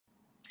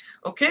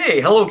Okay,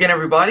 hello again,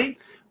 everybody.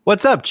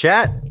 What's up,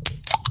 chat?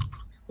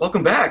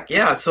 Welcome back.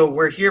 Yeah, so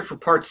we're here for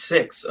part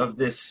 6 of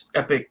this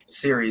epic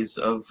series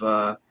of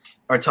our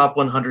top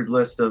 100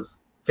 list of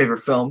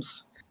favorite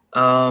films.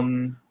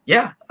 Sort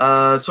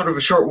of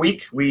a short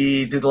week.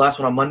 We did the last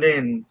one on Monday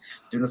and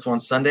doing this one on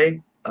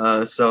Sunday.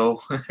 So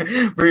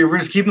we're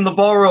just keeping the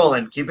ball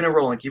rolling, keeping it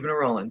rolling.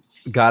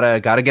 Gotta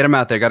get them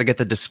out there. Gotta get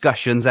the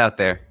discussions out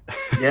there.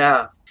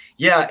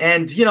 Yeah,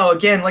 and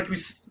again, like we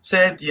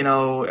said,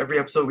 every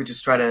episode we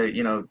just try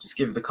to, just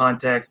give the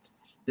context.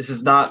 This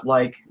is not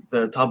like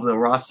the tabula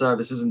rasa.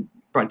 This isn't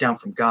brought down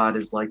from God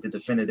as like the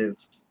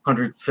definitive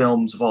 100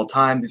 films of all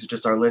time. These are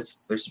just our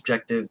lists. They're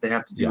subjective. They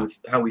have to do with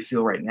how we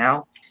feel right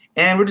now.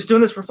 And we're just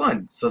doing this for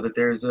fun so that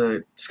there's a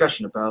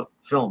discussion about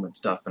film and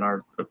stuff and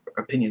our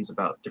opinions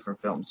about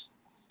different films.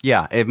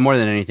 Yeah, more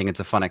than anything, it's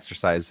a fun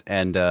exercise.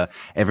 And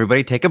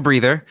everybody take a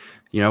breather.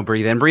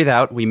 Breathe in, breathe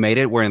out. We made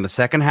it. We're in the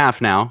second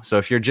half now. So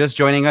if you're just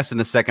joining us in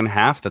the second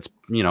half, that's,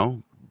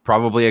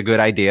 probably a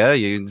good idea.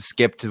 You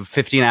skipped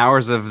 15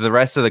 hours of the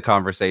rest of the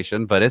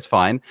conversation, but it's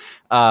fine.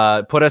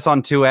 Put us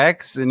on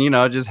 2X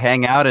and, just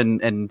hang out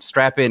and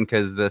strap in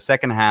because the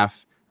second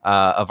half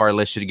of our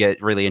list should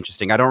get really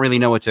interesting. I don't really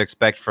know what to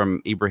expect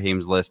from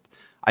Ibrahim's list.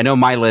 I know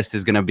my list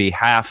is going to be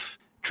half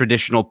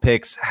traditional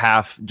picks,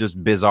 half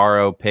just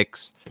bizarro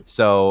picks.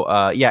 So,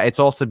 it's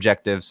all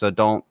subjective. So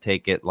don't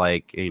take it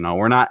like,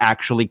 we're not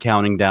actually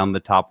counting down the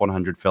top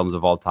 100 films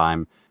of all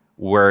time.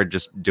 We're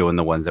just doing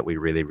the ones that we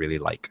really, really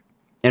like.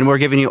 And we're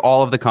giving you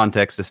all of the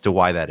context as to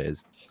why that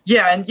is.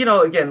 Yeah, and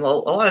again, a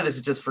lot of this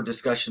is just for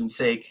discussion's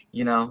sake.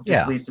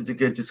 Leads to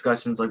good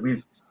discussions. Like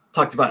we've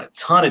talked about a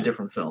ton of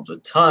different films, a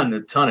ton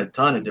of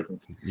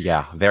different films.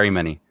 Yeah, very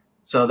many.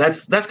 So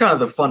that's kind of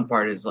the fun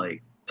part is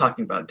like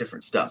talking about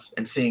different stuff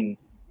and seeing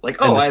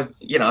like, I've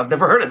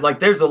never heard it. Like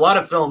there's a lot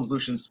of films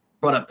Lucian's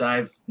brought up that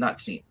I've not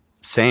seen.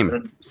 Same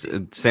on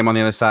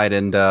the other side,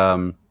 and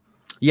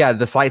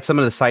some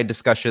of the side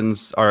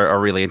discussions are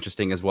really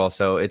interesting as well.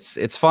 So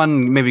it's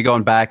fun maybe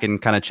going back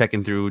and kind of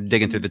digging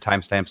through the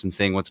timestamps and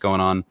seeing what's going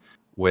on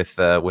with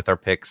our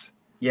picks.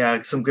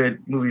 Yeah, some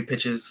good movie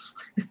pitches.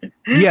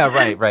 Yeah,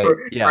 right.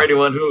 For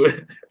anyone who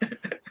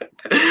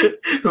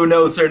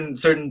knows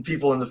certain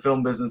people in the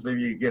film business,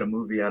 maybe you could get a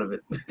movie out of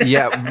it.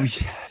 Yeah,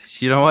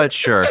 you know what?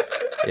 Sure.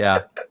 Yeah.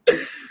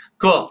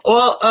 Cool.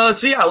 Well,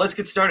 let's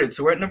get started.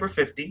 So we're at number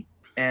 50,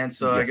 and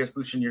so yes. I guess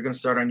Lucian, you're going to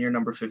start on your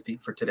number 50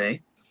 for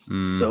today.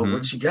 Mm-hmm. So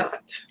what you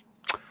got?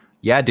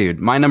 Yeah, dude.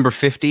 My number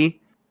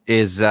 50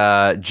 is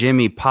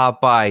Jimmy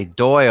Popeye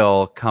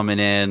Doyle coming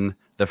in,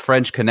 The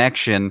French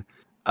Connection.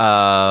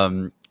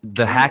 The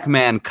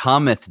Hackman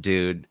cometh,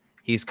 dude.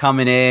 He's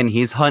coming in.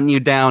 He's hunting you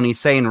down. He's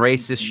saying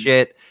racist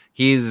shit.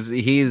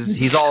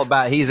 He's all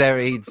about. He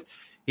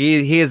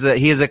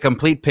is a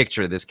complete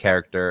picture of this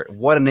character.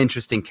 What an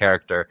interesting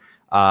character.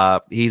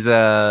 He's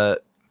a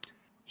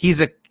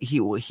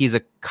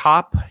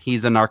cop.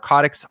 He's a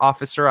narcotics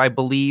officer, I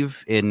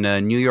believe, in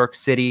New York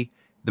City.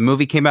 The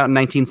movie came out in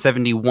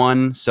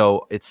 1971,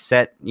 so it's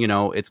set,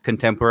 it's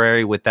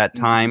contemporary with that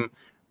time.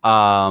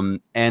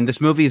 And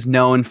this movie is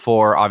known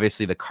for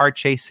obviously the car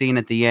chase scene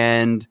at the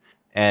end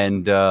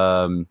and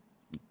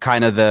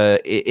kind of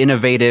the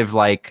innovative,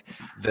 like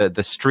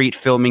the street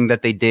filming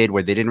that they did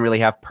where they didn't really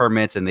have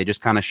permits and they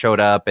just kind of showed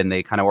up and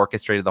they kind of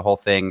orchestrated the whole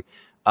thing.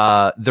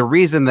 The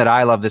reason that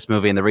I love this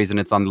movie and the reason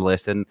it's on the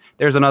list, and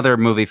there's another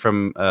movie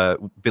from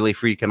Billy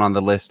Friedkin on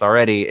the list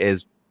already,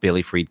 is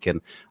Billy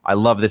Friedkin. I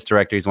love this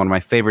director. He's one of my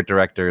favorite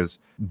directors,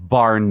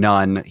 bar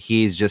none.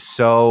 He's just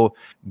so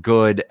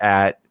good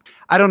at,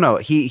 I don't know.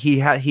 He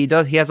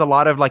has a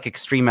lot of like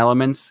extreme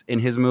elements in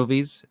his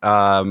movies.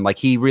 Like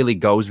he really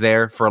goes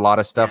there for a lot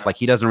of stuff. Yeah. Like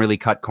he doesn't really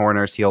cut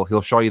corners.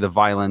 He'll show you the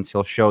violence.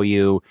 He'll show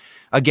you,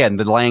 again,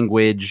 the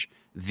language,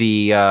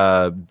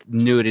 the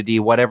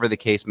nudity, whatever the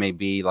case may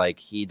be. Like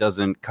he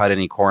doesn't cut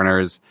any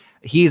corners.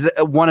 He's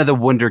one of the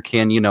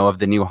wunderkind, of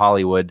the new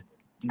Hollywood,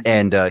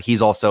 and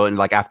he's also in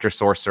like After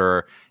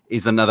Sorcerer.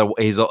 He's one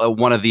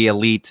of the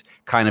elite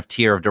kind of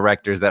tier of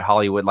directors that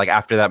Hollywood, like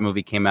after that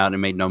movie came out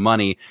and made no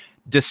money,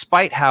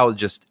 despite how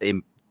just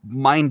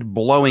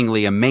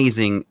mind-blowingly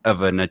amazing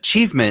of an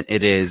achievement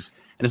it is.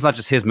 And it's not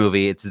just his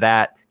movie. It's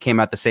that came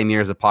out the same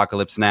year as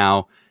Apocalypse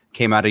Now.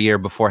 Came out a year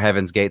before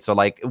Heaven's Gate. So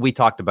like we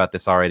talked about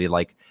this already,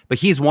 like, but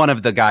he's one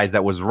of the guys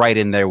that was right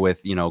in there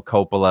with,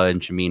 Coppola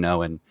and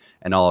Cimino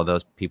and all of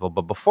those people.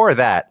 But before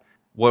that,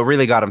 what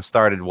really got him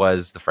started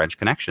was The French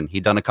Connection.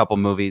 He'd done a couple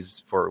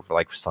movies for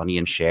like Sonny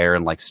and Cher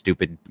and like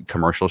stupid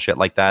commercial shit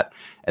like that.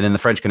 And then The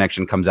French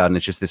Connection comes out and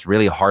it's just this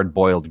really hard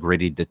boiled,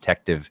 gritty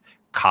detective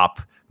cop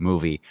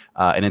movie.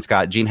 And it's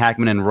got Gene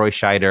Hackman and Roy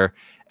Scheider.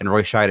 And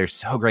Roy Scheider's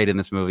so great in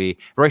this movie.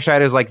 Roy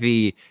Scheider's like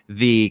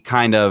the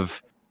kind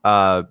of,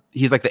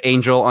 he's like the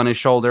angel on his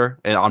shoulder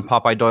and on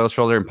Popeye Doyle's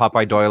shoulder, and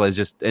Popeye Doyle is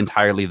just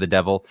entirely the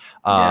devil.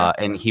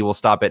 And he will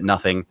stop at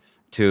nothing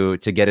to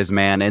get his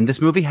man. And this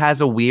movie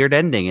has a weird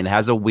ending. It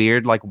has a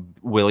weird, like,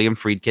 William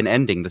Friedkin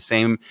ending, the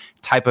same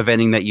type of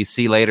ending that you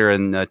see later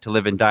in To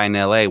Live and Die in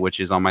LA, which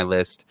is on my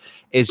list.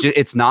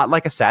 It's not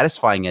like a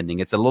satisfying ending.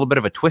 It's a little bit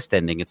of a twist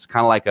ending. It's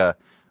kind of like a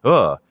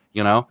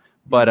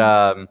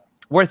But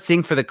worth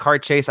seeing for the car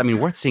chase. I mean,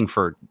 worth seeing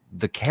for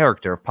the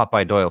character of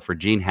Popeye Doyle, for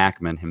Gene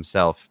Hackman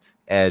himself.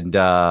 And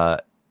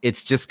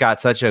it's just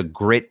got such a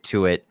grit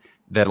to it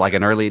that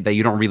that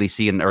you don't really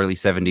see in early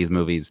 70s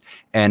movies.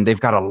 And they've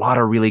got a lot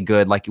of really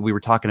good, like we were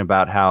talking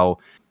about how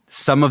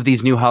some of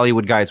these new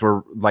Hollywood guys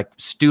were like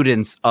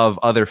students of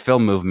other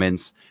film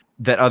movements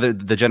that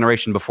the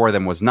generation before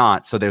them was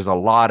not. So there's a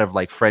lot of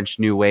like French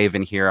New Wave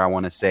in here. I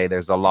want to say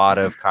there's a lot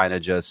of kind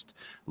of just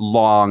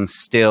long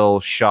still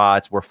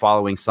shots. We're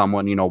following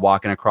someone,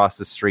 walking across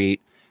the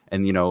street,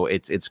 and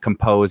it's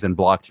composed and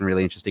blocked in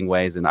really interesting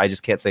ways. And I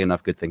just can't say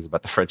enough good things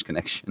about The French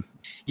Connection.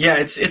 Yeah,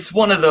 it's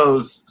one of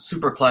those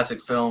super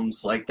classic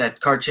films. Like, that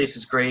car chase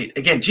is great.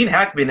 Again, Gene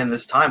Hackman in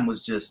this time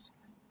was just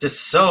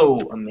so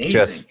amazing.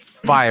 Just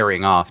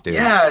firing off, dude.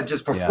 Yeah,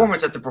 just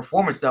performance after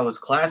performance that was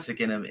classic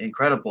and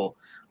incredible.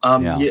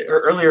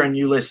 Earlier in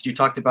your list, you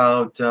talked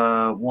about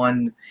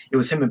one. It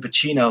was him and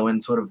Pacino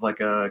in sort of like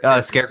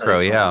a Scarecrow.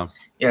 Yeah,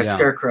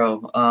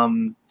 Scarecrow.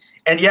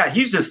 And yeah,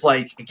 he's just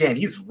like, again,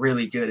 he's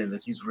really good in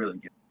this. He's really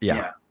good.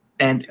 Yeah.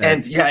 And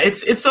yeah,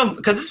 it's some,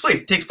 because this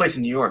place takes place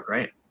in New York,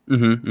 right?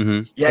 Mm-hmm, mm-hmm.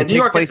 Yeah, it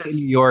takes place in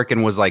New York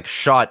and was like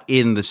shot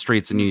in the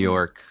streets of New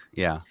York.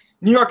 Yeah,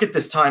 New York at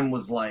this time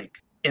was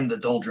like in the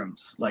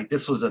doldrums. Like,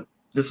 this was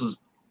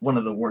one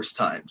of the worst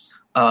times.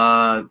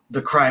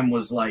 The crime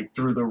was like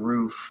through the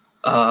roof.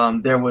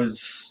 There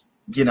was,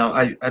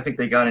 I think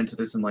they got into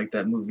this in like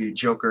that movie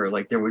Joker.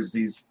 Like, there was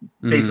these,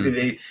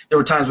 basically there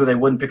were times where they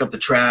wouldn't pick up the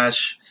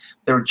trash.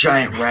 There were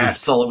giant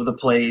rats all over the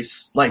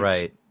place, like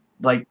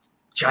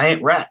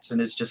giant rats, and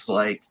it's just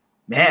like,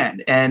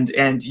 man, and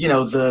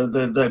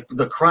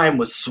the crime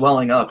was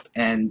swelling up,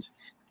 and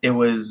it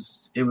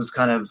was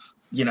kind of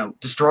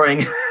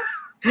destroying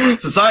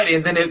society,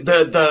 and then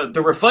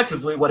the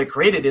reflexively what it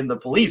created in the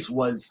police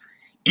was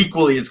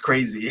equally as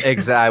crazy.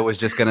 Exactly, I was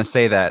just gonna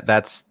say that.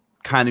 That's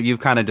you've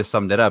kind of just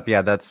summed it up.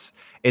 Yeah,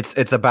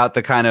 it's about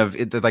the kind of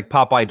like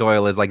Popeye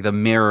Doyle is like the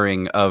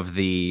mirroring of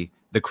the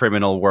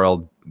criminal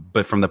world,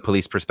 but from the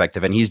police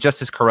perspective, and he's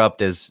just as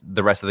corrupt as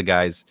the rest of the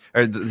guys,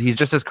 or he's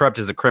just as corrupt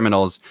as the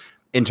criminals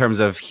in terms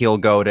of he'll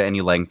go to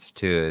any lengths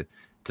to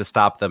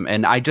stop them.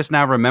 And I just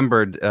now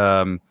remembered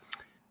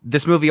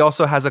this movie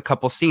also has a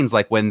couple scenes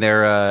like when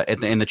they're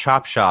in the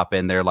chop shop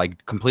and they're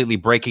like completely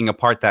breaking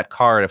apart that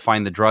car to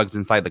find the drugs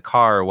inside the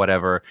car or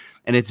whatever,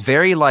 and it's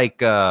very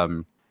like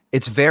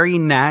it's very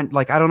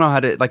like, I don't know how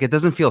to, like, it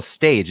doesn't feel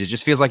staged. It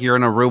just feels like you're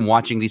in a room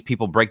watching these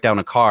people break down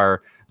a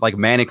car, like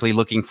manically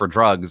looking for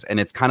drugs. And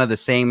it's kind of the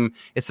same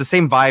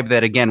vibe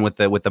that, again, with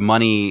the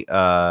money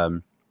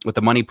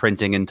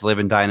printing and To Live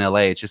and Die in LA,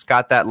 it's just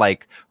got that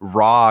like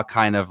raw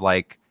kind of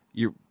like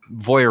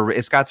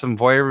it's got some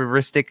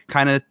voyeuristic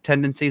kind of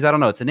tendencies. I don't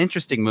know. It's an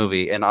interesting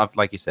movie. And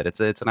like you said, it's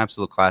an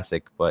absolute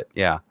classic, but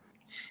yeah.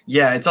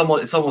 Yeah. It's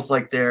almost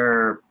like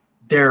they're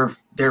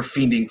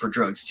fiending for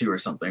drugs too, or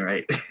something,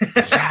 right?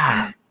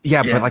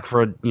 yeah, but like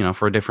for a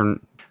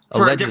different,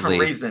 a different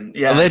reason.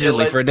 Yeah,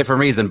 allegedly for a different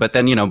reason. But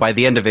then by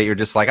the end of it, you're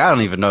just like, I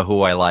don't even know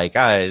who I like.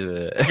 Yeah.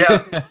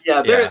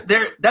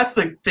 That's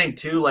the thing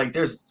too. Like,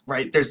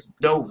 there's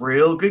no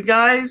real good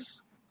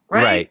guys,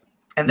 right?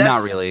 And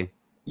that's not really.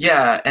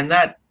 Yeah, and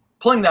that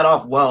pulling that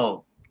off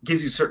well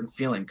gives you a certain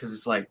feeling, because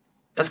it's like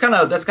that's kind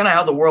of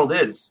how the world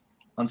is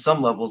on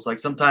some levels. Like,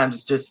 sometimes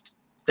it's just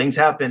things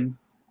happen.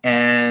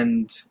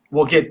 And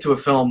we'll get to a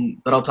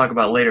film that I'll talk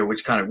about later,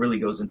 which kind of really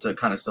goes into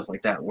kind of stuff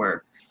like that,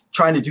 where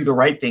trying to do the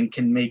right thing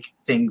can make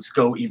things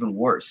go even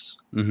worse.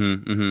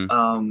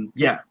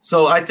 Yeah.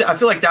 So I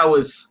feel like that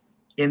was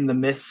in the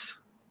myths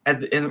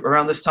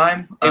around this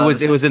time. It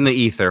was in the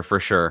ether for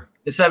sure.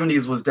 The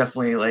 70s was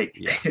definitely like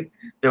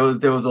there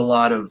was a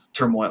lot of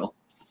turmoil.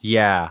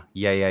 Yeah.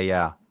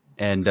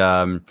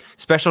 And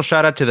special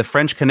shout out to The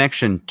French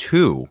Connection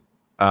 2.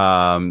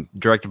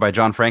 Directed by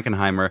John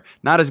Frankenheimer.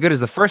 Not as good as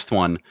the first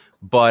one,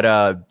 but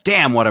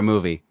damn, what a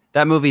movie.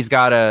 That movie's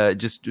got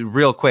just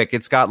real quick,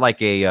 it's got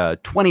like a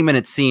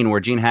 20-minute scene where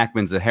Gene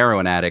Hackman's a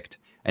heroin addict,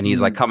 and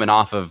he's like coming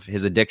off of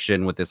his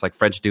addiction with this like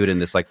French dude in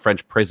this like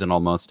French prison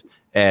almost.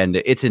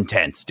 And it's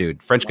intense,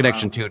 dude. French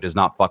Connection 2 does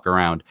not fuck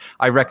around.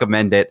 I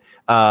recommend it.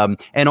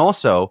 And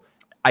also,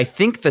 I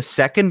think the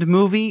second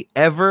movie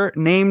ever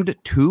named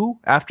 2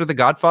 after The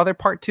Godfather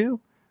Part 2.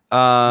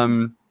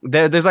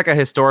 There's like a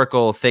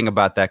historical thing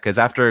about that, because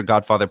after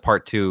Godfather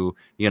Part 2,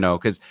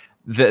 because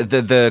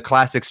the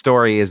classic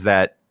story is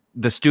that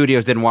the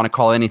studios didn't want to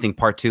call anything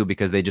Part 2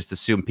 because they just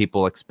assumed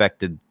people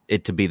expected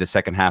it to be the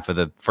second half of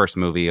the first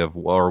movie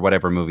or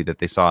whatever movie that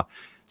they saw.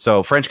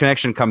 So French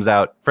Connection comes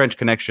out, French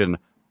Connection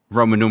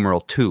Roman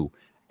numeral 2,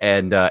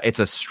 and it's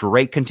a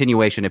straight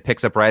continuation. It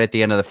picks up right at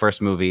the end of the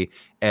first movie,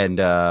 and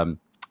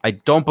I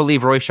don't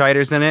believe Roy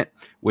Scheider's in it,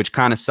 which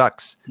kind of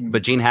sucks,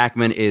 but Gene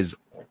Hackman is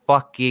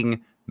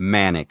fucking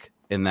manic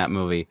in that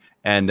movie,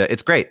 and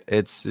it's great.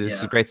 It's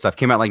great stuff.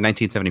 Came out like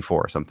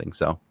 1974 or something.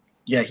 So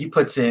yeah, he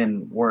puts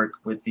in work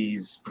with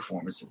these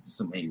performances. It's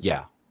amazing.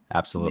 Yeah,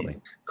 absolutely.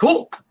 Amazing.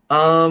 Cool.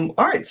 All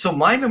right, so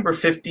my number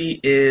 50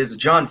 is a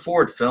John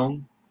Ford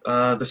film,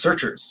 The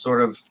Searchers,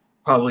 sort of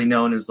probably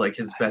known as like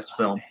his best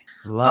film.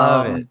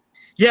 Love it.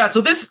 Yeah,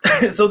 so this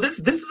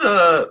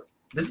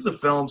is a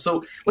film.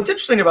 So what's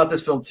interesting about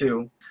this film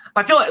too,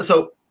 I feel like,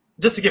 so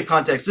just to give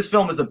context, this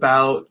film is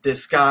about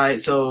this guy.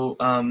 So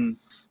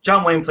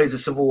John Wayne plays a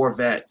Civil War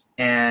vet,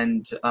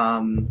 and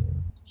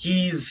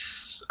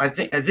he's I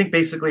think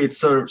basically it's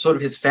sort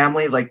of his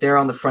family, like they're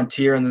on the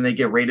frontier, and then they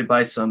get raided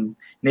by some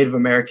Native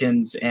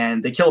Americans,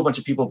 and they kill a bunch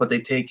of people, but they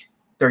take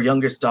their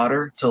youngest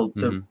daughter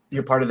to be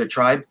a part of their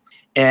tribe,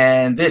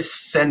 and this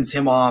sends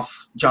him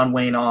off, John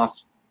Wayne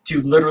off,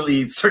 to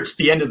literally search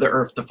the end of the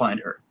earth to find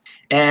her.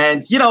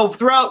 And, you know,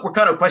 throughout, we're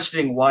kind of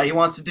questioning why he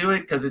wants to do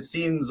it, because it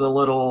seems a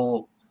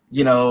little,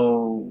 you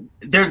know,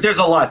 there's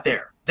a lot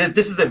there.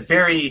 This is a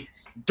very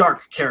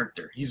dark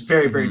character. He's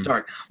very, very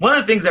dark. One of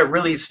the things that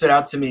really stood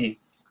out to me,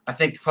 I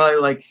think probably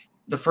like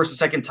the first or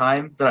second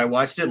time that I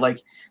watched it,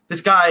 like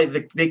this guy,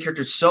 the main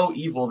character, is so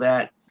evil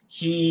that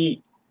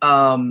he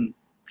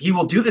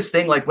will do this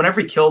thing, like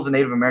whenever he kills a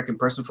Native American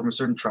person from a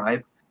certain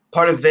tribe,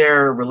 part of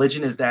their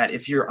religion is that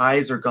if your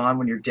eyes are gone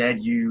when you're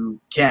dead,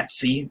 you can't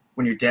see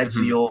when you're dead,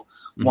 so you'll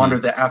wander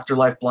the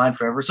afterlife blind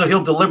forever. So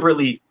he'll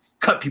deliberately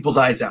cut people's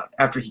eyes out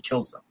after he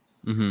kills them.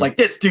 Like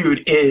this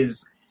dude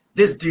is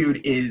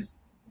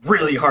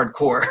really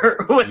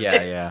hardcore.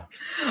 Yeah.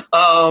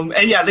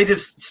 And yeah, they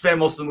just spend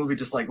most of the movie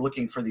just like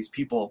looking for these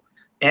people,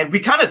 and we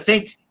kind of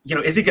think, you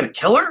know, is he going to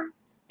kill her?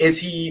 Is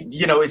he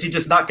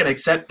just not going to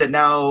accept that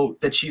now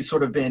that she's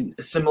sort of been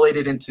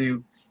assimilated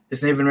into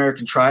this Native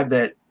American tribe,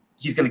 that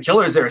he's going to kill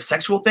her? Is there a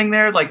sexual thing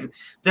there? Like,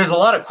 there's a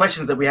lot of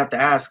questions that we have to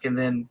ask. And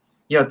then,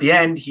 you know, at the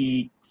end,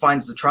 he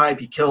finds the tribe,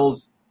 he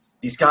kills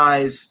these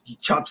guys, he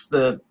chops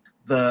the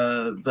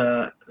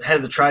head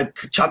of the tribe,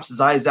 chops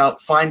his eyes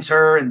out, finds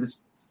her in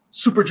this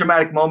super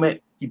dramatic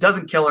moment. He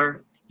doesn't kill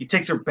her. He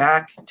takes her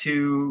back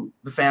to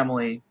the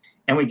family,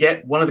 and we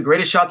get one of the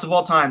greatest shots of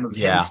all time of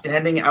him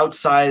standing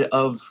outside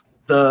of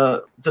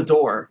the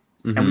door,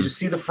 and we just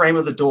see the frame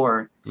of the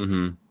door.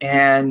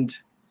 And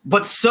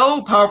what's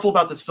so powerful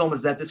about this film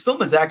is that this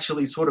film is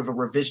actually sort of a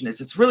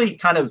revisionist. It's really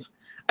kind of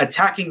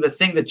attacking the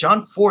thing that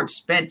John Ford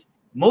spent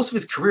most of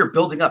his career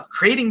building up,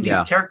 creating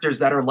these characters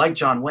that are like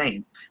John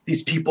Wayne,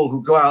 these people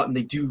who go out and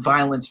they do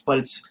violence, but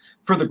it's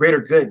for the greater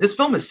good. This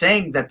film is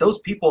saying that those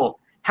people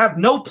have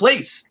no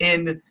place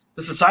in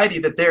the society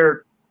that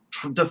they're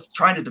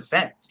trying to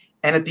defend.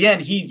 And at the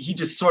end, he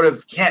just sort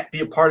of can't be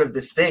a part of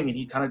this thing, and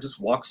he kind of just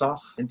walks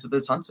off into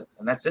the sunset,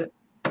 and that's it.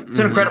 It's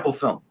an incredible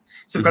film.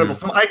 It's an incredible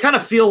film. I kind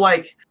of feel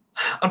like,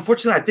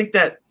 unfortunately, I think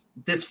that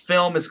this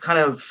film is kind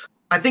of,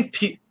 I think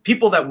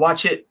people that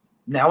watch it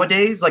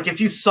nowadays, like if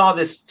you saw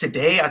this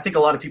today, I think a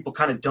lot of people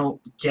kind of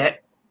don't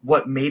get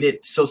what made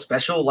it so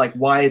special, like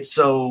why it's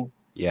so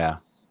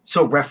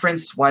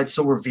referenced, why it's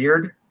so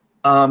revered.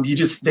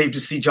 They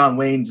just see John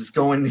Wayne just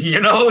going, you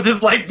know,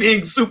 just like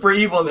being super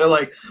evil, and they're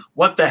like,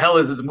 what the hell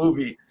is this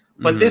movie?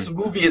 But this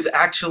movie is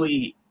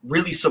actually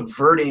really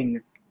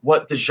subverting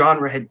what the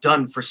genre had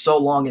done for so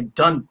long, and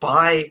done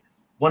by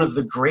one of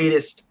the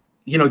greatest,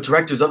 you know,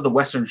 directors of the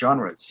Western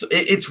genre.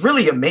 It's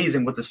really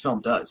amazing what this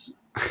film does.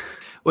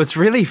 What's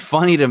really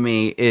funny to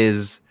me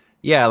is,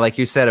 like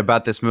you said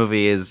about this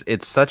movie, is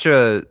it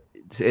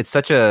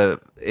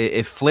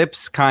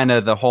flips kind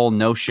of the whole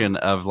notion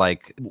of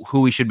like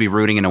who we should be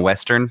rooting in a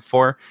Western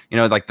for, you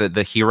know, like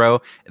the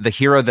hero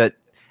that,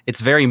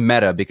 it's very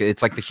meta, because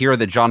it's like the hero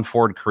that John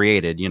Ford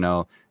created, you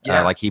know,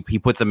 like he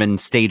puts him in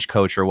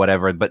Stagecoach or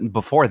whatever. But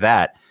before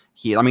that,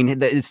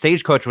 the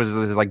Stagecoach was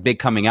this like big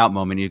coming out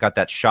moment. You got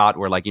that shot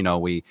where, like, you know,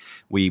 we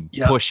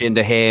push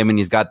into him and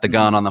he's got the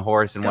gun on the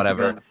horse and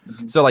whatever.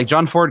 So like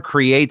John Ford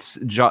creates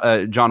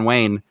John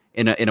Wayne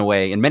in a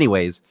way, in many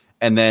ways.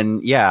 And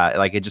then,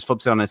 like it just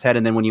flips it on his head.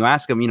 And then when you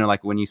ask him, you know,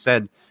 like when you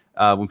said,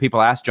 when people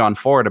ask John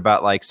Ford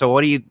about like, so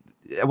what do you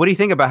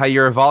think about how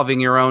you're evolving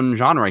your own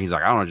genre? He's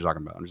like, I don't know what you're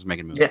talking about. I'm just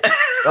making movies.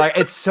 Like,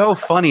 it's so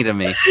funny to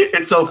me.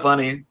 It's so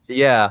funny.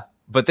 Yeah.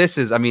 But this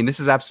is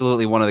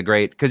absolutely one of the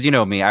great, because you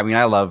know me, I mean,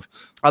 I love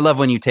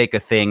when you take a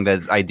thing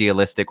that's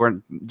idealistic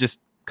or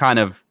just kind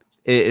of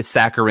is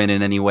saccharine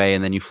in any way,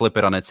 and then you flip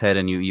it on its head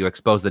and you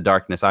expose the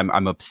darkness.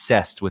 I'm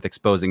obsessed with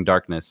exposing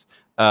darkness.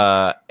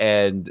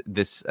 And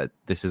this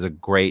is a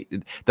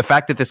great, the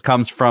fact that this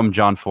comes from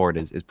John Ford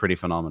is pretty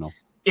phenomenal.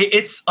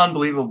 It's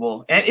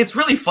unbelievable. And it's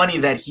really funny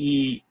that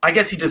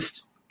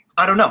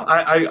I don't know.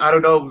 I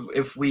don't know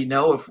if we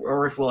know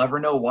if we'll ever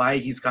know why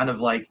he's kind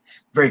of like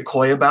very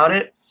coy about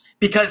it,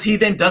 because he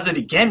then does it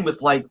again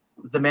with like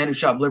The Man Who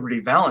Shot Liberty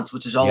Valance,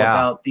 which is all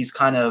about these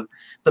kind of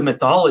the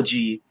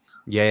mythology.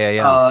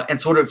 And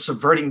sort of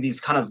subverting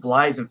these kind of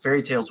lies and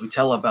fairy tales we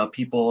tell about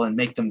people and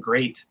make them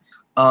great.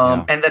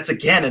 And that's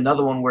again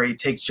another one where he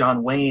takes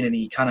John Wayne and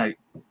he kind of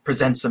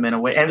presents him in a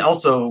way, and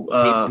also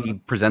he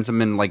presents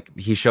him in like,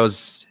 he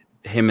shows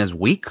him as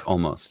weak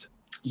almost.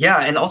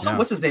 And also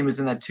what's his name is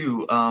in that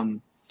too?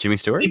 Jimmy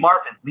Stewart?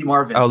 Lee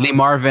Marvin. Oh, Lee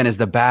Marvin is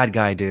the bad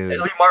guy, dude.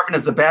 Lee Marvin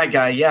is the bad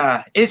guy.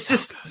 Yeah, it's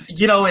just,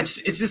 you know, it's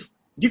just,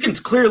 you can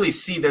clearly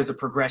see there's a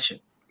progression.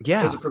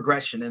 Yeah, there's a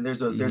progression and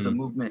there's a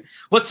movement.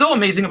 What's so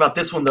amazing about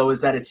this one though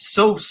is that it's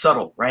so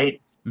subtle,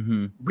 right?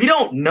 We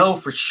don't know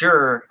for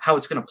sure how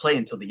it's going to play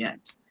until the end.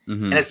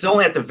 And it's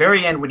only at the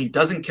very end when he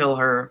doesn't kill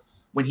her,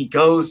 when he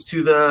goes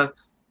to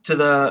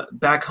the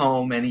back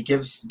home and he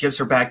gives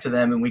her back to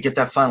them, and we get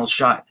that final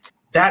shot.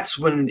 That's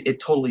when it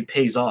totally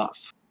pays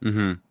off.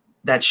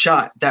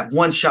 That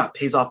one shot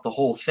pays off the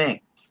whole thing.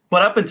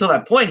 But up until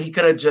that point, he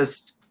could have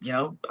just,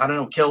 I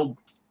don't know,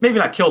 maybe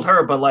not killed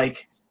her, but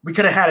like we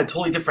could have had a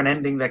totally different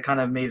ending that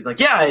kind of made it like,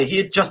 yeah, he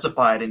had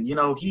justified, and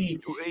he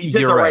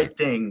did the right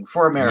thing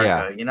for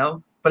America,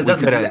 but it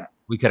doesn't do that.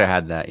 We could have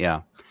had that,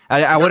 yeah.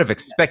 I would have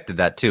expected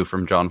that too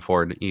from John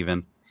Ford,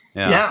 even.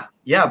 Yeah,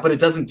 but it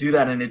doesn't do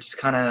that, and it just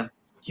kind of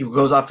he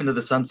goes off into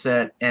the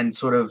sunset and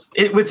sort of.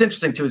 What's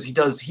interesting too is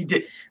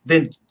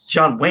then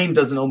John Wayne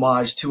does an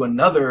homage to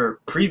another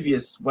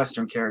previous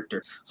Western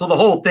character. So the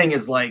whole thing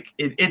is like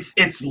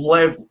it's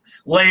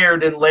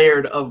layered and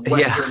layered of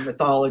Western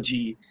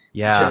mythology.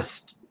 Yeah,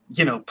 just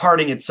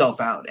parting itself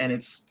out, and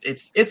it's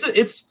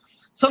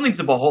something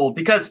to behold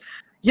because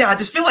I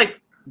just feel like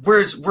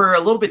we're a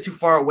little bit too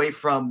far away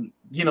from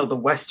the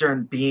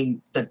Western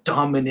being the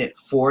dominant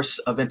force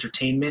of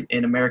entertainment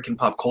in American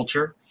pop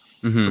culture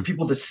for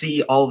people to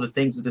see all the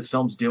things that this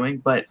film's doing.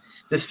 But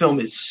this film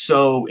is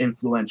so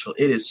influential.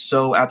 It is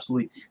so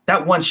absolutely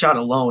that one shot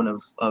alone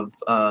of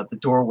the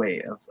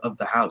doorway of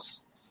the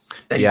house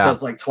that he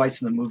does like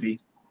twice in the movie.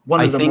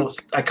 One of the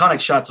most iconic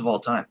shots of all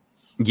time.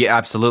 Yeah,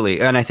 absolutely.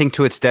 And I think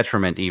to its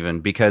detriment even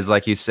because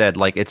like you said,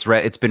 like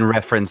it's been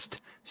referenced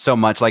so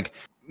much. Like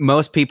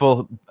most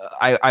people,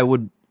 I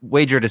would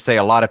wager to say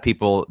a lot of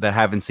people that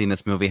haven't seen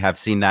this movie have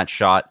seen that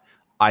shot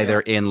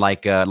either in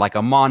like a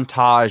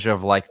montage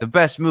of like the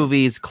best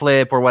movies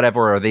clip or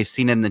whatever, or they've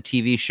seen it in the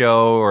TV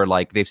show, or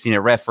like they've seen it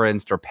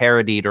referenced or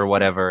parodied or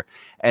whatever.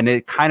 And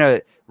it kind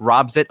of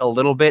robs it a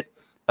little bit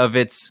of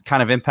its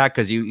kind of impact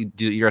because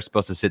you're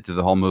supposed to sit through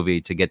the whole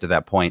movie to get to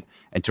that point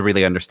and to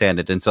really understand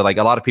it. And so like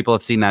a lot of people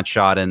have seen that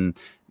shot and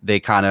they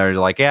kind of are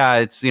like, yeah,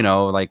 it's,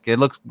 like it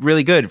looks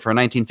really good for a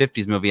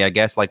 1950s movie, I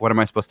guess. Like, what am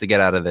I supposed to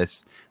get out of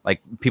this? Like,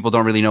 people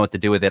don't really know what to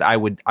do with it. I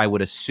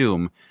would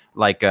assume,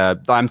 like,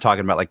 I'm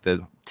talking about like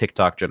the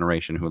TikTok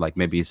generation who like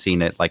maybe has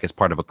seen it like as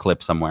part of a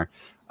clip somewhere.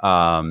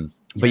 But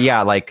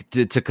yeah, like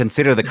to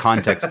consider the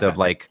context of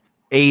like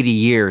 80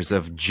 years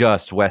of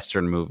just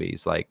Western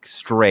movies, like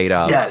straight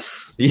up.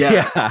 Yes.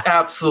 Yeah.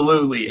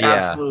 Absolutely. Yeah.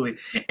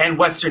 Absolutely. And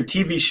Western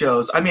TV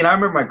shows. I mean, I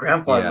remember my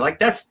grandfather, like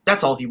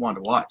that's all he wanted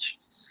to watch.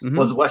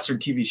 Was a Western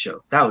TV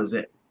show. That was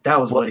it. That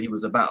was what he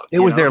was about. It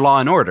was their Law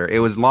and Order. It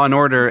was Law and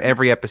Order.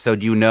 Every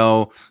episode,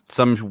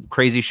 some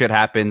crazy shit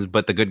happens,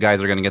 but the good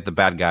guys are going to get the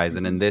bad guys.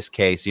 And in this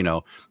case,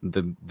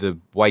 the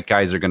white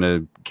guys are going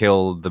to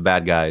kill the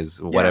bad guys,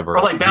 whatever.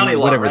 Or like Bounty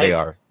Law, whatever right? they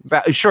are.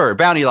 Sure,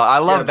 Bounty Law. I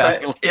love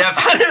Bounty Law. Yeah,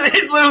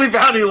 it's literally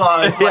Bounty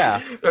Law. It's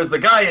like, there's a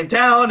guy in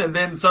town, and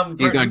then some.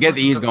 He's gonna get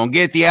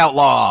the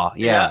outlaw.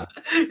 Yeah.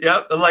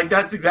 Yep. Like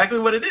that's exactly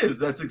what it is.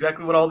 That's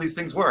exactly what all these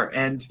things were.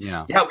 And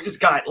we just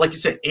got, like you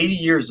said, 80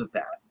 years of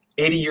that.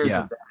 80 years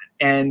of that,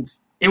 and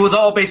it was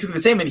all basically the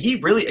same. And he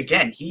really,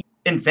 again, he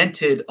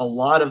invented a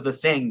lot of the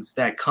things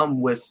that come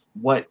with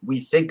what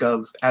we think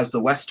of as the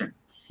Western.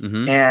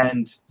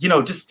 And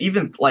just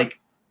even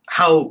like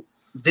how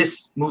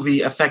this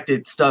movie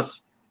affected stuff.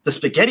 The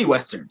spaghetti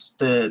westerns,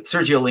 the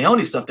Sergio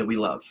Leone stuff that we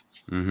love.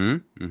 We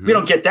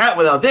don't get that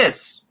without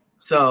this.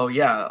 So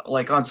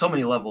like on so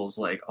many levels,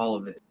 like all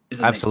of it is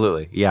amazing.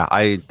 Absolutely. Yeah,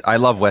 I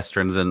love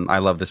westerns and I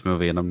love this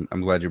movie, and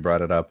I'm glad you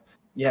brought it up.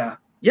 Yeah.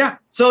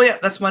 So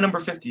that's my number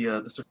 50,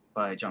 The Search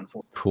by John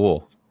Ford.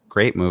 Cool,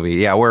 great movie.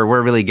 Yeah,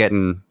 we're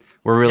getting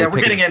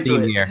into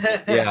it here.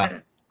 Yeah,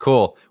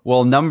 cool.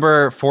 Well,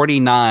 number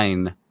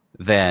 49,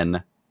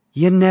 then.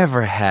 You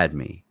never had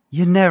me.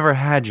 You never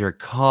had your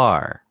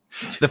car.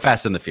 The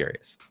Fast and the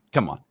Furious.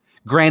 Come on.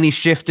 Granny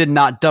shifted,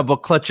 not double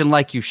clutching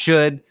like you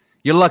should.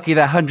 You're lucky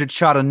that 100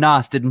 shot of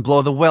NOS didn't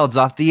blow the welds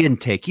off the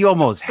intake. You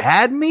almost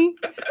had me?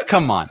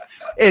 Come on.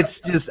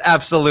 It's just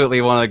absolutely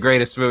one of the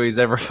greatest movies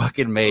ever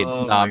fucking made.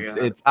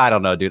 I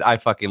don't know, dude. I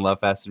fucking love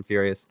Fast and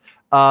Furious.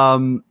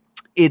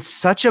 It's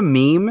such a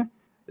meme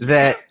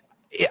that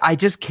I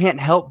just can't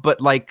help but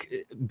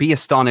like be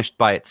astonished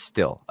by it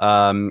still.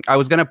 I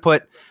was going to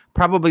put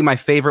probably my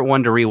favorite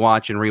one to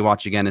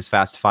rewatch again is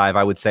Fast 5.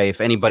 I would say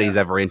if anybody's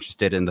ever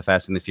interested in the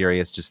Fast and the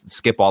Furious, just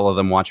skip all of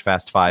them, watch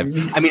Fast 5. I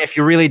mean, if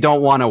you really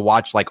don't want to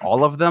watch like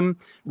all of them,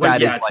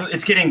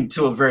 it's getting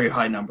to a very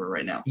high number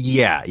right now.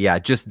 Yeah,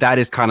 just that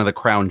is kind of the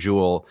crown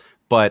jewel.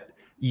 But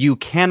you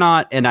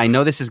cannot, and I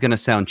know this is going to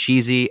sound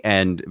cheesy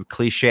and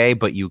cliche,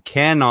 but you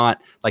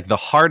cannot, like the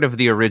heart of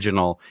the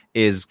original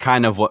is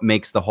kind of what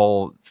makes the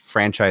whole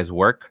franchise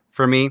work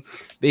for me.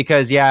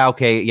 Because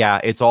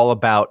it's all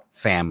about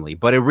family,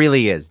 but it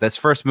really is. This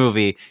first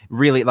movie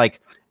really, like,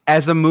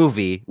 as a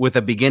movie with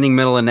a beginning,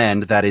 middle, and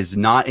end that is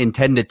not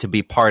intended to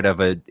be part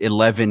of a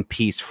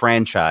 11-piece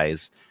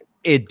franchise,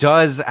 it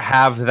does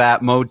have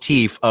that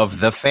motif of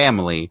the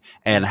family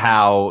and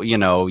how,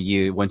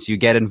 you once you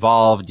get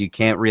involved, you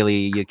can't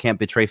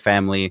betray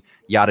family,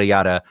 yada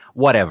yada,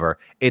 whatever.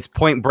 It's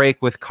Point Break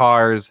with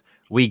cars.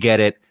 We get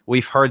it.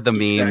 We've heard the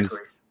memes,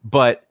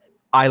 but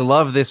I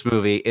love this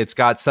movie. It's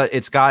got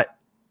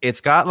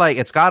it's got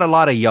a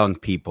lot of young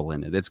people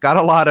in it. It's got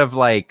a lot of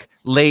like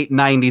late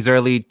 90s,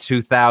 early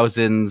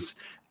 2000s,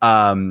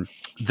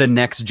 the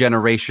next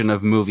generation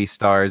of movie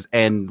stars,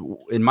 and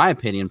in my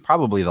opinion,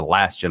 probably the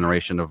last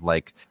generation of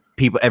like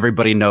people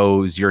everybody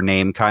knows your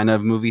name kind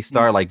of movie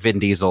star. Like Vin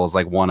Diesel is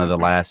like one of the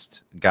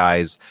last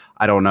guys.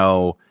 I don't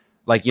know.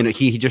 Like, you know,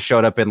 he just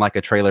showed up in like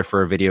a trailer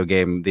for a video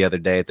game the other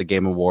day at the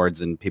Game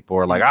Awards, and people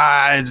were like,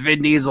 it's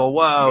Vin Diesel.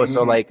 Whoa.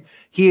 So like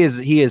he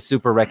is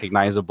super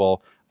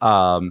recognizable.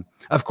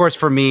 Of course,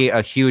 for me,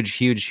 a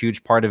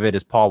huge part of it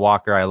is Paul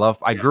Walker.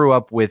 I grew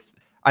up with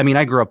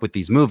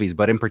these movies,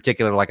 but in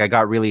particular, like I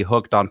got really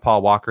hooked on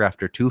Paul Walker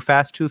after Too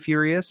Fast, Too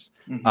Furious.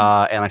 And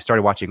I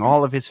started watching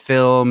all of his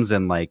films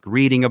and like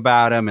reading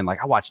about him. And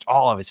like, I watched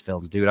all of his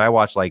films, dude. I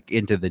watched like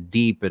Into the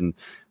Deep and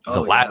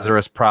The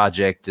Lazarus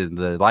Project and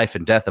The Life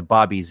and Death of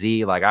Bobby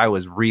Z. Like I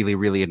was really,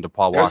 really into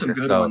Paul Walker. There's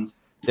some good ones.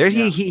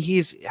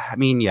 He's I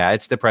mean, yeah,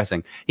 it's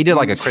depressing. He did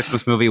like a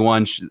Christmas movie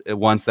once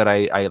that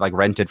I like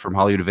rented from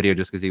Hollywood Video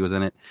just because he was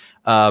in it.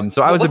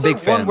 So I was a big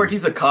fan. One where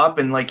he's a cop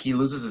and like he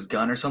loses his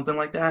gun or something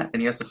like that,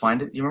 and he has to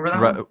find it. You remember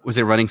that? One? Was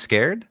it Running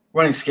Scared?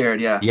 Running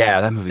Scared, yeah.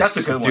 Yeah, that movie. That's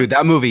a good one, dude.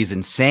 That movie's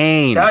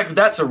insane.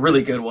 That's a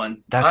really good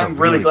one. I'm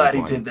really glad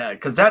he did that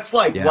because that's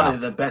like one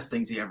of the best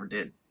things he ever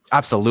did.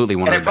 Absolutely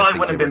one. And it probably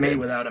wouldn't have been made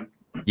without him.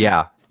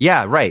 Yeah,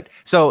 right.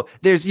 So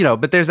there's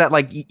that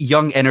like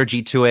young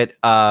energy to it.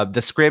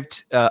 The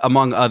script,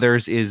 among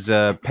others, is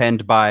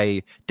penned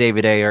by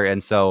David Ayer,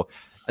 and so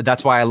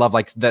that's why I love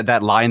like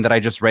that line that I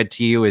just read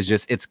to you. Is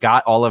just it's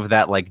got all of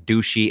that like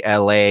douchey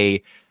LA.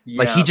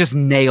 Like he just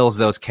nails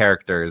those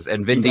characters,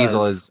 and Vin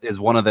Diesel is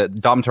one of the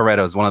Dom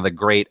Toretto is one of the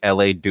great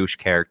LA douche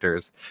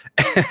characters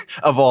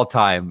of all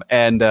time.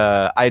 And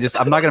I'm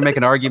not going to make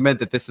an argument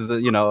that this is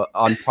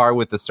on par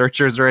with The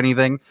Searchers or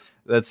anything.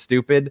 That's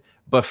stupid.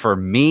 But for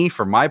me,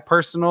 for my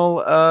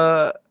personal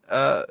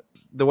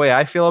the way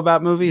I feel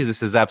about movies,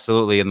 this is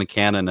absolutely in the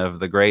canon of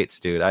the greats,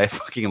 dude. I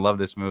fucking love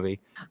this movie.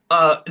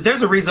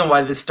 There's a reason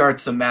why this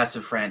starts a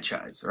massive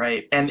franchise,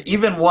 right? And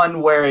even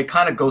one where it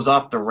kind of goes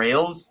off the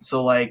rails.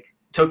 So like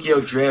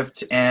Tokyo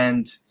Drift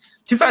and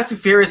Too Fast Too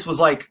Furious was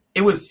like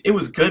it was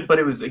good, but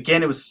it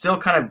was still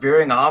kind of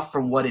veering off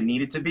from what it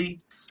needed to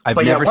be. I've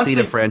never seen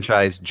a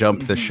franchise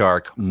jump the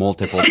shark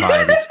multiple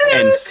times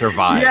and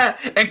survive. Yeah,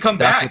 and come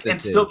back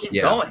and still keep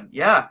going.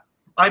 Yeah.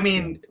 I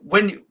mean,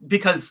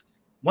 because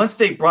once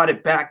they brought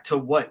it back to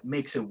what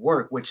makes it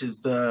work, which is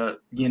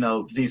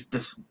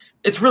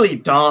it's really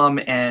Dom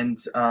and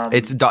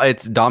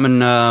it's Dom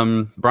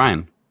and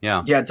Brian.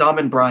 Yeah. Yeah, Dom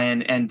and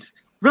Brian, and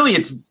really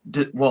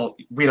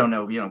we don't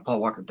know,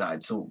 Paul Walker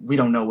died, so we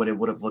don't know what it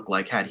would have looked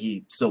like had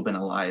he still been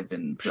alive,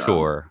 and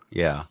sure.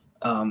 Yeah.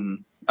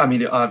 I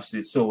mean, obviously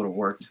it still would have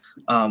worked.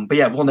 But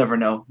yeah, we'll never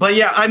know. But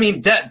yeah, I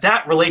mean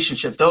that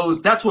relationship,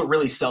 that's what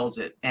really sells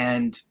it.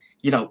 And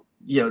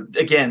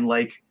again,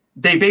 like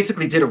they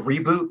basically did a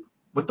reboot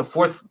with the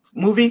fourth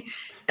movie,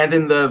 and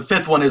then the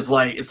fifth one is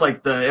like it's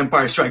like the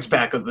Empire Strikes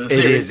Back of the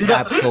series. It is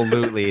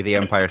absolutely the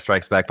Empire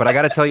Strikes Back. But I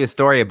got to tell you a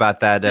story about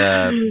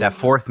that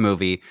fourth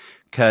movie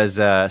because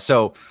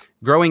so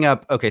growing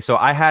up, okay, so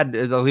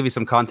I'll give you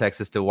some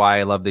context as to why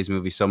I love these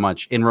movies so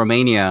much. In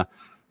Romania,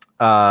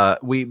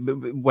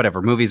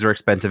 movies are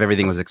expensive.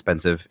 Everything was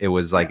expensive. It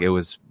was like, it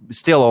was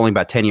still only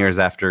about 10 years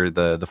after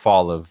the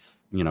fall of,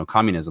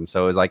 communism.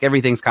 So it was like,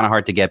 everything's kind of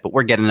hard to get, but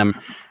we're getting them.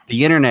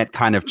 The internet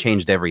kind of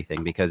changed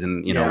everything because,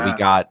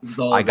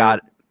 I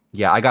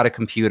got a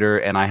computer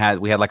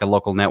and we had like a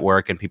local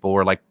network and people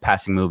were like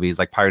passing movies,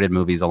 like pirated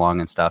movies along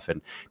and stuff.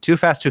 And Too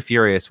Fast, Too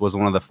Furious was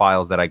one of the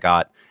files that I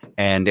got.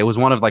 And it was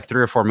one of like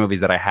 3 or 4 movies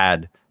that I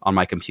had on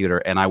my computer,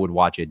 and I would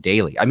watch it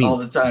daily. I mean, all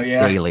the time,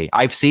 yeah. Daily.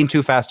 I've seen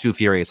Too Fast, Too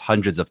Furious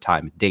hundreds of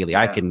times daily.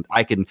 Yeah.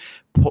 I can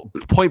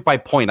point by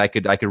point, I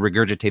could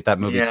regurgitate that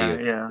movie to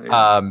you.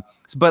 Yeah.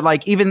 But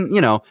like even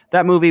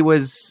that movie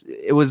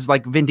it was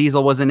like Vin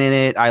Diesel wasn't in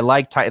it. I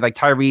liked like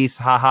Tyrese,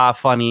 haha,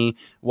 funny,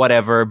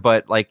 whatever.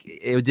 But like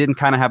it didn't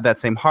kind of have that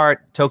same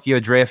heart.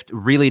 Tokyo Drift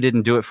really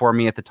didn't do it for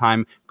me at the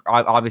time.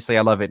 Obviously,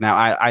 I love it now.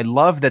 I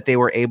love that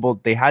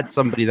they had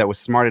somebody that was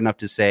smart enough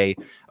to say,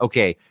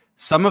 okay,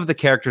 some of the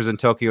characters in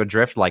Tokyo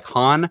Drift, like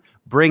Han,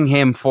 bring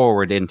him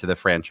forward into the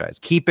franchise.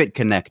 Keep it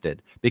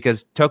connected,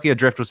 because Tokyo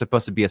Drift was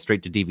supposed to be a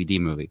straight-to-DVD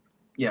movie.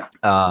 Yeah.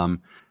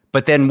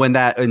 But then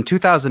in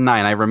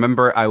 2009, I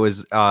remember I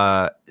was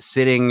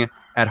sitting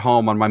at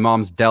home on my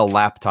mom's Dell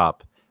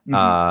laptop,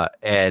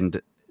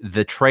 and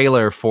the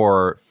trailer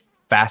for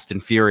Fast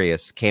and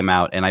Furious came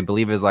out, and I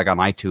believe it was like on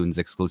iTunes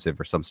exclusive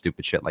or some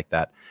stupid shit like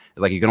that.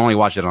 It's like you can only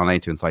watch it on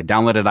iTunes. So I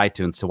downloaded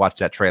iTunes to watch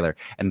that trailer.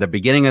 And the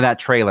beginning of that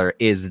trailer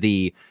is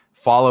the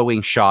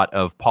following shot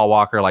of Paul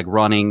Walker like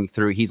running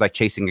through. He's like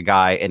chasing a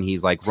guy, and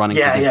he's like running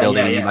through this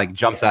building. And he like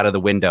jumps out of the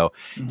window,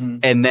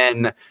 and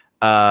then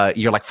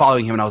you're like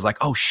following him. And I was like,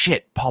 oh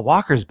shit, Paul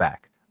Walker's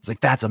back. It's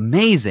like, that's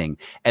amazing.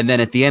 And then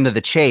at the end of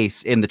the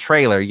chase in the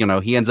trailer,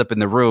 he ends up in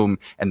the room,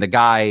 and the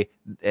guy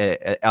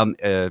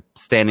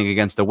standing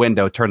against a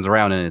window turns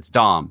around, and it's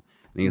Dom.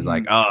 And he's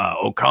like, oh,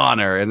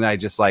 O'Connor. And I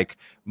just like,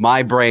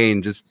 my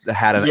brain just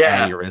had an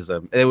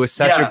aneurysm. It was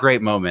such a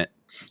great moment.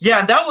 Yeah,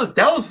 and that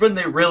was when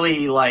they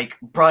really like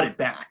brought it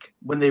back.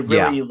 When they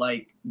really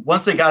like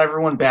once they got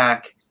everyone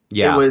back,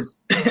 it was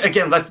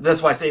again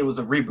that's why I say it was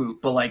a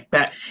reboot, but like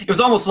it was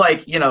almost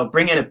like, you know,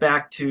 bringing it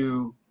back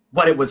to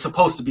what it was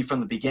supposed to be from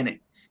the beginning.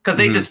 Because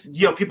they just,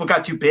 you know, people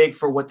got too big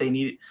for what they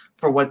needed,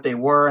 for what they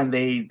were, and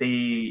they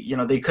you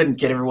know, they couldn't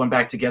get everyone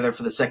back together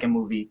for the second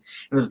movie.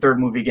 And the third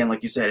movie, again,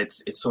 like you said,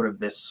 it's sort of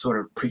this sort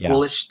of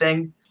prequel-ish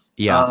thing.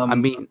 Yeah, I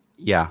mean,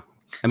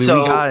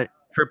 so, we got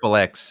Triple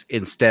X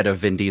instead of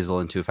Vin Diesel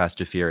in Too Fast,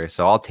 Too Furious,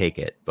 so I'll take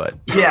it. But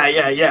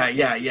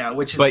yeah.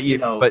 Which is, you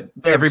know, but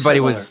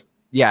everybody was.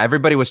 Yeah,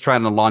 everybody was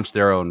trying to launch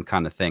their own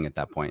kind of thing at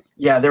that point.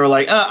 Yeah, they were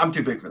like, I'm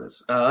too big for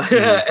this.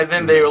 And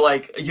then they were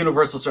like,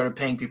 Universal started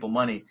paying people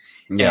money.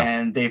 Yeah.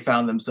 And they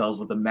found themselves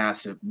with a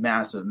massive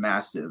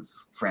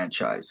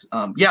franchise.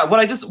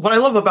 What I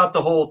love about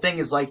the whole thing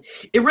is like,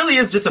 it really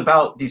is just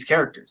about these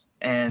characters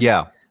and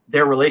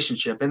their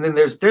relationship. And then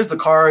there's the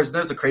cars, and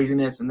there's the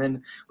craziness. And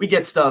then we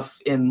get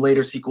stuff in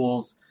later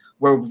sequels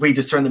where we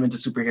just turn them into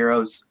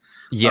superheroes.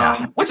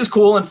 Yeah. Which is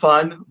cool and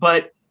fun.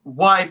 But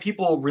why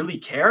people really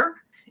care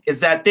is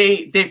that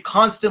they've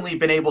constantly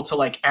been able to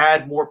like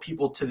add more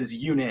people to this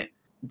unit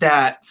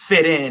that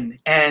fit in,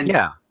 and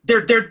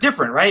they're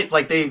different, right?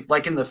 Like they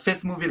like in the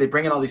fifth movie, they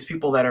bring in all these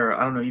people that are,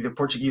 I don't know, either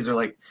Portuguese or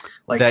like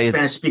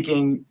Spanish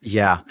speaking.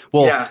 Yeah.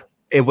 Well,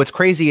 what's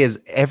crazy is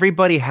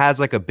everybody has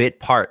like a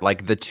bit part.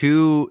 Like the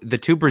two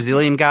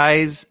Brazilian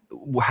guys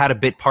had a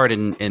bit part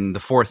in the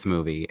fourth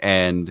movie,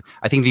 and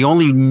I think the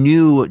only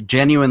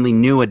genuinely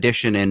new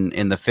addition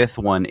in the fifth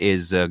one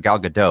is Gal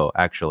Gadot.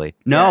 Actually,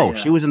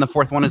 she was in the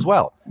fourth one as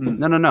well.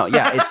 No.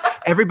 Yeah,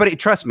 everybody,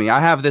 trust me. I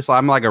have this.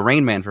 I'm like a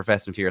Rain Man for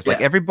Fast and Furious. Like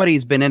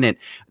everybody's been in it.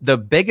 The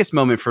biggest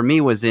moment for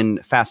me was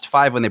in Fast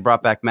 5 when they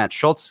brought back Matt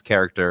Schultz's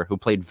character, who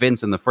played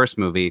Vince in the first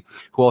movie,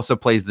 who also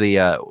plays the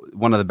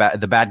one of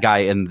the bad guy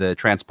in the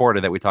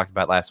Transporter that we talked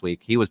about last week.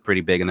 He was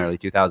pretty big in the early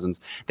 2000s.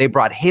 They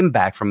brought him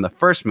back from the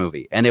first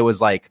movie, and it was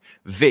like,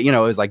 you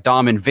know, it was like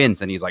Dom and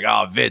Vince, and he's like,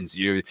 "Oh, Vince,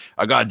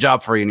 I got a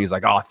job for you," and he's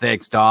like, "Oh,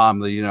 thanks,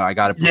 Dom. You know, I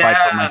got to provide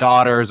for my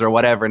daughters or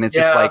whatever." And it's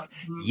just like,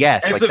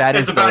 yes, and like that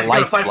is the lifeblood. He's got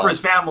to fight for his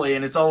family,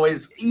 and it's always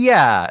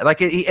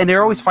and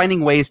they're always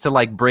finding ways to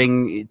like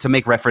to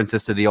make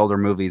references to the older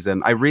movies,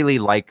 and I really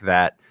like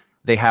that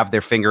they have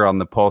their finger on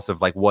the pulse of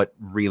like what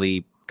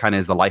really kind of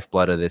is the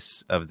lifeblood of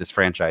this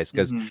franchise,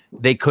 because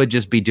they could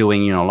just be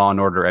doing, you know, Law and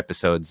Order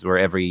episodes where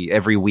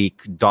every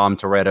week Dom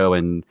Toretto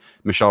and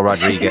Michelle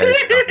Rodriguez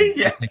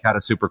take out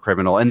a super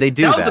criminal, and they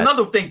do that. That was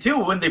another thing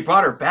too when they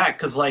brought her back,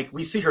 because like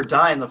we see her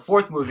die in the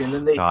fourth movie, and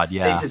then they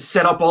just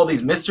set up all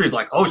these mysteries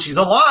like, oh, she's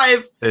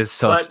alive. It's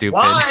so stupid.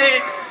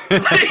 Why?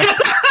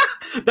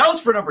 That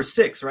was for number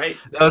 6, right?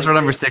 That was for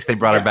number 6. They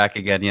brought her back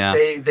again. Yeah.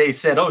 They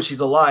said, oh, she's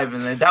alive,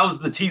 and then that was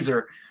the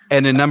teaser.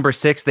 And in number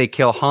 6, they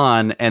kill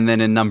Han, and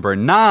then in number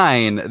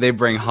 9, they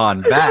bring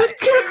Han back.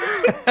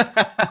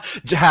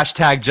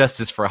 Hashtag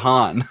justice for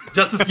Han.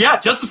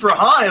 Justice for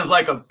Han is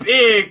like a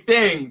big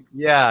thing.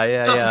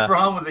 Justice for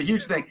Han was a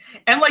huge thing,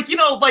 and like, you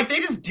know, like they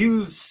just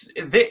do.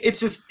 It's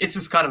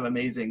just kind of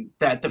amazing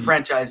that the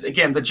franchise,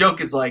 again, the joke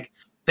is like,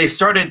 they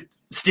started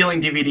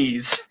stealing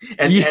DVDs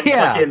and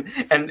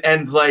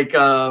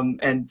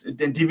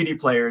DVD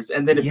players,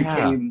 and then it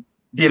became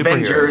the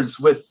Avengers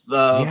with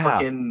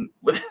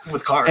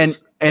with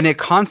cars. And it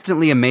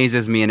constantly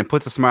amazes me, and it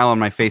puts a smile on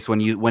my face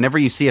whenever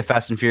you see a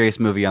Fast and Furious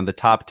movie on the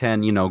top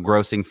 10, you know,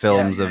 grossing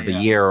films of the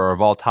year or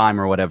of all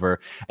time or whatever,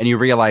 and you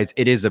realize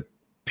it is a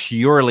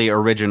purely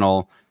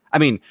original. I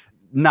mean,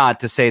 not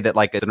to say that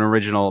like it's an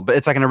original, but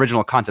it's like an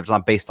original concept. It's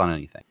not based on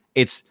anything.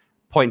 It's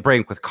Point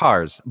Break with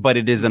cars, but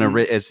it is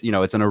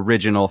it's an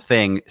original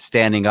thing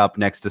standing up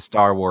next to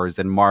Star Wars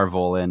and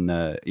Marvel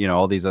and you know,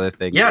 all these other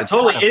things. Yeah, it's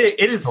totally.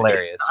 It is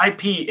hilarious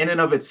IP in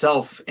and of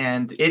itself,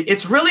 and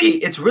it's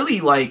really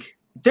like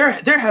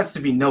there has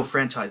to be no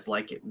franchise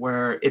like it,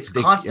 where it's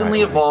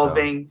constantly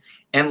evolving,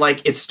 and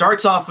like it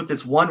starts off with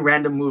this one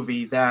random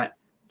movie that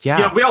you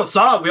know, we all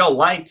saw it, we all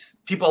liked.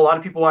 A lot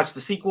of people watched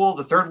the sequel,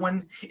 the third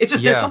one. It's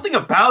just there's something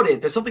about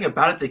it. There's something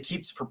about it that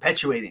keeps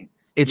perpetuating.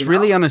 It's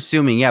really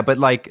unassuming, but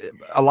like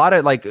a lot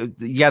of like,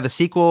 the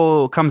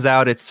sequel comes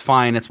out, it's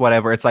fine, it's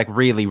whatever. It's like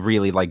really,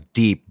 really like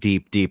deep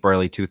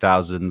early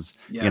 2000s,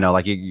 you know,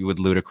 like you would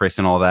Ludacris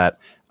and all that.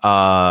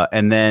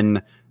 And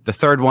then the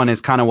third one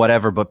is kind of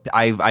whatever, but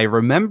I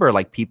remember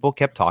like people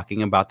kept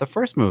talking about the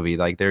first movie.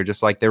 Like they're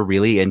just like, they're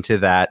really into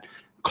that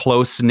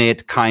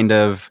close-knit kind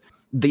of,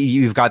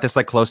 you've got this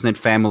like close-knit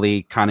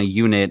family kind of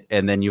unit,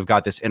 and then you've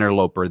got this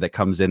interloper that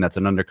comes in that's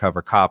an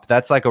undercover cop.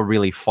 That's like a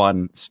really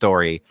fun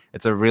story.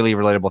 It's a really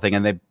relatable thing,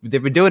 and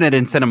they've been doing it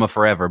in cinema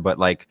forever, but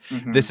like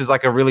this is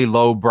like a really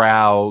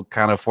lowbrow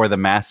kind of for the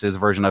masses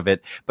version of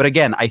it. But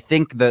again, I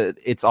think the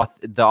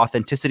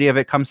authenticity of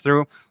it comes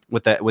through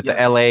with the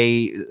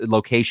LA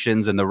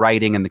locations and the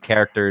writing and the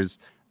characters,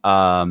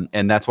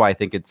 and that's why I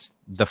think it's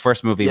the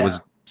first movie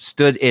was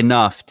stood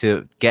enough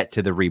to get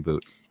to the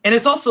reboot. And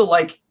it's also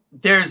like,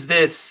 there's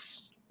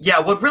this,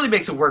 what really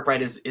makes it work, right,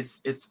 is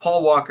it's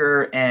Paul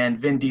Walker and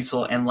Vin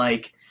Diesel, and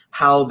like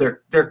how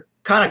they're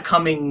kind of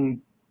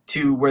coming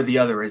to where the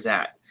other is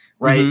at,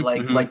 right? Mhm,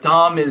 Like mhm. like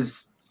Dom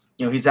is,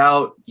 he's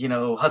out,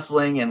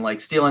 hustling and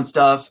like stealing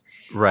stuff,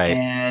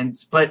 Right.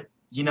 but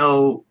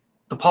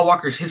the Paul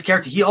Walker, his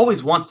character, he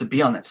always wants to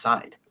be on that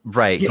side.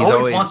 Right. He He's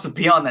always wants always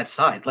to be on that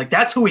side. Like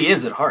that's who he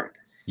is at heart.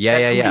 yeah,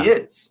 That's yeah, who he yeah.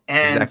 is.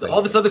 And Exactly.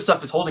 all this other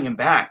stuff is holding him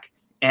back.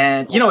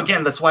 And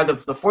again, that's why the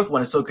fourth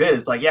one is so good.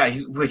 It's like, yeah,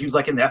 he was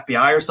like in the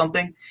FBI or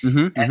something.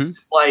 Mhm, And it's mhm.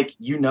 just like,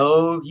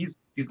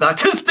 he's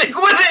not gonna stick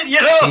with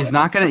it, He's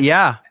not gonna.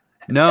 Yeah.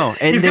 No.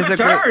 And he's there's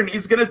gonna a great, turn.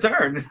 He's gonna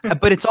turn.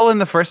 but it's all in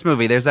the first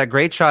movie. There's that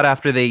great shot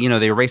after they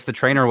erase the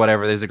train or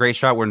whatever. There's a great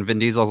shot when Vin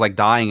Diesel's like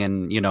dying,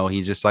 and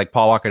he's just like,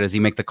 Paul Walker, does he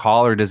make the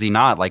call or does he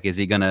not? Like, is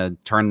he gonna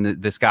turn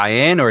this guy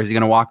in or is he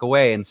gonna walk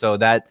away? And so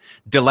that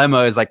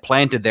dilemma is like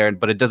planted there,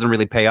 but it doesn't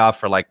really pay off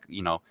for like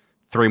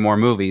 3 more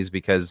movies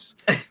because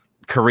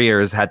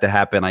careers had to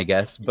happen, I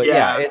guess. But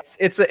yeah,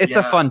 it's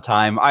a fun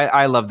time.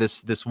 I love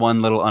this one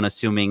little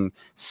unassuming,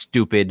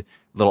 stupid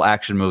little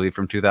action movie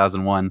from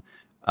 2001.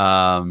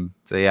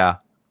 So yeah.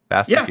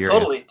 Fast and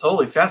Furious.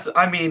 Totally fast.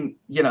 I mean,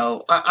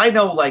 I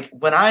know like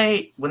when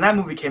that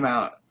movie came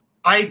out,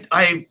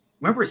 I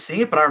remember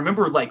seeing it, but I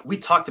remember like we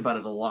talked about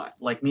it a lot.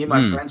 Like me and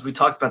my friends, we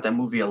talked about that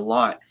movie a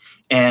lot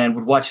and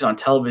would watch it on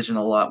television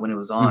a lot when it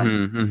was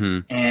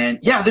on. And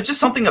yeah, there's just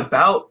something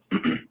about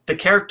the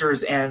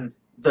characters and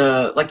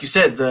like you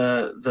said,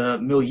 the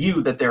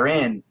milieu that they're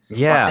in,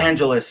 Yeah. Los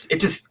Angeles. It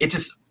just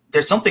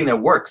there's something that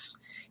works,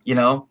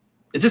 and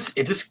he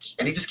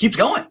just keeps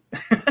going.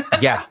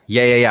 yeah.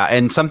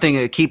 And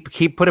something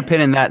keep put a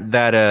pin in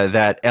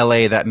that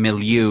LA, that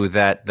milieu,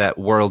 that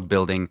world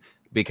building,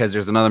 because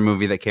there's another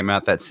movie that came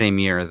out that same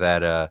year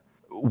that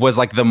was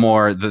like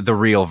the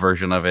real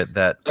version of it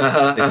that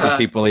sticks with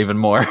people even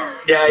more.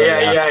 Yeah.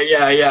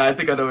 I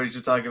think I know what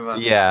you're talking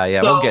about.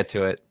 Yeah, So, we'll get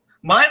to it.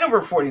 My number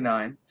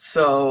 49.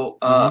 So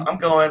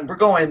we're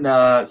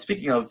going.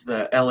 Speaking of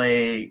the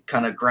LA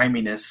kind of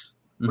griminess,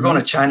 we're going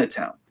to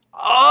Chinatown.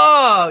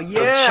 Oh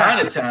yeah,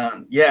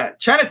 So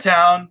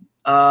Chinatown.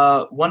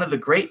 One of the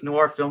great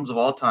noir films of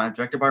all time,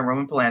 directed by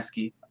Roman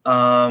Polanski.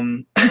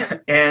 And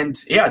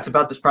yeah, it's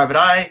about this private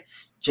eye,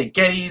 Jake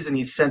Geddes, and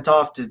he's sent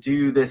off to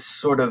do this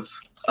sort of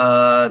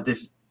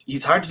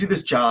he's hired to do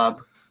this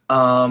job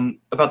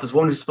about this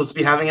woman who's supposed to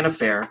be having an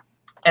affair,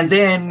 and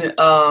then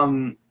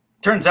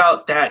turns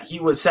out that he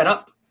was set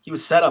up. He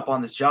was set up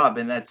on this job,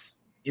 and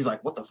he's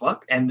like, what the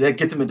fuck? And that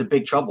gets him into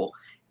big trouble.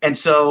 And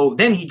so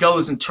then he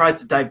goes and tries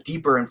to dive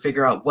deeper and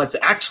figure out what's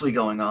actually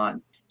going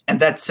on. And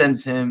that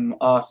sends him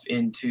off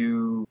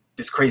into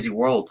this crazy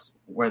world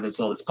where there's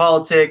all this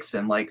politics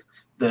and like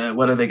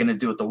what are they going to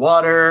do with the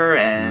water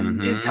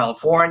and in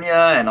California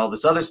and all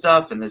this other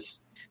stuff. And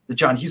the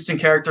John Huston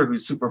character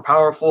who's super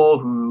powerful,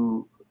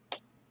 who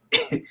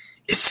is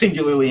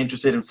singularly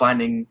interested in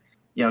finding,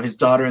 his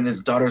daughter and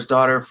his daughter's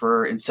daughter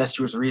for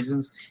incestuous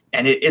reasons.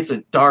 And it's a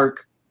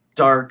dark,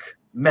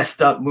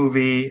 messed up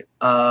movie.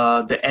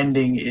 The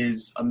ending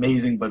is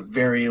amazing, but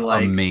very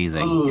like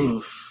amazing.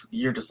 Oof,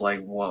 you're just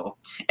like, whoa.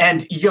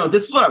 And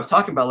this is what I was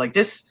talking about. Like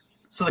this.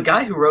 So the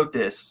guy who wrote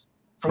this,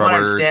 from what I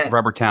understand,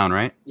 Robert Town,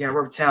 right? Yeah,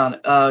 Robert Town.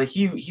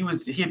 He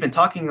had been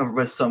talking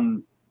with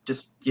some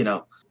just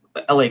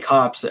LA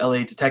cops,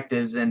 LA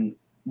detectives, and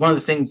one of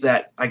the things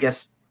that I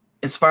guess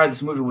inspired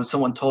this movie was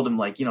someone told him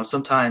like,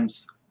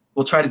 sometimes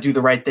we'll try to do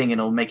the right thing and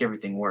it'll make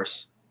everything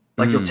worse.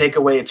 Like you'll take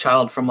away a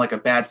child from like a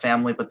bad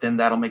family, but then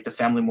that'll make the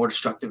family more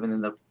destructive, and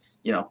then they'll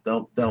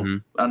I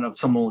don't know,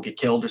 someone will get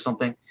killed or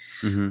something.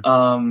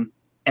 And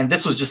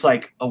this was just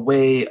like a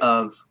way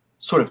of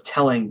sort of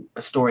telling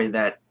a story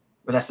where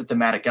that's the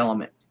thematic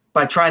element.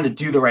 By trying to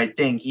do the right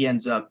thing, he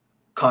ends up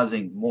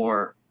causing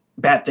more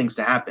bad things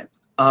to happen.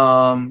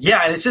 And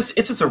it's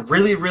just a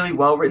really, really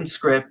well written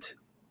script.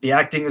 The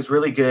acting is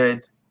really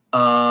good.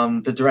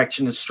 The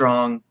direction is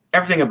strong.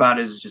 Everything about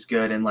it is just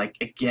good. And like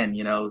again,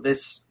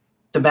 this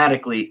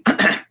thematically,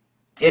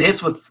 it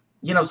hits with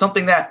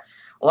something that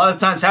a lot of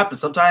times happens.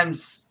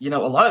 Sometimes a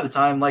lot of the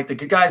time, like the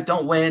good guys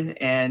don't win,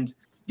 and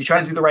you try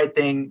to do the right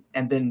thing,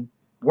 and then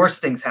worse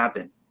things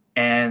happen.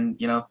 And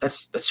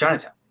that's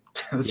Chinatown.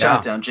 That's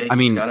Chinatown, Jake. I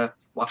mean,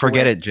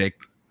 forget it, Jake.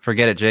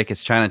 Forget it, Jake.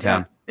 It's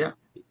Chinatown.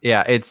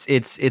 Yeah.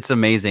 It's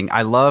amazing.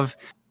 I love.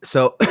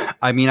 So,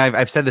 I mean,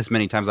 I've said this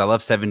many times. I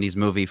love 70s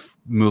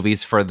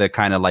movies for the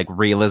kind of like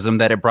realism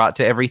that it brought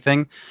to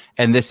everything.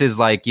 And this is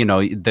like,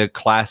 the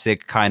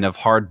classic kind of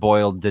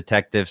hard-boiled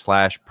detective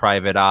 /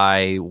 private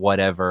eye,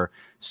 whatever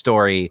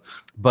story.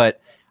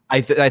 But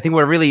I think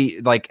what really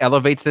like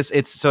elevates this,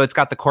 it's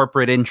got the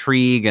corporate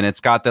intrigue and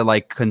it's got the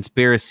like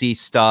conspiracy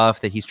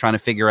stuff that he's trying to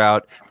figure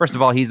out. First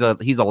of all, he's a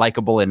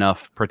likable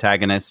enough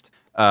protagonist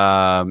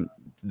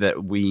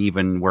that we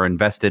even were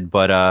invested,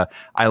 but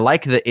I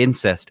like the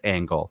incest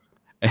angle.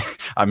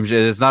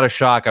 It's not a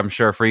shock, I'm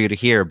sure, for you to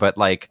hear, but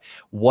like,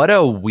 what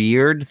a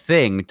weird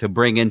thing to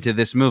bring into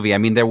this movie. I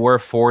mean, there were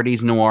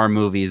 40s noir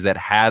movies that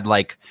had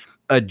like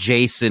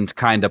adjacent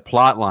kind of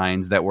plot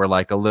lines that were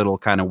like a little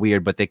kind of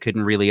weird, but they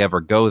couldn't really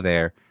ever go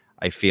there.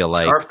 I feel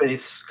like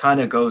Scarface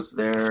kind of goes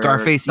there.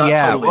 Scarface, not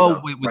yeah. Totally, well,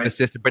 though, with right? the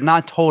sister, but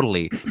not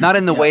totally. Not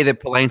in the way that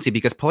Polanski,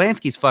 because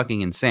Polanski's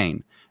fucking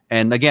insane.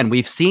 And again,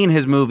 we've seen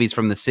his movies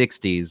from the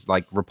 60s,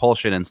 like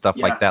Repulsion and stuff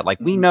like that. Like,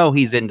 we know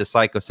he's into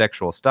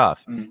psychosexual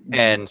stuff. Mm-hmm.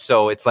 And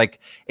so it's like,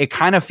 it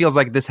kind of feels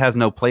like this has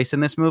no place in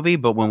this movie.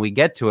 But when we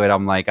get to it,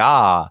 I'm like,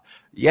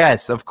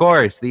 yes, of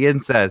course, the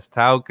incest.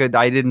 How could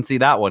I didn't see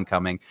that one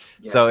coming?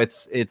 Yeah. So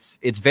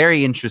it's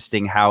very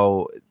interesting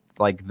how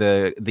like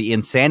the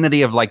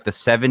insanity of like the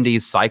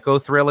 70s psycho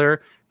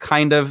thriller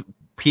kind of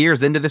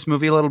peers into this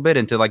movie a little bit,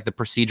 into like the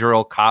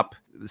procedural cop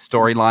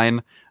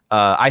storyline.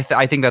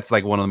 I think that's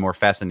like one of the more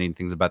fascinating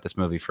things about this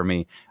movie for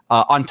me,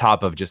 on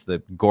top of just the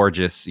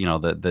gorgeous,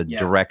 the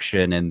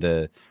direction and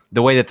the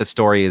way that the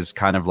story is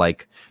kind of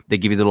like, they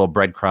give you the little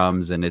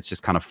breadcrumbs and it's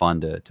just kind of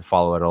fun to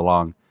follow it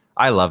along.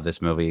 I love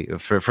this movie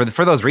for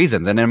those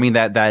reasons. And I mean,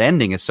 that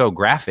ending is so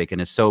graphic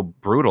and is so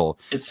brutal.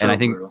 It's so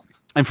brutal.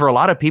 And for a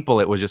lot of people,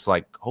 it was just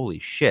like, holy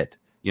shit,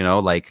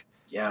 like,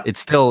 yeah,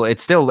 it's still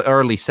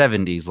early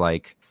 70s.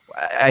 Like,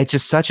 it's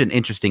just such an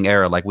interesting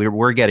era. Like,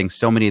 we're getting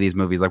so many of these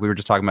movies. Like, we were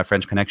just talking about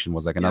French Connection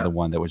was like another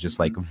one that was just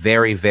like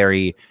very,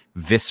 very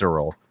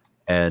visceral.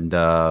 And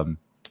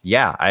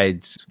I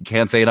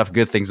can't say enough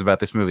good things about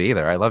this movie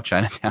either. I love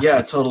Chinatown.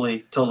 Yeah,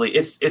 totally.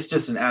 It's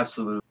just an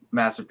absolute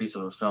masterpiece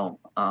of a film.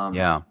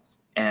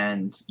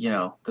 And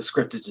the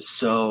script is just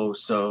so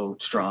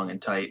strong and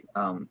tight.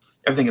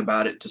 Everything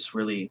about it just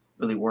really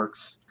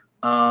works.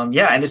 And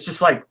it's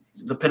just like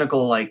the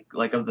pinnacle like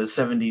of the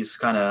 70s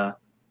kind of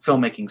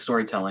filmmaking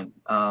storytelling.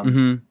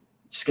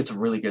 Just get some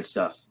really good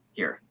stuff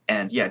here.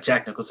 And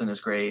Jack Nicholson is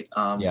great.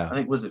 I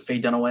think, was it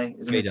Faye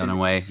Dunaway? Faye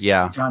Dunaway,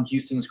 yeah. John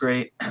Huston's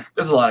great.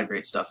 There's a lot of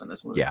great stuff in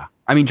this movie. Yeah,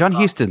 I mean, John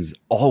Huston's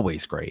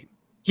always great.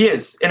 He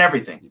is in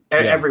everything,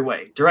 every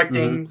way.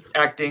 Directing,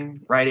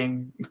 acting,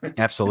 writing.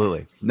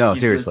 Absolutely. No,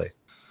 seriously.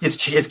 His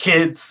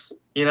kids,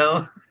 He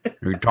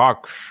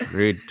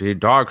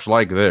talks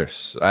like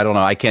this. I don't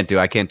know. I can't do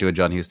a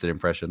John Huston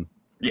impression.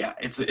 Yeah,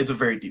 it's a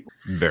very deep.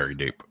 Very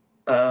deep.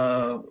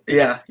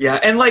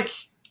 And like,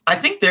 I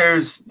think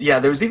there's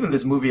even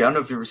this movie. I don't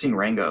know if you've ever seen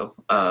Rango.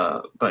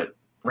 But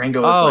Rango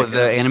is like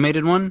the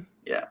animated one?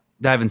 Yeah.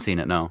 I haven't seen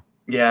it, no.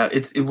 Yeah,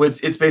 it's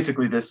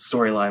basically this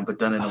storyline, but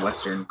done in a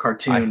Western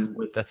cartoon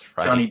with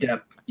Johnny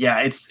Depp.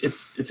 Yeah, it's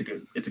a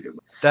good movie.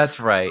 That's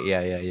right.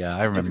 Yeah.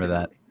 I remember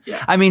that. Movie.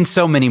 Yeah. I mean,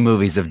 so many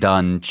movies have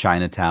done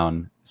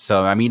Chinatown.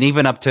 So I mean,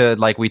 even up to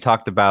like we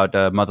talked about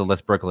Motherless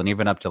Brooklyn,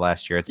 even up to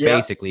last year, it's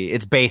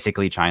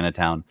basically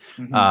Chinatown.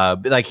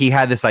 Mm-hmm. Like he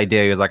had this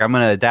idea. He was like, I'm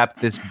going to adapt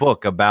this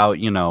book about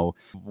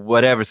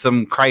whatever,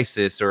 some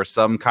crisis or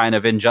some kind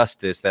of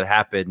injustice that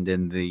happened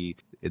in the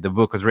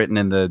book was written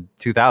in the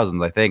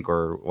 2000s, I think,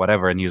 or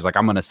whatever. And he was like,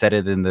 I'm going to set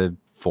it in the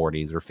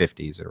 40s or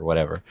 50s or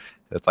whatever.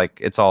 So it's like,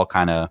 it's all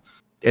kind of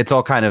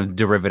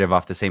derivative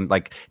off the same,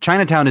 like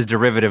Chinatown is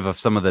derivative of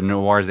some of the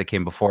noirs that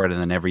came before it.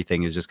 And then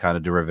everything is just kind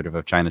of derivative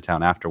of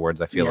Chinatown afterwards.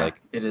 I feel like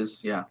it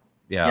is. Yeah.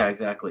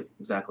 Exactly.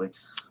 So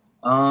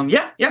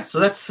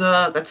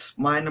that's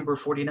my number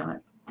 49.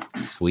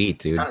 Sweet,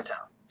 dude.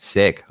 Chinatown.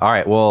 Sick. All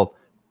right. Well,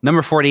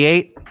 number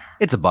 48,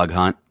 it's a bug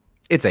hunt.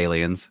 It's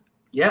Aliens.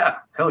 Yeah,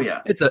 hell yeah.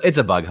 It's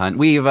a bug hunt.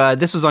 We've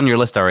this was on your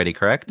list already,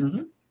 correct?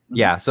 Mm-hmm.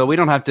 Yeah, so we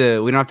don't have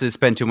to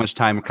spend too much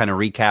time kind of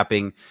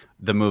recapping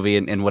the movie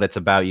and what it's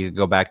about. You could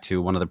go back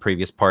to one of the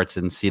previous parts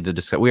and see the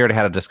discussion. We already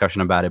had a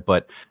discussion about it,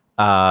 but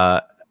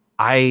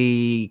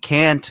I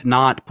can't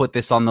not put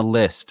this on the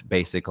list.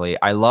 Basically,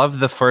 I love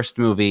the first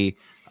movie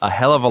a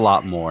hell of a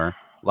lot more.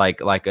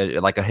 Like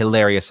a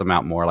hilarious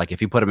amount more. Like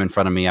if you put them in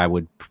front of me, I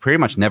would pretty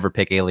much never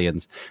pick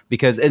Aliens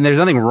and there's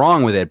nothing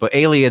wrong with it, but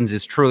Aliens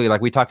is truly,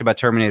 like we talked about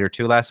Terminator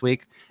 2 last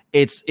week.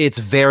 It's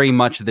very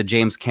much the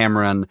James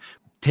Cameron,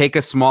 take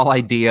a small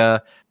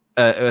idea,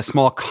 a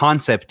small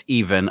concept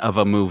even of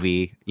a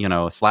movie,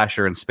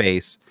 slasher in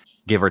space,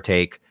 give or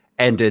take,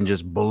 and then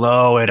just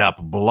blow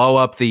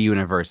up the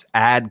universe,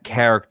 add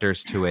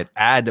characters to it,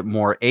 add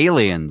more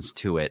aliens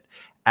to it.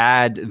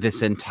 Add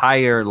this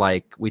entire,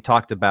 like we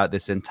talked about,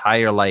 this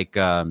entire like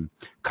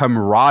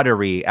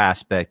camaraderie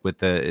aspect with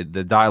the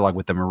dialogue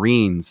with the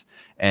Marines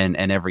and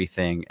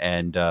everything,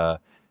 and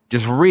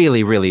just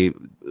really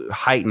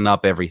heighten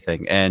up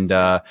everything. And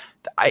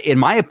in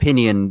my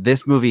opinion,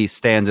 this movie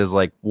stands as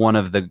like one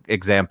of the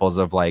examples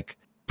of like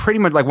pretty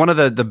much like one of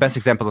the best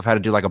examples of how to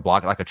do like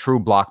a true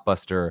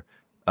blockbuster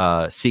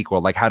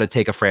sequel, like how to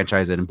take a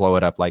franchise and blow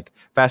it up. Like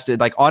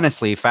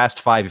honestly, Fast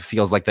 5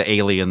 feels like the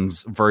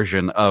Aliens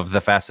version of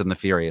the Fast and the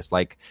Furious.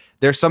 Like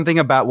there's something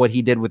about what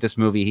he did with this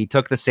movie. He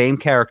took the same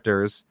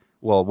characters,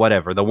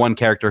 the one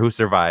character who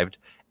survived,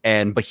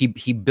 but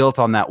he built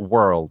on that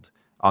world,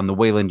 on the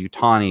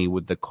Weyland-Yutani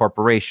with the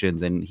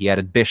corporations, and he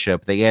added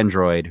Bishop, the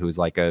android, who's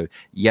like a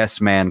yes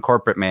man,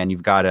 corporate man.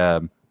 You've got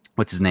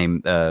what's his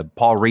name?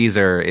 Paul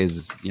Reiser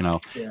is,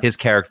 his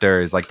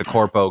character is like the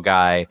corpo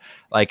guy.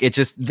 Like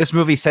this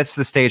movie sets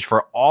the stage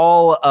for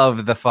all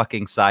of the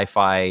fucking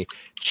sci-fi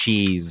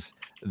cheese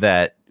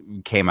that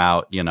came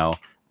out,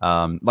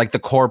 like the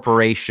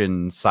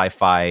corporation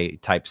sci-fi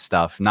type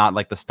stuff, not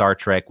like the Star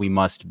Trek. We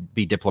must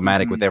be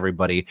diplomatic with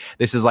everybody.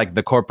 This is like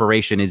the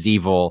corporation is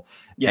evil.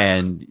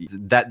 Yes. And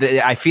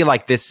I feel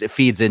like this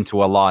feeds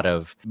into a lot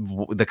of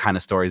the kind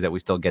of stories that we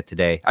still get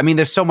today. I mean,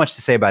 there's so much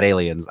to say about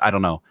aliens. I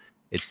don't know.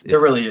 There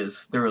really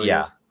is. There really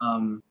is.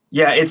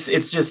 Yeah,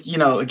 it's just,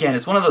 again,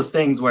 it's one of those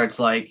things where it's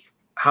like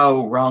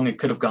how wrong it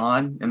could have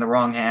gone in the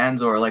wrong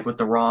hands, or like with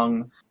the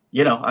wrong,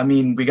 I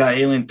mean, we got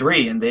Alien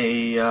 3 and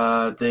they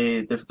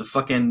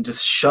fucking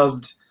just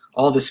shoved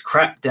all this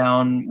crap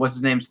down what's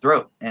his name's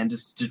throat and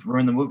just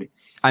ruined the movie.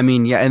 I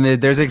mean, yeah, and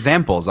there's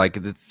examples like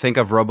think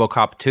of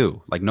RoboCop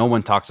 2. Like no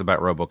one talks about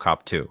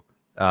RoboCop 2.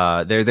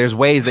 There's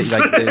ways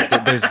that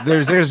like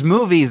there's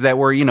movies that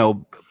were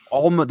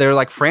they're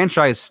like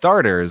franchise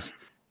starters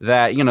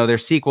that their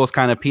sequels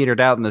kind of petered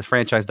out and the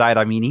franchise died.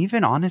 I mean,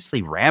 even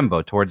honestly,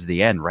 Rambo towards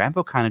the end,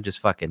 Rambo kind of just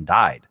fucking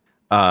died.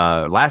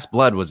 Last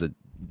Blood was a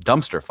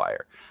dumpster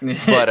fire,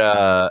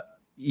 but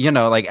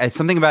like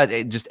something about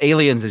it, just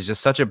Aliens is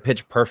just such a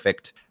pitch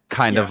perfect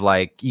kind of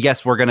like,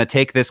 yes, we're gonna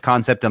take this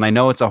concept, and I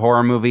know it's a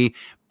horror movie,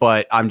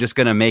 but I'm just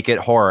gonna make it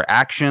horror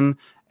action.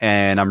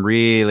 And I'm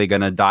really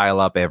gonna dial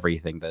up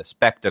everything: the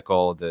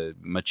spectacle, the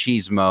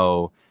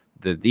machismo,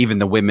 even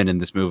the women in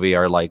this movie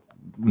are like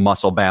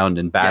muscle bound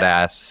and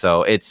badass.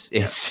 So it's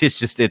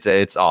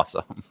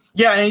awesome.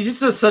 Yeah, and he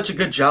just does such a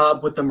good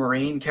job with the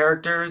Marine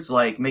characters,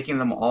 like making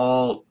them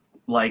all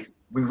like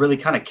we really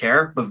kind of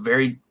care, but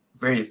very,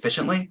 very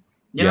efficiently.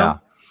 You know?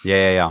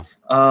 Yeah.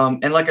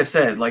 And like I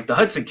said, like the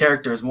Hudson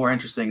character is more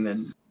interesting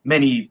than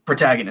many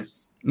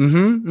protagonists.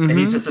 And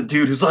he's just a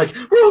dude who's like,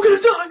 we're all gonna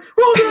die.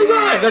 We're all gonna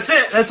die. That's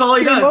it. That's all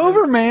he does. Game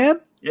over, man.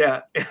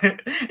 Yeah,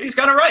 he's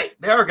kind of right.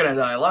 They are gonna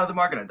die. A lot of them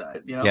are gonna die.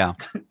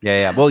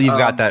 Yeah. Well, you've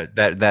got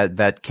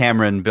that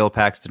Cameron Bill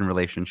Paxton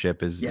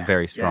relationship is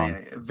very strong.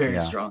 Very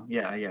strong.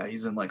 Yeah.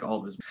 He's in like all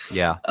of his.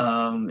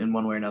 In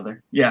one way or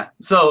another. Yeah.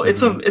 So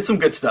it's some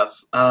good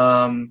stuff.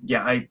 I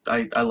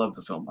love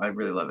the film. I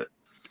really love it.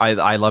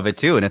 I love it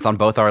too, and it's on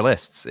both our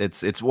lists.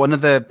 It's one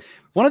of the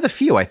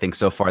few I think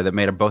so far that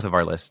made both of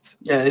our lists.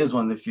 Yeah, it is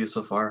one of the few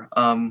so far.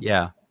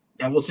 Yeah,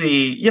 we'll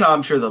see.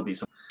 I'm sure there'll be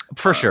some.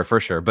 For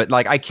sure. But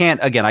like I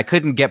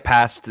couldn't get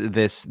past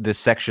this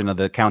section of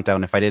the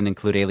countdown if I didn't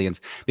include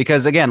Aliens,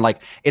 because again,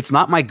 like it's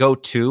not my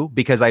go-to,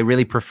 because I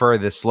really prefer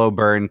the slow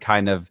burn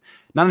kind of,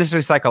 not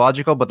necessarily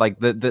psychological, but like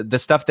the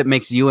stuff that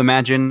makes you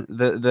imagine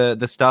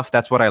the stuff.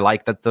 That's what I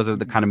like. Those are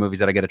the kind of movies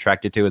that I get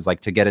attracted to, is like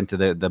to get into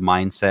the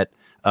mindset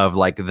of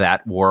like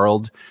that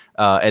world.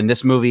 And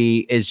this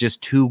movie is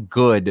just too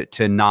good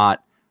to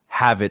not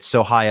have it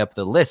so high up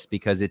the list,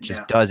 because it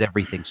just does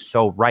everything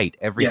so right.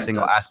 Every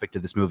single aspect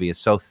of this movie is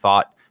so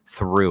thought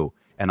through,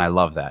 and I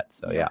love that.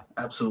 So yeah.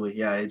 Absolutely.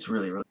 Yeah, it's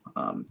really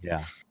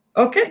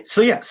okay.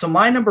 So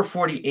my number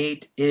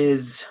 48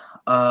 is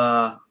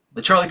the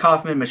Charlie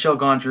Kaufman, Michel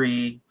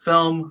Gondry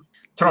film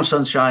Eternal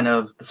Sunshine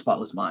of the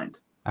Spotless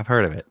Mind. I've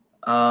heard of it.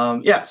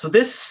 So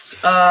this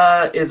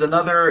is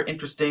another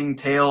interesting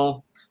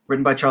tale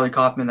written by Charlie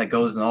Kaufman that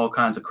goes in all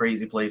kinds of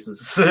crazy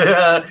places.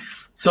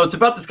 So it's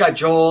about this guy,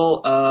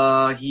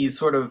 Joel. He's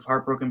sort of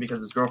heartbroken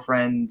because his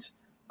girlfriend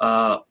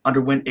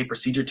underwent a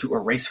procedure to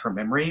erase her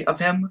memory of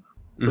him.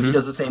 So he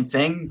does the same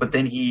thing, but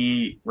then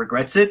he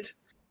regrets it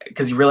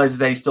because he realizes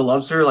that he still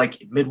loves her,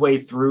 like midway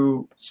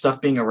through stuff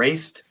being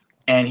erased.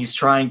 And he's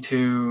trying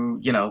to,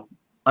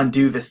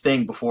 undo this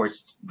thing before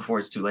it's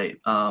too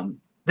late.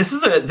 This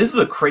is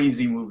a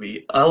crazy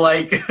movie.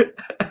 I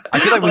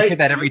feel like we say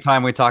that every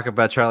time we talk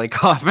about Charlie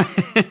Kaufman.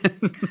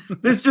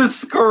 This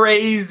just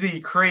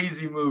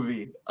crazy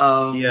movie.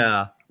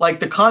 Like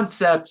the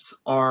concepts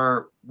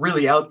are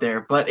really out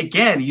there, but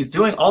again, he's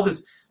doing all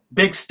this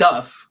big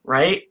stuff,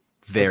 right?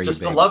 It's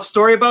just big. A love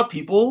story about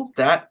people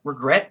that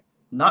regret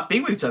not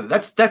being with each other.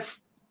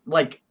 That's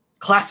like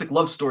classic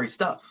love story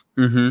stuff.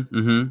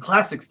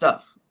 Classic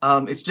stuff.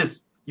 It's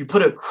just you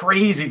put a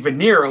crazy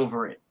veneer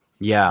over it.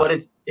 Yeah, but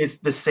it's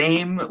the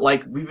same.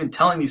 Like we've been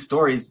telling these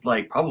stories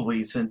like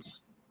probably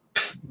since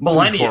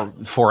millennia,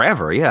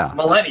 forever. Yeah,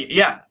 millennia.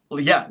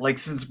 Yeah, like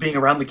since being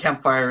around the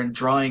campfire and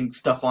drawing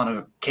stuff on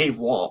a cave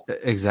wall.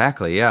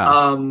 Exactly.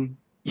 Yeah.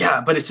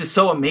 But it's just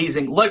so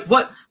amazing. Like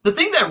what the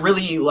thing that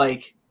really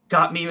like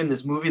got me in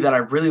this movie that I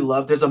really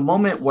loved. There's a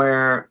moment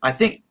where I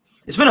think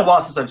it's been a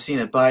while since I've seen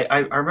it, but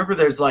I remember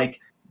there's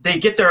like they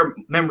get their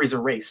memories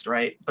erased,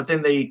 right? But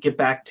then they get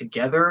back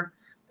together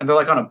and they're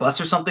like on a bus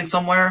or something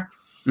somewhere.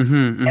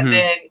 And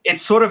then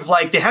it's sort of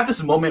like they have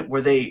this moment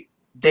where they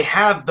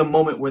have the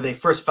moment where they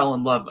first fell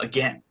in love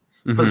again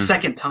for the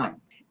second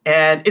time.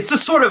 And it's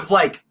just sort of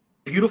like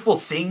beautiful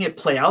seeing it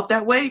play out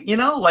that way,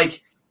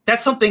 like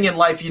that's something in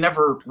life you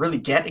never really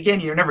get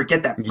again. You never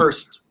get that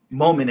first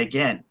moment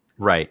again.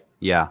 Right.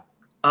 Yeah.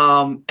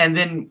 And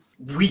then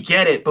we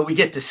get it, but we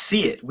get to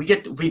see it.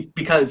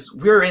 Because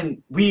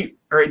we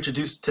are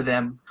introduced to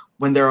them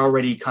when they're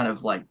already kind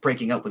of like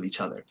breaking up with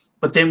each other.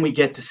 But then we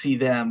get to see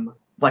them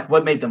like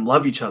what made them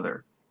love each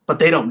other, but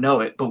they don't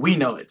know it, but we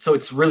know it. So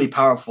it's really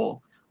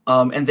powerful.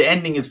 And the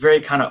ending is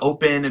very kind of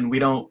open and we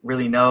don't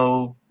really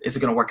know is it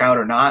going to work out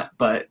or not?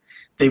 But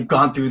they've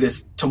gone through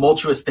this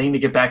tumultuous thing to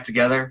get back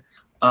together.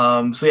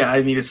 So yeah,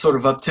 I mean, it's sort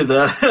of up to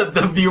the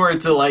the viewer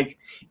to like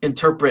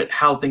interpret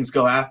how things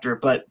go after.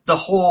 But the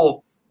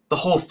whole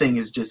thing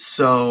is just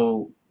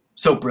so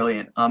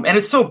brilliant, and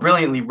it's so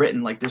brilliantly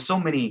written. Like there's so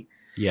many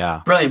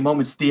brilliant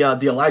moments. The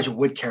Elijah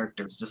Wood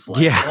character is just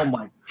like, oh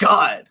my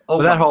god,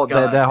 that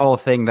whole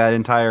thing, that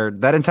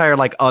entire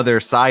like other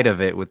side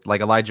of it with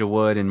like Elijah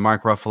Wood and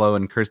Mark Ruffalo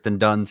and Kirsten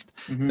Dunst.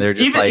 They're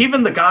just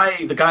even the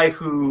guy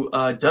who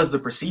does the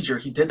procedure.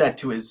 He did that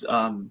to his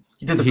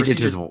he did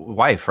his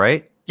wife,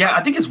 right? Yeah,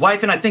 I think his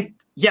wife, and I think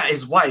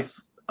his wife.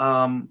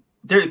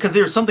 Because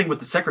there's something with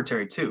the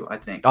secretary too, I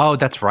think. Oh,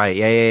 that's right.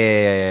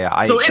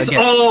 Yeah. So it's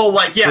all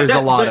like, there's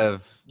a lot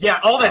of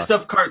all that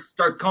stuff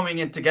start coming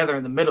in together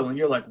in the middle, and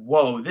you're like,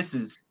 whoa, this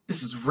is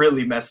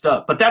really messed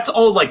up. But that's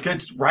all like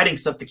good writing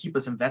stuff to keep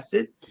us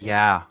invested.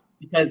 Yeah,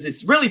 because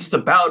it's really just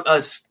about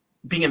us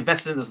being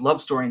invested in this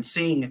love story and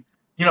seeing,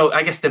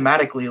 I guess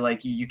thematically,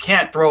 like you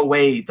can't throw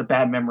away the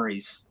bad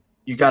memories.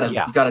 You gotta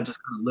just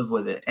kind of live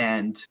with it,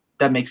 and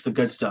that makes the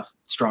good stuff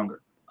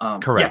stronger.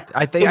 Correct. Yeah.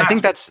 I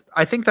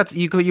think that's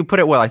you put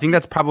it well. I think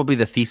that's probably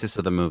the thesis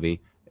of the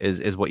movie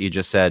is what you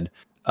just said.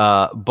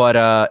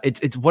 But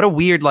it's what a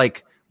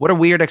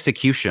weird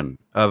execution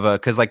of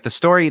because like the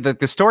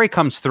story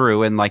comes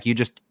through, and like you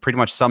just pretty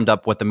much summed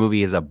up what the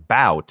movie is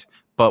about.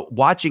 But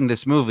watching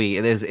this movie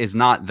is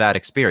not that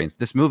experience.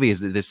 This movie is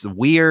this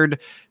weird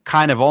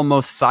kind of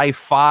almost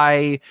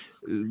sci-fi,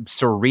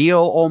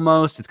 surreal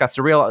almost. It's got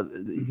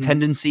surreal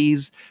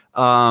tendencies.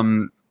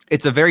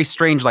 It's a very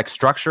strange like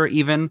structure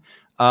even.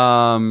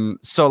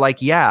 So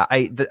like,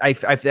 I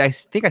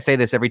think I say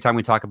this every time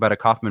we talk about a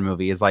Kaufman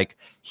movie is like,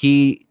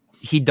 he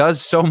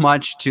does so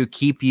much to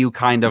keep you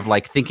kind of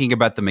like thinking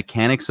about the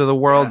mechanics of the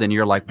world. And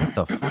you're like, what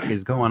the fuck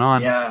is going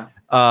on? Yeah.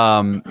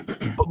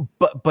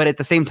 But at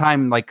the same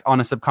time, like on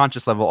a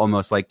subconscious level,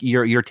 almost like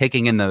you're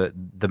taking in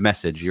the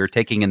message, you're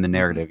taking in the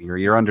narrative,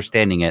 you're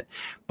understanding it,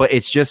 but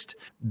it's just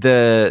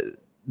the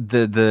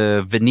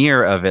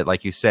veneer of it,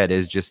 like you said,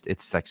 is just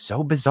it's like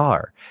so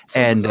bizarre.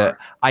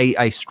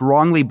 I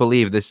strongly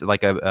believe this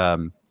like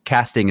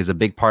casting is a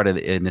big part of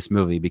in this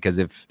movie, because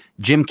if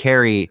Jim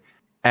Carrey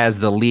as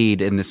the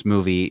lead in this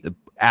movie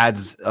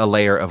adds a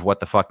layer of what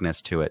the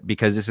fuckness to it,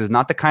 because this is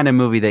not the kind of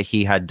movie that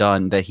he had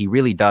done that he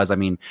really does. I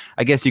mean,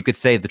 I guess you could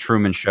say The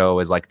Truman Show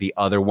is like the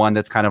other one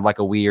that's kind of like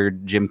a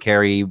weird Jim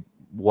Carrey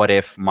what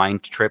if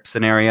mind trip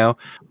scenario,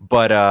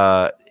 but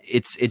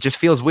it just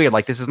feels weird.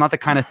 Like this is not the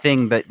kind of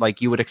thing that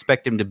like you would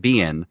expect him to be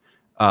in,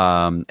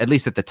 at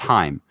least at the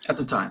time.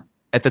 That's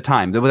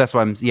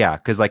why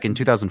because like in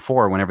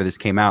 2004, whenever this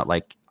came out,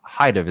 like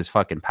height of his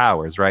fucking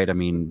powers, right? I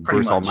mean,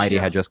 Bruce Almighty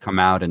had just come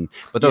out,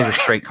 but those are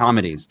straight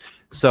comedies.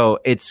 So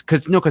it's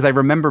because I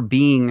remember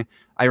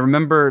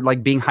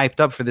like being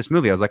hyped up for this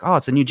movie. I was like, oh,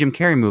 it's a new Jim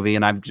Carrey movie,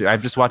 and I've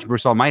just watched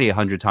Bruce Almighty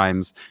 100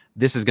 times.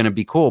 This is going to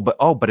be cool.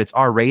 But it's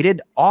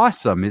R-rated.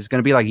 Awesome. It's going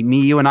to be like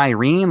Me, You, and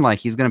Irene. Like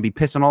he's going to be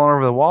pissing all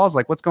over the walls.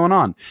 Like what's going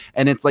on?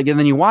 And it's like, and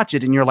then you watch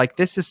it and you're like,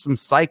 this is some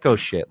psycho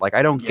shit. Like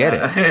I don't get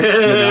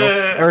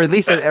it, or at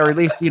least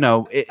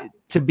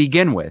to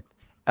begin with.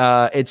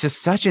 It's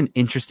just such an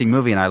interesting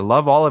movie, and I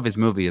love all of his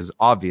movies,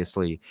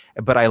 obviously.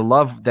 But I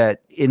love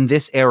that in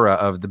this era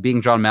of the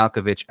Being John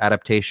Malkovich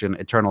adaptation,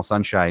 Eternal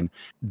Sunshine,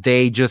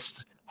 they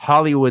just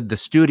Hollywood, the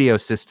studio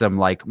system,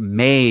 like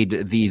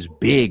made these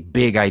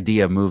big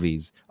idea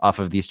movies off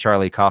of these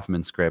Charlie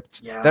Kaufman scripts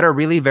that are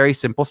really very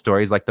simple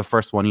stories. Like the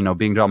first one,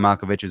 Being John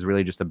Malkovich is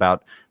really just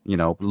about,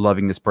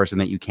 loving this person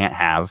that you can't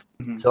have.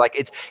 Mm-hmm. So like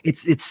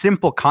it's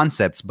simple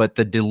concepts, but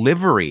the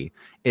delivery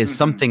is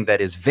something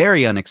that is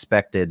very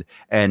unexpected.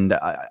 And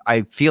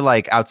I feel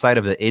like outside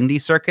of the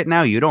indie circuit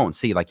now, you don't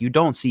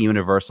see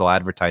Universal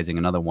advertising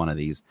another one of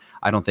these.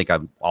 I don't think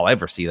I'll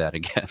ever see that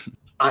again.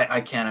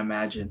 I can't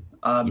imagine.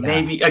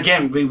 Maybe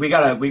again, we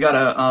got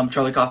a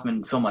Charlie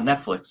Kaufman film on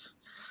Netflix,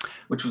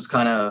 which was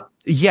kind of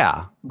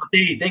But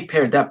they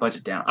pared that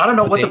budget down. I don't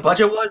know what the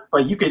budget was,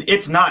 but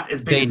it's not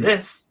as big as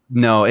this.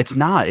 No, it's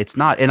not.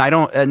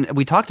 And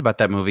we talked about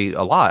that movie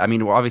a lot. I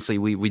mean, obviously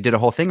we did a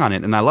whole thing on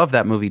it, and I love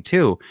that movie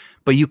too.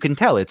 But you can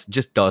tell it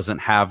just doesn't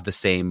have the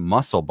same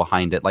muscle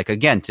behind it. Like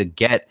again, to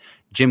get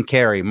Jim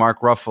Carrey,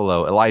 Mark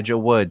Ruffalo, Elijah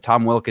Wood,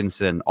 Tom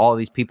Wilkinson, all of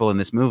these people in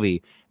this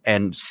movie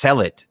and sell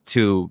it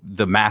to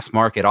the mass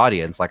market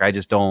audience. Like I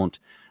just don't.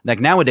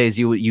 Like nowadays,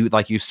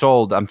 you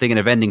sold. I'm thinking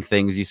of Ending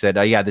Things. You said,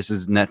 this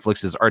is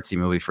Netflix's artsy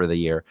movie for the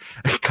year,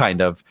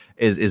 kind of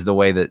is the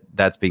way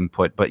that's being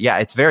put. But yeah,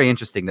 it's very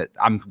interesting that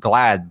I'm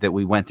glad that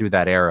we went through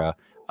that era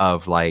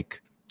of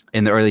like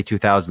in the early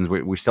 2000s.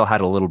 We still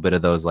had a little bit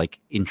of those like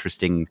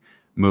interesting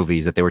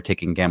movies that they were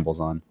taking gambles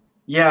on.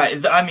 Yeah,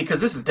 I mean, because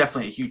this is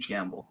definitely a huge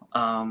gamble.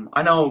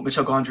 I know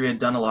Michel Gondry had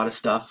done a lot of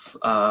stuff.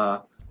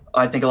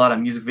 I think a lot of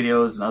music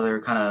videos and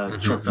other kind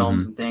of short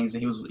films and things,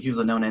 and he was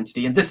a known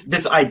entity. And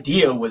this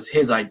idea was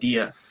his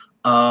idea,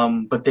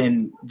 but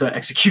then the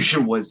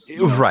execution was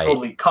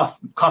totally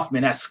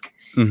Kaufman-esque,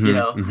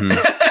 So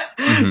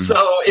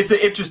it's an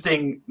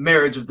interesting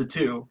marriage of the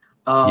two.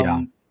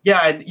 Yeah,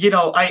 and you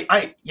know,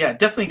 I yeah,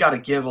 definitely got to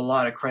give a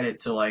lot of credit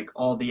to like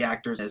all the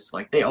actors. It's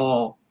like they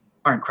all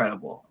are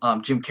incredible.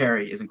 Jim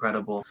Carrey is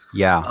incredible.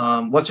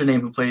 Yeah. What's her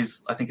name who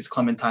plays? I think it's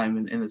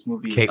Clementine in this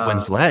movie. Kate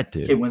Winslet,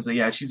 dude. Kate Winslet,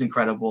 yeah, she's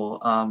incredible.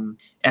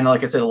 And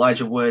like I said,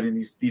 Elijah Wood and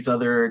these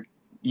other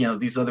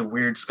these other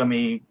weird,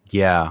 scummy,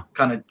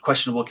 kind of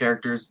questionable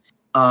characters.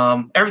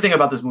 Everything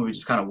about this movie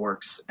just kind of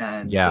works,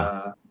 and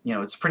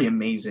it's pretty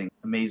amazing.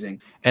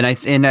 And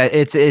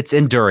it's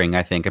enduring.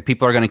 I think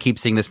people are going to keep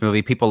seeing this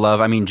movie. People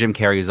love. I mean, Jim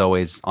Carrey is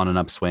always on an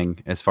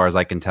upswing, as far as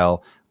I can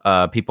tell.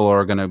 People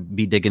are going to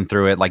be digging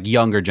through it. Like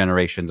younger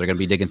generations are going to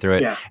be digging through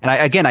it. Yeah. And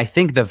I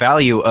think the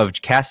value of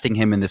casting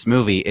him in this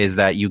movie is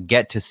that you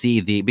get to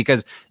see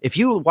because if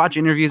you watch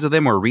interviews with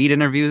him or read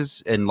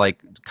interviews and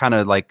like kind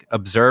of like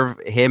observe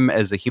him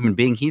as a human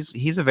being,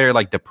 he's a very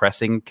like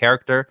depressing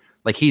character.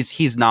 Like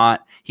he's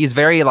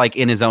very like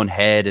in his own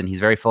head, and he's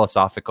very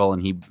philosophical,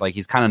 and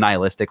he's kind of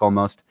nihilistic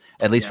almost,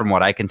 at least from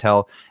what I can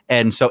tell.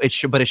 And so it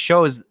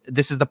shows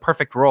this is the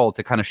perfect role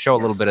to kind of show a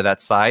little bit of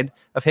that side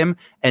of him,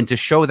 and to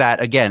show that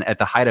again at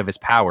the height of his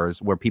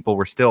powers, where people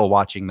were still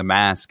watching The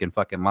Mask and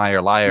fucking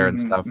Liar and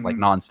stuff like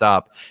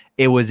nonstop.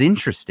 It was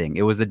interesting.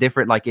 It was a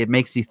different, like, it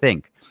makes you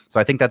think. So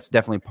I think that's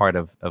definitely part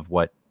of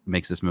what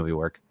makes this movie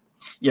work.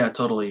 Yeah,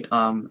 totally.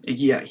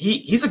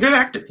 He's a good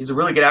actor. He's a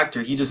really good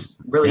actor. He just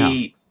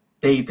really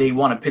they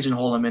want to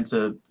pigeonhole him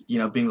into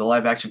being the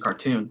live action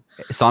cartoon.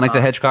 Sonic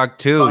the Hedgehog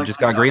 2 just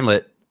got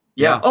greenlit.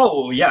 Yeah.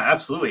 Oh yeah,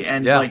 absolutely.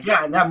 And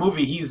in that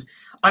movie,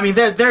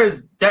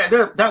 there's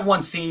that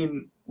one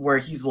scene where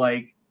he's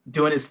like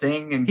doing his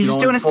thing and he's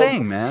doing his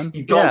thing, man.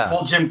 He's going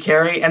full Jim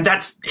Carrey, and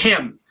that's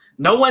him.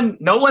 No one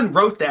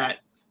wrote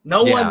that.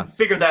 No one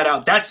figured that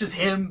out. That's just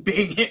him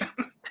being him.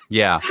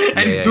 Yeah.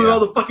 And he's doing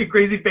all the fucking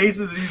crazy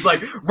faces, and he's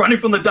like running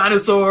from the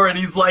dinosaur, and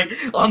he's like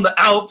on the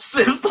Alps.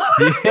 It's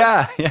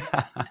like,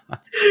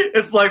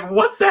 it's like,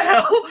 what the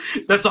hell?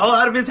 That's all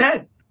out of his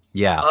head.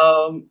 Yeah.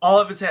 All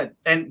of his head.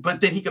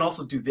 But then he can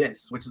also do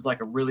this, which is like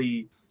a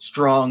really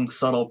strong,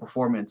 subtle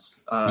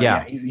performance.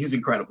 He's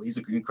incredible. He's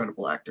an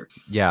incredible actor.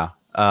 Yeah.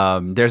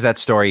 There's that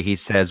story he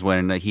says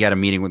when he had a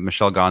meeting with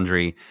Michel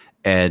Gondry,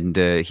 and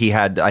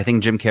I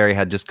think Jim Carrey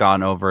had just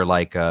gone over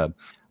like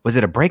was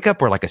it a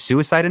breakup or like a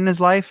suicide in his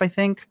life? I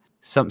think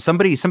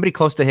somebody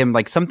close to him,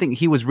 like something,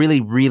 he was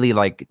really, really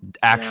like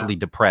actually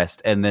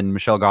depressed. And then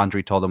Michel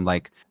Gondry told him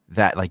like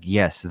that, like,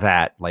 yes,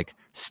 that like,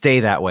 stay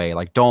that way.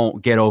 Like, don't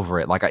get over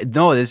it. Like,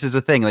 no, this is a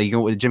thing. Like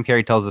Jim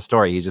Carrey tells the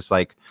story. He's just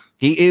like,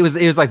 it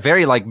was like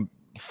very like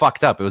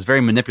fucked up. It was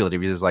very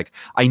manipulative. He was like,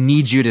 I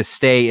need you to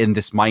stay in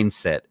this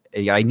mindset.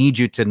 I need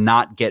you to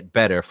not get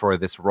better for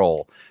this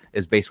role,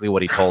 is basically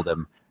what he told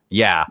him.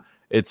 Yeah.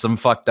 It's some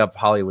fucked up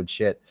Hollywood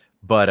shit.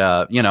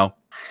 But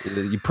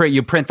you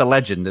print the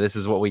legend. This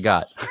is what we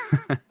got.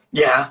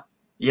 Yeah.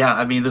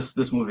 I mean,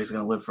 this movie is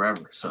gonna live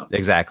forever. So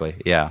exactly.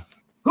 Yeah.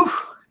 Whew.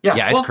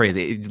 Yeah. It's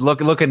crazy.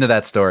 Look into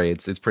that story.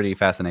 It's pretty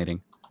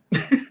fascinating.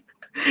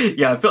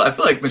 Yeah, I feel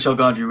like Michel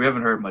Gondry, we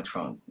haven't heard much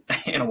from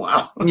him in a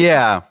while.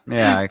 Yeah.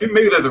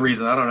 Maybe there's a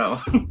reason. I don't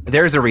know.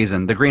 There's a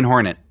reason. The Green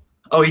Hornet.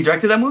 Oh, he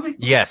directed that movie?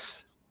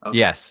 Yes. Okay.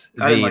 Yes,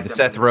 the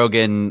Seth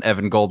Rogen,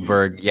 Evan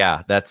Goldberg.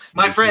 Yeah, that's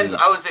my friends.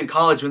 I was in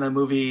college when that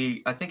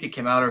movie, I think it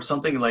came out or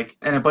something, like,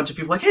 and a bunch of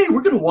people like, hey,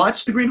 we're gonna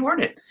watch The Green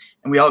Hornet,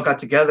 and we all got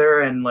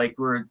together and like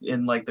we're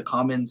in like the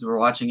Commons, we were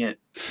watching it.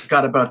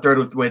 Got about a third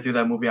of the way through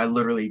that movie, I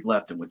literally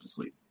left and went to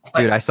sleep.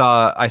 Dude, I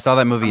saw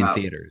that movie in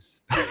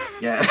theaters.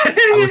 Yeah,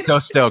 I was so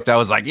stoked. I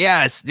was like,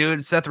 yes,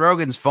 dude, Seth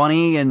Rogen's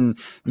funny and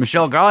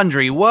Michel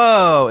Gondry.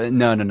 Whoa,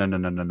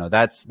 no.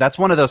 That's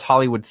one of those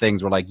Hollywood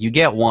things where like you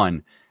get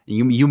one.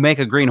 You make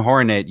a Green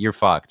Hornet, you're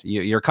fucked.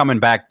 You're coming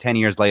back 10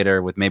 years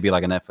later with maybe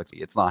like a Netflix.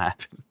 It's not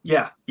happening.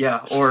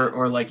 Yeah.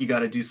 Or like you got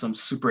to do some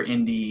super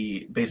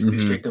indie, basically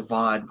straight to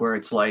VOD, where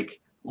it's like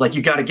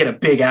you got to get a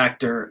big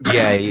actor.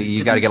 Yeah,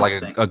 you got to get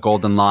like a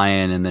Golden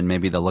Lion, and then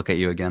maybe they'll look at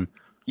you again.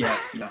 Yeah.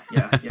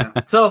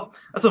 So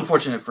that's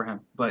unfortunate for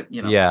him, but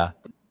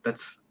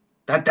that's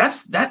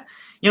that.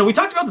 We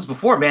talked about this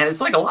before, man.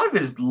 It's like a lot of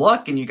it is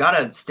luck, and you got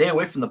to stay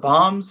away from the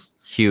bombs.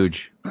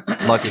 Huge.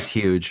 Luck is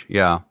huge.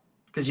 Yeah.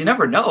 Because you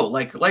never know,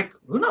 like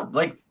who knows?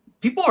 Like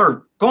people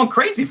are going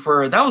crazy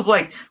for that. Was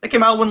like that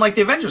came out when like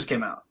the Avengers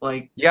came out.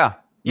 Like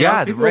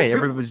right.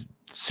 Everybody's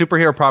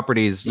superhero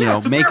properties.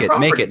 Make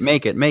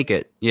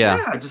it. Yeah.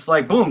 Yeah, just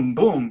like boom,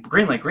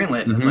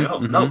 greenlit. And it's like, oh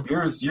no,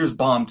 yours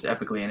bombed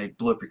epically, and it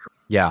blew up your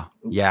career.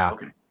 Yeah.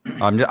 Okay.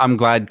 I'm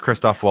glad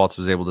Christoph Waltz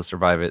was able to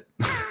survive it.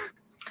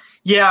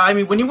 Yeah, I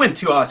mean, when you win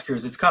 2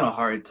 Oscars, it's kind of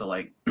hard to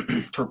like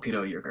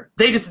torpedo your career.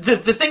 They just the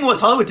thing was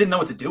Hollywood didn't know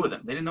what to do with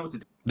him. They didn't know what to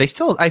do.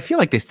 I feel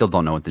like they still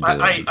don't know what to do.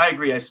 I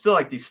agree. I feel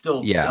like they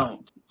still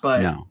don't.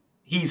 But no.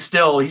 He's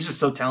just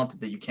so talented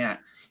that you can't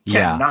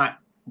not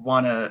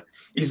want to.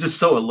 He's just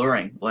so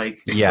alluring. Like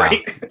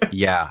right?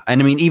 Yeah.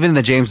 And I mean, even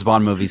the James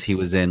Bond movies he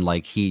was in,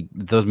 like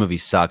those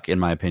movies suck in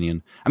my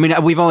opinion. I mean,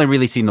 we've only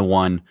really seen the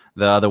one.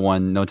 The other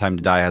one, No Time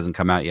to Die, hasn't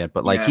come out yet.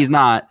 But like he's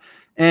not.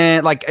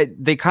 And like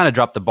they kind of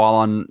dropped the ball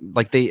on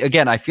like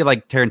I feel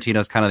like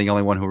Tarantino's kind of the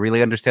only one who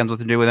really understands what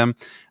to do with him.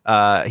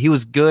 He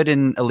was good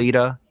in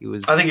Alita.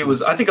 I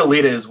think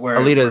Alita is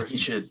where he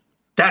should.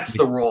 That's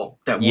the role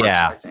that works.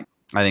 Yeah,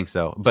 I think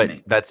so.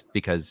 But that's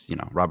because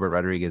Robert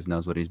Rodriguez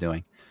knows what he's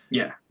doing.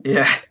 Yeah.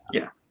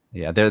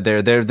 Yeah, they're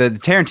the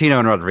Tarantino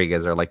and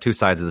Rodriguez are like two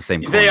sides of the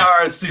same coin. They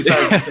are two sides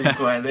of the same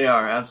coin. They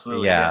are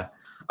absolutely. Yeah.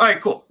 All right,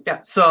 cool.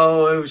 Yeah,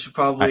 so we should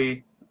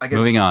probably, I guess.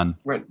 Moving on.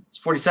 We're at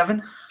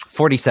 47?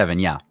 47,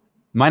 yeah.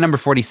 My number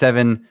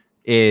 47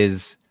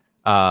 is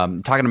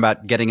talking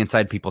about getting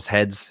inside people's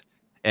heads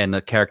and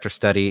the character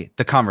study,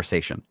 The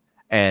Conversation.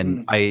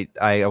 And I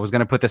was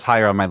going to put this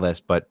higher on my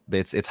list, but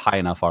it's high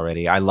enough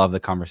already. I love The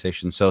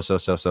Conversation so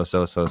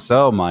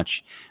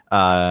much.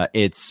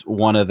 It's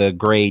one of the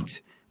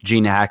great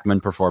Gene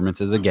Hackman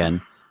performances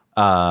again.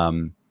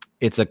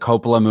 It's a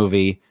Coppola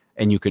movie,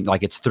 and you can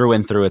it's through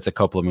and through. It's a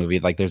Coppola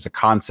movie. Like there's a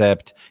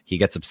concept. He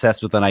gets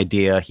obsessed with an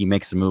idea. He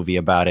makes a movie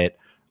about it.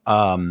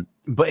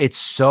 But it's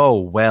so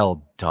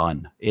well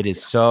done. It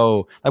is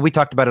so like we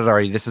talked about it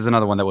already. This is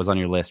another one that was on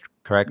your list,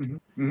 correct?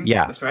 Mm-hmm.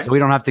 Yeah, that's right. So we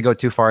don't have to go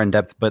too far in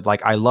depth, but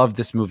like I love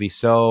this movie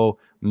so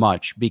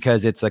much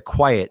because it's a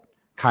quiet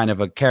kind of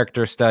a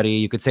character study.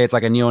 You could say it's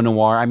like a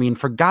neo-noir. I mean,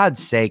 for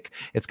God's sake,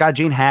 it's got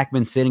Gene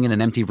Hackman sitting in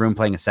an empty room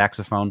playing a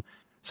saxophone.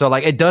 So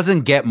like it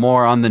doesn't get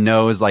more on the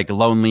nose like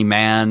Lonely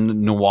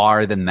Man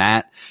noir than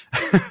that.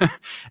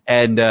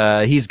 And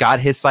he's got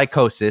his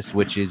psychosis,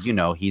 which is,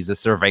 he's a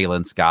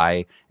surveillance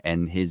guy,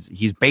 and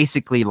he's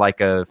basically like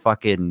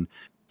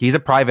he's a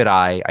private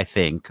eye, I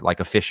think, like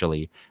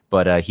officially,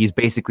 but he's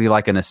basically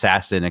like an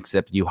assassin,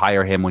 except you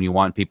hire him when you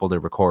want people to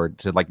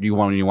record, you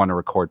want to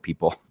record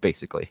people,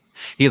 basically.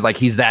 He's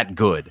that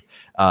good.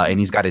 And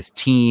he's got his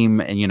team,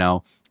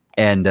 and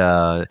and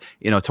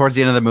towards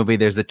the end of the movie,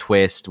 there's a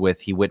twist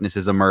with he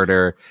witnesses a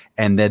murder,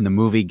 and then the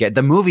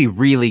movie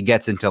really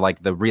gets into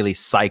like the really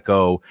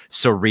psycho,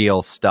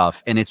 surreal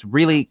stuff, and it's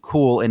really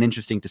cool and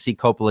interesting to see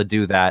Coppola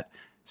do that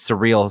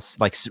surreal,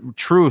 like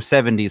true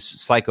 70s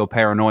psycho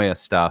paranoia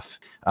stuff.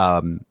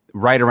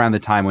 Right around the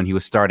time when he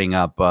was starting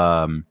up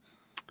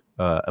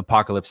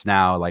Apocalypse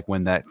Now, like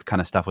when that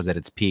kind of stuff was at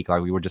its peak.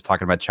 Like we were just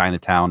talking about,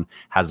 Chinatown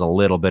has a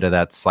little bit of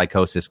that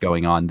psychosis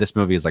going on. This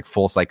movie is like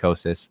full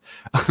psychosis.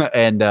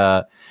 And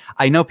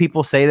I know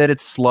people say that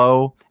it's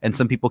slow and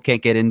some people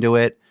can't get into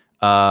it.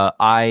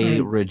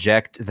 I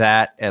reject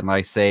that, and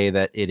I say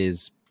that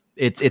it's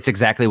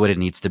exactly what it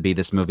needs to be.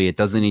 This movie, it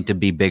doesn't need to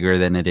be bigger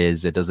than it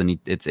is.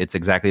 It's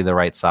exactly the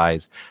right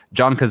size.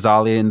 John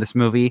Cazale in this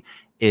movie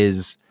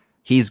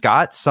he's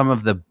got some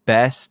of the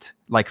best,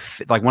 like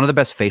one of the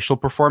best facial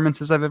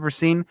performances I've ever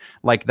seen.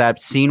 Like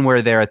that scene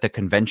where they're at the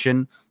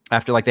convention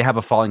after like they have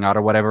a falling out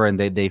or whatever, and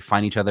they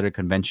find each other at a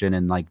convention,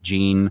 and like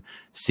Gene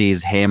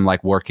sees him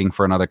like working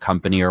for another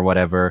company or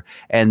whatever,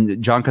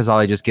 and John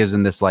Cazale just gives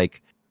him this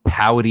like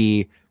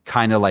pouty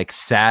kind of like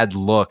sad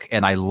look,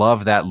 and I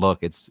love that look.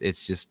 It's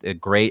just a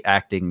great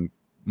acting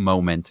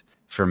moment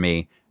for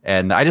me.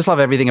 And I just love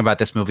everything about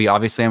this movie.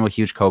 Obviously, I'm a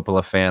huge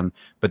Coppola fan,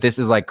 but this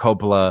is like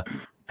Coppola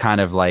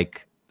kind of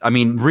like, I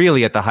mean,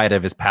 really at the height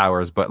of his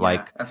powers, but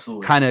like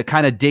kind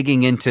of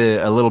digging into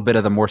a little bit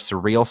of the more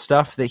surreal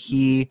stuff that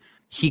he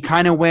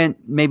kind of went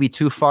maybe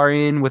too far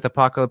in with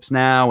Apocalypse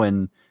Now,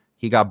 and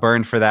he got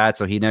burned for that.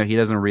 So he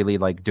doesn't really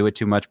like do it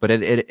too much, but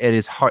it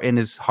is in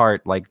his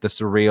heart, like the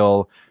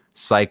surreal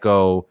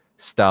psycho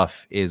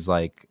stuff is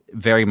like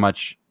very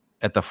much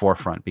at the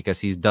forefront, because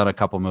he's done a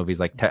couple movies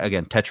like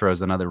Tetra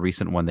is another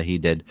recent one that he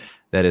did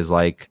that is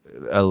like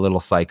a little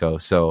psycho.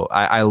 So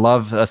I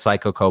love a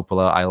psycho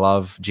Coppola. I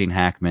love Gene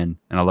Hackman,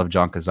 and I love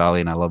John Cazale,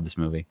 and I love this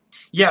movie.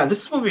 Yeah,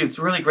 this movie is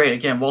really great.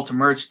 Again, Walter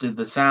Murch did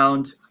the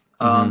sound.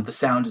 The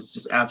sound is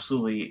just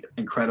absolutely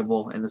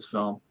incredible in this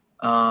film.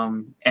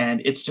 And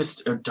it's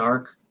just a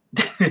dark,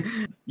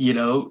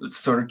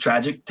 sort of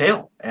tragic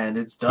tale, and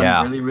it's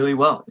done really, really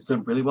well. It's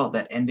done really well.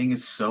 That ending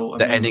is so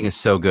amazing. The ending is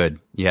so good.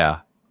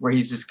 Yeah. Where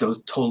he just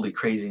goes totally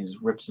crazy and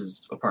just rips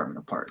his apartment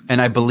apart.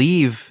 And I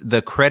believe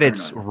the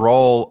credits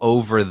roll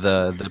over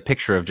the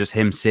picture of just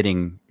him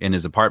sitting in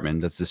his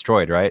apartment that's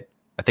destroyed, right?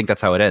 I think that's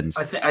how it ends.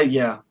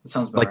 Yeah, that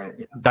sounds about right.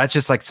 Yeah. That's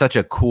just like such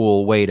a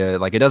cool way to,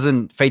 like, it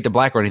doesn't fade to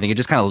black or anything. It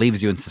just kind of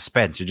leaves you in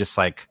suspense. You're just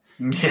like,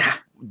 what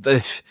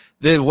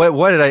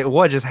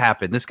just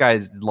happened? This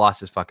guy's lost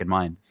his fucking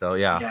mind. So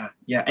yeah.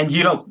 And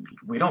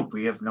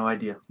we have no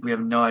idea. We have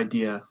no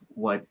idea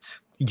what.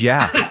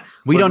 Yeah,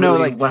 we don't know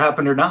like what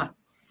happened or not.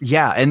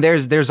 Yeah, and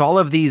there's all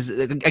of these,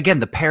 again,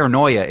 the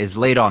paranoia is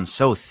laid on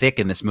so thick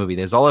in this movie.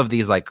 There's all of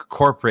these like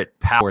corporate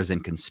powers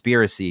and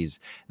conspiracies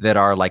that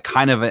are like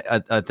kind of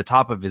at the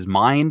top of his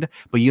mind,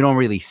 but you don't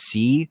really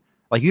see.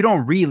 Like you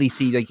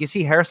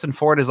see Harrison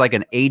Ford as like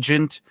an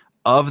agent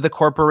of the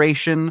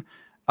corporation,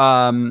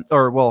 of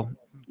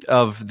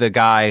the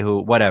guy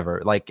who,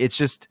 whatever. Like it's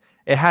just,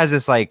 it has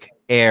this like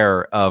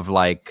air of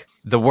like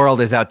the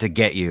world is out to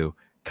get you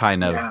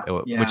kind of,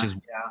 which is.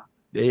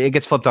 It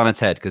gets flipped on its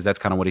head, because that's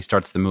kind of what he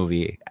starts the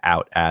movie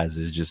out as,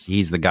 is just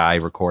he's the guy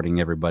recording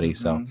everybody.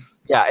 So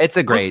yeah, it's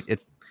a great.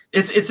 It's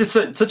just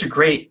such a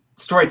great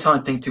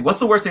storytelling thing too. What's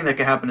the worst thing that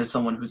could happen to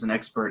someone who's an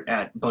expert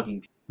at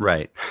bugging people?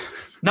 Right.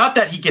 Not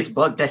that he gets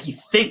bugged, that he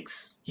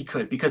thinks he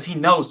could, because he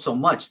knows so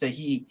much that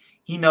he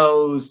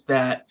knows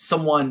that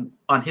someone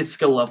on his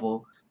skill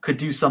level could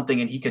do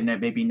something and he could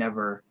maybe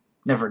never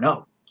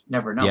know.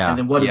 Yeah, And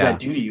then what does that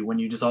do to you when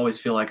you just always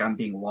feel like I'm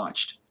being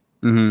watched?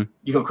 Mm-hmm.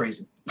 You go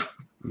crazy.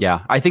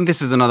 Yeah, I think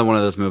this is another one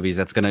of those movies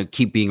that's going to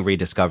keep being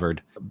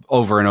rediscovered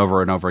over and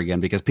over and over again,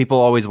 because people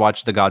always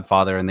watch The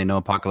Godfather and they know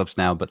Apocalypse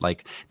Now, but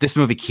like this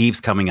movie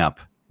keeps coming up,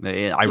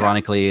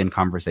 ironically, in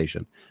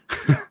conversation.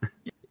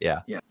 Yeah,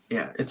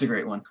 it's a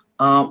great one.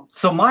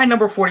 So my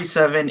number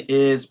 47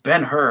 is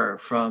Ben-Hur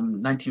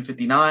from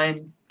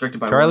 1959, directed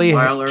by William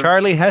Wyler.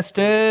 Charlie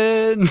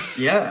Heston.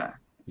 Yeah.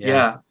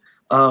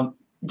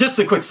 Just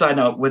a quick side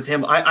note with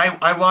him.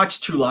 I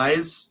watched True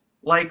Lies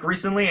like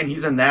recently, and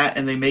he's in that,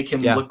 and they make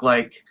him look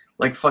like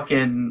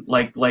fucking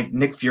like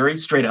Nick Fury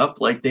straight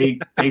up. Like they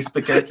base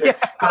the character,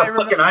 got a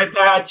fucking eye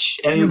patch,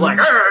 and he's like,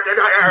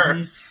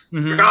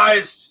 "You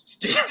guys,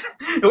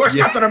 where's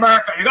Captain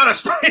America? You gotta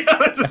stay."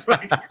 It's just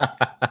like.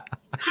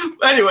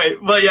 Anyway,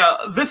 but yeah,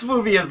 this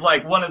movie is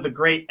like one of the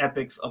great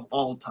epics of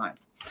all time.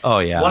 Oh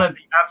yeah, one of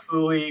the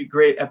absolutely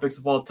great epics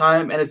of all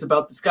time, and it's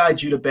about this guy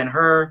Judah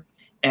Ben-Hur,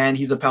 and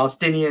he's a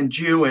Palestinian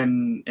Jew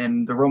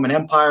in the Roman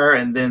Empire,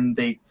 and then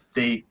they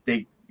he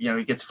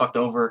gets fucked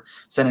over,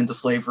 sent into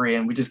slavery,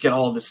 and we just get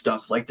all this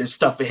stuff. Like there's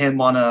stuff of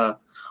him on a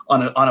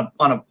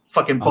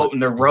fucking boat,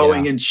 and they're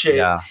rowing and shit.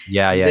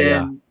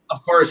 Yeah.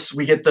 Of course,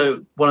 we get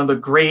one of the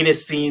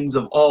greatest scenes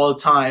of all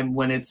time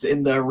when it's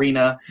in the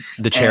arena.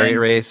 The chariot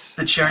race.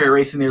 The chariot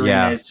race in the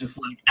arena is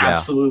just like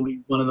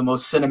absolutely one of the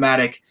most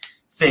cinematic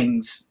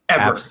things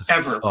ever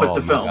put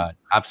the film. God.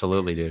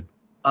 Absolutely, dude.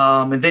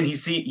 And then he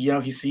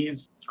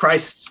sees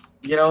Christ,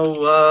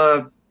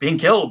 being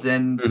killed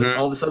and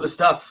all this other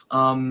stuff.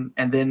 And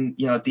then,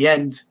 at the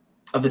end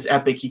of this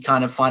epic, he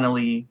kind of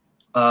finally,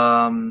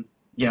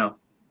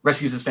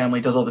 rescues his family,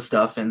 does all this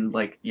stuff, and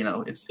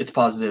it's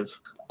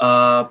positive.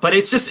 But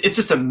it's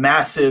just a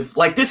massive,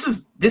 like, this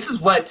is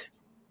what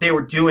they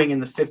were doing in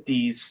the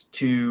 50s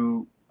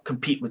to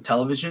compete with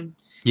television.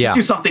 Just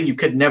do something you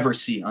could never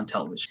see on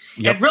television.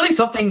 Yep. And really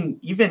something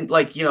even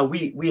like,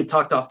 we had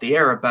talked off the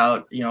air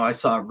about, I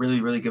saw a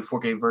really, really good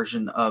 4K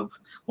version of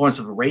Lawrence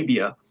of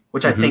Arabia,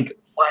 which I think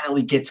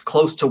finally gets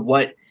close to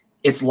what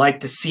it's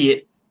like to see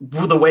it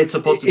the way it's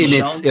supposed to be shown.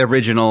 In its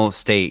original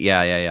state.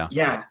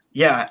 Yeah.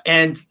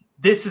 And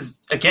this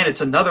is, again,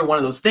 it's another one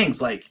of those things,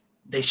 like,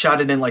 they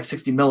shot it in like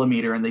 60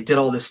 millimeter and they did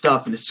all this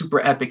stuff and it's super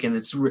epic, and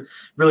it's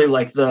really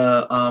like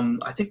the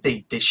I think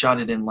they shot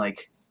it in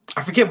like,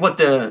 I forget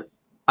what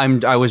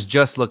I was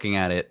just looking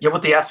at it. Yeah,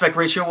 what the aspect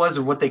ratio was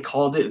or what they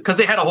called it, because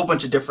they had a whole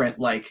bunch of different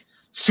like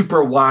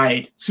super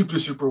wide.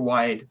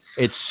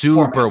 It's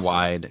super formats.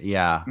 wide.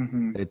 Yeah.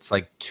 Mm-hmm. It's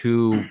like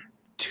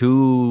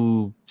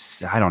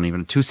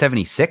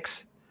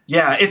 276.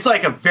 Yeah, it's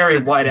like a very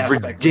wide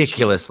aspect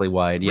ridiculously ratio.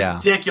 Wide, yeah.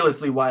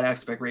 Ridiculously wide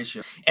aspect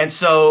ratio. And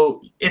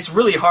so it's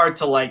really hard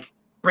to like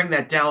bring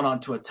that down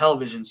onto a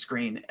television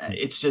screen.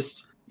 It's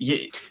just,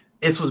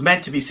 this was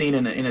meant to be seen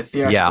in a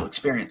theatrical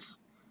experience.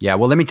 Yeah,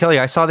 well, let me tell you,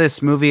 I saw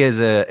this movie as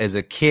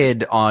a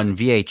kid on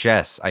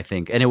VHS, I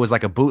think, and it was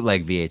like a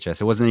bootleg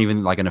VHS. It wasn't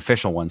even like an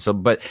official one. So,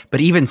 but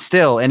even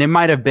still, and it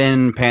might have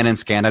been pan and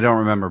scan, I don't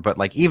remember, but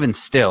like even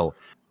still,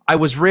 I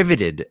was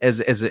riveted as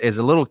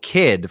a little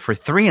kid for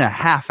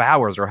 3.5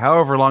 hours or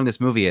however long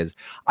this movie is.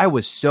 I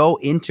was so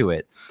into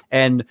it.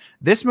 And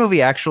this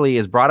movie actually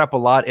is brought up a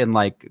lot in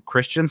like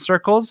Christian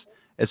circles,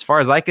 as far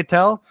as I could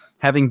tell,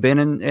 having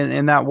been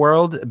in that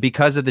world,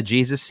 because of the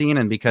Jesus scene,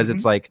 and because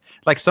it's like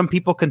some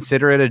people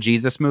consider it a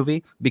Jesus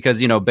movie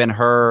because,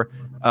 Ben-Hur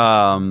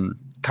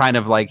kind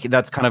of like,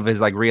 that's kind of his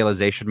like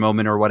realization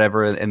moment or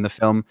whatever in the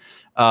film.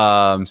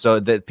 So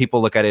that people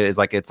look at it as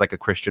like, it's like a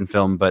Christian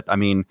film. But I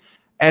mean,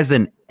 as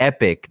an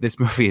epic, this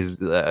movie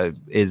is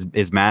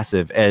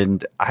massive,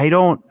 and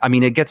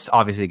it gets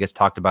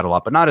talked about a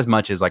lot, but not as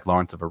much as like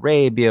Lawrence of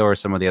Arabia or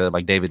some of the other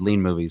like David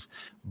Lean movies.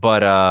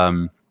 But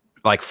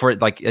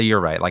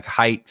you're right, like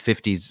height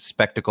 50s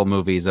spectacle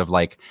movies of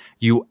like,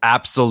 you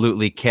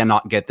absolutely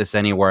cannot get this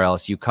anywhere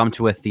else. You come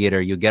to a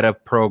theater, you get a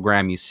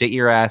program, you sit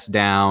your ass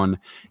down,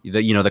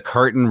 the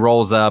curtain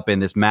rolls up in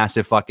this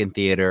massive fucking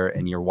theater,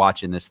 and you're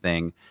watching this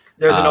thing.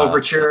 There's an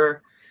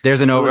overture.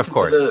 Of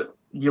course.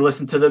 You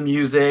listen to the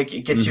music,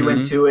 it gets you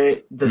into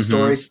it. The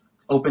story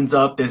opens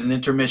up. There's an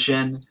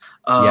intermission.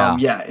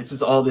 It's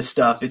just all this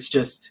stuff. It's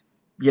just,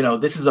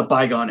 this is a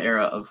bygone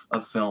era of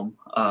film.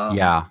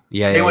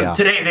 Today they would have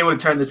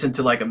turned this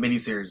into like a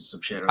miniseries or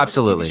some shit.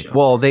 Absolutely.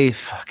 Well, they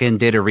fucking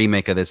did a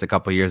remake of this a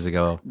couple years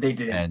ago. They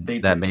did. And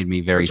that made me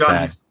very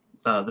sad.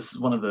 This is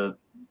one of the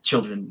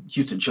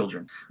Houston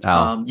children.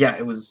 Oh.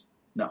 It was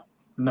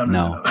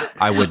No.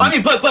 I wouldn't. I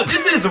mean, but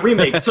this is a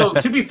remake. So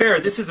to be fair,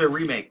 this is a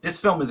remake. This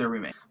film is a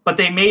remake. But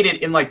they made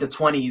it in like the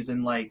 20s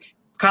and like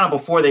kind of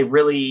before they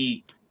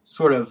really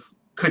sort of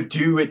could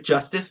do it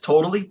justice.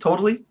 Totally.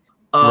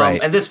 Right.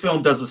 And this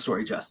film does the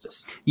story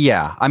justice.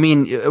 Yeah. I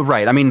mean,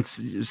 right. I mean,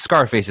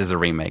 Scarface is a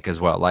remake as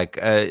well. Like,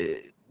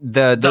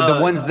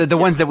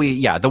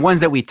 the ones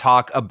that we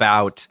talk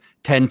about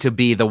tend to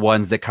be the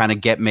ones that kind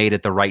of get made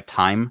at the right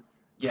time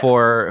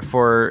for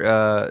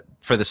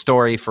the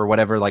story, for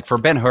whatever, like for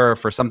Ben-Hur,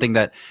 for something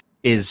that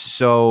has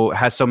so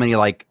many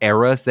like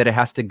eras that it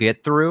has to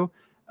get through.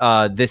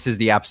 This is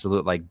the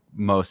absolute like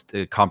most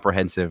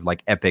comprehensive,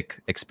 like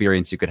epic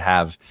experience you could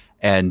have.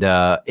 And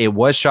it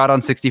was shot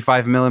on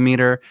 65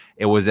 millimeter.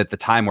 It was at the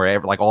time where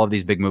like all of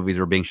these big movies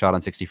were being shot on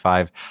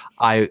 65.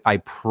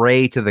 I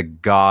pray to the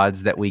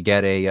gods that we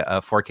get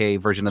a 4K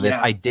version of this.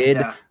 I did.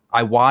 Yeah.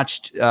 I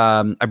watched,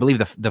 I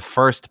believe the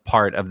first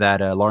part of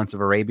that Lawrence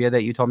of Arabia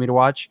that you told me to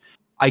watch.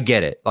 I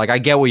get it. Like I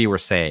get what you were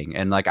saying,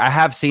 and like I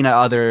have seen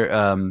other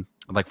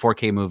like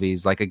 4K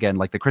movies. Like again,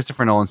 like the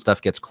Christopher Nolan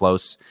stuff gets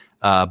close,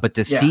 but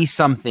to see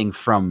something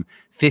from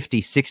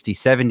 50, 60,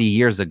 70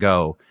 years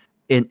ago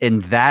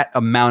in that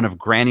amount of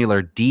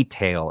granular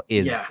detail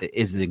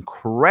is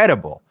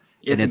incredible.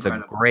 It's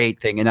a great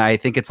thing, and I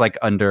think it's like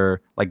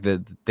under like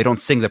they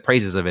don't sing the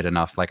praises of it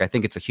enough. Like I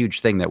think it's a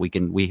huge thing that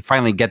we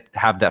finally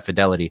have that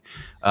fidelity.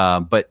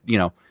 But you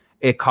know,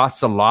 it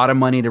costs a lot of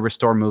money to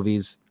restore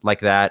movies like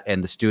that,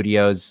 and the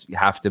studios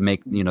have to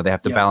make they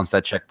have to balance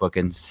that checkbook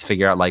and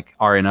figure out like,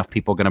 are enough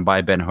people going to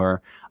buy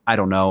Ben-Hur? I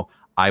don't know.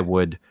 I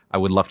would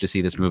love to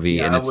see this movie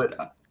and it's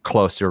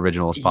close to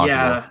original as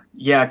possible.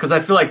 Yeah, because I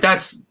feel like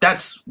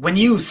that's when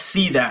you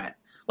see that.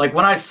 Like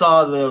when I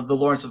saw the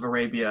Lawrence of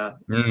Arabia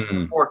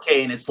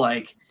 4K, and it's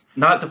like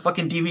not the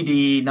fucking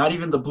DVD, not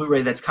even the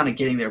Blu-ray that's kind of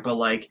getting there, but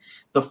like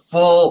the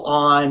full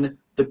on,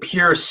 the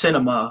pure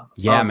cinema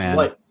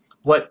of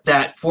what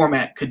that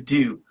format could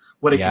do,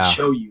 what it could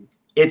show you.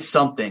 It's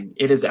something.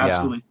 It is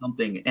absolutely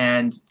something.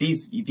 And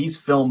these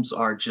films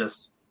are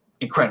just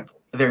incredible.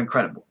 They're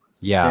incredible.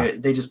 Yeah.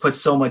 They just put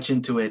so much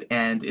into it,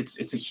 and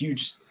it's a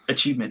huge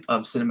achievement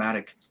of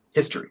cinematic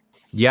history.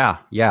 Yeah,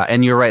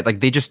 and you're right.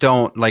 Like they just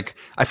don't like.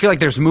 I feel like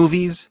there's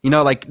movies,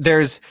 like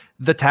there's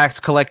The Tax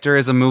Collector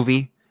is a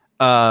movie,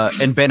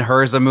 and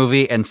Ben-Hur is a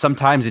movie, and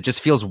sometimes it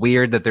just feels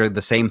weird that they're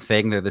the same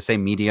thing. They're the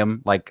same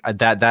medium. Like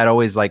that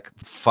always like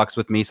fucks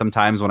with me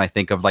sometimes when I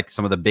think of like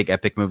some of the big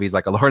epic movies,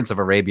 like a Lawrence of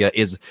Arabia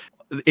is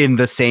in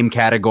the same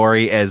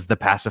category as The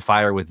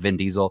Pacifier with Vin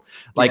Diesel.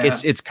 Like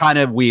it's kind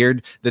of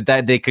weird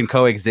that they can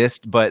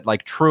coexist, but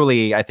like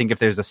truly, I think if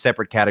there's a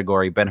separate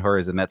category, Ben-Hur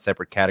is in that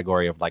separate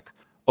category of like,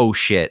 oh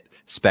shit,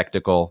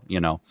 spectacle,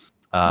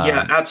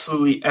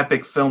 absolutely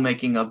epic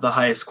filmmaking of the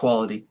highest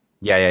quality.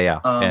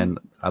 And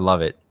I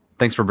love it.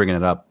 Thanks for bringing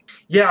it up.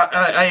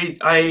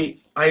 I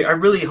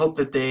really hope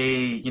that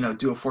they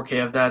do a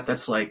 4K of that.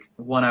 That's like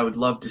one I would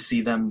love to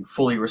see them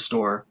fully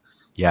restore.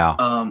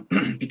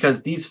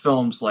 Because these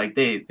films, like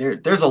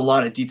there's a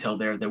lot of detail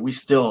there that we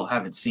still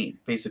haven't seen,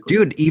 basically.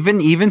 Dude,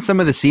 even some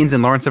of the scenes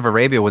in Lawrence of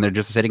Arabia when they're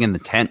just sitting in the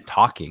tent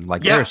talking,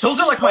 like those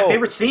are like my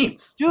favorite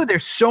scenes. Dude,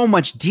 there's so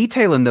much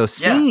detail in those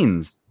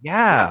scenes.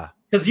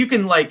 Because you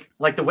can like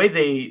the way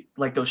they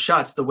like those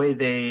shots, the way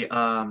they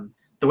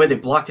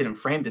blocked it and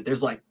framed it.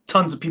 There's like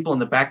tons of people in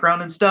the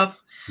background and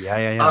stuff.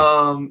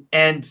 And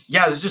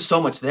there's just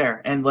so much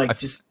there, and like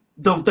just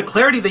the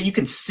clarity that you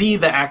can see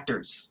the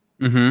actors.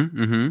 It's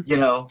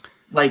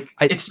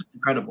just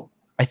incredible.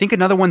 I think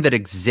another one that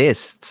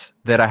exists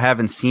that I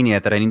haven't seen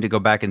yet that I need to go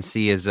back and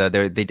see is I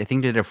think they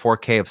did a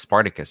 4K of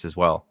Spartacus as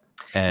well.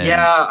 And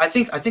I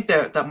think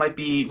that might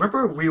be.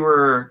 Remember we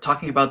were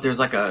talking about there's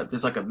like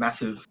a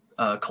massive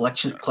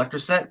collector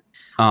set.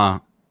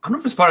 I don't know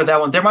if it's part of that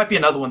one. There might be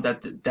another one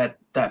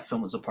that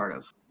film is a part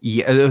of.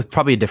 Yeah, it was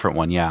probably a different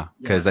one. Yeah,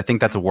 because I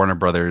think that's a Warner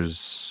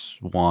Brothers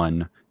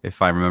one,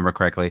 if I remember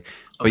correctly.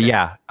 But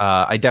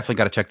I definitely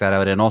got to check that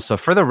out. And also,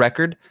 for the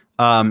record,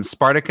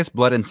 Spartacus: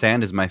 Blood and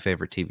Sand is my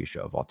favorite TV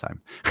show of all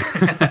time.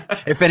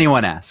 If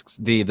anyone asks,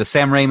 the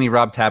Sam Raimi,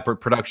 Rob Tapert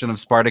production of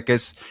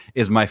Spartacus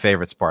is my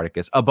favorite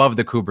Spartacus, above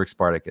the Kubrick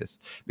Spartacus,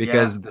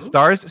 because the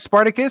stars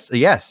Spartacus.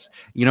 Yes,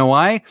 you know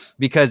why?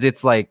 Because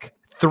it's like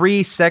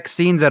 3 sex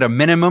scenes at a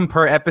minimum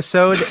per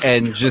episode,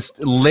 and just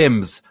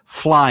limbs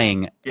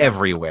flying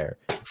everywhere.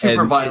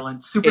 Super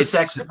violence, super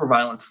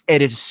violence.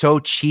 It is so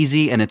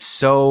cheesy and it's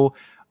so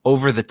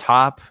over the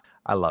top.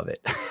 I love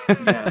it.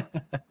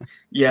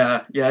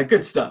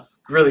 Good stuff.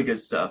 Really good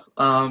stuff.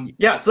 So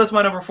that's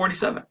my number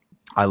 47.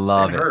 I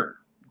love it.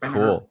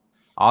 Cool.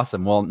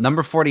 Awesome. Well,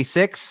 number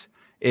 46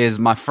 is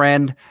my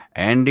friend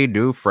Andy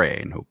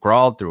Dufresne, who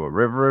crawled through a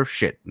river of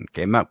shit and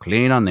came out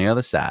clean on the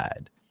other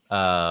side.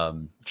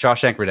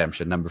 Shawshank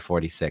Redemption, number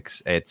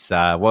 46. It's you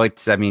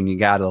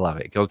gotta love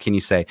it. What can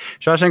you say?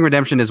 Shawshank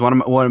Redemption is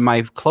one of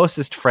my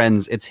closest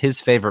friends. It's his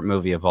favorite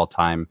movie of all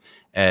time,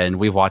 and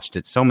we've watched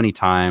it so many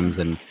times.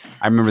 And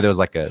I remember there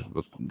was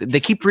they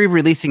keep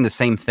re-releasing the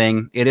same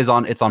thing. It's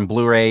on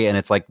Blu-ray, and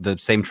it's like the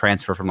same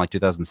transfer from like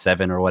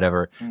 2007 or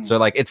whatever. So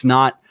like it's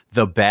not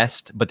the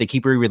best, but they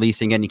keep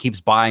re-releasing it, and he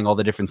keeps buying all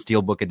the different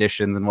steelbook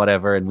editions and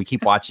whatever, and we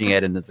keep watching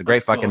it, and it's a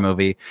great fucking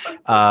movie.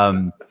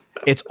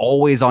 It's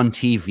always on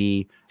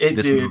TV.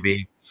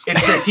 Movie.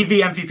 It's the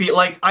TV MVP.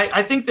 Like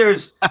I think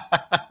there's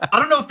I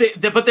don't know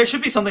if but there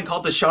should be something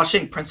called the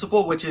Shawshank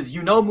Principle, which is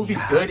a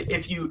movie's good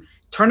if you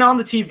turn on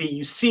the TV,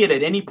 you see it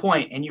at any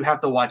point, and you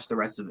have to watch the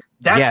rest of it.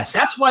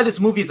 That's why this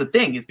movie is a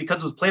thing. Is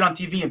because it was played on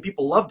TV and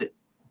people loved it.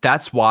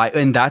 That's why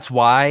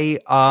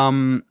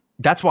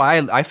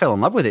I fell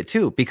in love with it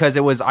too, because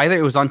it was on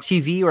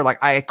TV or like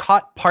I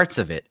caught parts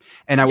of it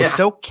and I was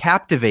so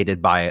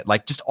captivated by it,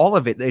 like just all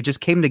of it. It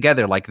just came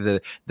together, like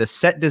the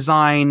set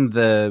design,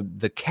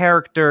 the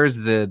characters,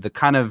 the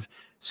kind of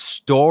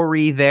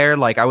story there.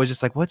 Like I was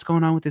just like, what's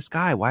going on with this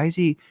guy?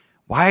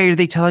 Why are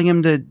they telling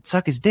him to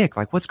suck his dick?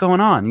 Like, what's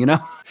going on?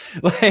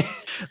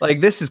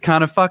 Like this is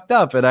kind of fucked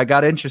up. And I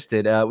got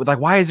interested with like,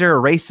 why is there a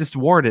racist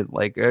warden?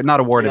 Like not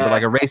a warden, but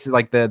like a racist,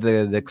 like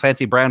the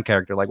Clancy Brown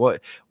character. Like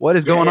what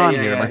is going on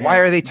here? Like, why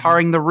are they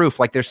tarring the roof?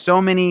 Like there's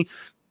so many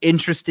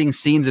interesting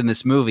scenes in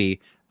this movie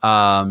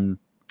that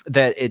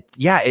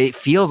it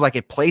feels like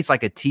it plays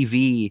like a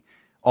TV,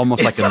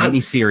 almost like a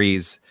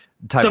miniseries.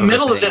 The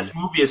middle of this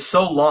movie is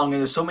so long,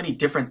 and there's so many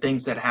different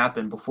things that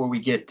happen before we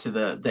get to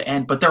the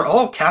end, but they're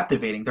all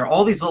captivating. They're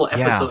all these little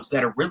episodes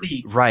that are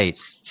really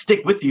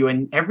stick with you,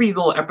 and every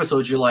little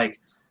episode you're like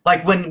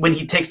when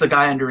he takes the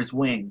guy under his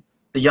wing,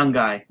 the young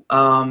guy,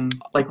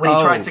 like when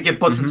he tries to get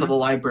books into the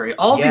library,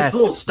 all these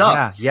little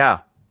stuff,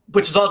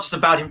 which is all just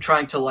about him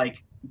trying to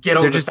like get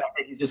over the fact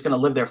that he's just going to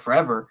live there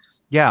forever.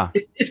 Yeah,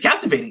 it's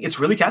captivating. It's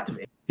really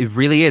captivating. It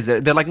really is.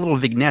 They're like little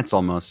vignettes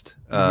almost.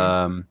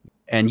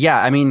 And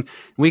I mean,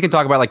 we can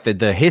talk about like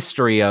the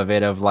history of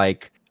it, of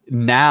like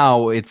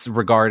now it's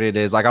regarded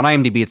as like on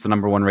IMDb, it's the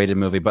 #1 rated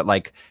movie, but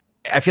like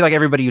I feel like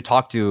everybody you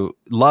talk to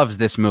loves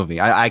this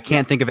movie. I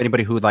can't think of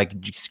anybody who like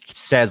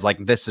says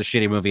like this is a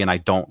shitty movie and I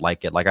don't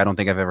like it. Like I don't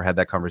think I've ever had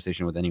that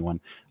conversation with anyone.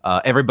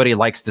 Everybody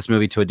likes this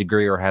movie to a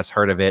degree or has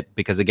heard of it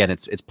because again,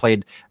 it's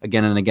played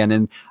again and again.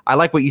 And I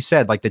like what you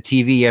said, like the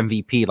TV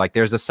MVP. Like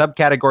there's a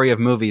subcategory of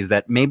movies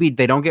that maybe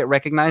they don't get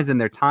recognized in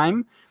their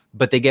time,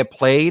 but they get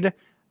played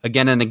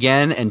again and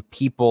again, and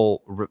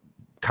people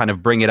kind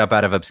of bring it up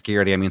out of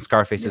obscurity. I mean,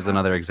 Scarface is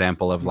another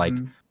example of like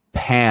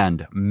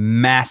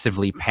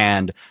massively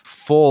panned,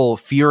 full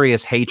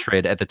furious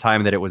hatred at the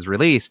time that it was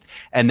released,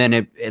 and then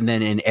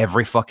in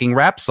every fucking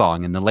rap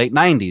song in the late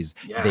 90s,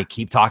 they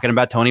keep talking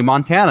about Tony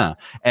Montana,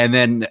 and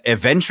then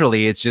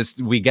eventually it's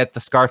just we get the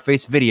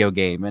Scarface video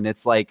game, and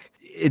it's like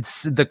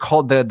it's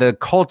the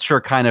culture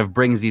kind of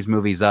brings these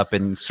movies up,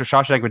 and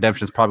Shawshank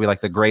Redemption is probably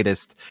like the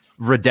greatest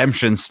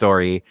redemption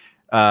story.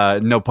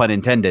 No pun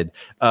intended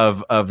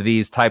of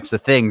these types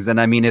of things. And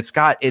I mean, it's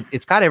got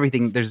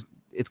everything.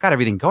 It's got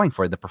everything going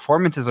for it. The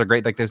performances are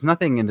great. Like there's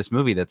nothing in this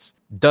movie that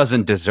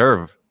doesn't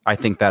deserve, I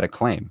think, that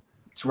acclaim.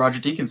 It's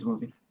Roger Deakins'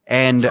 movie.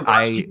 And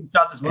Deakins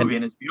shot this movie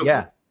and it's beautiful.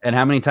 Yeah. And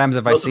how many times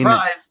have I seen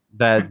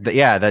that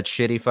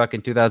shitty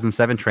fucking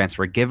 2007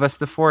 transfer? Give us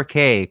the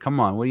 4K. Come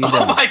on. What are you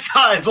doing? Oh my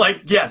God.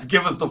 Like, yes,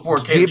 give us the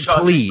 4K.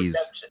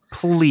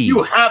 Please.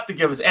 You have to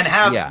give us, and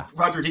have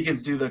Roger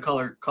Deakins do the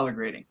color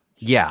grading.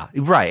 Yeah,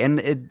 right.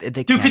 And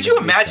could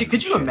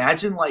you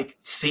imagine like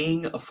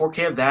seeing a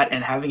 4K of that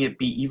and having it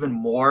be even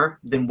more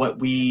than what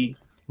we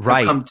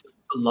have come to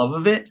the love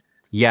of it?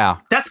 Yeah.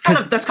 That's kind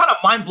of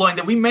mind-blowing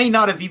that we may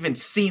not have even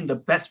seen the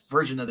best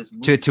version of this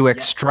movie. To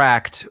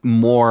extract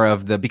more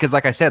of because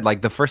like I said,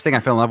 like the first thing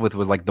I fell in love with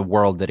was like the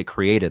world that it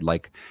created,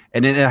 like,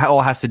 and it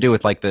all has to do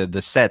with like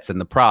the sets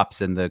and the props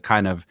and the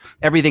kind of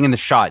everything in the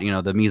shot,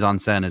 the mise en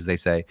scène, as they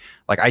say.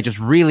 Like I just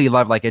really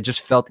love, like it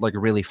just felt like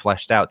really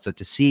fleshed out. So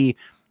to see,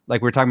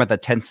 like we were talking about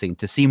that tent scene,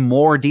 to see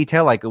more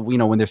detail, like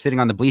when they're sitting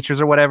on the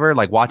bleachers or whatever,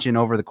 like watching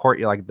over the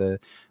court, like the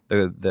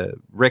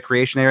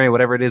recreation area,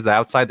 whatever it is, the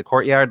outside the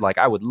courtyard, like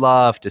I would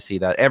love to see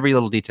that, every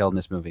little detail in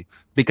this movie,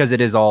 because it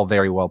is all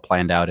very well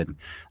planned out. And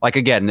like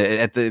again,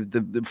 at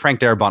the Frank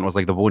Darabont was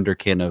like the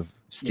wunderkind of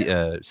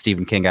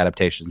Stephen King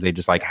adaptations. They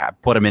just like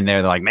put him in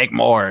there. They're like, make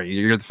more.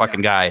 You're the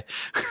fucking guy.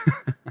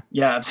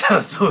 Yeah,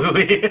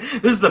 absolutely.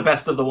 This is the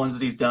best of the ones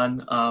that he's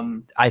done.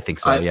 I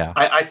think so.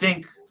 I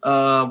think.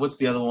 What's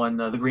the other one?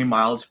 The Green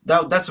Miles.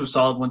 That's a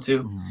solid one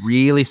too.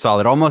 Really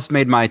solid. Almost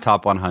made my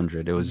top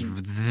 100. It was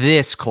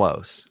this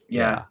close.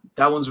 Yeah,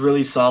 that one's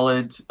really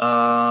solid.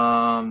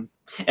 And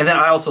then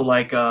I also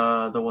like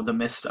the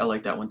Mist. I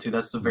like that one too.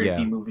 That's a very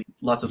B movie.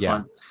 Lots of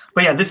fun.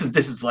 But yeah, this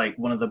is like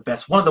one of the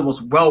best, one of the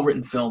most well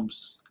written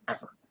films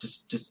ever.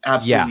 Just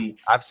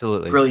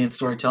absolutely brilliant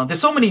storytelling.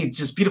 There's so many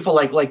just beautiful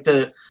like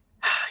the.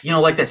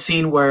 Like that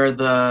scene where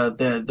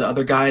the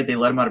other guy, they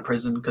let him out of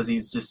prison because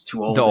he's just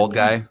too old. The old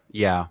guy,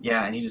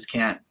 and he just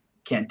can't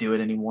do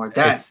it anymore.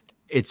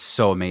 It's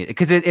so amazing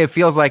because it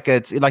feels like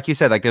it's like you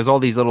said, like there's all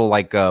these little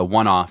like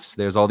one-offs.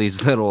 There's all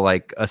these little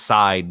like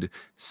side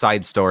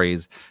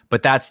stories,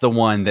 but that's the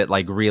one that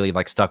like really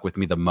like stuck with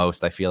me the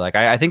most. I feel like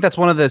I think that's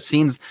one of the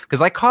scenes,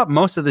 because I caught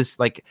most of this,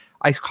 like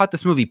I caught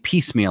this movie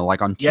piecemeal,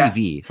 like on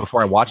TV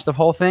before I watched the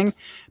whole thing.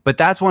 But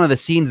that's one of the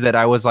scenes that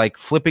I was like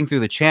flipping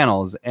through the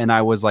channels, and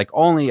I was like,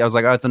 oh,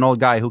 it's an old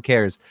guy, who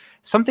cares?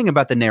 Something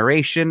about the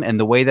narration and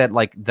the way that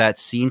like that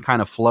scene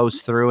kind of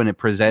flows through and it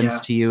presents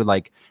to you,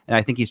 like, and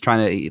I think he's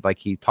trying to, like,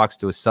 he talks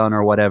to his son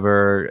or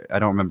whatever. I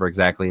don't remember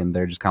exactly, and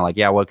they're just kind of like,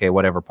 okay,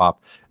 whatever,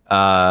 Pop.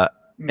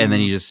 And then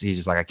he's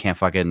just like,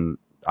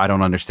 I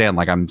don't understand.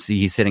 Like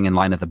he's sitting in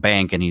line at the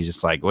bank and he's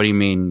just like, what do you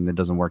mean it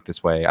doesn't work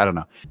this way? I don't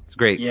know. It's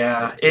great.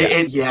 Yeah.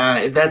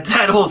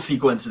 That whole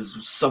sequence is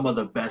some of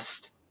the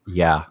best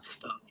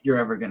stuff you're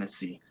ever going to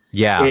see.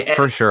 Yeah,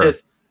 for sure.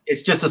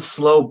 It's just a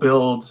slow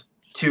build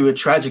to a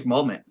tragic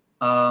moment.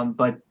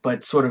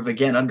 But sort of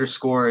again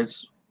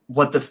underscores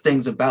what the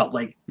thing's about.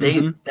 Like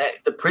the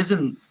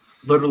prison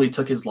literally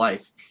took his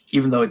life,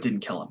 even though it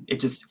didn't kill him.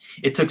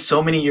 It took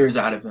so many years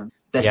out of him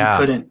that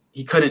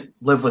he couldn't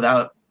live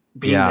without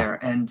being there,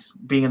 and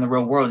being in the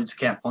real world, he just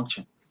can't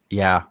function.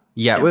 Yeah.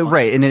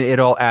 Right. And it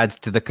all adds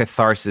to the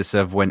catharsis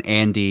of when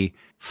Andy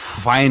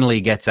finally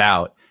gets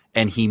out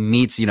and he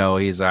meets,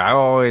 he's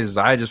like,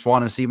 I just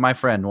want to see my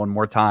friend one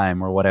more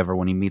time or whatever,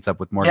 when he meets up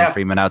with Morgan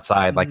Freeman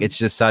outside. Like, it's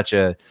just such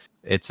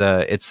it's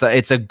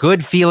a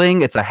good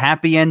feeling. It's a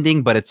happy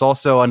ending, but it's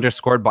also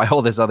underscored by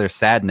all this other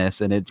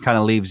sadness, and it kind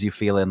of leaves you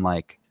feeling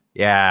like,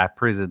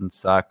 prison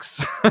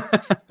sucks.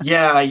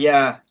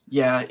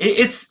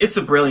 It's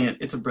a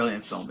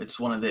brilliant film. It's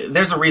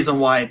there's a reason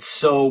why it's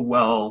so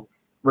well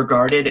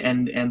regarded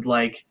and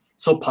like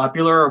so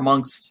popular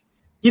amongst,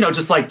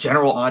 just like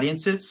general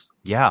audiences.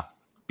 Yeah.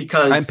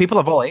 Because people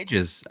of all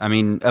ages, I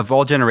mean, of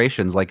all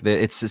generations, like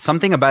it's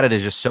something about it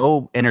is just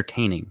so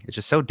entertaining. It's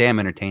just so damn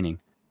entertaining.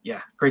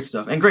 Yeah, great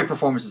stuff, and great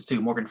performances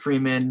too. Morgan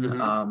Freeman,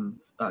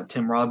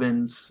 Tim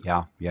Robbins,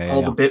 all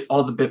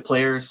the bit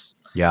players.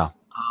 Yeah,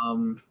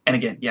 and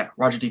again,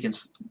 Roger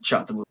Deakins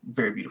shot the movie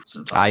very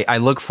beautiful. I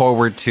look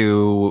forward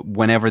to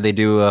whenever they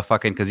do a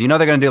fucking, because they're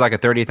gonna do like a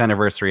 30th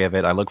anniversary of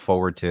it. I look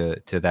forward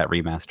to that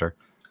remaster.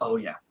 Oh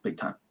yeah, big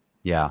time.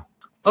 Yeah.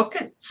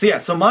 Okay,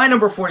 so my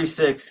number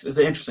 46 is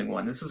an interesting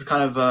one. This is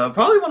kind of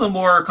probably one of the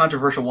more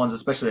controversial ones,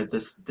 especially at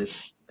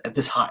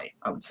this high,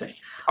 I would say.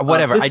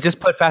 Whatever. I just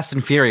put Fast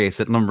and Furious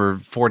at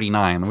number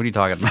 49. What are you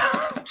talking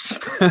about?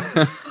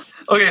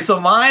 Okay, so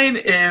mine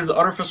is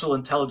Artificial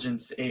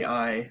Intelligence,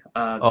 AI.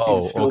 Steven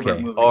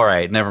Spielberg movie. All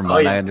right, never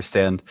mind. I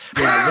understand.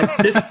 Yeah,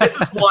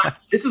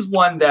 this is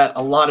one that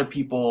a lot of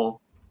people,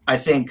 I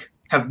think,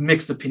 have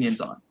mixed opinions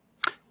on.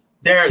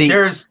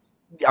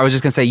 I was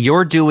just gonna say,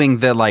 you're doing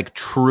the like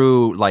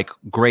true like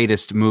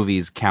greatest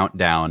movies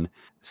countdown.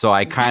 So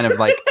I kind of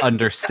like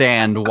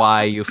understand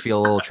why you feel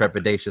a little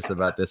trepidatious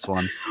about this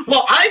one.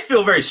 Well, I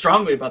feel very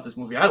strongly about this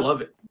movie. I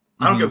love it.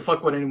 I don't give a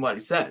fuck what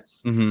anybody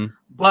says.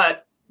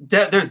 But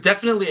there's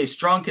definitely a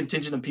strong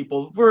contingent of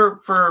people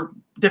for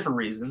different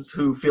reasons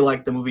who feel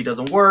like the movie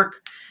doesn't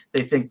work.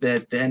 They think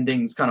that the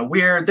ending's kind of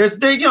weird. There's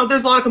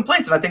a lot of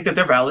complaints, and I think that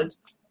they're valid.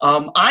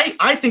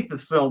 I think the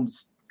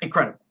film's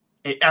incredible.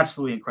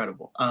 Absolutely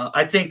incredible.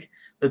 I think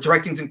the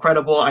directing's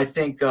incredible. I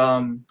think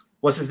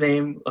what's his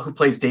name, who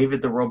plays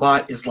David the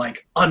robot, is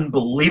like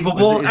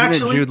unbelievable.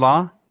 Isn't it Jude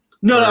Law?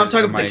 No, I'm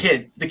talking about the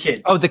kid. The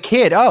kid. Oh, the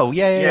kid. Oh,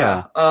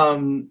 yeah.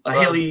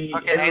 Haley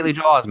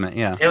Joel Osment.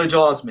 Yeah. Haley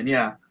Joel Osment.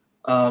 Yeah.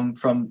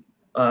 From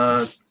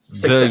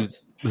Sixth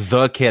Sense.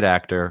 The kid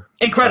actor.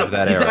 Incredible.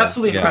 He's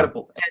absolutely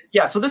incredible.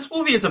 And so this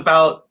movie is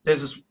about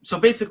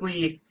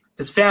basically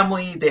this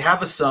family, they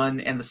have a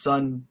son, and the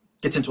son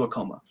gets into a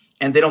coma,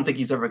 and they don't think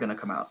he's ever going to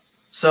come out.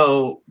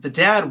 So the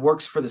dad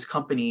works for this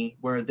company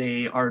where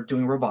they are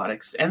doing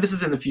robotics, and this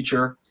is in the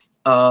future.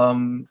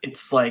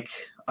 It's like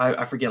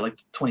I forget, like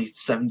the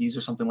 2070s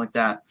or something like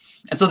that.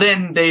 And so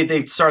then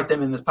they start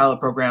them in this pilot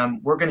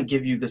program. We're going to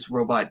give you this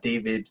robot,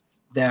 David,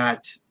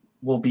 that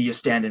will be a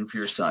stand-in for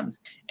your son.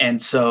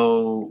 And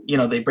so,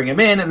 they bring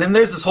him in, and then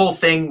there's this whole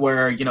thing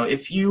where,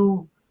 if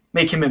you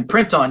make him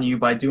imprint on you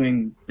by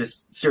doing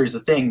this series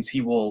of things,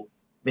 he'll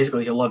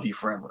love you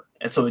forever.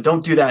 And so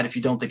don't do that if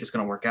you don't think it's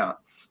going to work out.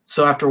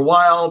 So after a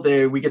while,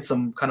 we get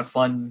some kind of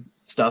fun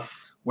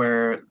stuff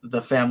where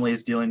the family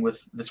is dealing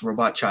with this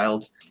robot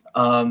child.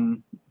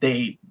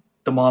 The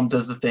mom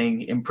does the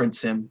thing,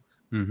 imprints him.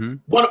 Mm-hmm.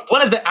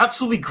 One of the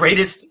absolutely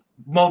greatest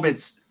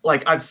moments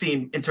like I've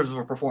seen in terms of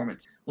a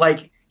performance.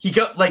 Like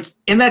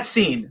in that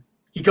scene,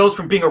 he goes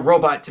from being a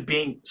robot to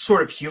being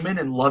sort of human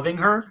and loving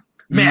her.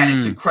 Man,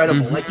 it's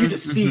incredible. Like you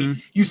just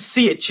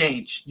see it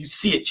change. You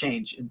see it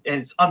change, and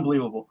it's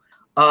unbelievable.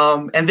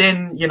 And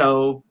then,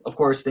 of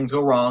course, things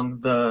go wrong.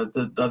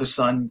 The other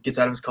son gets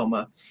out of his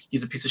coma.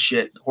 He's a piece of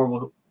shit,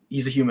 horrible.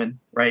 He's a human,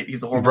 right?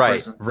 He's a horrible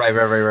person.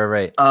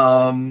 Right.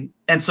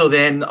 And so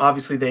then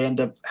obviously they end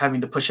up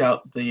having to push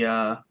out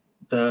the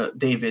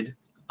David.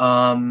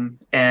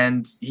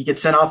 And he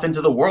gets sent off into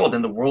the world,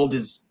 and the world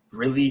is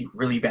really,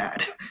 really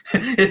bad.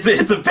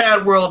 It's a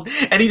bad world,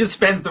 and he just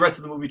spends the rest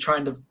of the movie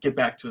trying to get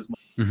back to his mom.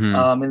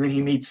 Mm-hmm. And then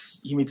he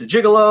meets a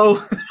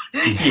gigolo.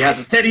 He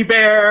has a teddy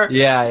bear.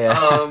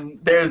 Yeah.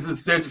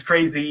 There's this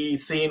crazy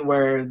scene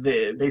where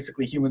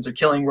basically humans are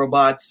killing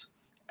robots,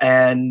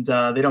 and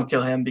they don't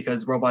kill him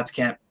because robots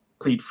can't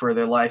plead for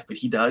their life, but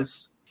he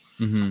does.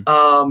 Mm-hmm.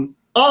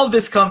 All of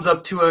this comes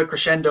up to a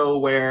crescendo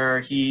where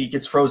he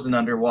gets frozen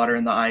underwater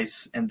in the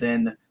ice, and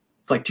then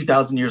it's like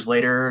 2,000 years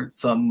later,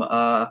 some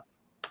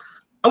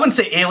I wouldn't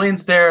say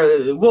aliens there.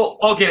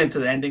 I'll get into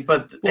the ending,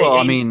 but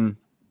I mean,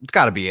 it's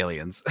got to be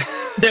aliens.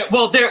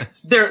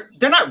 They're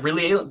not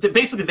really aliens.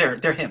 Basically,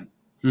 they're him.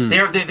 Mm.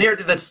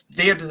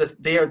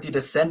 They are the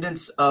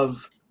descendants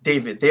of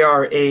David. They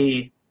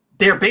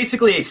are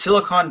basically a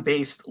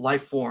silicon-based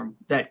life form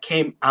that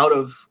came out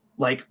of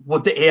like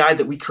what the AI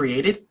that we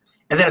created,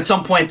 and then at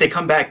some point they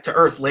come back to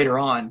Earth later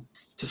on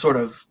to sort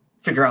of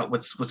figure out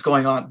what's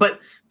going on.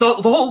 But the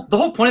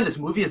whole point of this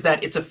movie is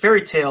that it's a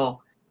fairy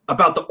tale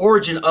about the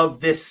origin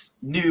of this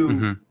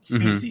new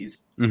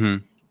species,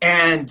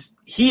 and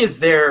he is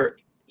their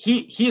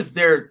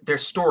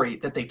story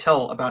that they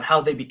tell about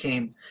how they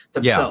became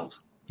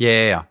themselves.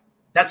 Yeah.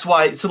 That's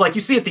why. So like you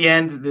see at the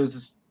end, there's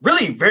this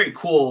really very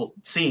cool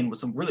scene with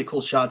some really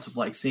cool shots of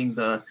like seeing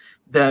the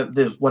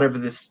whatever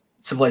this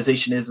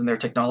civilization is and their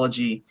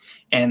technology,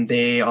 and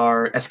they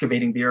are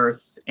excavating the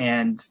earth,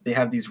 and they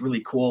have these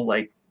really cool,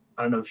 like,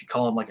 I don't know if you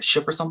call them like a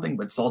ship or something,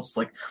 but it's all just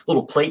like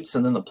little plates,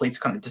 and then the plates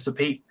kind of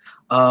dissipate,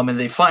 and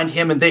they find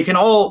him, and they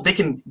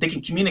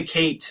can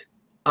communicate,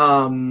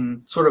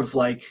 sort of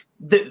like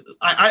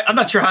I'm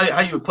not sure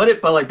how you would put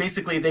it, but like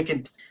basically they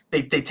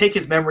take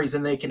his memories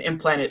and they can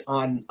implant it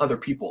on other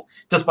people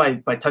just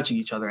by touching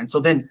each other, and so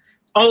then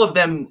all of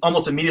them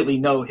almost immediately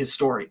know his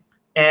story.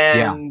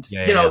 And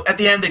at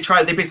the end they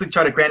basically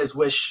try to grant his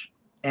wish,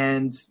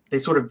 and they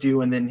sort of do,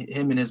 and then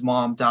him and his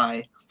mom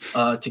die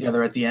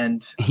together at the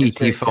end.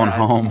 E.T. phone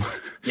home.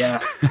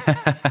 Yeah.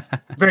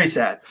 Very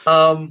sad.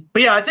 But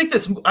yeah, I think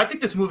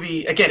this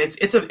movie, again,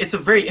 it's a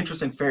very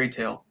interesting fairy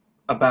tale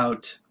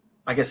about,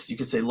 I guess you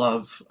could say,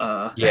 love.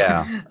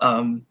 Yeah.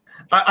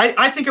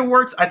 I think it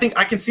works. I think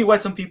I can see why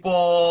some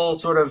people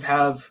sort of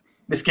have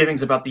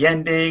misgivings about the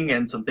ending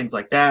and some things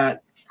like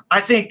that. I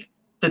think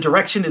the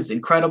direction is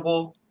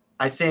incredible.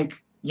 I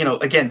think,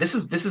 again, this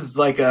is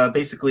like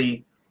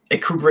basically a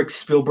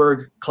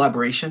Kubrick-Spielberg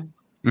collaboration.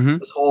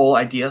 This whole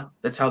idea,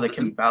 that's how they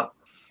came about.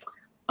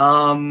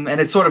 And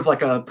it's sort of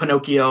like a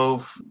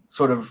Pinocchio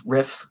sort of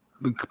riff.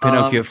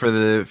 Pinocchio for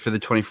the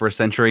 21st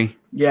century.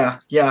 Yeah.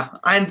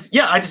 And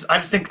yeah, I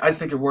just think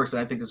it works,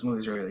 and I think this movie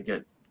is really, really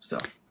good. So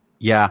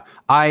yeah,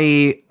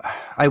 I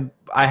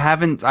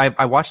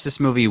watched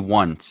this movie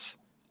once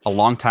a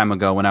long time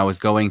ago when I was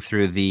going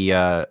through the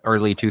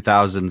early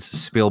 2000s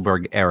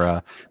Spielberg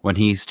era, when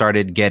he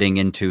started getting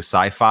into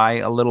sci-fi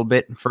a little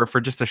bit for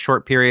just a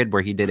short period,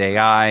 where he did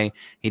AI,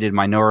 he did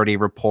Minority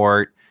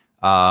Report,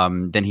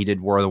 then he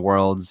did War of the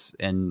Worlds,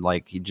 and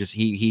like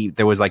he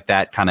there was like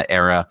that kind of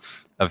era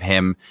of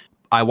him.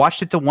 I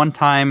watched it the one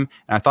time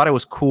and I thought it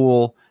was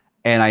cool,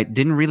 and I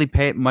didn't really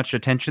pay much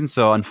attention.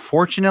 So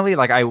unfortunately,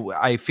 like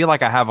I feel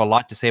like I have a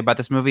lot to say about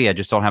this movie. I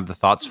just don't have the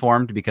thoughts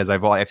formed because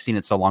I've seen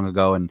it so long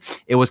ago, and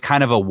it was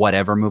kind of a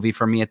whatever movie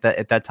for me at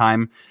that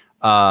time.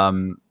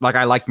 Like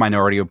I liked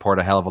Minority Report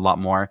a hell of a lot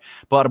more.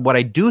 But what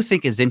I do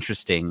think is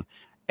interesting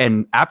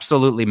and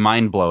absolutely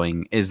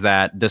mind-blowing is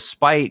that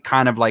despite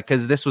kind of like,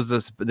 because this was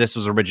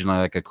originally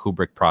like a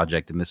Kubrick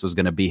project, and this was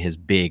going to be his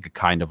big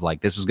kind of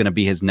like, this was going to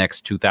be his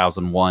next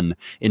 2001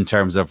 in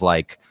terms of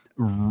like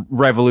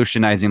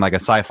revolutionizing like a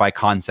sci-fi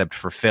concept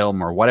for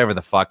film, or whatever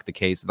the fuck the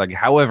case, like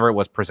however it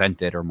was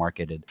presented or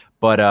marketed.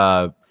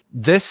 But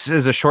this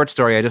is a short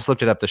story. I just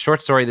looked it up. The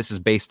short story this is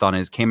based on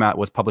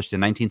was published in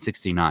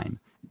 1969,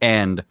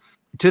 and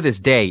to this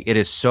day it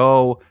is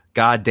so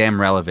goddamn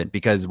relevant,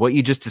 because what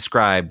you just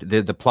described,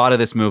 the plot of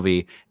this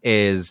movie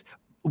is,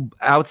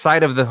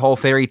 outside of the whole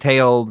fairy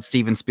tale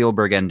Steven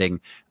Spielberg ending,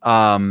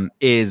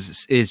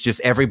 is just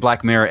every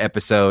Black Mirror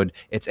episode.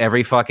 It's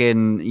every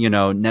fucking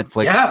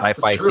Netflix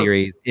sci-fi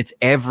series. It's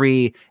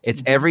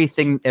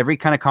everything. Every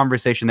kind of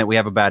conversation that we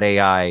have about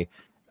AI,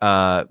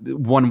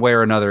 one way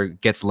or another,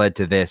 gets led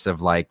to this of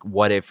like,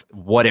 what if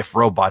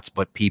robots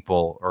but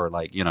people, or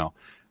like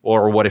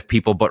or what if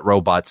people but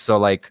robots? So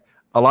like,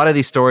 a lot of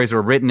these stories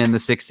were written in the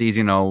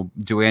 60s,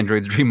 Do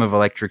Androids Dream of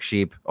Electric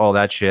Sheep, all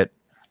that shit.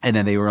 And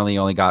then they really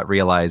only got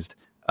realized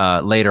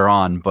later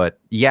on. But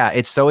yeah,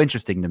 it's so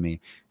interesting to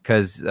me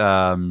because,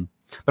 but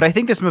I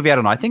think this movie, I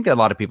don't know. I think a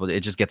lot of people,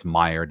 it just gets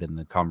mired in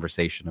the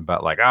conversation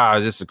about like,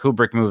 is this a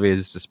Kubrick movie? Is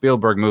this a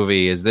Spielberg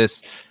movie? Is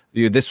this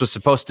was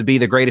supposed to be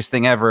the greatest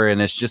thing ever,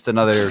 and it's just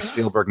another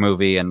Spielberg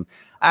movie? And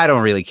I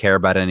don't really care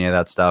about any of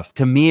that stuff.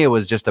 To me, it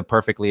was just a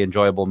perfectly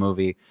enjoyable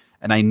movie,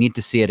 and I need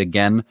to see it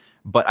again.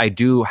 But I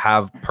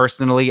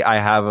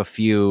have a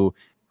few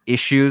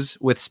issues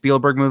with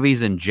Spielberg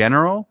movies in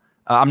general.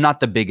 I'm not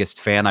the biggest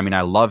fan. I mean,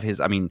 I love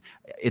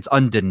it's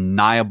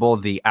undeniable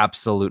the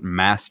absolute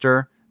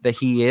master that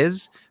he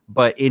is.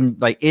 But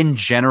in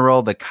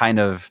general, the kind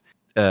of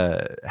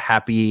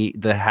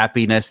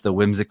happiness, the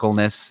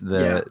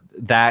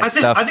whimsicalness,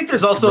 stuff. I think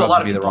there's also a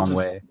lot of people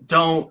just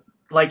don't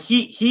like.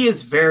 He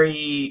is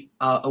very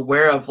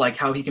aware of like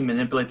how he can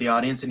manipulate the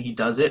audience, and he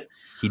does it.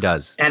 He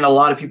does, and a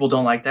lot of people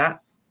don't like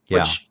that.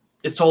 Which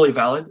is totally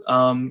valid.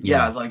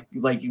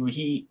 Like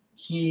he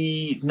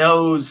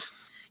knows.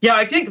 Yeah,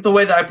 I think the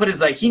way that I put it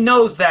is like, he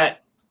knows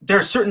that there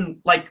are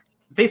certain, like,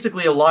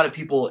 basically a lot of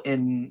people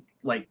in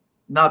like,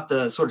 not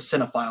the sort of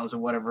cinephiles or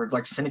whatever,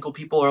 like cynical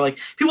people, or like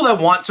people that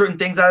want certain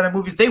things out of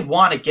movies. They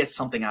want to get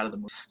something out of the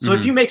movie. So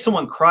if you make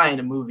someone cry in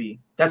a movie,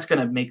 that's going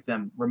to make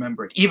them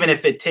remember it, even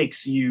if it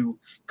takes you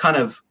kind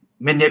of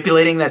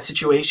manipulating that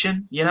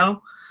situation, you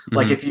know?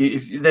 Like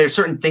if there's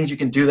certain things you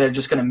can do that are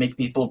just going to make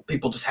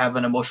people just have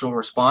an emotional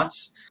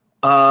response.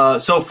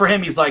 So for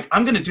him, he's like,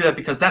 I'm going to do that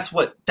because that's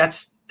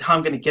how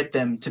I'm going to get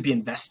them to be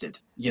invested,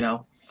 you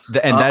know?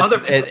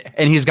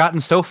 And he's gotten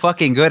so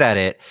fucking good at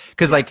it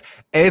because like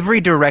every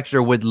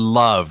director would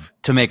love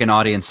to make an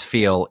audience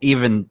feel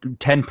even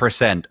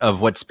 10%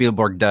 of what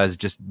Spielberg does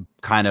just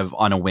kind of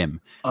on a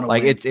whim.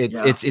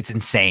 It's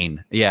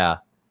insane. Yeah.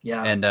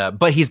 Yeah. And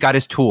but he's got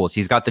his tools.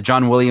 He's got the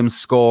John Williams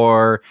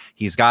score.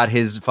 He's got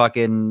his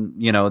fucking,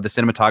 the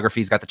cinematography.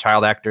 He's got the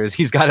child actors.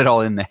 He's got it all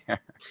in there.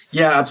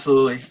 Yeah,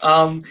 absolutely.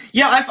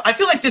 I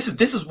feel like this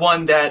is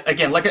one that,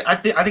 again, like I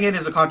think it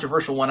is a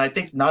controversial one. I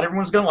think not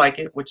everyone's going to like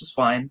it, which is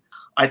fine.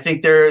 I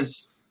think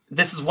this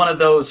is one of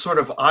those sort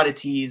of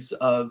oddities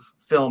of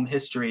film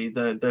history,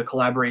 the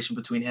collaboration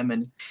between him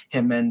and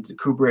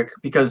Kubrick,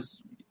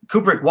 because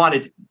Kubrick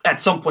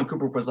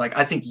was like,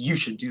 I think you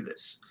should do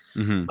this.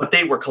 Mm-hmm. But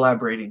they were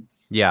collaborating.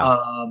 Yeah.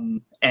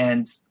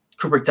 And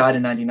Kubrick died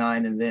in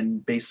 1999, and then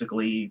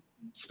basically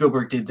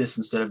Spielberg did this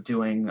instead of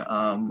doing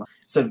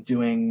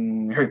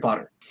Harry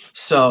Potter.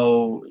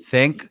 So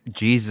thank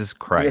Jesus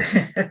Christ.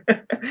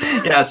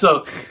 Yeah.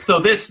 So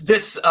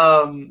this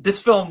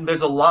film,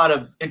 there's a lot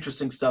of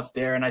interesting stuff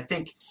there, and I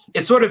think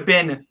it's sort of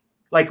been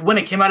like when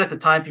it came out at the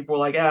time, people were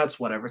like, it's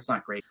whatever, it's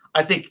not great.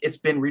 I think it's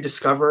been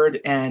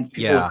rediscovered and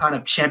people have kind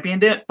of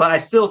championed it, but I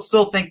still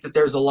think that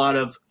there's a lot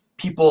of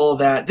people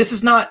that this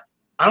is not.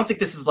 I don't think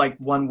this is like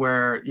one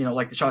where,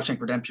 like the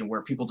Shawshank Redemption,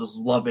 where people just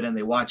love it and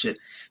they watch it.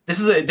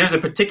 There's a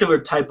particular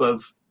type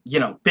of,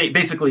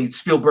 basically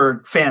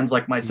Spielberg fans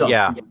like myself.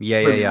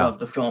 Really love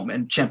the film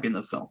and champion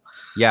the film.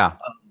 Yeah.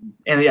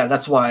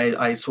 That's why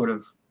I sort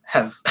of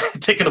have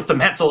taken up the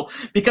mantle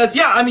because,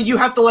 you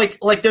have to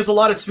like there's a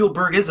lot of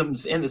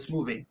Spielbergisms in this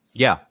movie.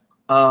 Yeah.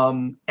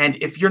 And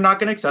if you're not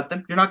going to accept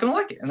them, you're not going to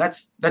like it. And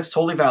that's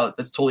totally valid.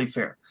 That's totally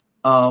fair.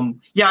 I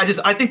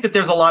think that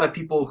there's a lot of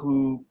people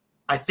who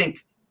I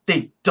think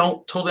they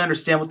don't totally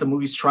understand what the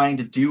movie's trying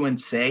to do and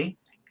say.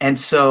 And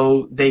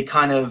so they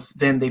kind of,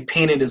 then they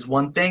paint it as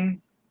one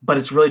thing, but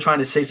it's really trying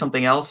to say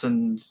something else.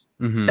 And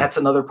that's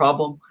another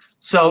problem.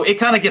 So it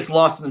kind of gets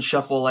lost in the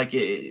shuffle. Like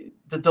the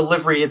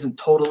delivery isn't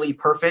totally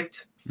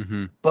perfect,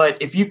 but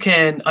if you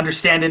can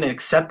understand it and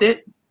accept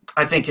it,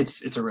 I think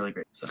it's a really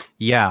great episode.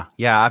 Yeah,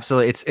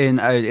 absolutely.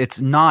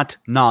 It's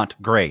not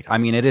great. I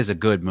mean, it is a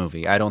good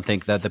movie. I don't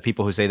think that the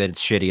people who say that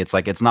it's shitty, it's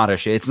like it's not a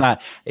shit. It's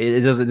not.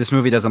 It doesn't. This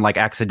movie doesn't like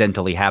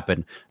accidentally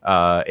happen.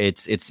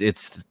 It's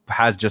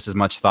has just as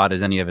much thought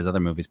as any of his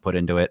other movies put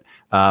into it.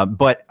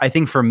 But I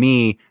think for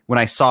me, when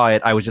I saw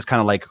it, I was just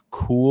kind of like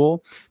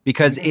cool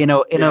because in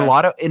a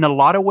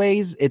lot of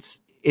ways,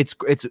 it's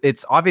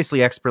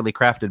obviously expertly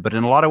crafted, but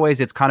in a lot of ways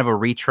it's kind of a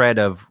retread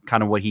of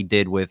kind of what he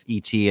did with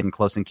E.T. and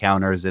Close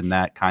Encounters, and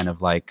that kind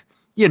of like,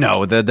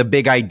 the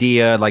big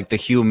idea, like the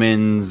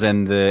humans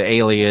and the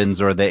aliens,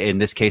 or in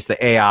this case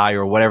the AI,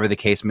 or whatever the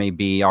case may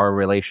be, our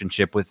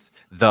relationship with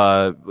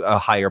a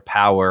higher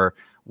power,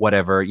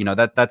 whatever,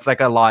 that's like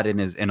a lot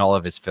in all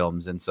of his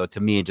films. And so to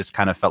me, it just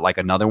kind of felt like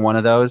another one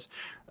of those.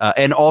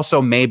 And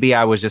also maybe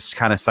I was just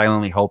kind of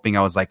silently hoping,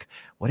 I was like,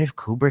 what if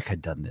Kubrick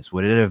had done this?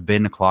 Would it have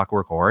been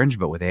Clockwork Orange,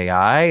 but with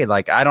AI?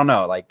 Like, I don't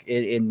know, like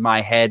in my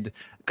head,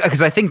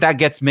 because I think that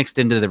gets mixed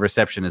into the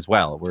reception as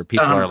well, where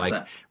people 100%. Are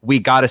like, we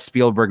got a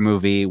Spielberg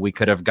movie, we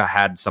could have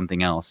had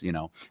something else,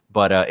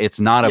 but it's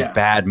not a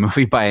bad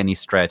movie by any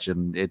stretch,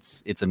 and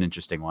it's an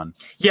interesting one.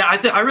 Yeah,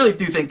 I really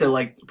do think that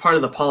like part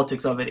of the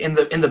politics of it in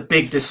the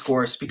big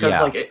discourse, because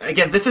like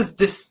again, that's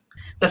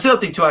the other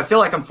thing too. I feel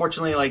like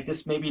unfortunately, like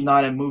this maybe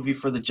not a movie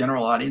for the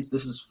general audience.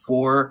 This is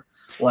for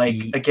like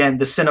again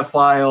the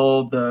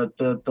cinephile,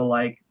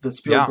 the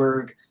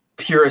Spielberg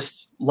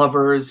purist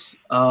lovers.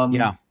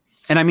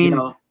 And I mean,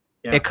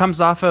 it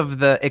comes off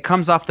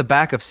the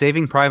back of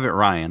Saving Private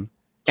Ryan,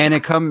 and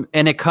it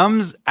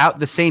comes out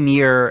the same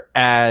year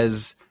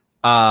as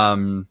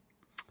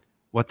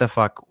what the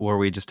fuck were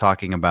we just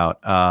talking about?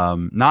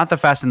 Not the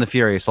Fast and the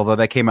Furious, although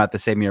that came out the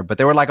same year, but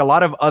there were like a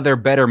lot of other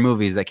better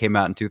movies that came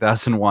out in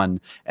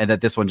 2001, and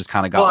that this one just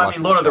kind of got. Well, I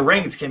mean, Lord of the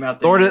Rings came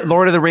out. Lord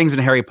of the Rings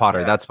and Harry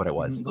Potter. That's what it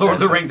was. Lord of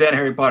the Rings and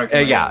Harry Potter.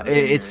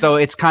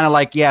 It's kind of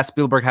like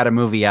Spielberg had a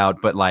movie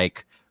out, but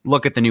like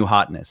look at the new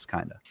hotness,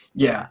 kind of.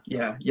 Yeah.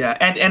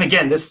 And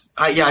again,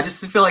 I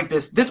just feel like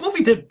this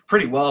movie did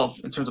pretty well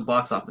in terms of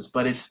box office,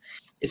 but it's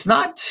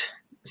not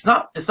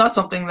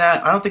something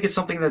that I don't think it's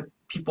something that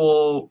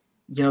people,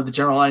 the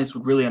general audience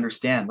would really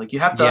understand. Like you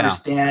have to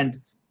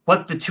understand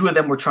what the two of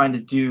them were trying to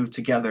do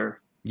together.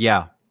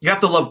 Yeah. You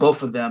have to love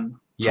both of them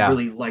to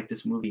really like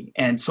this movie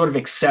and sort of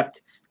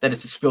accept that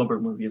it's a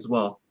Spielberg movie as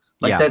well.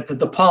 Like that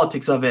the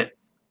politics of it.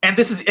 And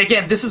this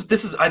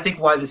is I think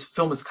why this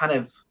film is kind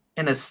of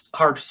in a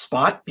hard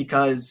spot,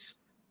 because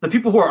the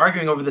people who are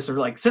arguing over this are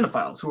like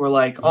cinephiles who are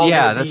like,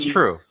 that's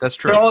true.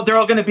 They're all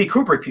going to be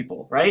Kubrick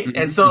people, right?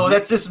 Mm-hmm. And so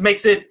that just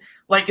makes it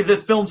like the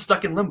film's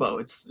stuck in limbo.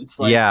 It's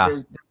like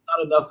there's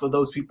not enough of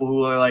those people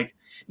who are like,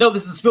 no,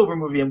 this is a Spielberg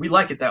movie and we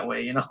like it that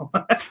way,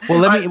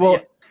 Well,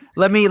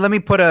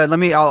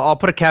 I'll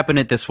put a cap in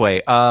it this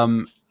way.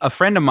 a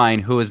friend of mine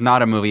who is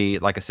not a movie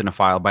like a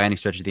cinephile by any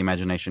stretch of the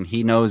imagination,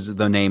 he knows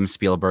the name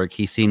Spielberg.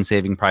 He's seen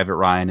Saving Private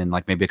Ryan and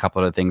like maybe a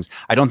couple other things.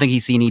 I don't think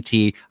he's seen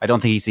E.T. I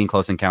don't think he's seen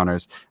Close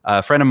Encounters.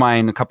 A friend of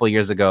mine a couple of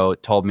years ago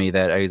told me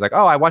that he's like,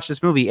 oh, I watched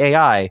this movie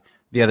AI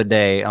the other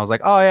day. I was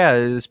like, oh yeah,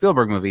 the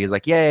Spielberg movie. He's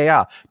like,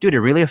 yeah. Dude, it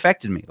really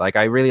affected me. Like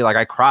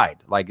I cried.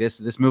 Like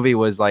this movie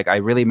was like, I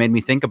really made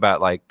me think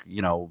about like,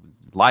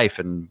 life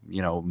and,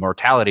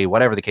 mortality,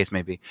 whatever the case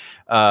may be.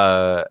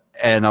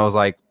 And I was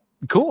like,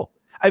 cool.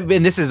 I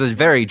mean, this is a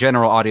very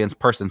general audience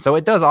person, so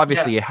it does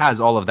obviously it has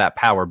all of that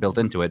power built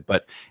into it,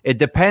 but it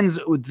depends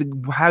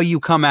how you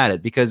come at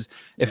it. Because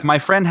if my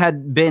friend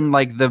had been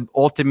like the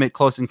ultimate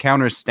Close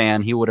Encounters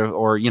stan, he would have,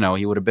 or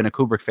he would have been a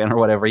Kubrick fan or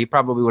whatever. He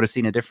probably would have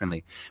seen it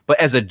differently. But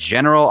as a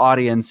general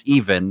audience,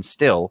 even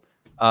still,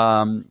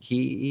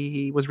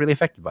 he was really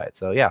affected by it.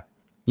 So yeah,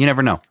 you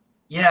never know.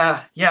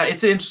 Yeah,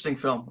 it's an interesting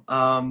film.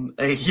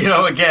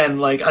 Again,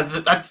 like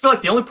I feel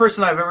like the only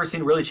person I've ever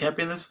seen really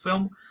champion this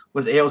film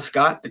was A.O.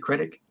 Scott, the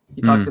critic.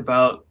 He talked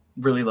about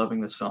really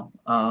loving this film.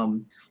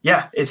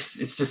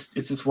 It's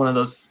just one of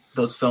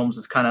those films.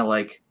 It's kind of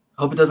like,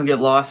 I hope it doesn't get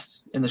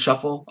lost in the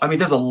shuffle. I mean,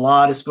 there's a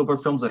lot of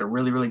Spielberg films that are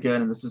really, really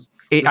good, and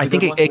I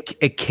think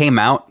it came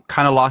out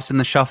kind of lost in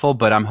the shuffle,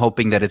 but I'm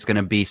hoping that it's going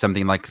to be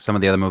something like some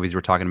of the other movies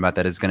we're talking about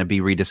that is going to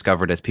be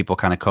rediscovered as people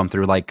kind of come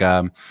through, like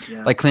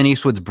Clint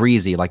Eastwood's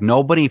Breezy. Like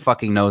nobody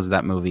fucking knows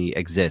that movie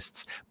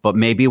exists, but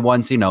maybe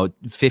once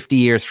 50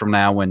 years from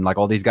now, when like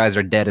all these guys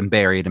are dead and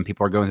buried and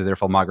people are going through their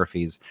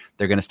filmographies,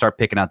 they're going to start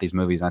picking out these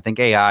movies. And I think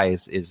AI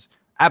is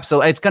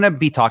absolutely, it's going to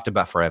be talked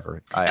about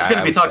forever. It's going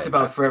to be talked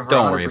about forever.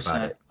 Don't worry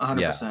about it.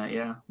 100%.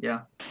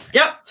 Yeah.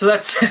 So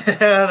that's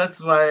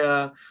that's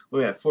my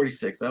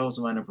 46. That was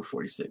my number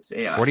 46.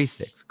 AI.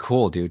 46.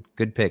 Cool, dude.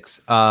 Good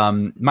picks.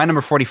 My number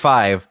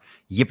 45.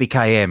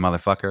 Yippee-ki-yay,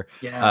 motherfucker.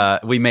 Yeah.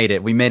 We made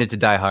it. We made it to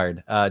Die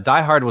Hard.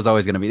 Die Hard was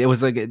always going to be. It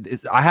was like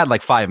I had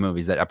like 5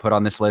 movies that I put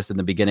on this list in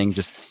the beginning.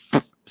 Just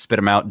spit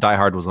them out. Die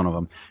Hard was one of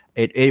them.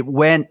 It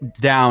went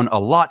down a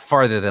lot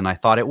farther than I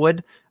thought it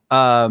would.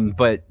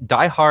 But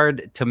Die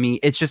Hard, to me,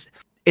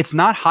 it's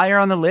not higher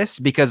on the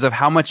list because of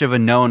how much of a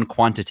known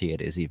quantity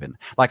it is. Even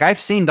like I've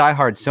seen Die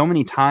Hard so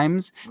many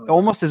times,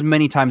 almost as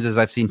many times as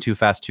I've seen Too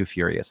Fast, Too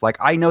Furious. Like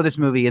I know this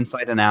movie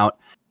inside and out.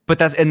 But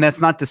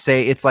that's not to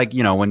say it's like,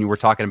 when you were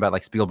talking about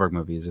like Spielberg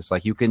movies, it's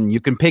like you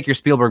can pick your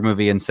Spielberg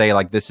movie and say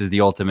like this is the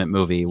ultimate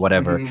movie,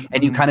 whatever,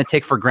 and you kind of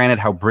take for granted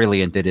how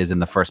brilliant it is in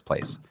the first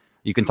place.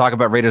 You can talk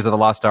about Raiders of the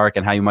Lost Ark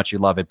and how much you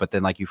love it, but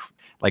then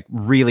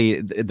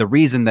really the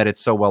reason that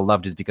it's so well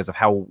loved is because of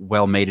how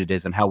well made it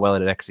is and how well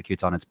it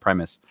executes on its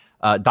premise.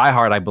 Die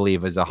Hard, I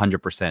believe, is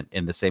 100%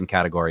 in the same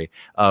category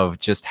of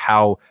just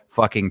how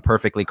fucking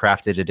perfectly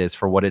crafted it is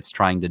for what it's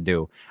trying to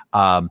do.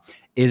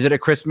 Is it a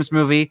Christmas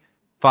movie?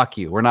 Fuck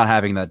you. We're not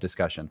having that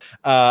discussion.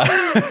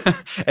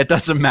 It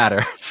doesn't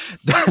matter.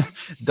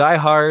 Die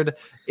Hard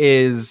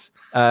is.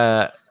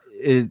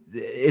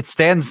 It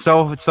stands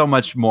so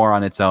much more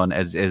on its own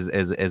as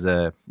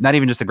a not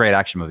even just a great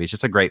action movie. It's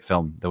just a great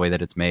film, the way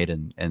that it's made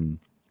and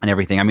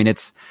everything. I mean,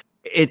 it's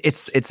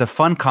a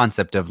fun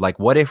concept of like,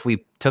 what if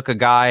we took a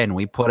guy and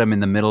we put him in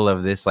the middle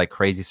of this like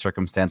crazy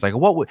circumstance? Like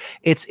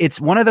it's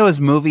one of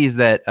those movies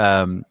that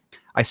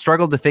I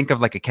struggled to think of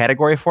like a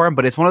category for him,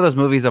 but it's one of those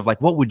movies of like,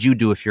 what would you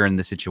do if you're in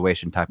this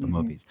situation type of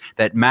movies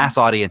that mass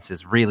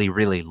audiences really,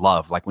 really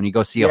love. Like when you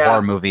go see a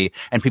horror movie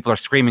and people are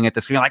screaming at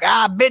the screen like,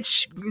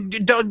 bitch,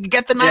 don't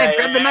get the knife,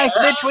 grab the knife,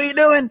 bitch, what are you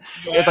doing?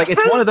 Yeah.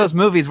 It's one of those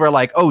movies where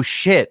like, oh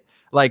shit,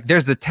 like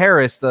there's a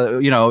terrorist,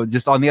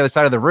 just on the other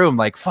side of the room.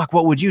 Like, fuck,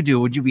 what would you do?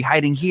 Would you be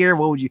hiding here?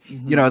 What would you,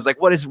 it's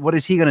like, what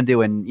is he going to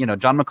do? And,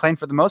 John McClane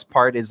for the most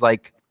part is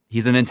like,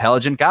 he's an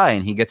intelligent guy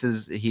and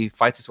he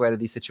fights his way out of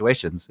these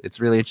situations. It's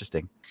really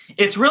interesting.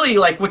 It's really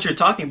like what you're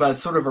talking about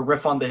is sort of a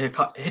riff on the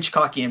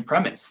Hitchcockian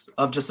premise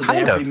of just an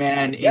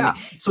everyman. Yeah.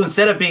 So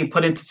instead of being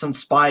put into some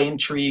spy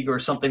intrigue or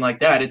something like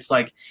that, it's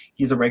like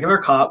he's a regular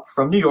cop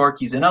from New York.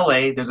 He's in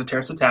LA. There's a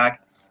terrorist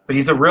attack, but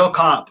he's a real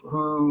cop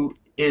who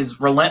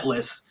is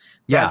relentless.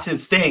 That's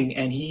his thing.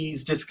 And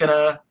he's just going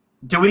to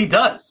do what he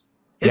does.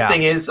 His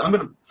thing is, I'm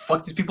going to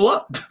fuck these people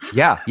up.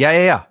 Yeah.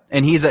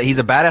 And he's a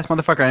badass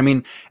motherfucker. I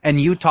mean, and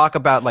you talk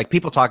about like,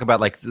 people talk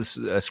about like this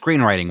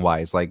screenwriting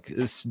wise, like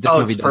this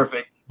movie it's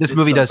perfect. This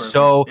movie does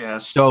so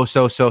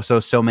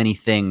many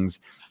things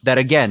that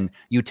again,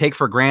 you take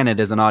for granted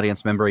as an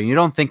audience member. And you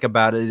don't think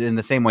about it in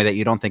the same way that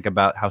you don't think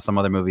about how some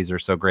other movies are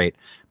so great,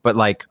 but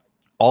like,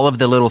 all of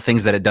the little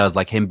things that it does,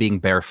 like him being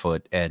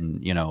barefoot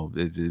and,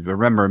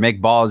 remember,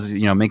 make balls,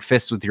 make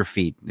fists with your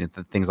feet,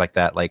 things like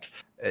that. Like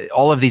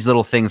all of these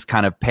little things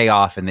kind of pay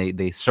off and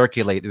they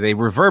circulate, they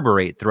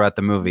reverberate throughout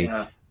the movie.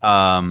 Yeah.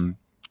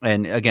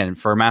 And again,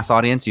 for a mass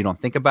audience, you don't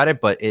think about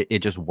it, but it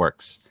just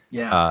works.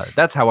 Yeah.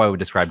 That's how I would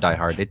describe Die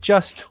Hard. It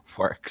just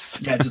works.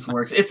 Yeah, it just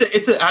works. It's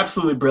an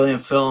absolutely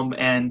brilliant film.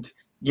 And,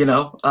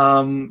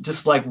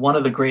 just like one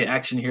of the great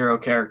action hero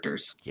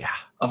characters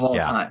of all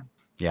time.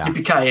 Yeah.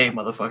 Yippee-ki-yay,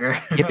 motherfucker.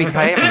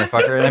 Yippee-ki-yay,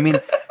 motherfucker. And I mean,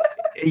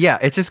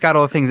 it's just got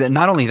all the things. And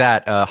not only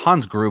that,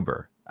 Hans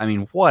Gruber. I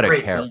mean, what a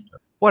great character. Villain.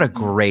 What a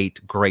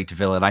great, great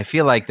villain. I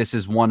feel like this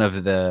is one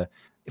of the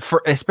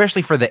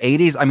especially for the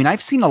 80s. I mean,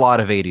 I've seen a lot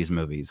of 80s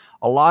movies.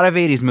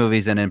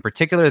 And in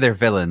particular their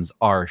villains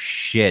are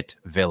shit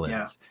villains.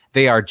 Yeah.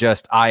 They are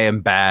just I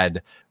am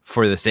bad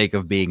for the sake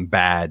of being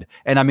bad.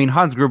 And I mean,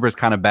 Hans Gruber is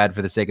kind of bad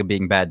for the sake of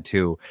being bad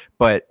too.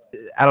 But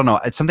I don't know.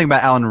 It's something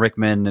about Alan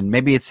Rickman, and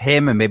maybe it's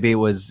him, and maybe it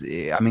was.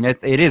 I mean,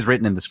 it is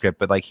written in the script,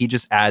 but like he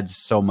just adds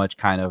so much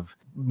kind of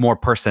more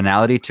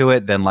personality to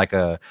it than like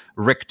a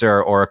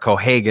Richter or a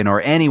Cohagen or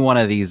any one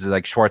of these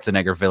like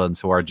Schwarzenegger villains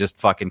who are just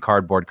fucking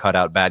cardboard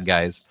cutout bad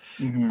guys.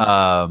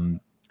 Mm-hmm.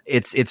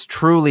 It's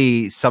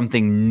truly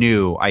something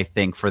new, I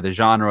think, for the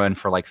genre and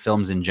for like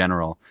films in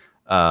general.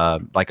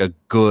 Like a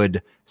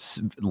good,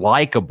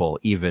 likable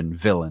even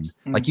villain.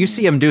 Mm-hmm. Like you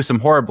see him do some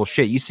horrible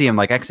shit. You see him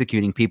like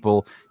executing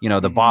people, you know,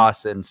 the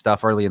boss and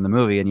stuff early in the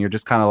movie, and you're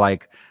just kind of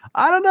like,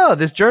 I don't know,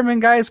 this German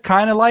guy is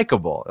kind of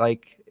likable.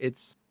 Like it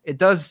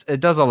does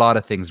a lot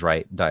of things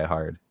right. Die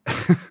Hard.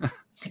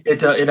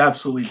 It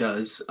absolutely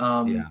does.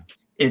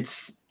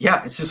 It's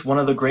just one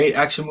of the great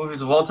action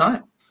movies of all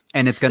time,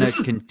 and it's going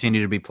to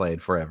continue to be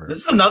played forever.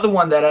 This is another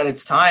one that at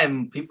its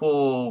time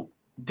people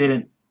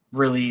didn't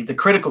really, the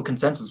critical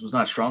consensus was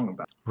not strong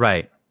about.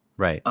 Right.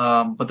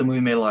 But the movie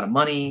made a lot of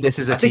money. This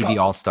is a TV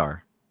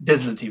all-star.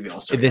 This is a TV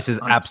all-star. This is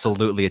 100%.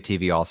 Absolutely a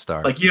TV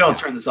all-star. Like you don't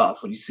turn this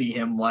off when you see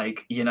him,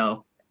 like, you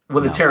know,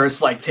 when the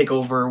terrorists like take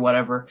over or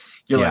whatever.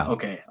 You're like,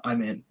 okay,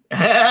 I'm in.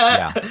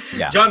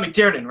 John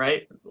McTiernan,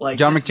 right? Like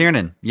John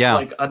McTiernan. Yeah.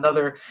 Like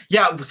another.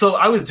 Yeah. So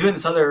I was doing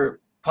this other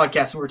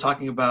podcast and we were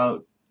talking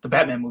about the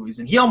Batman movies,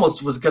 and he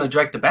almost was going to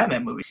direct the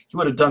Batman movie. He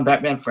would have done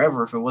Batman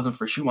Forever if it wasn't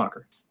for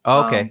Schumacher.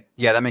 Oh, okay.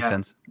 Yeah, that makes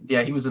sense.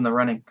 Yeah, he was in the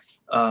running.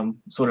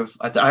 Sort of.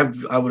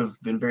 I would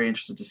have been very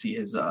interested to see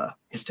his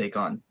take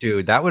on.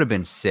 Dude, that would have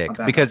been sick.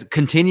 Because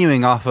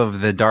continuing off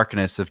of the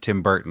darkness of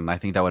Tim Burton, I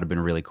think that would have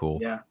been really cool.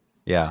 Yeah.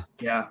 It's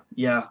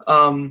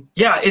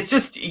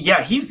just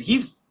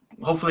he's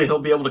hopefully he'll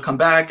be able to come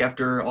back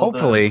after all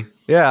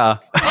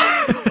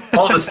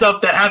all the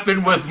stuff that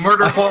happened with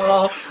Murder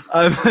Ball,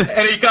 and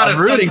he got to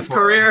sunk his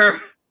career.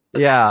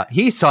 Yeah,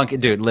 he sunk it,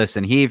 dude.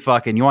 Listen, he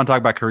fucking. You want to talk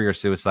about career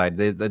suicide?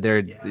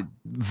 They're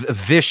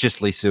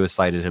viciously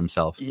suicided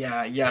himself.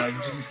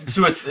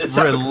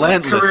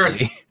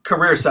 Relentlessly.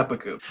 Career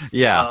seppuku.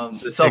 Yeah,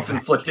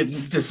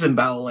 self-inflicted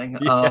disemboweling.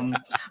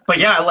 But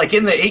yeah, like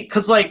in the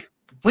because like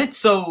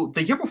so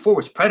the year before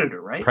was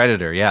Predator, right?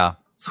 Predator, yeah.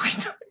 So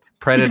he's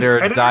Predator,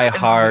 Die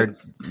Hard,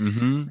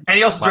 and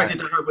he also directed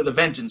Die Hard with a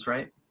Vengeance,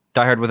 right?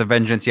 Die Hard with a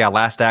Vengeance, yeah.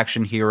 Last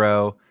Action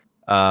Hero,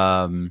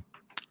 a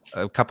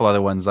couple other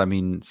ones. I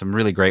mean, some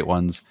really great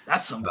ones.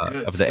 That's some good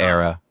of stuff. The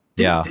era.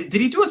 Did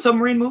he do a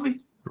submarine movie?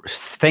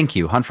 Thank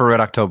you. Hunt for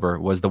Red October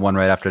was the one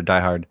right after Die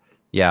Hard.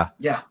 Yeah.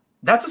 Yeah,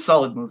 that's a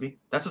solid movie.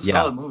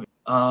 Solid movie.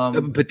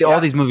 But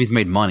all these movies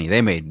made money.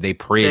 They made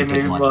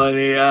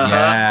money.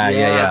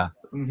 Yeah.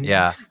 Mm-hmm.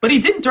 Yeah. But he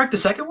didn't direct the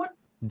second one?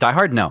 Die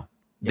Hard, no.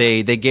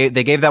 Yeah. They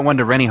gave that one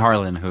to Rennie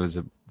Harlin, who's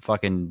a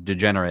fucking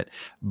degenerate.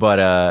 But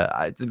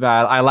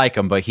I like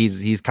him, but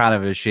he's kind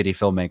of a shitty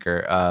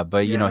filmmaker.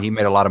 But you know, he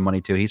made a lot of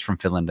money too. He's from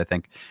Finland, I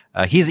think.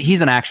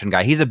 He's an action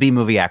guy. He's a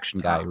B-movie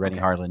action guy, Rennie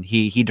Harlin.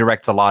 He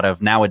directs a lot of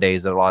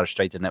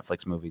straight to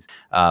Netflix movies.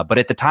 But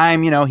at the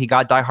time, you know, he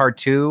got Die Hard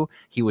 2.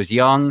 He was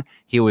young.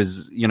 He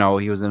was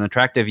an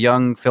attractive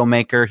young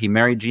filmmaker. He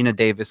married Gina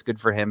Davis. Good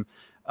for him.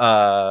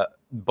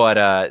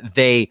 But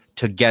they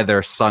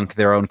together sunk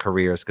their own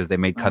careers because they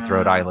made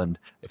Cutthroat Island.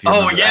 If you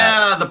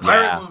the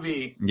pirate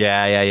movie.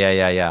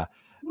 Yeah.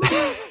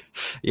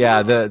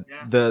 Yeah,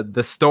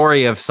 the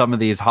story of some of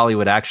these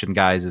Hollywood action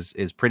guys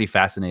is pretty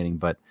fascinating.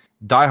 But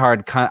Die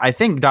Hard, I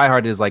think Die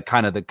Hard is like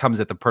kind of comes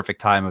at the perfect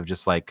time of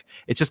just like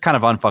it's just kind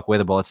of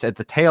unfuckwithable. It's at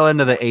the tail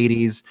end of the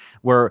 80s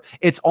where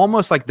it's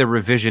almost like the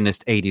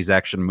revisionist 80s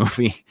action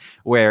movie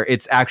where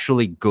it's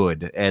actually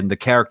good and the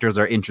characters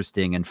are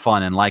interesting and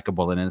fun and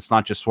likable, and it's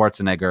not just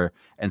Schwarzenegger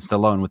and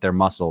Stallone with their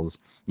muscles,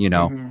 you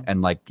know,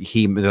 and like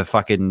the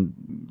fucking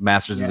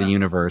Masters of the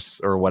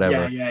Universe or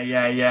whatever.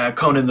 Yeah.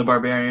 Conan the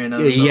Barbarian.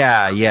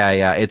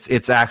 Yeah.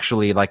 It's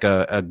actually like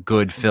a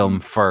good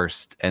film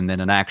first and then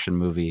an action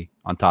movie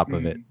on top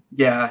of it.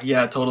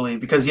 Yeah, totally.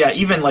 Because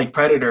even like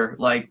Predator,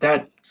 like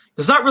that,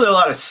 there's not really a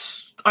lot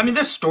of. I mean,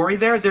 there's story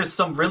there. There's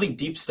some really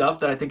deep stuff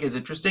that I think is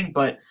interesting,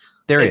 but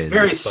it's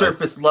very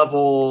surface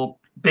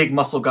level. Big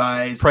muscle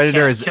guys.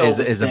 Predator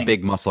is a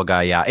big muscle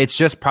guy. Yeah, it's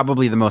just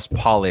probably the most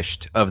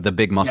polished of the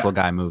big muscle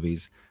guy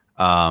movies.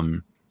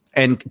 And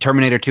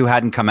Terminator 2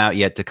 hadn't come out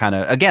yet to kind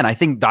of, again, I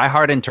think Die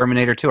Hard and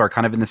Terminator 2 are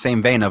kind of in the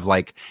same vein of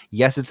like,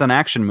 yes, it's an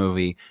action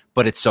movie,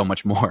 but it's so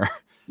much more.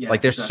 Yeah,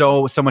 like there's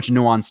so much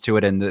nuance to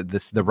it, and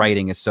the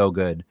writing is so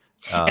good.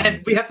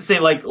 And we have to say,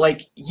 like a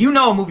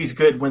movie's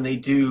good when they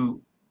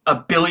do a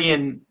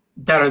billion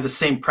that are the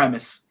same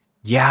premise.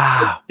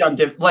 Yeah,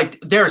 like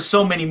there are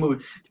so many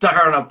movies: Die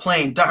Hard on a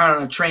plane, Die Hard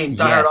on a train,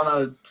 Die Hard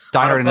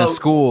in a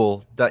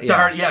school, Die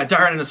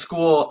Hard in a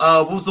school.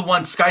 What was the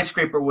one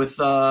Skyscraper with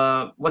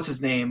what's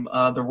his name,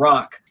 The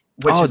Rock,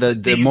 which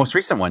is the most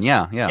recent one.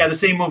 Yeah. the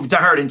same movie, Die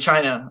Hard in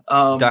China.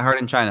 Die Hard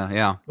in China.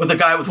 Yeah. With a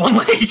guy with one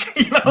leg.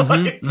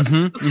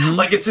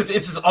 Like it's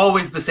just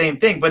always the same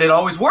thing, but it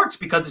always works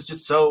because it's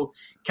just so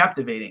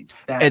captivating.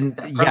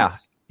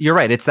 You're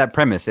right. It's that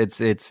premise.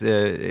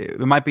 It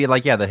might be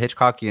like, the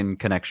Hitchcockian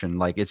connection.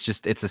 Like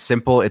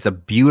it's a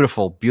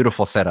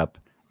beautiful setup.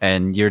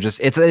 And you're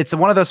just, it's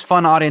one of those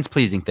fun audience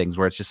pleasing things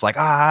where it's just like,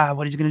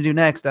 what is he going to do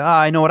next?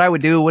 I know what I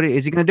would do. What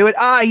is he going to do it?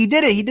 He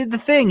did it. He did the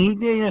thing.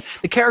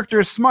 The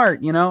character is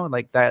smart,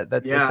 like that.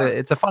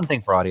 It's a fun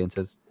thing for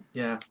audiences.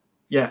 Yeah.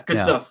 Good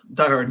stuff.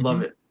 Die Hard.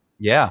 Love it.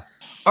 Yeah.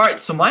 All right.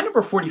 So my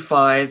number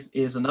 45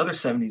 is another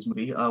 70s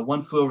movie.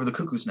 One Flew Over the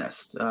Cuckoo's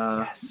Nest.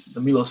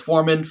 The Milos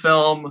Forman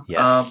film.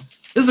 Yes.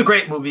 This is a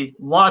great movie.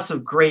 Lots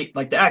of great,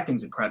 like the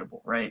acting's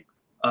incredible, right?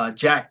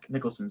 Jack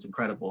Nicholson's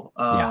incredible.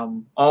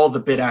 All the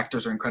bit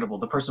actors are incredible.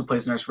 The person who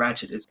plays Nurse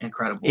Ratched is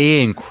incredible.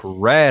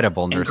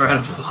 Incredible Nurse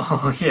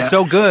Ratched. Yeah.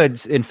 So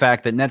good, in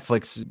fact, that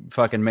Netflix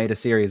fucking made a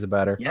series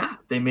about her. Yeah,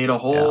 they made a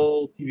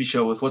whole TV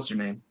show with what's her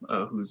name?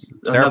 Who's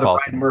Sarah another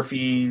Paulson. Ryan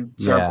Murphy,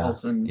 Sarah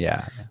Paulson.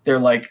 Yeah. They're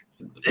like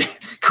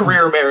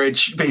career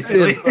marriage,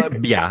 basically.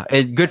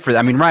 And good for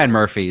them. I mean, Ryan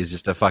Murphy is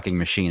just a fucking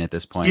machine at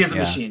this point. He is a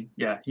machine.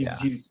 Yeah,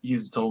 he's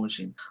a total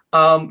machine.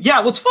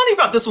 What's funny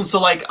about this one?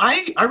 So like,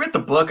 I read the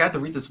book. I had to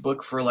read this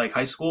book for like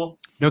high school.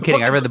 No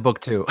kidding. I read the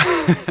book too.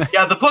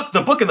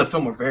 The book and the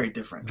film are very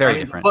different.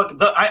 Different. The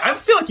book, I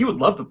feel like you would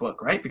love the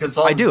book, right? Because it's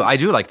all I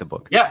do like the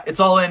book. Yeah, it's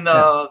all in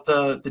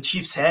the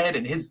chief's head,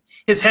 and his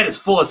head is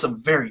full of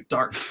some very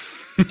dark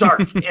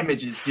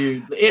images,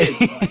 dude. It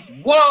is like,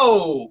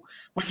 whoa,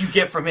 what you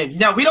get from him.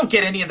 Now we don't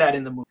get any of that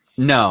in the movie.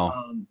 No,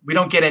 we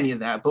don't get any of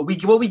that. But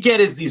what we get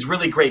is these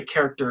really great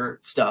character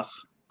stuff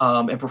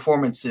and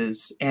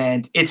performances,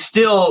 and it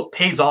still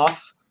pays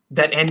off.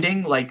 That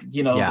ending, like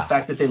the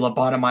fact that they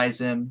lobotomize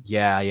him.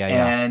 Yeah.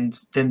 And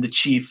then the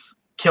chief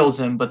kills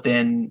him, but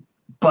then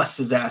busts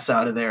his ass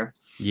out of there.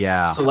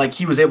 Yeah. So like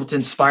he was able to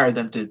inspire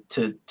them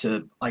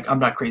to like, I'm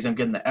not crazy, I'm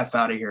getting the F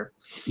out of here.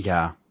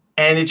 Yeah.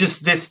 And it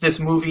just this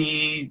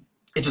movie,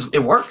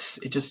 it works.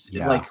 It just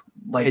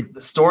the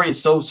story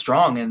is so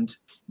strong, and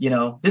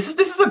this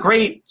is a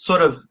great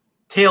sort of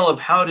tale of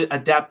how to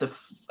adapt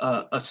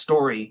a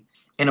story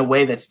in a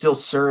way that still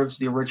serves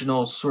the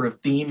original sort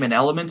of theme and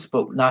elements,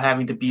 but not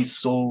having to be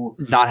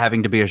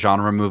a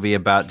genre movie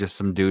about just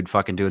some dude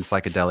fucking doing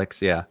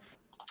psychedelics.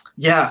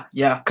 Yeah.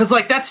 Because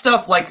like that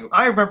stuff, like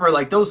I remember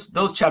like those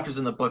chapters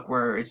in the book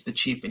where it's the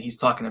chief and he's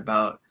talking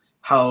about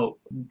how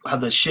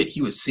the shit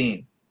he was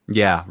seeing.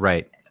 Yeah,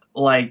 right.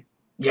 Like,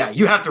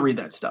 you have to read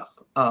that stuff.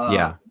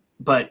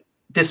 But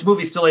this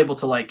movie's still able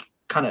to like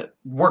kind of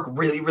work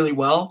really, really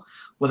well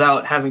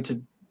without having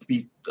to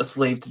be a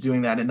slave to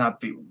doing that and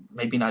not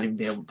even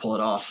be able to pull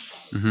it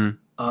off. Mm-hmm.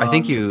 I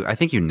think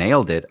you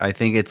nailed it. I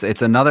think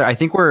it's another. I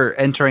think we're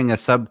entering a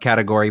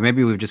subcategory.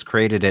 Maybe we've just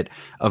created it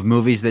of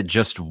movies that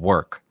just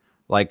work.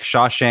 Like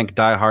Shawshank,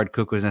 Die Hard,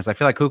 Cuckoo's Nest. I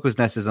feel like Cuckoo's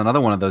Nest is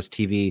another one of those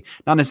TV.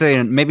 Not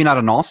necessarily, maybe not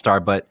an all-star,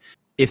 but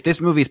if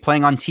this movie is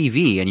playing on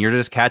TV and you're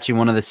just catching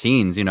one of the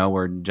scenes,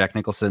 where Jack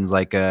Nicholson's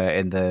like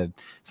in the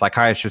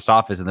psychiatrist's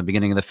office in the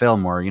beginning of the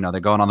film, or they're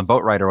going on the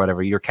boat ride or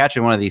whatever, you're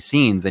catching one of these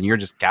scenes, then you're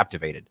just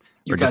captivated.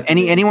 Or just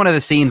any one of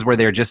the scenes where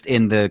they're just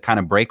in the kind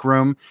of break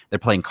room, they're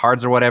playing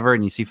cards or whatever,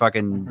 and you see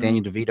fucking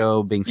Danny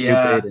DeVito being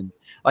stupid, and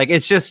like it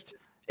just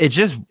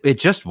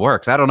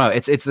works. I don't know.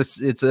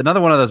 It's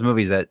another one of those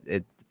movies that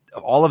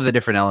all of the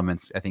different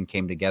elements I think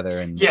came together,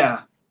 and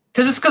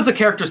because the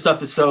character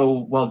stuff is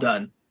so well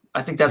done.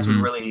 I think that's what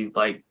really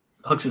like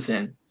hooks us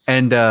in.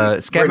 And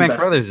Scatman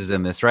Crothers is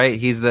in this, right?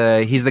 He's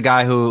the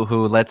guy who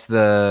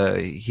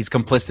he's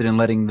complicit in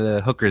letting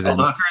the hookers in.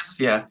 The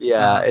hookers,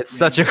 yeah. It's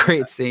such a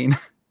great scene.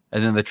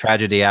 And then the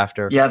tragedy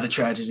after. Yeah, the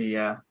tragedy.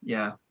 Yeah.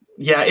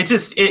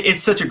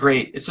 It's such a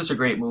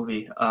great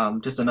movie.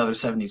 Just another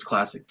 70s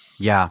classic.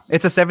 Yeah,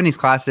 it's a 70s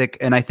classic,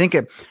 and I think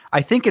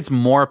it's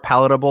more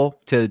palatable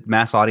to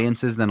mass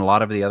audiences than a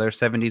lot of the other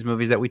 70s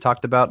movies that we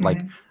talked about.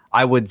 Mm-hmm.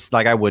 I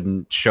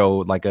wouldn't show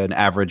like an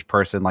average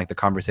person like The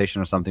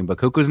Conversation or something, but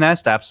Cuckoo's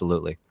Nest,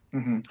 absolutely.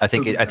 Mm-hmm. I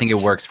think it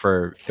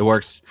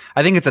works.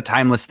 I think it's a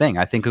timeless thing.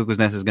 I think Cuckoo's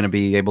Nest is going to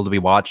be able to be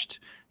watched,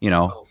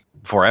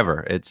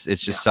 forever. It's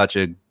just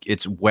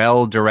it's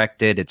well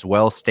directed, it's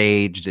well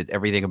staged,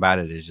 everything about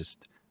it is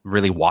just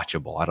really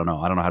watchable. I don't know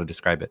how to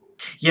describe it.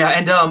 Yeah,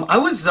 and I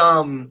was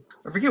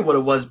I forget what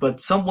it was,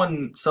 but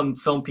some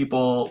film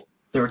people,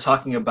 they were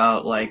talking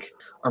about like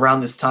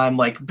around this time,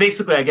 like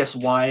basically I guess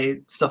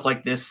why stuff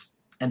like this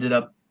ended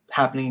up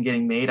happening and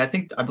getting made. I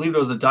believe there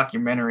was a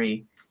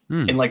documentary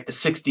in like the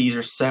 60s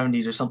or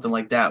 70s or something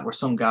like that where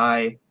some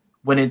guy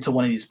went into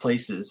one of these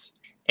places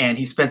and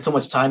he spent so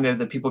much time there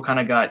that people kind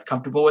of got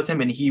comfortable with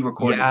him, and he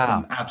recorded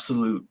some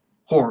absolute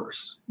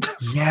horrors.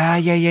 Yeah.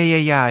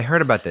 I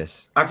heard about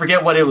this. I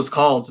forget what it was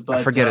called, but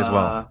I forget as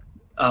well.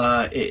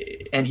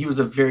 And he was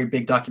a very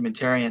big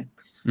documentarian,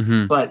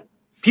 but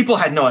people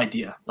had no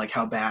idea like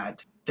how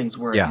bad things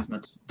were. Yeah.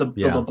 The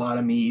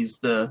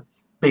lobotomies,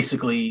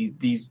 basically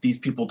these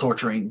people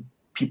torturing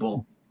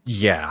people.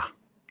 Yeah.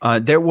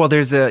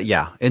 There's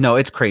a no,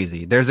 it's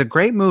crazy. There's a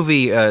great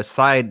movie.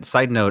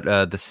 Side note,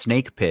 The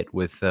Snake Pit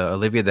with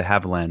Olivia de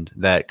Havilland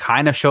that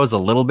kind of shows a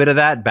little bit of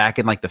that back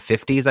in like the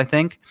 50s. I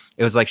think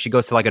it was like she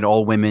goes to like an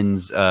all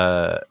women's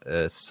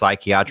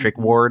psychiatric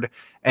ward,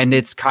 and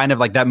it's kind of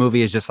like that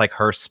movie is just like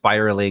her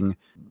spiraling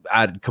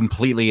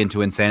completely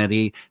into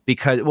insanity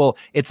because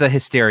it's a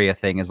hysteria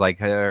thing. Is like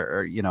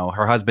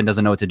her husband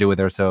doesn't know what to do with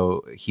her,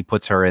 so he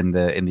puts her in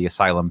the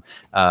asylum.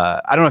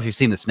 I don't know if you've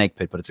seen The Snake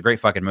Pit, but it's a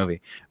great fucking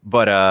movie.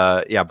 But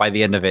by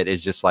the end of it,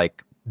 it's just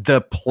like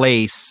the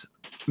place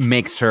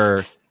makes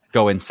her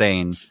go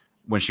insane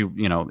when she,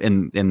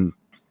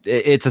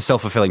 it's a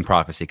self-fulfilling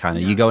prophecy kind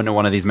of. You go into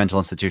one of these mental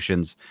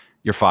institutions,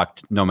 you're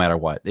fucked no matter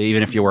what.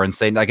 Even if you were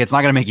insane, like it's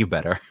not going to make you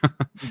better.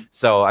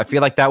 So I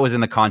feel like that was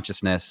in the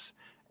consciousness.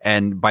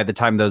 And by the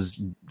time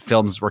those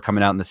films were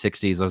coming out in the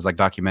 60s, those like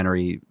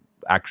documentary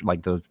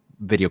like those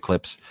video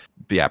clips,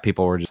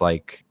 people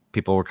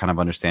were kind of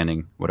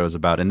understanding what it was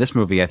about. And this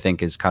movie, I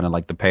think, is kind of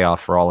like the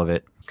payoff for all of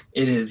it.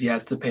 It is, yeah,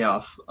 it's the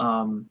payoff.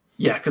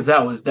 Because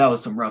that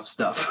was some rough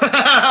stuff.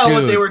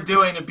 What they were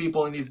doing to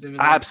people in these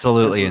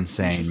absolutely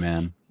insane,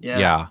 man.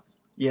 Yeah.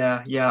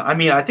 I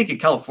mean, I think in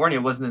California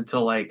it wasn't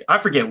until like I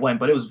forget when,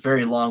 but it was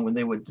very long when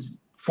they would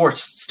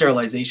force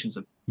sterilizations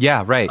of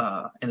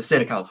in the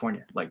state of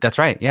California. Like that's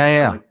right.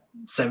 Yeah. Like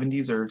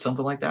 70s or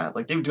something like that.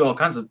 Like they would do all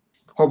kinds of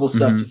horrible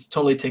stuff, just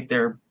totally take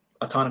their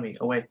autonomy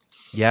away.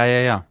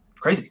 Yeah.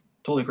 Crazy,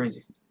 totally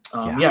crazy.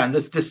 And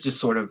this just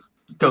sort of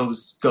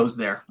goes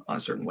there on a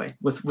certain way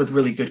with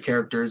really good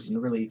characters and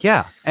really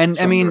and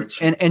I mean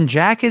and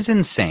Jack is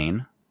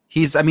insane.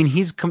 He's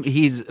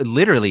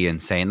literally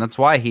insane. That's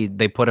why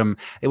they put him.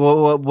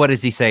 What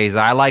does he say? He's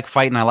I like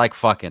fighting, I like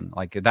fucking.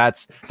 Like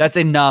that's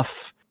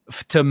enough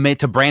to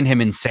brand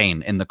him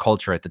insane in the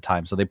culture at the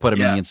time. So they put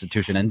him in the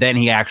institution, and then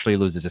he actually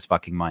loses his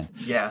fucking mind.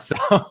 Yeah. So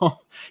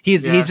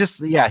he's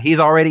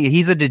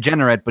a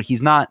degenerate, but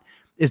he's not.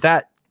 Does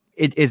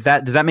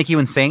that make you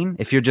insane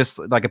if you're just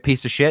like a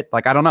piece of shit?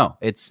 Like I don't know.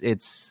 It's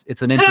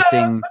an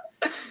interesting.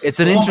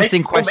 It's an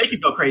interesting question. We'll make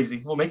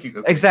you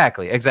go crazy.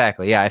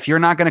 Exactly. Yeah. If you're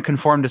not going to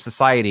conform to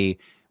society,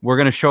 we're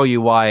going to show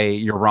you why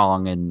you're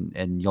wrong,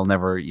 and you'll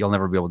never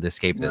be able to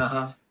escape this.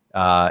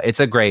 It's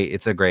a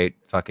great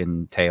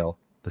fucking tale.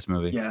 This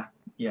movie.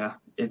 Yeah.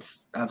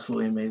 It's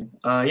absolutely amazing.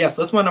 So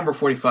that's my number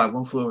 45.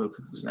 One Flew Over the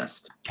Cuckoo's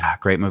Nest. Yeah,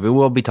 great movie.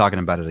 We'll be talking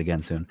about it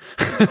again soon.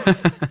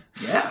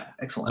 Yeah,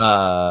 excellent.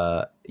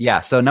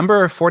 So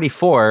number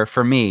 44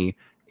 for me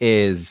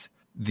is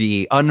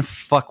the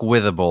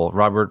unfuckwithable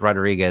Robert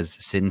Rodriguez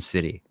Sin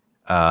City.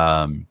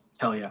 Hell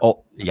yeah.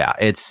 Oh yeah,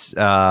 it's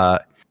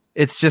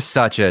just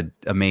such an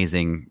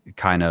amazing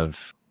kind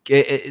of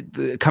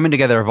coming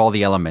together of all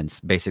the elements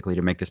basically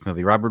to make this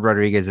movie. Robert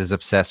Rodriguez is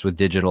obsessed with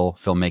digital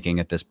filmmaking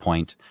at this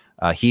point.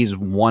 He's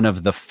one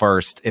of the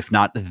first, if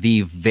not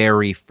the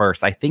very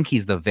first. I think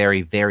he's the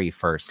very, very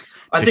first.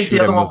 I think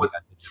the other one was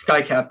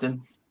Sky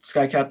Captain.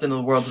 Sky Captain of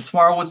the World of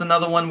Tomorrow was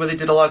another one where they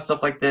did a lot of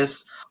stuff like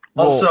this.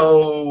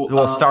 Also,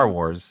 Star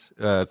Wars,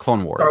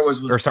 Clone Wars,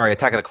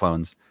 Attack of the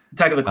Clones.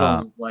 Attack of the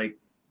Clones was like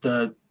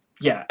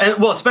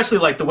and especially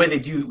like the way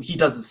he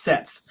does the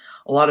sets.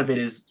 A lot of it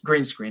is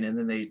green screen, and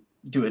then they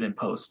do it in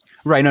post.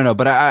 Right. No.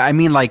 But I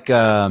mean, like,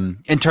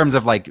 in terms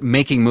of like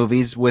making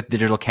movies with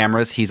digital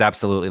cameras, he's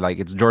absolutely like,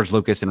 it's George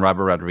Lucas and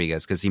Robert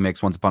Rodriguez, because he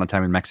makes Once Upon a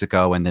Time in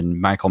Mexico, and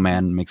then Michael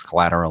Mann makes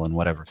Collateral and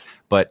whatever.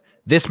 But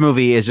this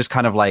movie is just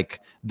kind of like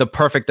the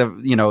perfect of,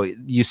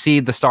 you see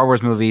the Star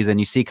Wars movies and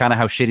you see kind of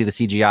how shitty the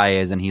CGI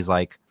is. And he's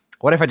like,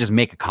 what if I just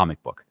make a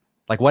comic book?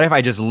 Like, what if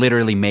I just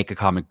literally make a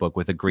comic book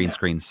with a green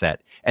screen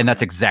set? And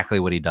that's exactly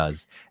what he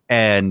does.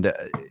 And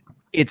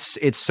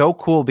it's so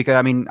cool because,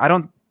 I mean, I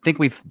don't think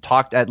we've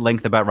talked at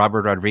length about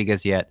Robert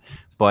Rodriguez yet,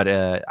 but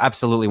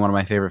absolutely one of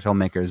my favorite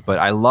filmmakers. But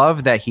I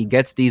love that he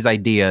gets these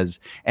ideas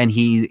and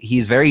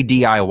he's very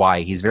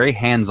DIY. He's very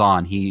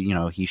hands-on.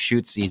 He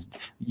shoots. He's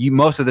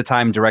most of the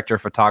time director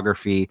of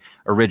photography,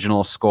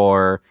 original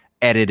score,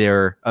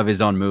 editor of his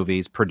own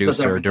movies,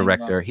 producer,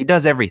 director. Yeah. He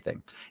does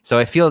everything. So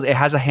it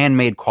has a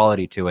handmade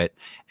quality to it.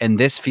 And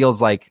this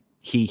feels like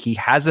he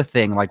has a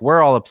thing. Like,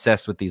 we're all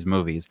obsessed with these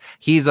movies.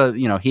 He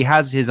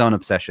has his own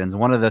obsessions.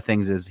 One of the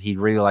things is he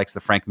really likes the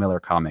Frank Miller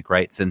comic,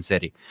 right? Sin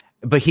City.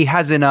 But he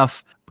has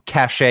enough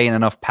cachet and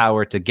enough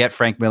power to get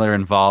Frank Miller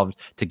involved,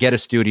 to get a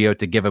studio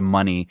to give him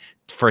money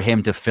for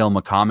him to film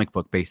a comic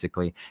book,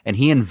 basically. And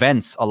he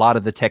invents a lot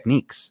of the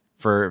techniques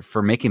for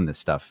making this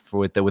stuff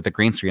with the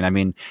green screen. I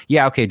mean,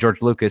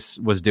 George Lucas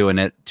was doing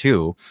it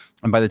too.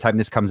 And by the time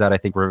this comes out, I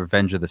think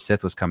Revenge of the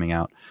Sith was coming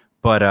out.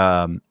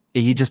 But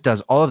he just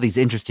does all of these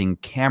interesting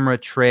camera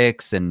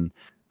tricks. And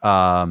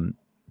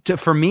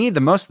for me,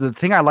 the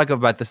thing I like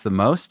about this the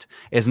most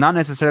is not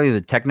necessarily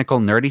the technical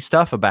nerdy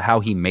stuff about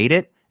how he made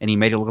it, and he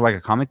made it look like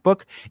a comic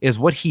book, is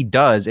what he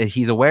does. And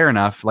he's aware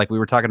enough, like we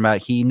were talking about,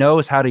 he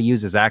knows how to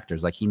use his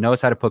actors. Like, he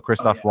knows how to put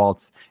Christoph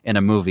Waltz in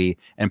a movie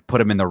and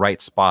put him in the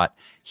right spot.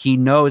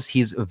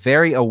 He's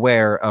very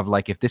aware of,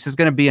 like, if this is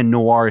going to be a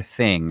noir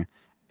thing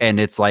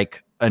and it's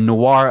like a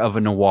noir of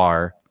a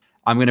noir,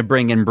 I'm going to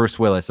bring in Bruce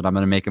Willis and I'm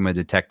going to make him a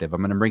detective. I'm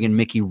going to bring in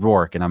Mickey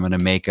Rourke and I'm going to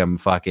make him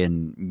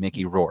fucking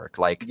Mickey Rourke.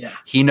 Like,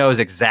 he knows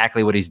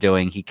exactly what he's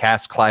doing. He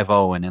cast Clive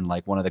Owen in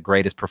like one of the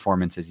greatest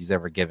performances he's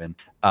ever given.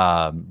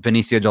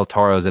 Benicio del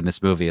Toro's in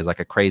this movie is like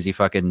a crazy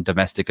fucking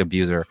domestic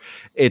abuser.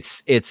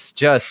 It's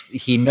just,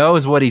 he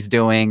knows what he's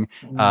doing.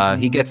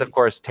 He gets, of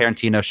course,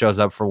 Tarantino shows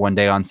up for one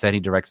day on set. He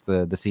directs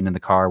the scene in the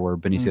car where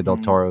Benicio del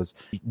Toro's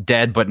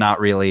dead, but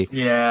not really.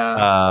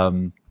 Yeah.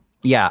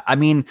 I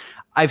mean,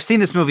 I've seen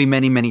this movie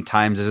many, many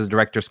times. There's a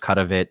director's cut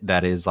of it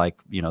that is like,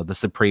 you know, the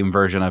supreme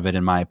version of it,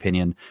 in my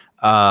opinion.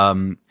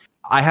 I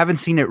haven't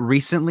seen it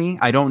recently.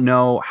 I don't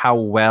know how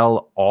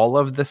well all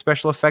of the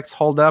special effects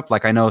hold up.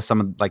 Like, I know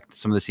some of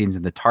the scenes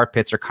in the tar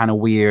pits are kind of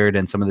weird,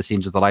 and some of the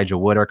scenes with Elijah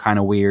Wood are kind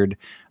of weird.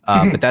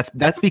 But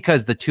that's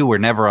because the two were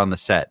never on the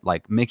set.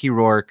 Like, Mickey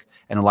Rourke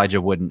and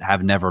Elijah Wood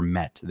have never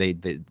met.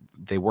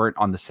 They weren't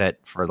on the set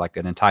for like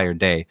an entire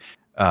day.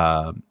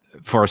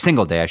 For a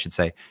single day, I should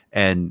say.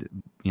 And,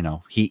 you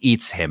know, he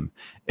eats him.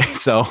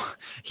 So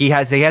they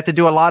had to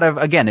do a lot of,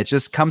 again, it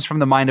just comes from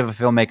the mind of a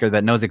filmmaker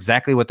that knows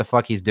exactly what the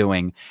fuck he's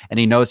doing. And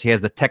he knows he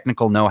has the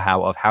technical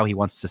know-how of how he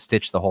wants to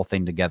stitch the whole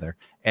thing together.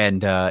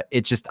 And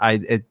it just,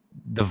 the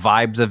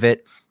vibes of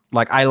it,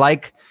 like, I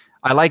like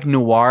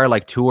noir,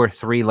 like 2 or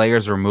 3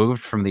 layers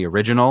removed from the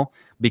original,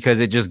 because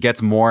it just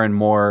gets more and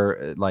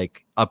more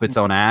like up its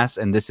own ass.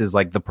 And this is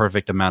like the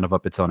perfect amount of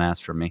up its own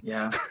ass for me.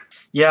 Yeah.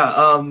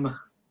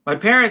 My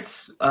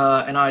parents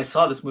and I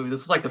saw this movie.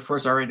 This was like the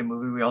first R-rated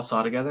movie we all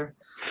saw together.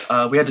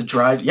 We had to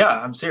drive.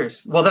 Yeah, I'm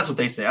serious. Well, that's what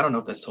they say. I don't know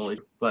if that's totally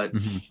true, but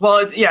well,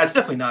 it's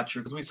definitely not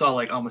true, because we saw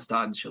like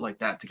Amistad and shit like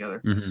that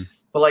together.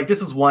 But like,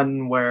 this is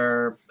one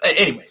where,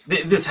 anyway,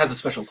 this has a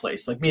special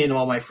place. Like, me and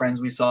all my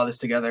friends, we saw this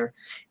together,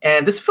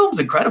 and this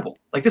film's incredible.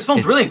 Like, this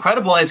film's really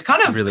incredible, and it's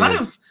kind of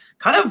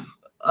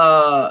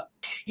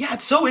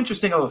it's so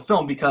interesting of a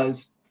film,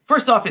 because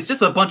first off, it's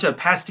just a bunch of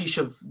pastiche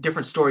of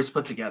different stories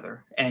put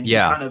together, and he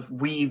kind of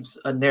weaves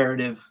a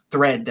narrative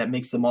thread that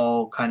makes them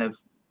all kind of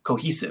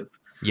cohesive.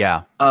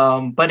 But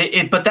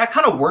that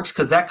kind of works,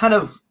 because that kind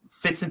of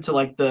fits into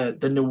like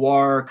the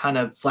noir kind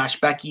of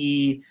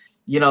flashbacky,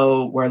 you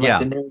know, where like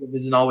the narrative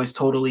isn't always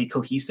totally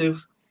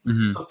cohesive.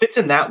 So it fits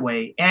in that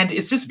way, and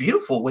it's just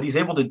beautiful what he's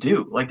able to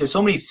do. Like, there's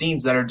so many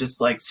scenes that are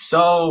just like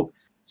so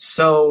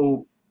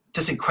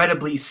just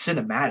incredibly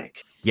cinematic.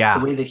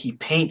 The way that he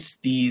paints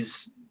the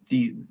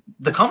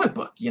comic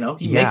book, you know,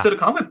 he makes it a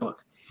comic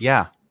book.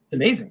 It's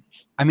amazing.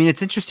 I mean,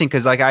 it's interesting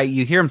because like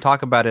you hear him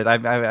talk about it.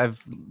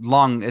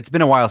 It's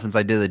been a while since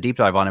I did a deep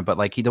dive on it, but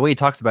like the way he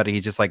talks about it,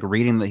 he's just like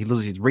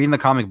he's reading the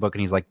comic book,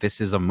 and he's like,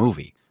 this is a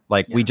movie.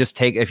 Like, if you just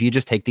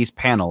take these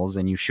panels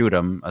and you shoot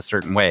them a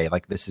certain way,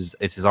 like this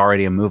is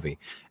already a movie.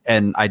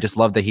 And I just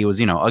love that he was,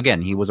 you know,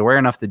 again, he was aware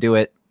enough to do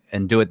it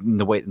in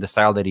the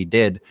style that he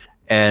did.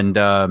 And,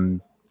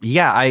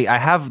 I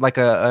have like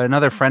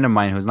another friend of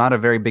mine who's not a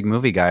very big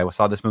movie guy. I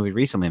saw this movie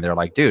recently, and they're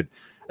like, dude,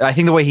 I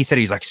think the way he said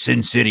it, he's like,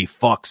 Sin City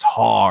fucks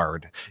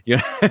hard. You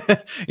know,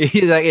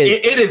 he's like,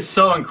 it is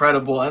so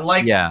incredible. And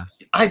like,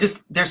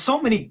 there's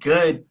so many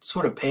good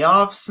sort of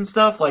payoffs and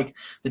stuff, like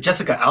the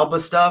Jessica Alba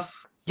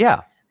stuff.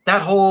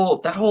 That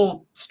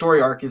whole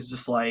story arc is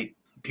just like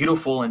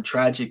beautiful and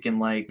tragic, and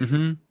like,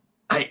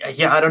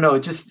 I don't know.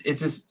 It just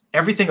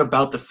everything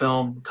about the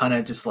film kind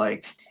of just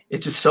like,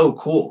 it's just so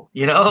cool,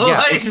 you know?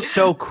 Yeah, it's just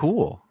so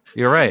cool.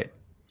 You're right.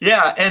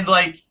 Yeah, and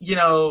like, you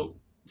know,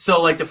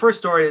 so like the first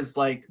story is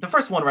like the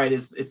first one, right?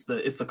 It's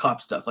the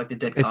cop stuff, like the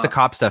dead. It's the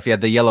cop stuff. Yeah,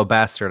 the yellow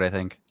bastard, I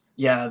think.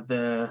 Well,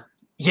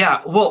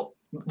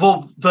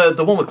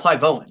 the one with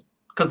Clive Owen,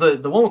 because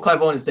the one with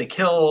Clive Owen is they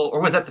kill, or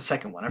was that the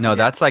second one? No,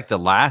 that's like the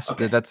last.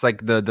 Okay. That's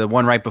like the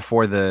one right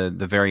before the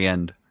very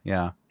end.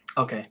 Yeah.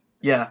 Okay.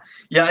 Yeah.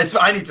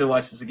 I need to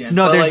watch this again.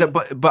 No,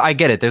 but I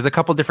get it. There's a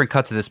couple different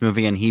cuts of this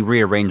movie, and he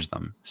rearranged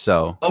them.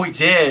 So. Oh, he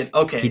did.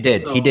 Okay. He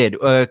did.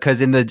 Because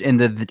in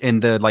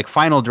the like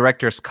final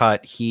director's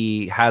cut,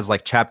 he has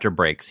like chapter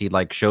breaks. He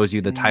like shows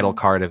you the title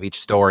card of each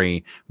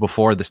story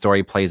before the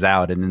story plays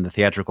out, and in the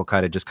theatrical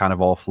cut, it just kind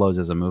of all flows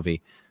as a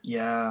movie.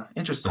 Yeah.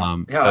 Interesting.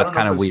 So that's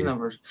kind of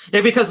weird.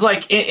 Yeah, because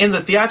like in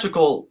the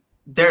theatrical,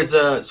 there's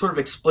a sort of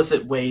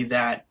explicit way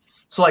that.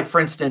 So like, for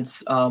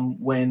instance,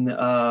 when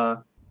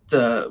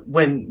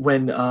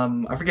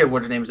I forget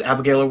what her name is,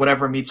 Abigail or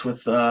whatever, meets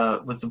with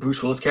the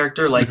Bruce Willis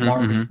character, like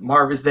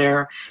Marv is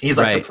there. He's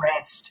like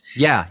depressed.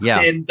 Yeah.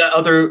 And the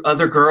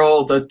other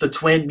girl, the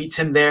twin, meets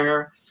him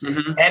there,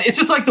 and it's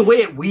just like the way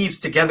it weaves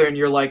together, and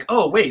you're like,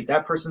 oh wait,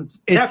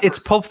 it's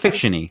Pulp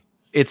Fiction-y.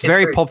 It's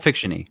very Pulp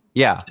Fiction-y.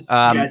 Yeah.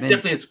 It's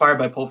definitely inspired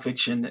by Pulp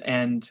Fiction,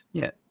 and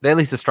at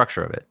least the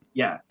structure of it.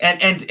 Yeah,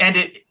 and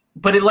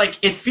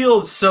it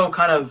feels so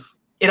kind of,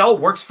 it all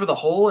works for the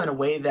whole in a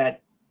way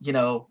that, you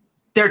know.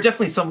 There are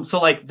definitely some, so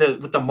like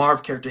with the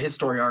Marv character, his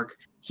story arc,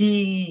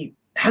 he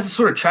has a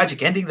sort of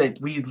tragic ending that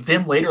we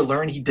then later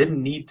learn he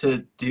didn't need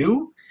to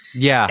do.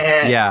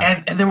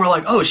 And then we're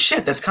like, oh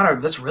shit, that's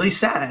really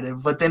sad.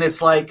 But then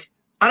it's like,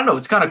 I don't know,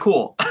 it's kind of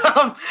cool.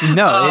 And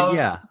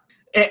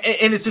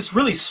it's just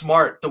really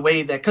smart the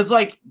way that, because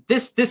like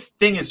this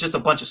thing is just a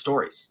bunch of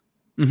stories.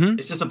 Mm-hmm.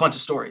 It's just a bunch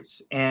of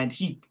stories. And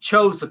he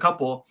chose a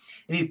couple,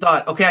 and he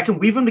thought, okay, I can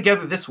weave them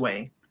together this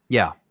way.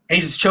 Yeah. And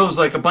he just chose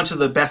like a bunch of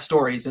the best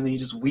stories, and then he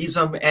just weaves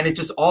them, and it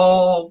just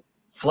all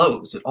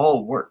flows. It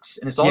all works,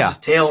 and it's all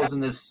just tales in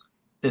this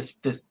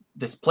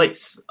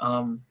place.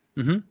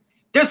 Mm-hmm.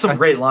 There's some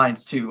great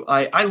lines too.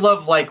 I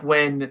love like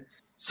when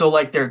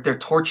they're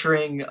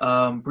torturing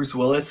Bruce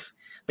Willis.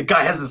 The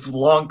guy has this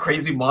long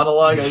crazy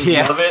monologue. I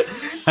just love it.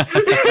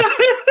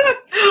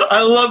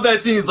 I love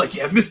that scene. He's like,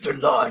 yeah, Mr.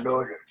 Law and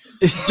Order.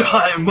 Mr.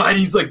 High and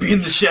Mighty. He's like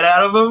beating the shit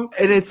out of him.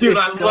 And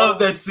I love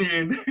that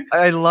scene.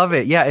 I love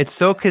it. Yeah, it's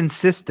so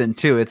consistent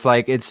too. It's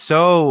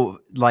so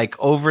like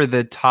over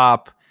the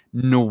top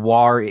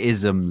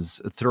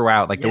noir-isms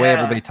throughout, like the way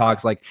everybody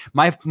talks. Like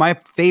my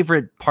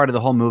favorite part of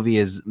the whole movie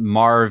is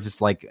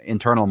Marv's like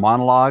internal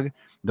monologue.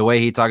 The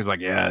way he talks, like,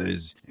 yeah,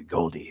 there's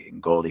Goldie,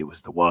 and Goldie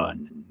was the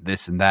one, and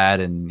this and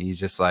that, and he's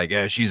just like,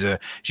 yeah, she's a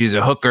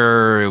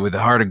hooker with a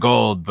heart of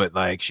gold, but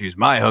like she's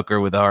my hooker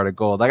with a heart of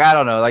gold. Like, I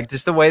don't know, like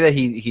just the way that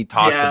he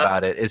talks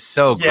about it is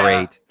so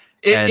great.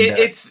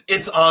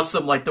 It's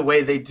awesome, like the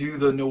way they do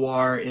the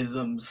noir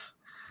isms.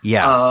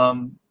 Yeah.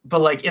 But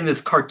like in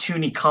this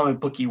cartoony comic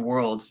booky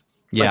world,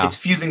 like it's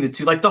fusing the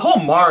two, like the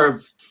whole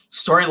Marv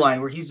storyline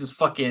where he's just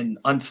fucking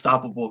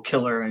unstoppable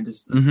killer and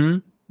just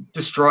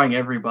destroying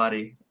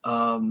everybody.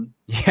 Dude,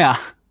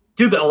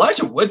 the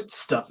Elijah Wood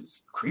stuff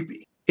is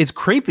creepy. It's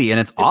creepy and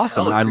it's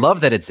awesome. And I love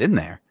that it's in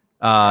there.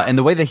 And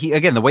the way that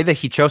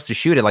he chose to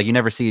shoot it, like you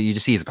never see it, you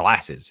just see his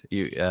glasses.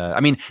 I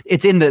mean,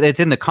 it's in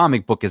the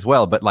comic book as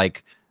well, but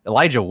like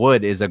Elijah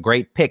Wood is a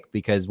great pick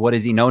because what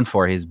is he known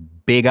for? His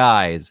big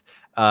eyes.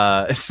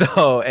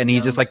 And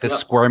he's just like this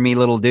squirmy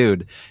little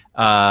dude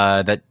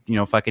that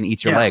fucking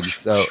eats your legs.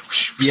 So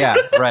yeah,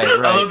 right.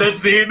 I love that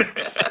scene.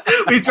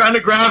 He's trying to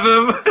grab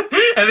him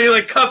and he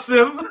like cuffs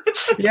him.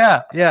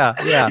 Yeah.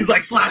 He's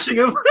like slashing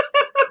him.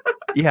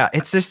 Yeah,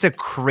 it's just a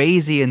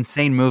crazy,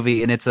 insane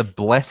movie, and it's a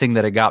blessing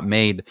that it got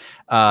made.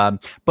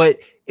 But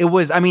it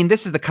was, I mean,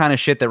 this is the kind of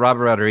shit that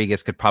Robert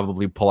Rodriguez could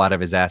probably pull out of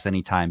his ass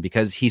anytime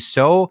because he's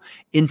so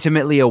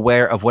intimately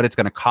aware of what it's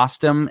going to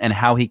cost him and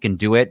how he can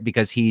do it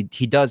because he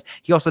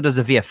also does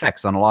the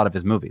VFX on a lot of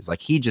his movies. Like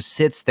he just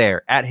sits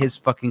there at his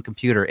fucking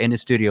computer in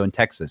his studio in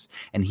Texas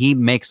and he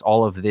makes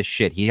all of this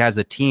shit. He has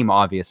a team,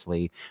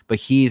 obviously, but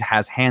he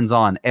has hands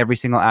on every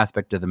single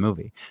aspect of the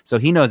movie. So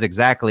he knows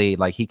exactly,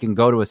 like he can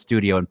go to a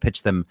studio and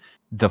pitch them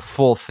the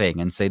full thing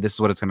and say, this is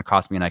what it's going to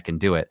cost me and I can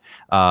do it.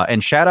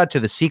 And shout out to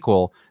the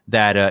sequel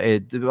that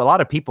a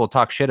lot of people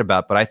talk shit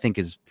about, but I think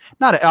is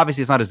not,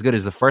 obviously it's not as good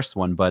as the first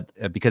one, but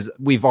because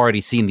we've already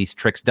seen these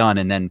tricks done.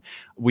 And then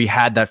we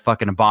had that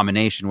fucking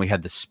Abomination. We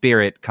had the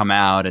Spirit come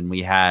out and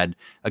we had,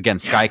 again,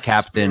 Sky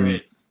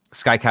Captain.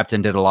 Sky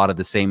Captain did a lot of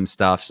the same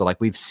stuff. So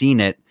like we've seen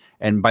it.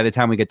 And by the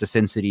time we get to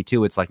Sin City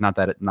 2, it's like not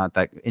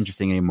that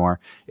interesting anymore.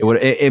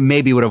 It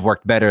maybe would have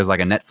worked better as like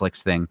a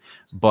Netflix thing,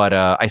 but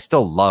I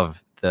still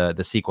love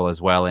the sequel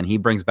as well, and he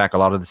brings back a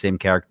lot of the same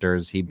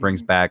characters. He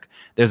brings back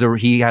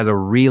he has a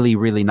really,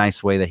 really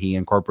nice way that he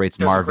incorporates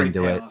Marv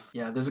into it.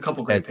 Yeah, there's a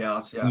couple great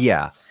payoffs.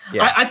 Yeah.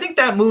 I think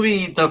that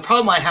movie, the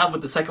problem I have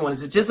with the second one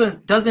is it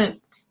just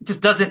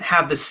doesn't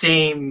have the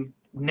same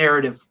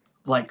narrative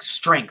like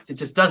strength. It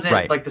just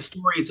doesn't like the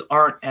stories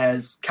aren't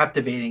as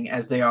captivating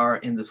as they are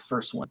in this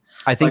first one.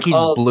 I think he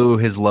blew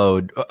his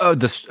load of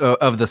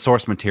the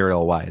source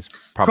material wise.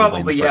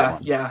 Probably yeah.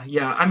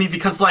 I mean,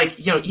 because like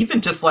even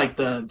just like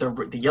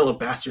the Yellow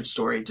Bastard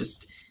story,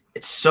 just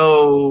it's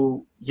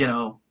so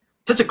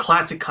such a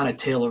classic kind of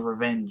tale of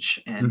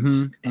revenge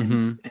and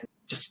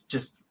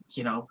just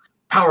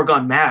power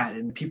gone mad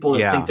and people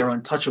that think they're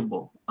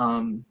untouchable.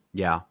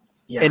 Yeah,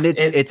 and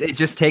it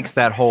just takes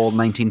that whole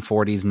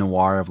 1940s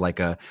noir of like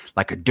a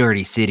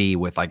dirty city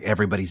with like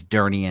everybody's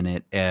dirty in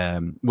it,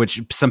 which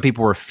some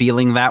people were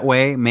feeling that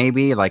way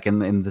maybe like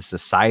in the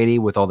society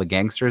with all the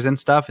gangsters and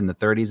stuff in the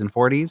 30s and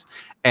 40s,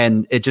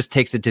 and it just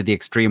takes it to the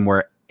extreme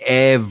where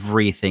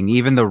everything,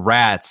 even the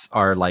rats,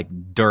 are like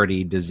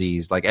dirty,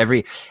 diseased. Like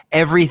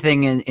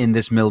everything in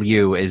this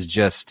milieu is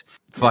just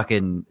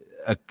fucking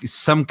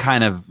some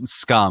kind of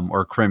scum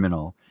or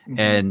criminal.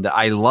 And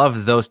I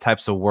love those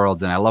types of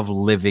worlds, and I love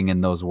living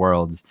in those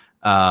worlds.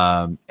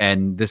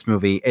 And this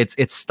movie,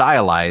 it's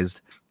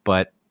stylized,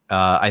 but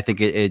I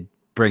think it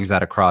brings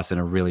that across in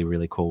a really,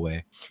 really cool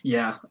way.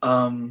 Yeah.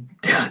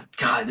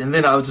 God. And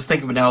then I was just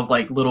thinking now of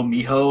like Little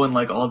Miho and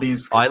like all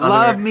these. I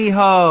love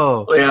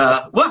Miho.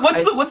 Yeah.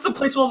 What's the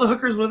place with all the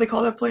hookers? What do they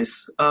call that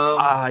place?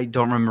 I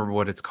don't remember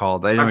what it's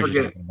called. I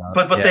forget.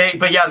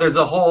 But yeah, there's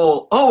a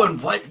whole. Oh,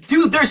 and what,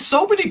 dude? There's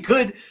so many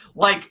good,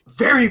 like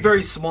very,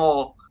 very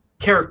small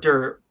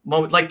character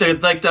moment, like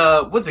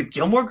the what's it,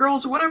 Gilmore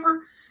Girls or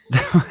whatever.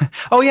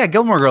 Oh yeah,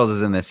 Gilmore Girls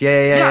is in this.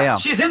 Yeah.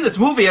 She's in this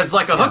movie as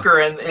like a hooker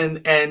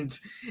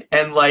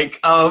and like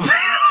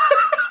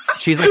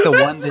she's like the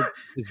one that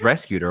is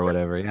rescued or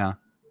whatever. Yeah,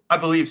 I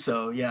believe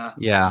so. Yeah.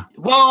 Yeah.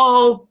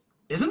 Well,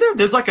 isn't there?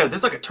 There's like a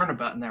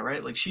turnabout in that,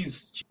 right? Like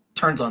she's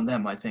turns on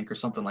them, I think, or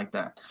something like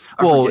that.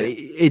 Well,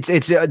 it's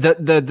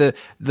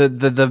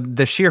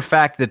the sheer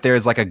fact that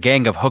there's like a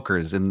gang of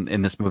hookers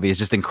in this movie is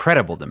just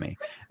incredible to me.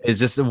 It's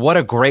just what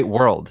a great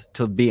world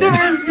to be in.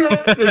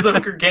 There's a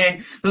hooker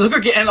gang.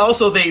 And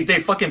also they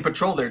fucking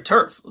patrol their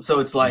turf. So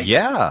it's like,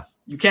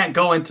 you can't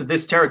go into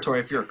this territory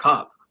if you're a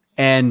cop.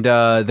 And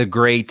the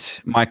great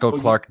Michael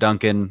Clark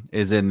Duncan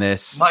is in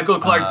this. Michael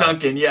Clark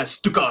Duncan, yes,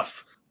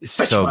 Stukov.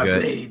 Fetch so my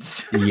good.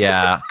 blades.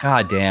 Yeah,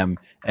 goddamn.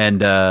 And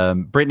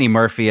Brittany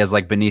Murphy as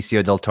like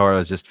Benicio del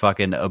Toro's just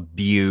fucking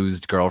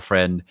abused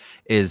girlfriend.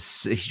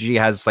 She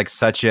has like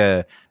such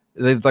a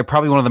like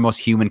probably one of the most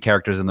human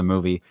characters in the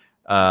movie.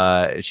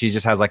 She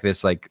just has like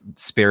this like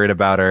spirit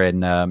about her,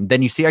 and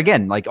then you see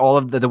again like all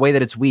of the way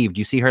that it's weaved.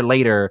 You see her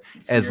later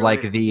as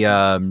like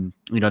the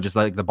just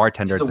like the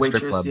bartender at the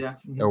strip club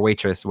or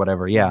waitress,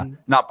 whatever. Yeah,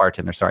 not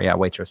bartender. Sorry,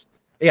 waitress.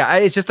 Yeah,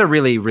 it's just a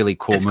really really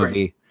cool movie.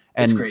 Great.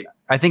 And it's great.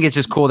 I think it's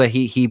just cool that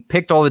he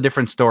picked all the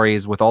different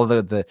stories with all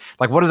the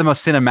like what are the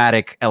most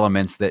cinematic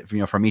elements that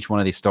from each one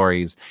of these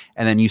stories,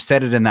 and then you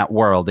set it in that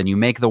world and you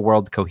make the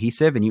world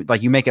cohesive and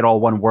you make it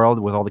all one world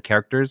with all the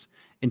characters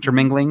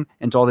intermingling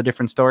into all the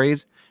different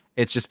stories.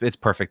 It's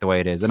perfect the way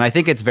it is, and I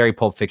think it's very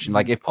Pulp Fiction.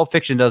 Like if Pulp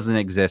Fiction doesn't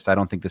exist, I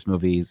don't think this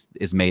movie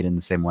is made in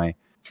the same way.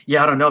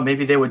 Yeah, I don't know.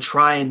 Maybe they would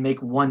try and make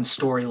one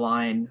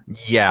storyline.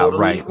 Yeah,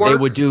 totally right. Work.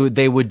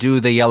 They would do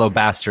the Yellow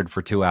Bastard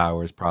for 2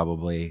 hours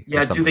probably.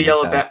 Yeah, do the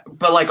Yellow Bastard,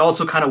 but like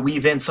also kind of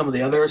weave in some of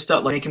the other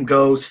stuff, like make him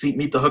go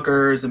meet the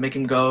hookers and make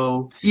him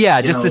go. Yeah,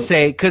 just to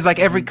say, because like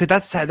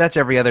that's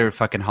every other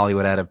fucking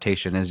Hollywood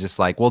adaptation is just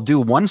like we'll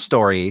do one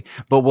story,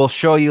 but we'll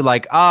show you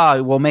like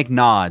we'll make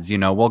nods.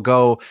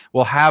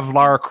 We'll have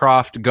Lara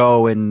Croft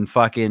go and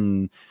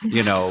fucking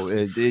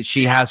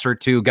she has her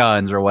 2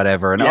 guns or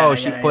whatever, and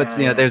she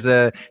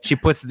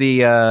puts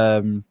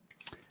the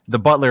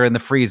butler in the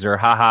freezer.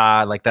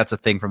 Haha, like that's a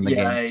thing from the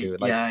game too.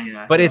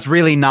 Like, but it's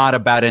really not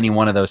about any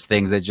one of those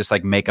things. They just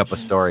like make up a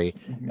story.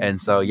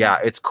 And so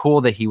it's cool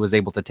that he was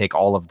able to take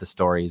all of the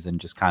stories and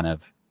just kind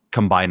of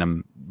combine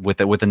them with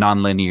a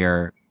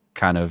nonlinear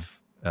kind of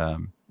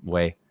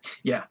way.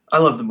 Yeah, I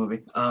love the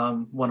movie.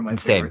 One of my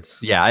favorites.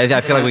 Yeah, I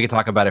feel like we could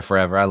talk about it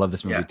forever. I love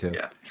this movie too.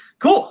 Yeah.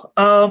 Cool.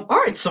 All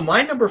right, so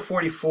my number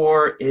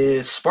 44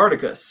 is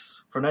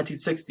Spartacus from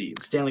 1960,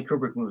 the Stanley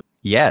Kubrick movie.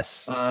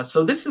 Yes.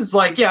 So this is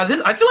like, I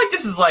feel like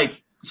this is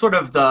like sort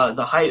of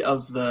the height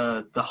of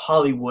the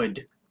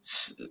Hollywood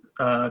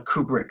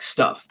Kubrick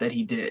stuff that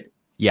he did.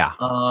 Yeah.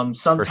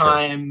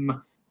 Sometime,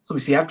 sure. So let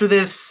me see. After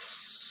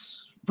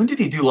this, when did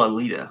he do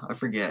Lolita? I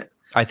forget.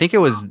 I think it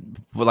was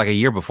like a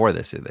year before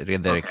this that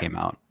it came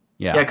out.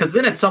 Yeah. Yeah, because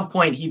then at some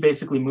point he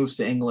basically moves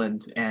to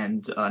England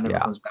and never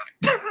comes back.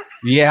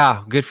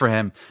 Yeah, good for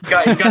him.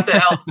 Got the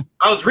hell.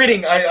 I was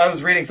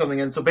reading something,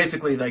 and so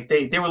basically, like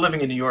they were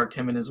living in New York,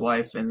 him and his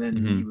wife, and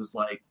then he was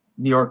like,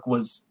 New York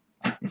was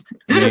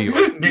New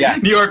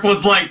York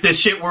was like the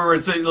shit where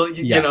it's like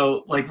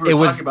we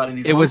were talking about in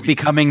these. It was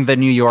becoming the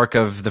New York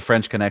of the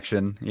French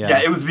Connection.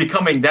 Yeah, it was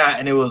becoming that,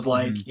 and it was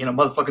like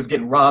motherfuckers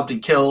getting robbed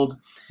and killed,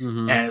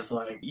 and it's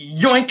like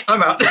yoink,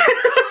 I'm out.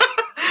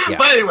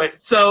 But anyway,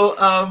 so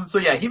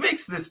he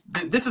makes this.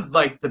 This is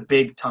like the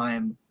big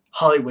time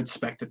Hollywood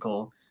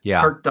spectacle. Yeah,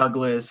 Kirk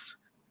Douglas,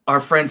 our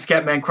friend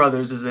Scatman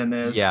Crothers is in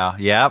this.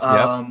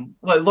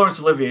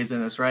 Laurence Olivier is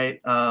in this, right?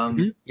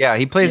 Yeah,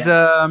 he plays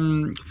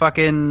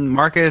fucking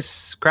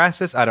Marcus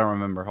Crassus. I don't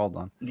remember. Hold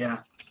on.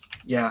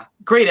 Yeah,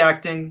 great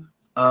acting,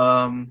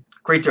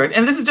 great directing,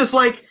 and this is just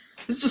like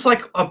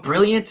a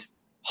brilliant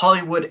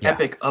Hollywood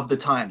epic of the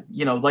time.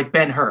 Like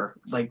Ben-Hur,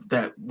 like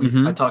that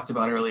I talked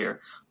about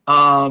earlier.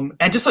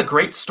 And just a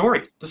great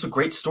story. A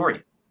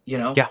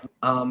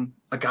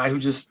guy who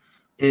just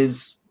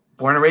is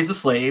born and raised a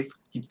slave.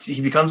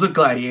 He becomes a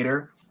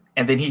gladiator,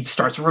 and then he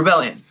starts a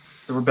rebellion.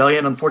 The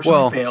rebellion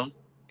unfortunately fails.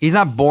 He's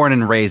not born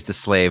and raised a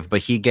slave, but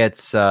he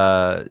gets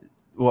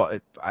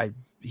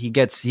he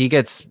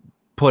gets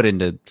put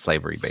into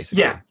slavery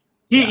basically. Yeah,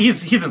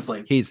 he's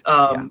enslaved. They're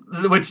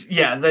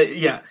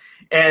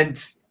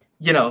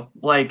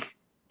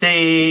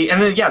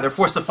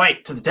forced to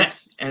fight to the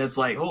death, and it's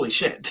like holy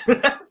shit.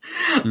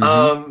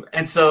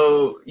 And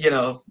so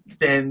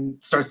then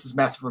starts this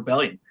massive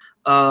rebellion.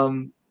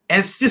 And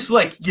it's just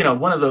like,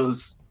 one of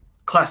those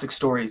classic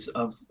stories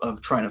of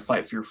trying to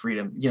fight for your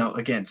freedom,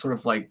 again, sort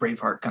of like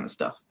Braveheart kind of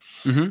stuff.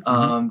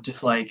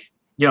 Just like,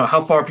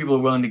 how far people are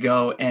willing to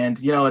go. And,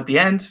 at the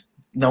end,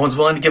 no one's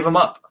willing to give them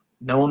up.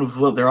 No one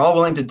will. They're all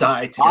willing to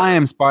die together. I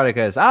am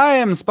Spartacus. I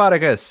am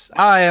Spartacus.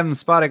 I am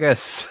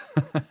Spartacus.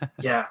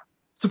 Yeah.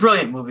 It's a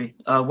brilliant movie.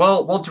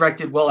 Well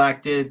directed, well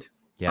acted.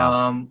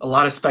 Yeah. A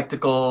lot of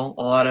spectacle,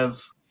 a lot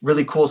of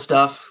really cool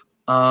stuff.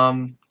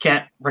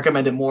 Can't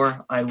recommend it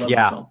more. I love the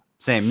film.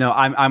 Same. No,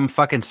 I'm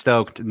fucking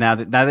stoked now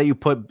that you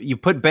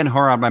put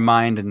Ben-Hur on my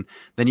mind, and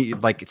then you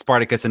like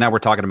Spartacus, and now we're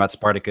talking about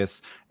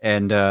Spartacus,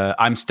 and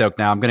I'm stoked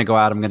now. I'm gonna go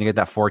out. I'm gonna get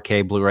that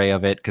 4K Blu-ray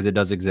of it because it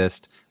does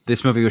exist.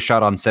 This movie was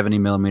shot on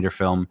 70mm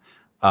film.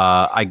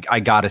 I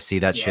gotta see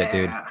that shit,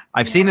 dude.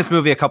 I've seen this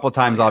movie a couple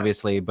times,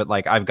 obviously, but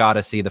like I've got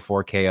to see the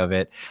 4K of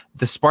it.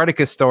 The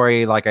Spartacus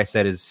story, like I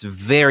said, is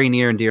very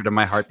near and dear to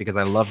my heart because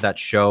I love that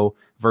show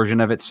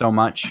version of it so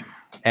much.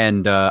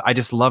 And I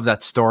just love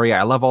that story.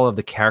 I love all of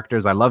the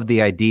characters. I love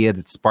the idea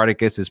that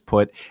Spartacus is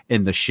put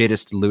in the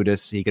shittest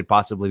ludus he could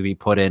possibly be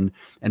put in.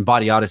 And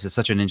Batiatus is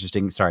such an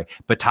interesting,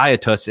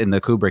 Batiatus in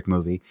the Kubrick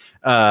movie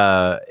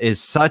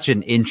is such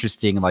an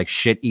interesting, like,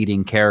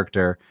 shit-eating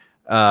character.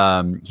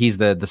 He's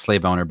the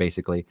slave owner,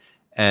 basically.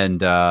 And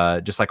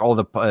just like all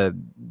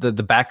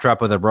the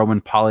backdrop of the Roman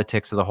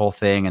politics of the whole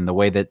thing and the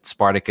way that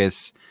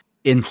Spartacus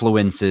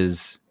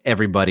influences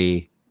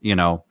everybody, you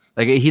know.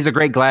 Like, he's a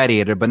great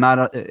gladiator, but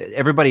not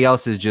everybody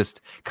else is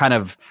just kind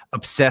of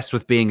obsessed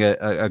with being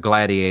a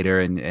gladiator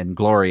and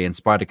glory. And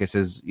Spartacus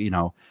is, you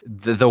know,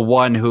 the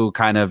one who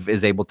kind of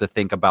is able to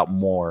think about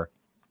more,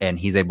 and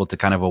he's able to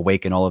kind of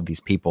awaken all of these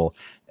people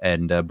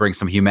and bring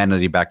some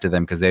humanity back to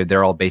them because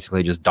they're all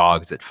basically just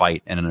dogs that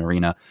fight in an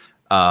arena.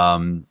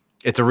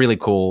 It's a really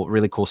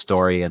cool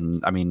story,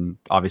 and I mean,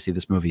 obviously,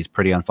 this movie is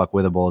pretty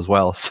unfuckwithable as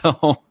well.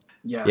 So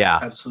yeah,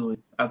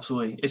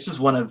 absolutely. It's just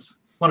one of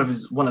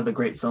the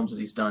great films that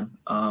he's done.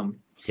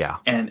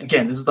 And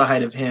again, this is the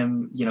height of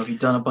him. You know, he'd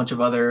done a bunch of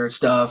other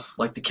stuff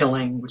like The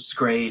Killing, which is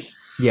great.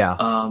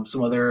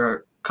 Some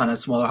other kind of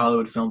smaller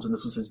Hollywood films, and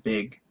this was his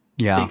big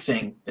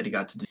thing that he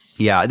got to do.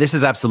 This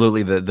is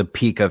absolutely the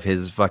peak of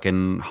his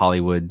fucking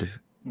Hollywood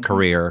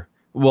career.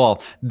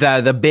 Well,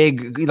 the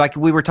big, like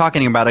we were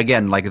talking about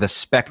again, like the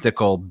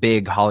spectacle,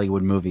 big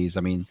Hollywood movies.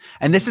 I mean,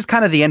 and this is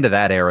kind of the end of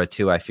that era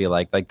too. I feel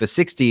like the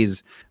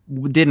 60s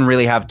didn't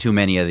really have too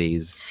many of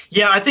these.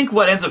 Yeah, I think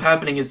what ends up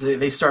happening is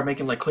they start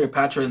making like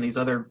Cleopatra and these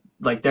other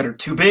like that are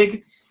too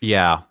big.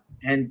 Yeah.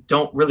 And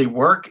don't really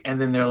work,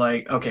 and then they're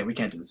like, okay, we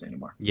can't do this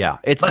anymore. Yeah,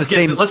 it's let's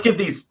give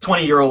these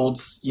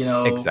 20-year-olds, you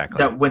know,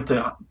 that went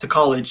to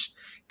college,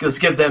 let's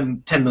give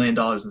them $10 million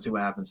and see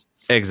what happens.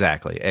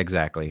 Exactly.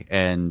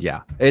 And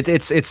yeah,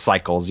 it's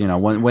cycles, you know,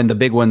 when the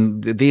big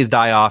one, these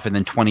die off, and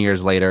then 20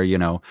 years later, you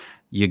know,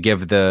 you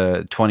give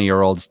the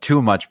 20-year-olds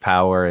too much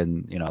power,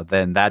 and, you know,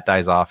 then that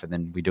dies off, and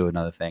then we do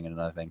another thing and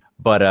another thing.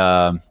 But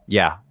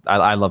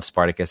I love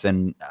Spartacus,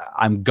 and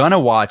I'm going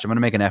to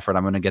make an effort.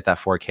 I'm going to get that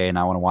 4K, and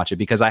I want to watch it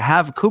because I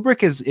have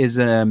Kubrick is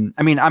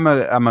I mean, I'm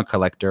a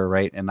collector,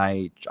 right? And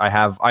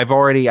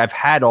I've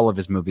had all of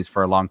his movies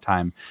for a long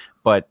time.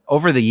 But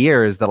over the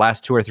years, the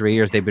last 2 or 3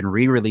 years, they've been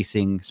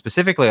re-releasing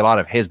specifically a lot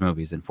of his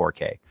movies in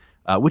 4K,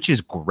 which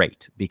is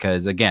great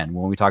because, again,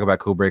 when we talk about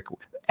Kubrick,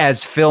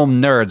 as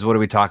film nerds, what do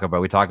we talk about?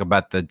 We talk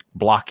about the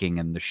blocking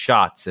and the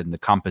shots and the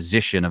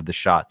composition of the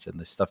shots and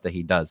the stuff that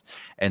he does.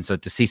 And so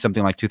to see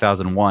something like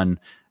 2001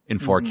 in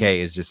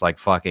 4K is just like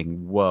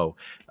fucking whoa.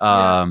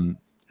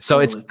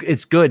 So totally.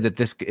 It's good that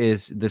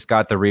this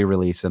got the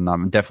re-release, and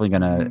I'm definitely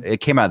gonna.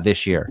 It came out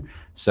this year,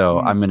 so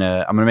I'm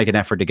gonna make an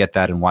effort to get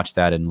that and watch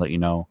that and let you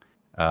know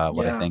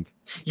what I think.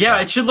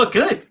 Yeah, it should look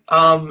good.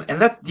 And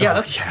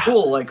that's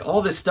cool. Like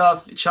all this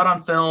stuff, it's shot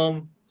on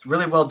film. It's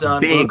really well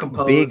done. Well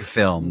composed. Big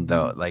film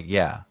though. Like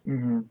yeah.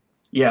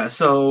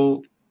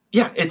 So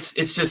it's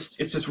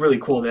just really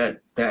cool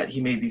that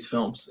he made these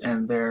films,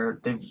 and they're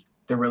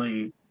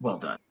really well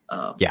done.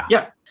 So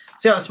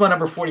that's my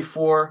number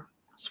 44,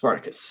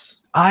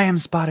 Spartacus. I am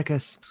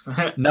Spartacus.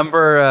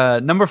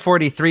 Number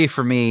 43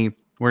 for me.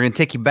 We're gonna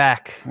take you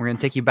back. We're gonna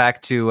take you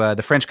back to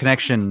the French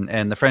Connection,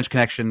 and the French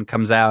Connection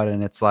comes out,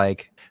 and it's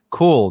like,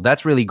 cool.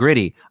 That's really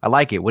gritty. I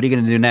like it. What are you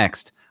gonna do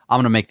next? I'm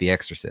gonna make The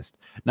Exorcist.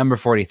 Number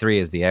 43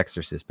 is The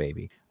Exorcist,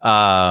 baby.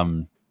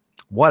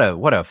 What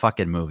a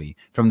fucking movie.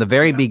 From the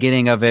very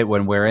beginning of it,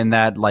 when we're in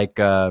that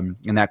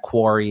in that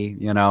quarry,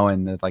 you know,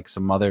 and like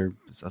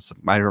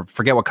I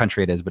forget what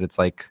country it is, but it's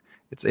like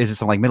is it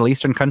some like Middle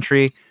Eastern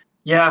country?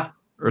 Yeah.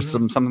 Or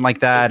something like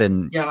that,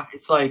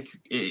 it's like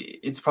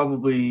it's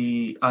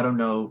probably, I don't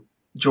know,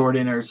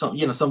 Jordan or some,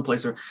 you know,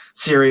 someplace, or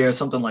Syria or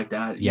something like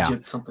that.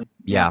 Egypt, something.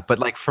 Yeah, but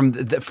like from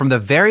the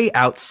very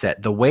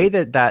outset, the way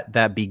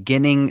that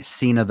beginning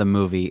scene of the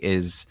movie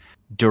is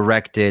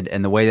directed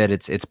and the way that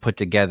it's put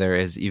together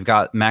is you've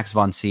got Max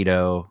von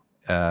Sydow.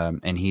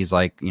 And he's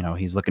like, you know,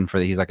 he's like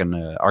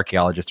an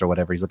archaeologist or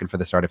whatever. He's looking for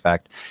this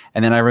artifact.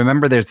 And then I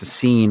remember there's a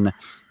scene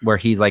where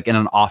he's like in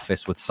an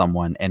office with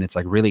someone, and it's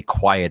like really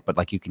quiet, but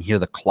like you can hear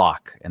the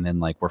clock. And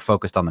then like we're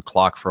focused on the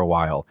clock for a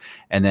while.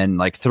 And then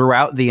like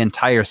throughout the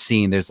entire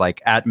scene, there's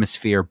like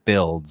atmosphere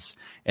builds,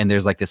 and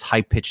there's like this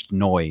high pitched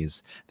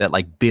noise that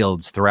like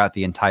builds throughout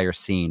the entire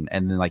scene.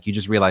 And then like you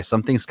just realize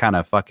something's kind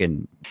of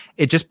fucking,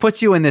 it just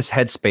puts you in this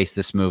headspace,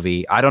 this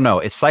movie. I don't know.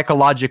 It's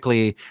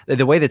psychologically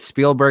the way that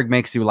Spielberg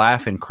makes you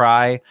laugh and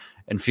cry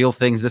and feel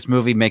things. This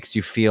movie makes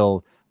you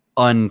feel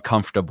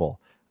uncomfortable.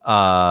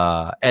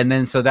 And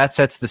then so that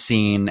sets the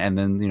scene, and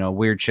then, you know,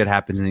 weird shit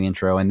happens in the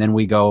intro, and then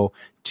we go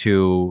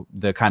to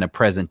the kind of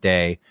present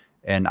day,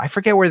 and I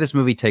forget where this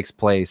movie takes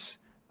place.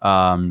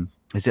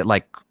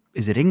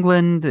 Is it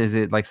England? Is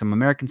it like some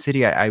American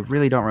city? I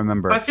really don't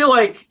remember. I feel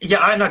like,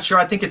 I'm not sure.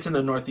 I think it's in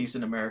the Northeast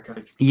in America.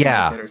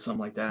 Or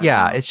something like that.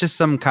 Yeah, it's just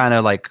some kind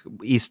of like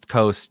East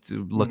Coast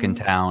looking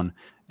town.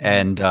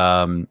 And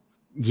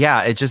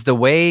yeah, it's just the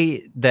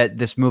way that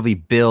this movie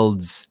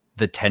builds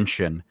the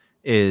tension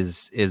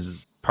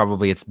is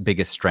probably its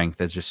biggest strength.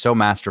 It's just so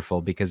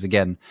masterful because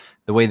again,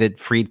 the way that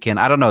Friedkin,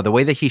 I don't know, the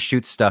way that he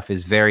shoots stuff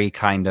is very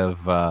kind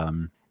of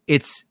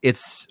it's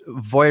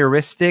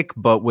voyeuristic,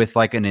 but with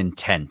like an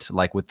intent,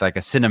 like with like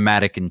a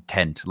cinematic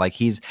intent. Like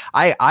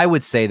I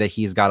would say that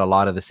he's got a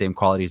lot of the same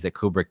qualities that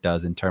Kubrick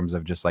does in terms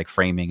of just like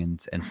framing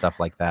and stuff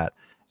like that.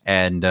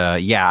 And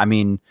yeah, I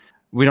mean,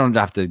 we don't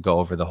have to go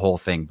over the whole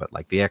thing, but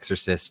like The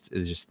Exorcist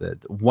is just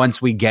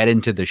once we get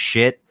into the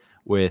shit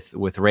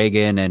with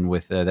Reagan and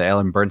with the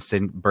Ellen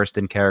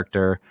Burstyn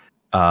character,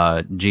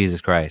 Jesus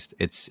Christ,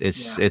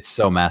 it's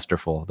so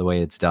masterful the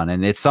way it's done,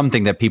 and it's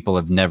something that people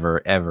have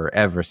never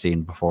ever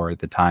seen before at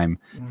the time.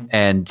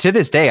 And to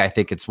this day, I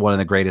think it's one of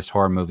the greatest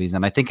horror movies,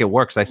 and I think it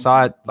works. I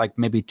saw it like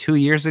maybe 2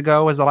 years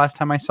ago was the last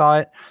time I saw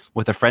it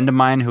with a friend of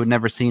mine who had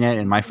never seen it,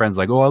 and my friend's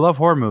like, oh, I love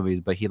horror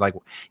movies, but he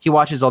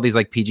watches all these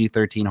like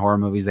PG-13 horror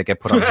movies that get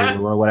put on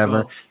Hulu or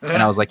whatever.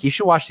 And I was like, you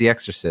should watch The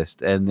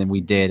Exorcist, and then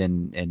we did,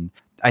 and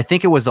I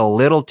think it was a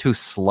little too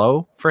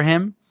slow for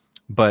him.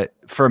 But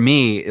for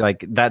me,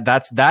 like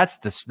that's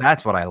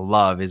what I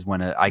love is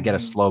when I get a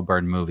slow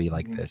burn movie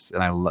like this,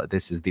 and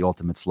this is the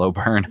ultimate slow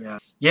burn.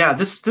 Yeah.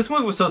 This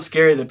movie was so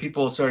scary that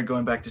people started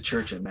going back to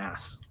church en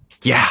masse.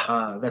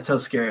 Yeah, that's how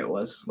scary it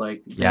was.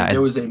 Like,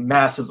 there was a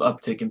massive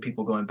uptick in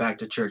people going back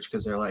to church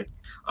because they're like,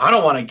 I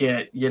don't want to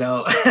get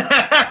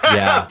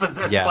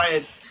possessed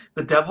by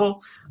the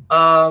devil.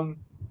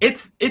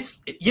 It's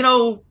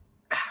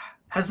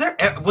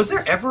was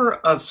there ever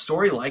a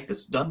story like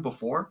this done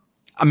before?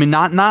 I mean,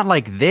 not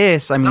like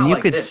this. I mean, you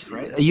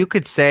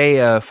could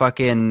say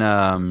fucking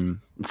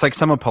it's like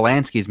some of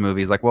Polanski's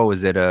movies. Like, what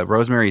was it?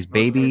 Rosemary's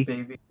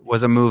Baby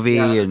was a movie,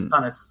 and it's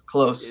kind of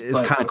close.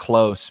 It's kind of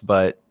close,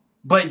 but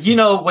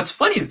what's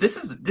funny is this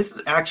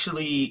is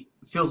actually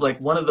feels like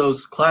one of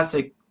those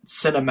classic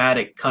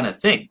cinematic kind of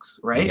things,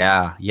 right?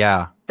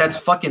 Yeah. That's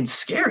fucking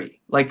scary.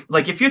 Like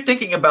if you're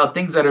thinking about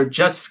things that are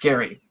just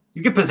scary,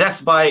 you get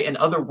possessed by an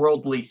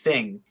otherworldly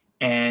thing,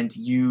 and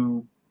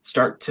you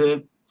start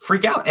to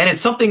freak out, and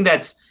it's something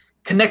that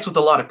connects with a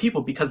lot of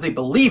people because they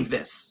believe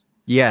this.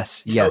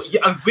 Yes.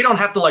 We don't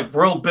have to like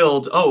world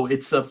build. Oh,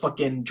 it's a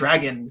fucking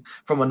dragon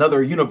from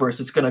another universe.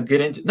 It's gonna get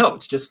into. No,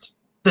 it's just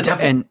the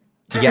devil. And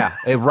yeah,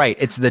 right.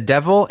 It's the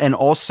devil, and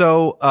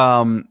also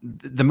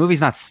the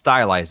movie's not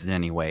stylized in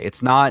any way.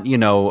 It's not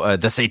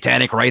the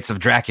Satanic Rites of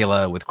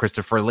Dracula with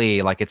Christopher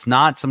Lee. Like, it's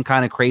not some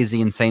kind of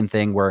crazy insane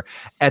thing where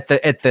at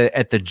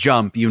the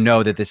jump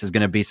that this is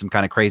going to be some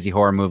kind of crazy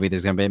horror movie.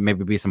 There's going to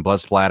maybe be some blood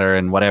splatter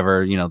and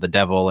whatever. The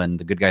devil and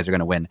the good guys are going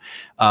to win.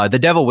 The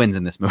devil wins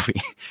in this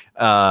movie,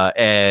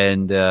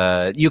 and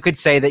you could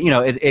say that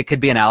it could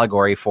be an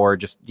allegory for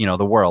just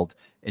the world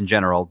in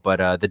general,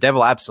 but the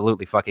devil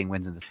absolutely fucking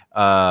wins in this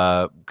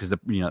because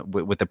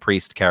with the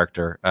priest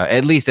character,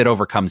 at least it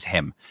overcomes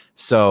him.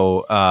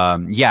 So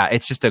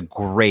it's just a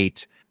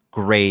great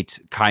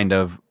kind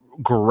of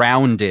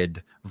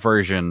grounded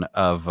version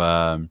of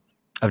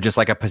just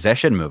like a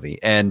possession movie.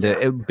 And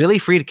Billy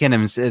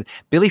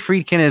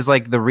Friedkin is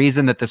like the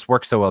reason that this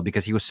works so well,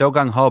 because he was so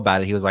gung-ho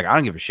about it. He was like, I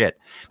don't give a shit,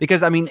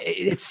 because I mean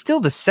it's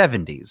still the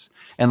 70s,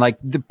 and like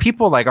the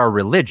people like are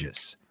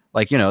religious.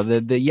 Like,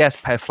 yes,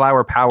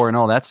 flower power and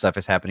all that stuff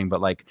is happening,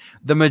 but like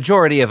the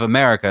majority of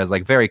America is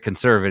like very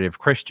conservative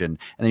Christian. And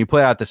then you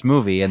put out this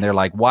movie and they're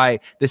like,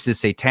 why? This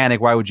is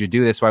satanic. Why would you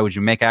do this? Why would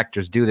you make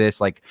actors do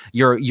this? Like,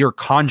 you're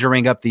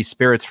conjuring up these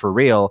spirits for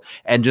real.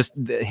 And just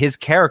his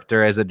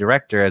character as a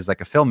director, as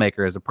like a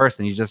filmmaker, as a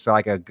person, he's just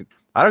like I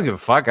don't give a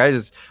fuck. I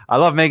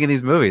love making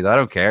these movies. I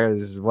don't care.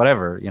 This is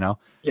whatever,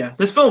 Yeah.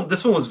 This film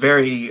was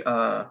very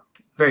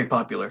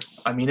popular.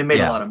 I mean, it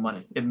made a lot of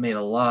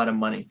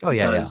money. Oh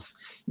yeah. Because,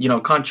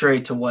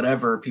 contrary to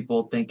whatever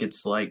people think,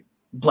 it's like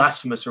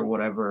blasphemous or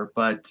whatever,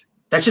 but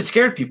that shit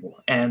scared people,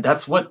 and that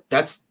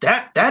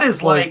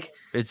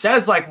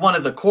is like one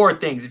of the core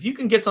things. If you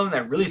can get something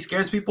that really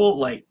scares people,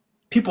 like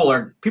people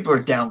are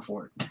down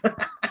for it.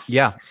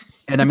 Yeah,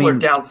 and people are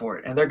down for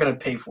it, and they're gonna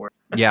pay for it.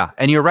 Yeah,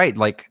 and you're right.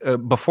 Like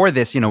before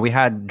this, we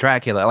had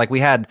Dracula, like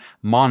we had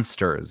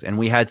monsters, and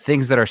we had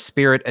things that are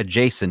spirit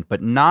adjacent,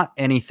 but not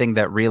anything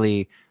that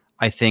really,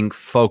 I think,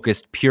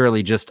 focused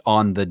purely just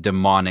on the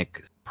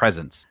demonic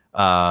presence,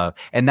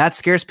 and that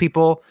scares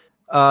people.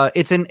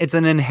 It's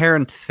an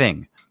inherent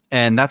thing,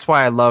 and that's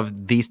why I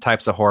love these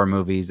types of horror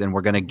movies, and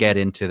we're going to get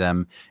into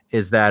them.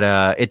 Is that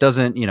it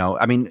doesn't,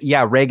 I mean,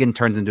 Reagan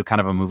turns into kind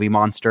of a movie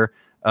monster.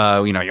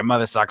 Your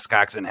mother sucks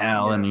cocks in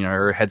hell, and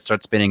her head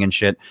starts spinning and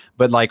shit.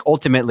 But like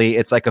ultimately,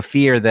 it's like a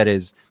fear that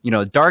is,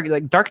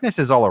 darkness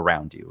is all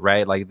around you,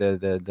 right? Like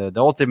the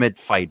ultimate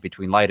fight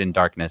between light and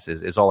darkness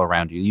is all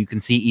around you. You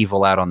can see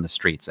evil out on the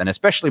streets, and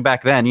especially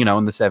back then,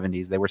 in the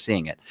 70s, they were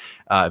seeing it.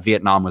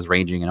 Vietnam was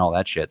raging and all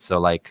that shit. So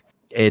like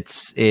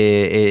it's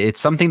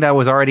something that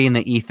was already in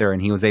the ether, and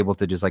he was able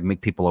to just like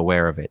make people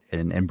aware of it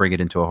and bring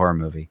it into a horror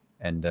movie.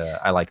 And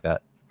I like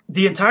that.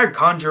 The entire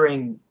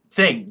Conjuring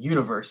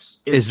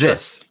universe is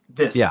just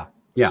this.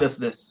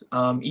 Just this.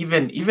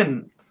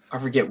 Even I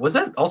forget, was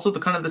that also the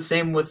kind of the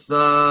same with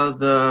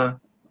the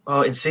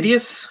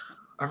Insidious?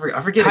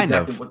 I forget Kind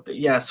exactly of.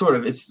 what. Sort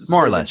of. It's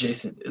More sort or of less.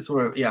 adjacent. It's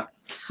sort of Yeah.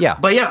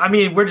 But yeah, I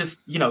mean, we're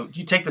just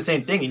you take the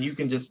same thing and you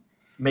can just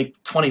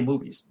make 20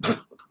 movies.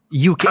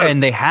 You can,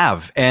 and they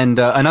have, and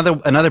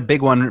another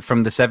big one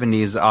from the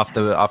 70s off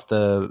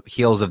the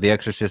heels of The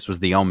Exorcist was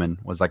The Omen,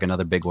 was like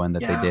another big one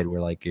that they did, where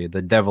like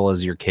the devil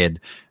is your kid.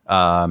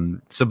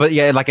 But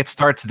yeah, like it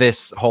starts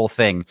this whole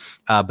thing,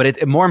 but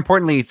it more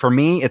importantly for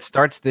me, it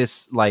starts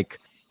this like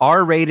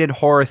R-rated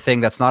horror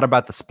thing that's not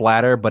about the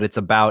splatter, but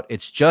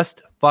it's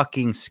just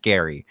fucking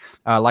scary.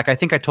 Like I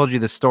think I told you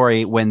the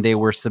story when they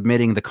were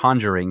submitting The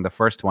Conjuring, the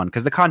first one,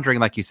 because The Conjuring,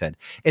 like you said,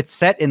 it's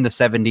set in the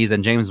 70s,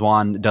 and James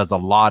Wan does a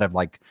lot of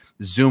like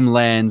zoom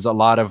lens, a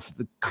lot of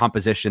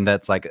composition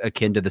that's like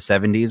akin to the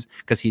 70s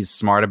because he's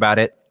smart about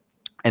it.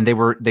 And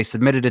they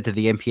submitted it to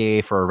the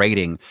MPAA for a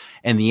rating,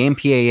 and the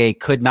MPAA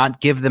could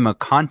not give them a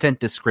content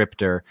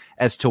descriptor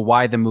as to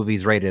why the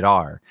movie's rated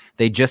R.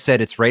 They just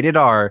said it's rated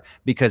R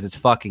because it's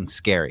fucking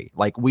scary.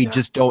 Like we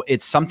just don't.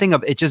 It's something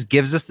of it just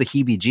gives us the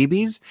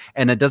heebie-jeebies,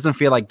 and it doesn't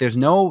feel like there's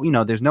no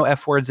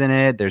F words in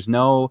it. There's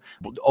no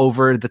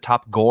over the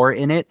top gore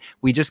in it.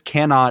 We just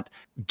cannot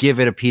give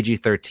it a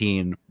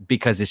PG-13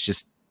 because it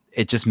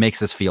just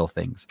makes us feel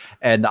things.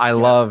 And I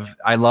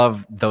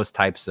love those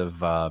types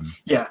of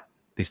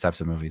these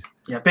types of movies.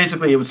 Yeah,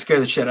 basically it would scare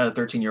the shit out of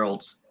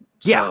 13-year-olds.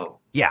 So.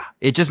 Yeah.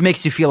 It just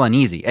makes you feel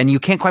uneasy, and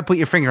you can't quite put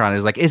your finger on it.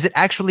 It's like, is it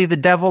actually the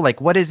devil?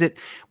 Like, what is it?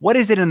 What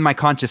is it in my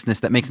consciousness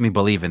that makes me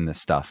believe in this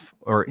stuff?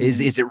 Or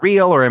is it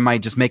real, or am I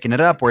just making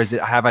it up? Or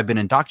have I been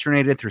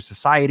indoctrinated through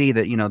society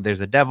that,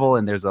 there's a devil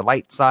and there's a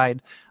light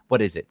side?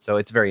 What is it? So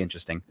it's very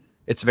interesting.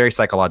 It's very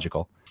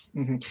psychological.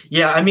 Mm-hmm.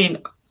 Yeah, I mean,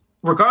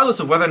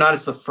 regardless of whether or not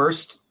it's the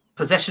first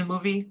possession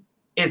movie,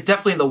 it's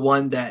definitely the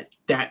one that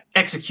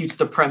executes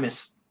the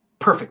premise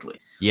perfectly.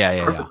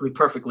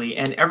 Perfectly.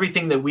 And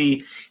everything that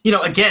we,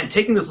 again,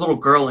 taking this little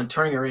girl and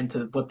turning her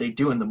into what they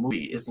do in the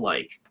movie is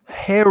like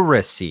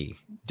heresy,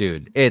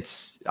 dude.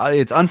 It's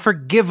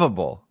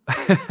unforgivable.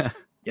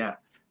 Yeah.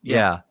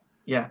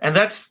 And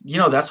that's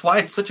why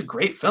it's such a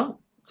great film.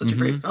 Such a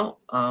great film.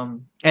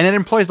 And it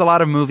employs a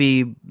lot of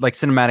movie, like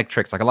cinematic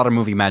tricks, like a lot of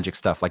movie magic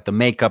stuff, like the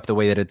makeup, the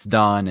way that it's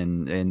done,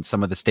 and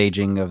some of the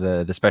staging of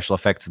the special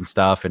effects and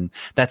stuff. And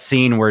that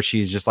scene where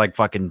she's just like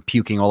fucking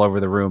puking all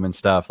over the room and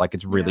stuff. Like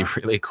it's really,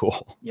 really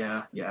cool.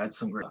 Yeah. It's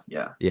some great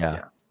stuff.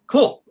 Yeah.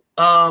 Cool.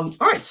 All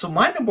right. So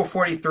my number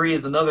 43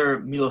 is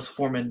another Milos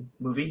Forman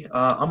movie,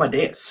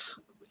 Amadeus.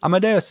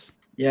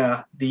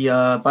 Yeah. The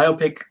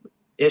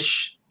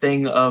biopic-ish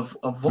thing of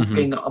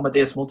Wolfgang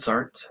Amadeus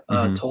Mozart,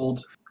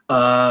 told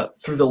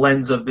through the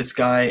lens of this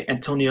guy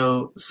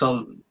Antonio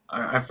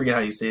I forget how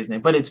you say his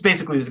name, but it's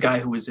basically this guy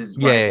who was his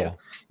rival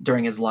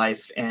during his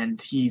life,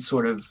 and he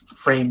sort of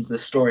frames the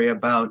story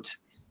about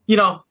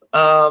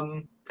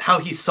how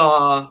he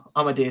saw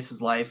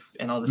Amadeus's life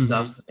and all this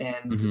stuff,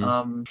 and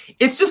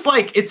it's just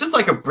like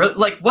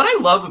what I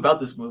love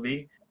about this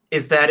movie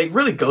is that it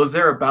really goes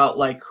there about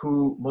like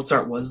who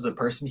Mozart was as a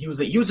person. He was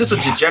just a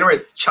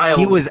degenerate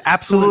child. He was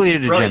absolutely a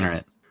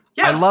degenerate.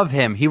 Yeah. I love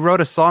him. He wrote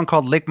a song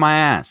called "Lick My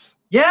Ass."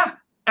 Yeah,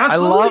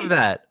 absolutely. I love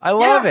that. I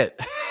love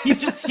it. he's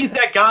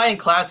that guy in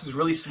class who's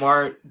really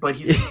smart, but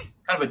he's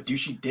kind of a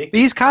douchey dick.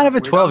 He's kind of a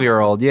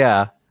 12-year-old,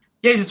 yeah.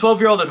 Yeah, he's a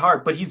 12-year-old at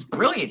heart, but he's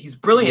brilliant.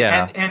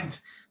 Yeah. And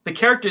the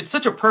character, it's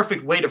such a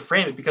perfect way to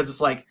frame it because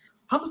it's like,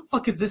 how the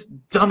fuck is this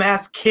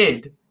dumbass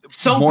kid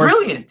so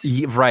brilliant?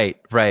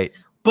 Right.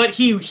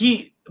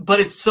 But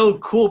it's so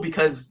cool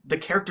because the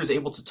character is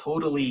able to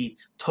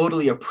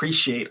totally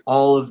appreciate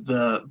all of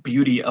the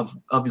beauty of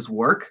his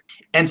work.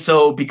 And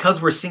so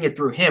because we're seeing it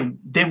through him,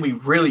 then we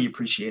really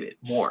appreciate it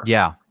more.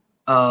 Yeah.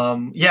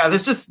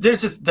 There's just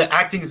the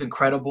acting is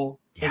incredible.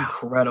 Yeah.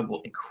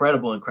 Incredible.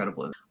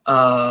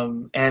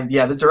 And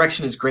the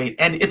direction is great.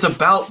 And it's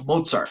about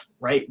Mozart,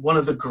 right? One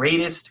of the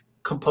greatest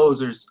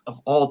composers of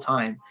all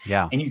time.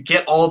 Yeah. And you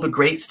get all the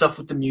great stuff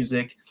with the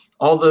music,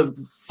 all the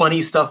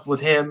funny stuff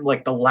with him,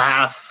 like the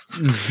laugh,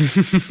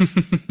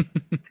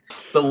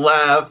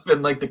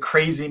 and like the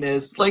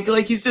craziness. Like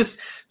he's just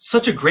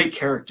such a great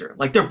character.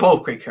 Like they're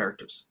both great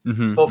characters,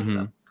 both of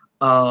them.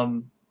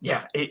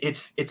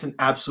 It's an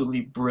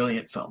absolutely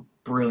brilliant film.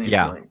 Brilliant.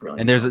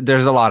 And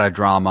there's a lot of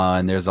drama,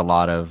 and there's a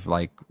lot of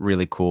like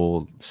really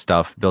cool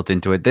stuff built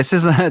into it. This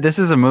is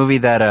a movie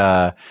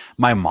that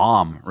my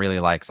mom really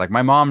likes. Like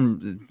my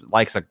mom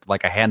likes a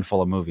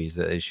handful of movies.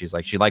 She's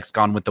like, she likes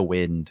Gone with the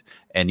Wind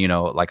and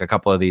like a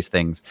couple of these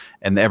things,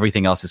 and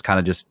everything else is kind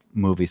of just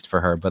movies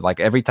for her. But like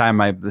every time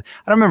I don't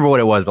remember what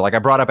it was, but like I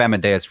brought up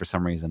Amadeus for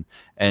some reason,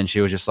 and she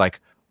was just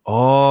like,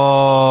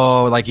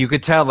 oh, like you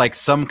could tell like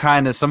some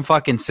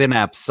fucking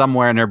synapse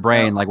somewhere in her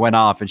brain like went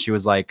off, and she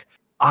was like,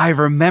 I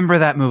remember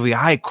that movie.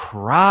 I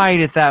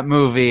cried at that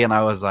movie. And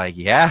I was like,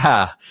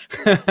 yeah,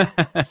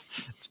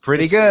 it's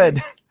pretty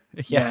good.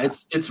 Yeah,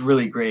 it's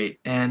really great.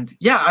 And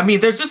I mean,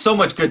 there's just so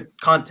much good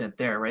content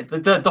there, right?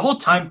 The whole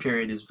time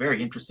period is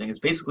very interesting. It's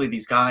basically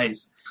these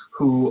guys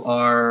who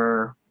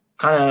are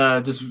kind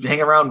of just hang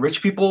around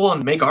rich people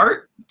and make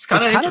art. It's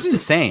kind of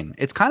insane.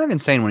 It's kind of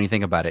insane when you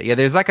think about it. Yeah,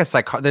 there's like a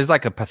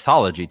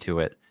pathology to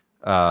it.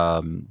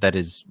 that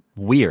is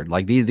weird.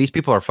 Like these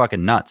people are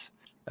fucking nuts,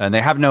 and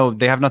they have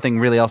nothing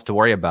really else to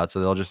worry about. So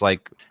they'll just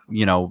like,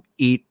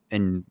 eat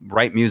and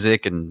write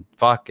music and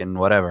fuck and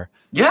whatever.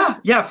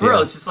 Yeah, for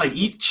real. It's just like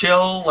eat,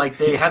 chill. Like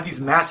they have these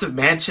massive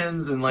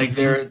mansions, and like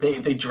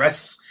they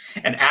dress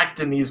and act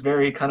in these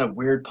very kind of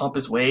weird,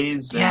 pompous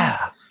ways. And,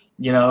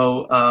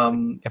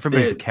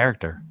 everybody's a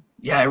character.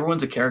 Yeah,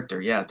 everyone's a character.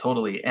 Yeah,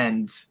 totally.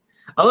 And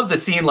I love the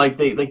scene. Like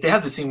they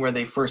have the scene where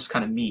they first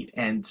kind of meet,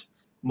 and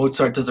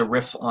Mozart does a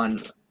riff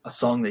on a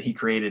song that he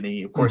created, and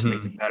he of course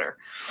makes it better.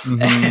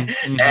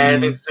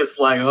 And it's just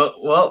like, oh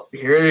well,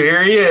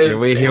 here he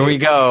is. Here we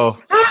go.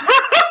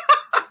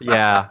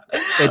 Yeah,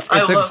 it's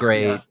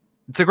a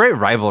great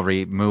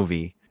rivalry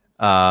movie.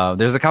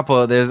 There's a couple.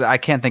 I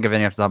can't think of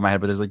any off the top of my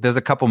head, but there's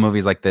a couple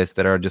movies like this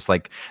that are just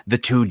like the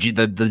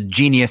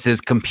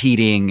geniuses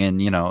competing and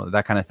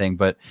that kind of thing.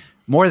 But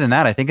more than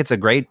that, I think it's a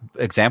great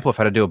example of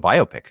how to do a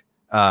biopic.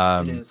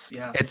 It is,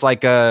 yeah. It's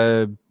like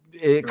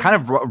it kind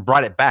of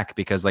brought it back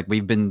because like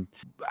we've been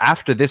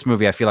after this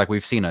movie, I feel like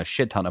we've seen a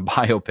shit ton of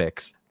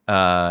biopics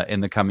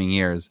in the coming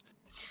years.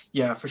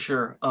 Yeah, for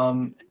sure.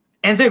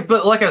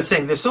 But like I was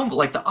saying, there's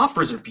like the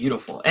operas are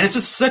beautiful, and it's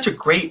just such a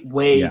great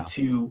way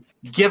to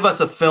give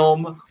us a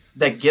film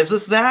that gives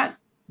us that,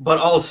 but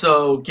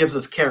also gives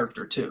us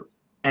character too,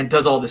 and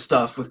does all this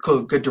stuff with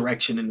good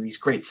direction and these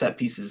great set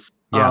pieces.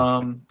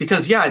 Yeah.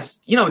 Because it's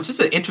it's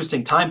just an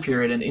interesting time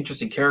period and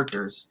interesting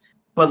characters,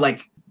 but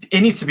like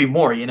it needs to be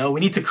more. We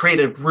need to create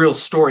a real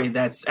story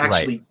that's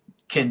actually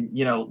can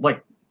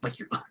like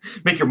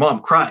make your mom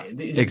cry.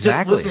 Exactly.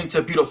 Just listening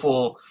to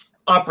beautiful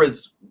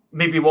operas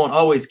maybe won't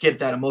always get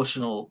that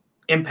emotional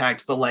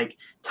impact, but like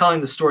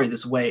telling the story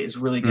this way is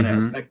really going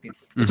to affect people.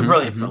 It's a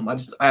brilliant film. I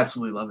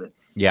absolutely love it.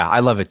 Yeah, I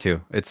love it too.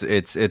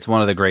 It's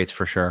one of the greats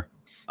for sure.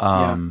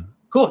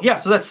 Cool. Yeah,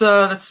 so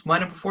that's my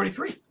number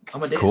 43.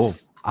 Amadeus. Cool.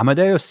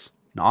 Amadeus.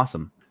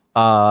 Awesome.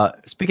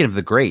 Speaking of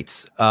the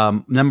greats,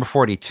 number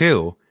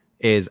 42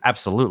 is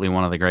absolutely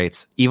one of the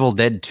greats. Evil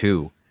Dead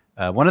 2.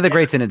 One of the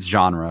greats in its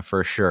genre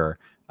for sure.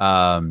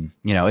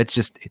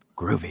 It's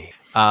groovy.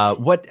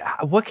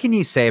 What can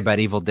you say about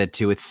Evil Dead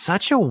 2? It's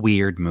such a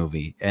weird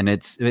movie, and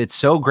it's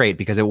so great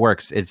because it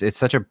works.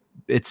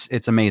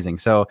 It's amazing.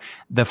 So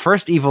the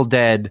first Evil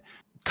Dead,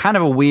 kind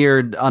of a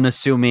weird,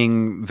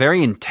 unassuming,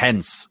 very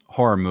intense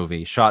horror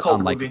movie shot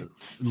on like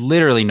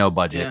literally no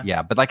budget.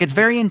 Yeah, but like it's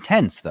very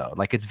intense though.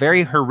 Like it's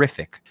very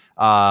horrific.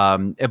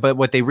 But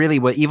what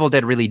Evil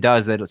Dead really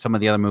does that some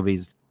of the other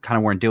movies kind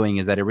of weren't doing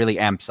is that it really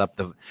amps up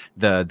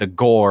the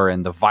gore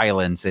and the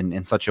violence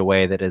in such a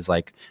way that is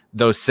like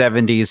those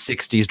 70s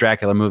 60s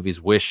Dracula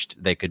movies wished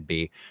they could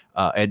be.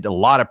 And a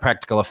lot of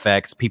practical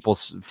effects,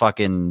 people's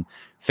fucking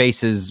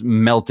faces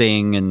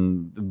melting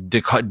and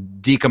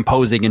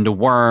decomposing into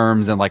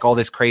worms and like all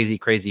this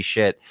crazy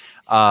shit.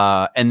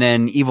 And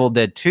then Evil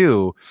Dead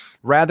 2,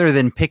 rather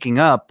than picking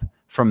up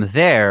from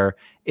there,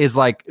 is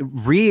like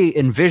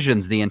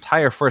re-envisions the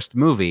entire first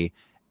movie,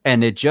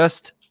 and it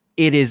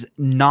is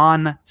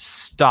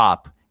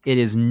non-stop. It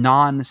is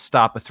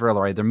non-stop a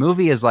thriller. Right? The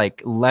movie is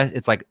like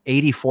it's like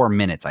 84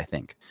 minutes, I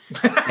think.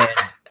 And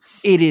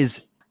it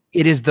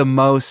is the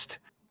most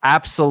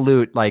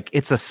absolute, like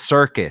it's a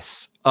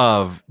circus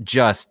of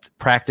just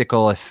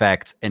practical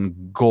effects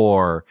and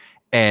gore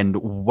and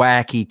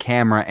wacky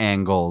camera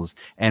angles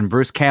and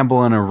Bruce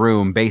Campbell in a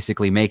room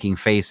basically making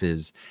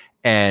faces.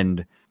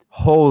 And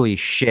holy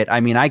shit.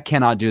 I mean, I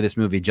cannot do this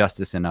movie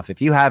justice enough. If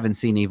you haven't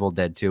seen Evil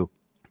Dead 2,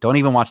 don't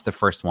even watch the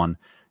first one.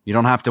 You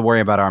don't have to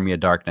worry about Army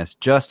of Darkness.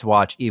 Just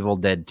watch Evil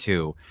Dead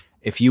 2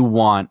 if you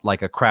want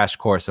like a crash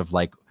course of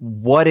like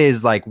what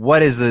is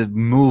a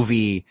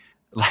movie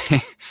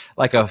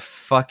like a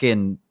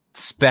fucking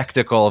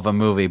spectacle of a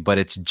movie, but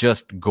it's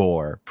just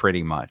gore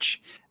pretty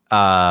much.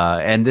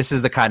 And this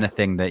is the kind of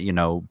thing that,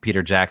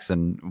 Peter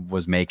Jackson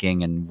was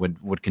making and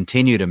would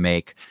continue to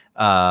make.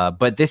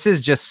 But this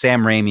is just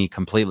Sam Raimi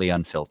completely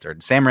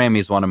unfiltered. Sam Raimi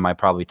is one of my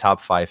probably top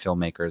 5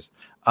 filmmakers.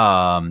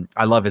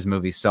 I love his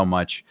movies so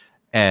much.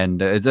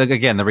 And it's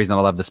again, the reason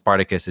I love the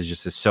Spartacus is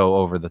just so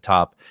over the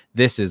top.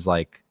 This is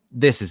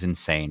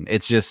insane.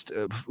 It's just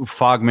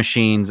fog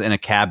machines in a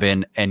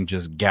cabin and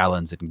just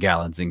gallons and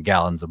gallons and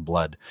gallons of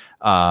blood.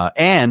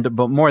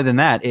 But more than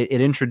that,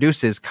 it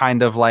introduces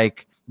kind of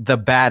like the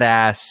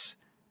badass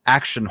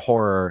action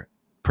horror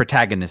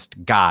protagonist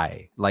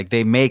guy. Like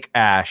they make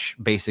Ash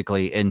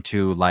basically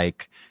into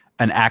like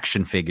an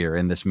action figure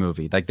in this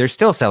movie. Like they're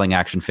still selling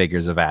action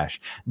figures of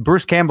Ash.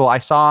 Bruce Campbell, I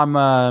saw him.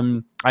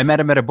 I met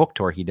him at a book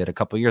tour he did a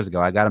couple years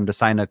ago. I got him to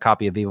sign a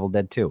copy of Evil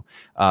Dead 2.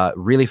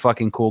 Really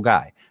fucking cool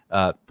guy.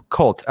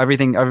 Cult.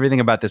 Everything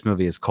about this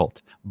movie is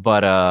cult.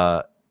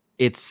 But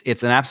it's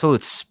an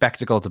absolute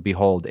spectacle to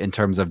behold in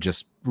terms of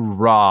just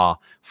raw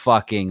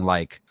fucking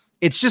like.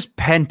 It's just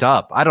pent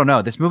up. I don't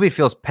know. This movie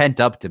feels pent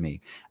up to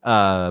me.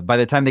 By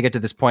the time they get to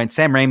this point,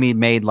 Sam Raimi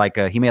made like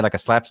a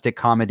slapstick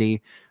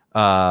comedy.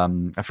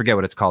 I forget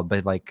what it's called,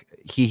 but like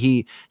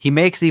he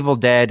makes Evil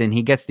Dead, and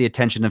he gets the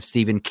attention of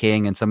Stephen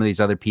King and some of these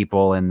other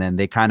people, and then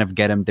they kind of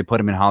get him. They put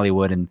him in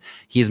Hollywood, and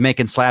he's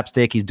making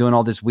slapstick. He's doing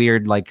all this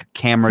weird like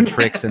camera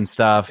tricks and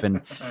stuff,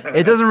 and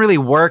it doesn't really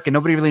work, and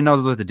nobody really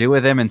knows what to do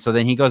with him. And so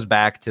then he goes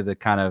back to the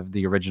kind of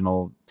the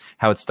original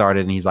how it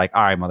started, and he's like,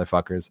 "All right,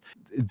 motherfuckers,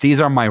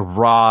 these are my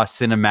raw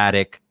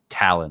cinematic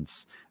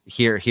talents.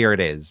 Here it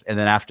is." And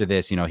then after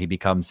this, he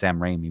becomes Sam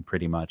Raimi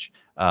pretty much.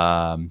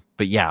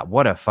 But yeah,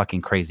 what a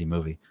fucking crazy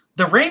movie.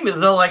 The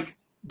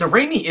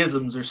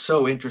Raimi-isms are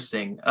so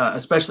interesting,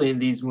 especially in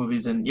these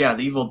movies, and the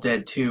Evil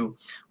Dead 2,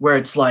 where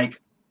it's like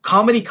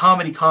comedy,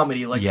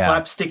 like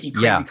slapsticky,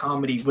 crazy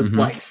comedy with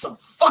like some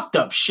fucked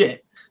up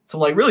shit, some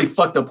like really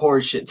fucked up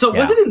horror shit. So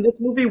was it in this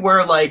movie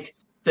where like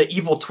the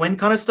evil twin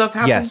kind of stuff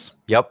happens? Yes.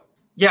 Yep.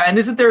 Yeah, and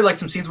isn't there like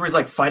some scenes where he's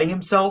like fighting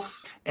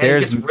himself and it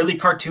gets really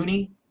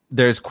cartoony?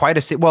 There's quite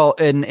a well,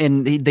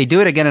 and they do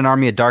it again in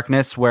Army of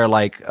Darkness, where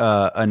like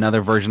another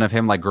version of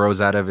him like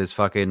grows out of his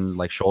fucking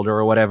like shoulder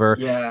or whatever.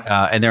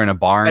 Yeah. And they're in a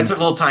barn. That's a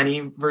little tiny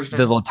version.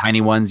 The little tiny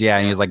ones, yeah.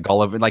 And he's like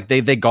Gulliver, like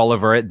they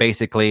Gulliver it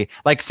basically.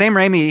 Like Sam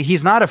Raimi,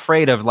 he's not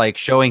afraid of like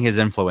showing his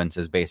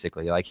influences.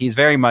 Basically, like he's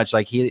very much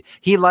like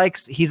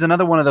he's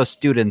another one of those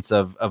students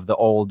of the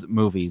old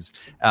movies.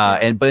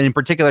 But in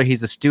particular,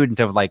 he's a student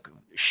of like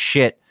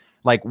shit.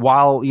 Like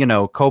while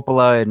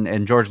Coppola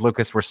and George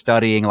Lucas were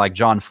studying like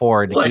John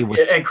Ford, and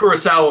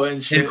Kurosawa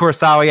and shit. And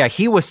Kurosawa,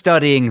 he was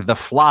studying The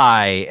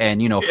Fly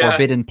and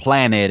Forbidden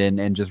Planet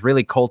and just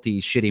really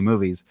culty, shitty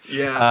movies.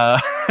 Yeah.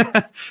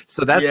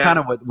 So that's kind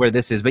of where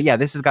this is. But yeah,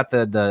 this has got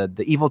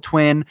the evil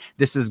twin.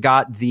 This has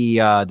got the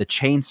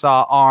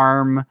chainsaw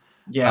arm.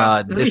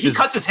 Yeah. He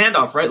cuts his hand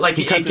off, right? Like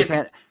he cuts his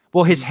hand.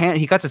 Well,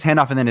 he cuts his hand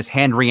off, and then his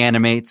hand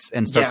reanimates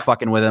and starts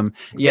fucking with him.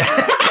 Yeah.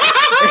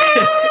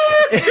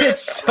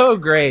 It's so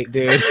great,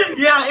 dude.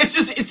 Yeah, it's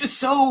just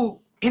so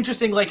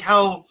interesting, like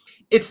how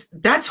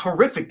that's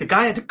horrific. The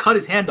guy had to cut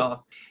his hand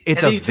off.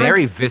 It's a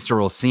very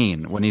visceral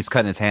scene when he's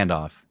cutting his hand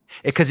off,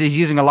 because he's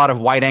using a lot of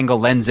wide angle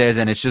lenses,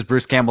 and it's just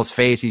Bruce Campbell's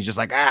face. He's just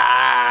like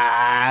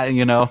but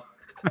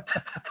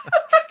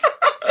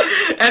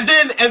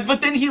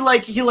then he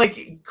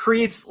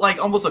creates like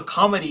almost a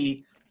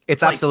comedy.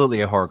 It's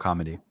absolutely a horror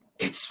comedy.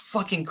 It's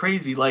fucking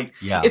crazy. Like,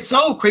 it's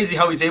so crazy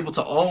how he's able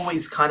to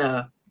always kind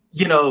of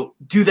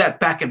do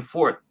that back and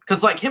forth,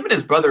 because like him and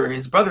his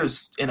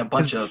brother's in a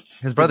bunch of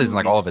his brother's in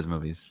like all of his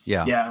movies.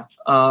 I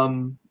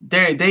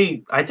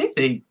think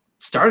they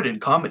started in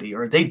comedy,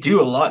 or they've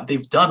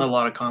done a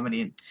lot of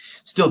comedy and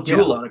still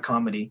do a lot of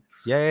comedy.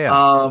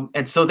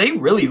 And so they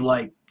really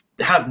like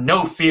have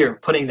no fear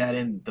of putting that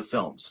in the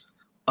films.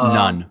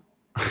 None.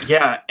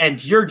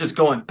 And you're just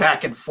going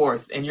back and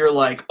forth, and you're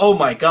like, oh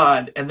my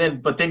god,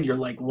 but then you're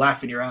like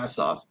laughing your ass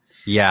off.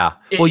 Yeah.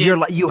 Well,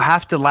 you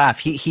have to laugh.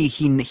 He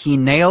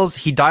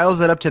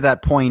dials it up to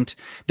that point.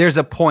 There's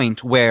a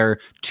point where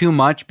too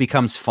much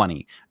becomes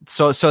funny.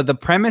 So the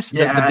premise,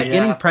 the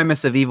beginning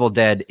premise of Evil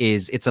Dead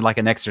is it's like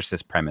an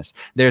Exorcist premise.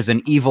 There's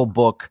an evil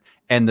book,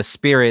 and the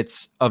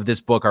spirits of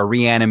this book are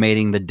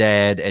reanimating the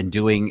dead and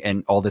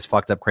doing all this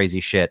fucked up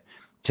crazy shit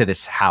to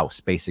this house,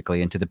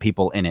 basically, and to the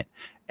people in it.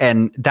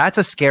 And that's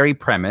a scary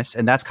premise,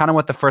 and that's kind of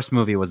what the first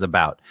movie was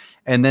about.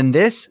 And then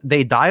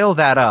they dial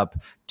that up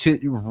to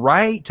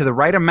the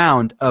right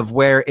amount of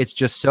where it's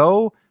just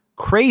so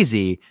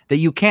crazy that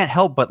you can't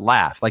help but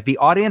laugh. Like the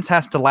audience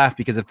has to laugh,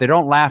 because if they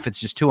don't laugh, it's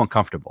just too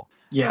uncomfortable.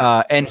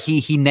 Yeah. And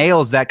he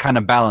nails that kind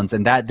of balance,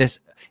 and this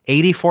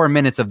 84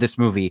 minutes of this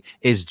movie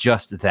is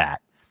just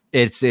that.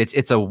 It's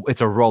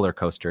a roller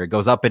coaster. It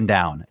goes up and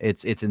down.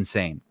 It's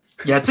insane.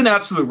 Yeah, it's an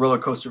absolute roller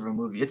coaster of a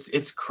movie.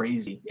 It's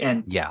crazy.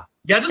 And I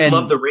just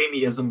love the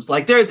Raimi-isms.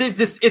 Like they're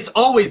just, it's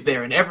always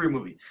there in every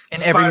movie.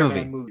 Every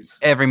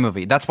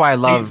movie. That's why I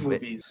love these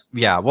movies.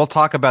 Yeah, we'll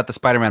talk about the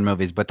Spider-Man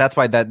movies, but that's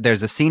why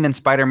there's a scene in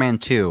Spider-Man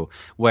 2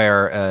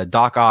 where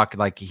Doc Ock,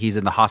 like he's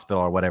in the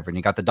hospital or whatever, and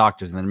you got the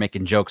doctors and they're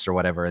making jokes or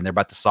whatever, and they're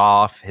about to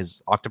saw off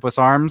his octopus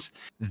arms.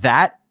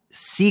 That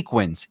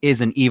sequence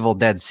is an Evil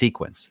Dead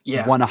sequence.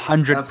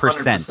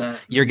 100%.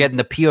 You're getting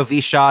the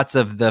POV shots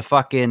of the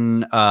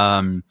fucking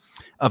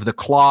of the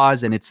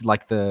claws, and it's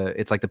like the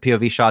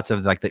POV shots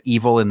of like the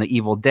evil and the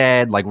Evil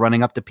Dead, like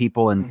running up to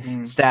people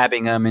and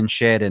stabbing them and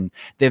shit, and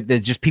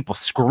there's just people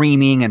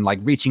screaming and like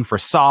reaching for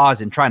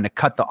saws and trying to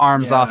cut the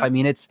arms off. I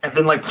mean, and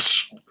then like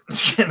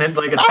and then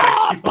like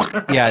attacks people.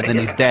 And then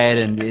he's dead,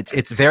 and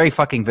it's very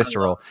fucking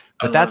visceral.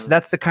 But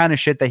that's the kind of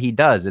shit that he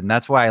does, and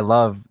that's why I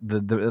love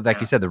the like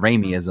you said, the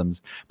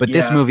Raimi-isms. But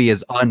this movie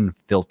is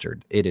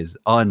unfiltered. It is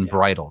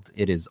unbridled.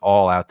 It is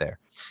all out there,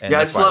 and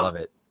that's why I love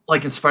it.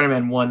 Like in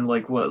Spider-Man 1,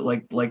 like the what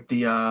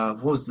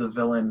was the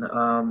villain?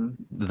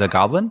 The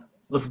Goblin?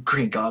 The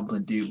Green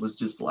Goblin dude was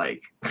just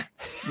like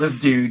this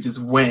dude just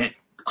went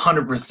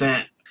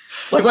 100%.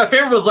 Like my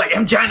favorite was like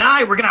MJ and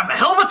I, we're gonna have a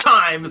hell of a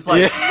time. It's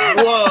like,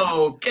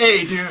 whoa,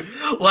 okay, dude.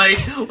 Like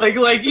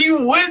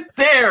you went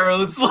there.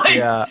 It's like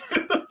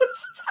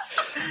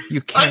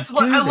you can't.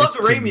 I love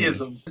the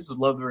Raimi-isms. I just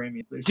love the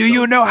Raimi-isms. Do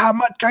you know how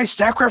much I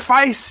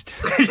sacrificed?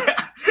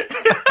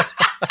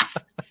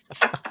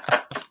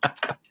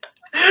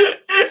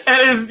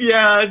 is,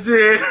 yeah,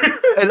 dude.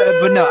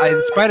 But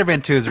no,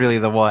 Spider-Man 2 is really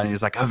the one.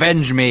 He's like,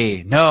 avenge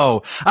me.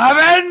 No,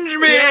 avenge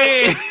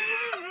me. Yeah.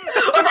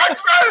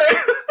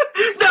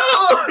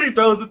 No, he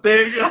throws the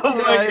thing. Oh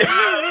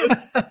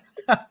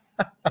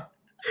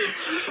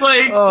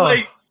my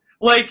god!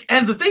 Like,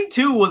 and the thing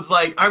too was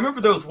like, I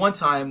remember there was one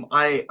time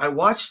I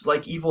watched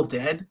like Evil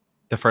Dead.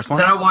 The first one.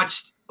 Then I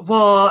watched.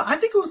 Well, I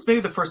think it was maybe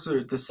the first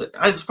or this. It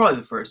was probably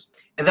the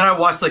first. And then I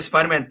watched like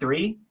Spider-Man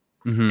 3,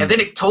 and then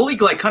it totally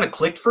like kind of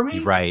clicked for me.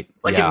 Right.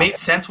 Like it made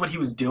sense what he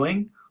was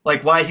doing,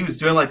 like why he was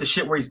doing like the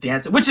shit where he's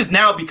dancing, which has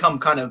now become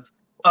kind of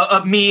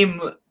a meme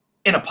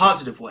in a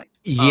positive way.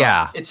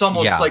 Yeah. It's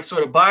almost like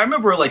sort of, but I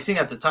remember like seeing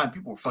at the time,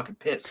 people were fucking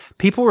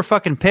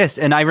pissed.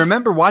 And I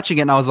remember watching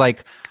it and I was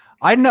like,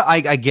 I know,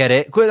 I get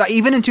it.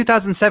 Even in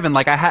 2007,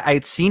 like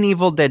I'd seen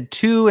Evil Dead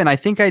 2 and I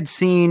think I'd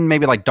seen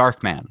maybe like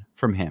Darkman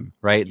from him,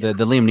 right? Yeah.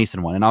 The Liam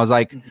Neeson one. And I was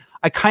like,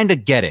 I kind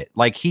of get it.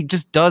 Like he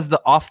just does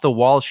the off the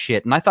wall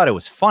shit. And I thought it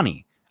was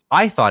funny.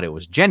 I thought it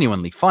was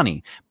genuinely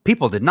funny.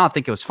 People did not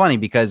think it was funny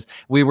because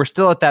we were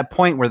still at that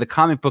point where the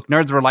comic book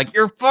nerds were like,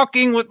 you're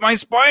fucking with my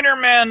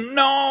Spider-Man.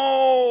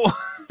 No.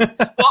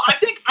 Well,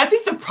 I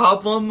think the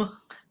problem,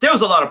 there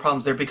was a lot of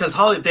problems there because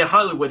they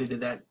Hollywooded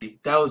that.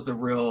 That was the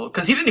real,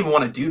 because he didn't even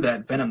want to do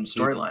that Venom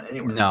storyline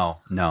anyway. No.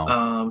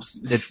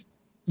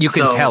 You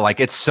can tell, like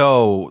it's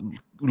so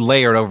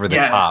layered over the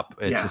top.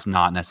 It's just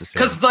not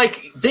necessary. Because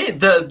like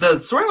the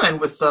storyline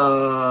with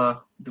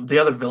the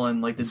other villain,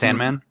 like the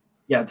Sandman.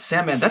 Yeah, the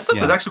Sandman. That stuff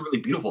is actually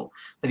really beautiful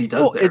that he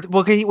does there.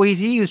 He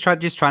was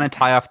just trying to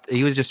tie off.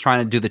 He was just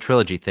trying to do the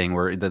trilogy thing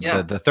where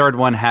the third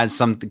one has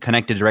something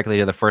connected directly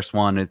to the first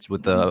one. It's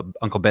with the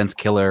Uncle Ben's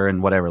killer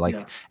and whatever.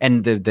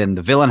 And then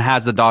the villain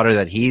has the daughter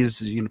that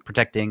he's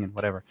protecting and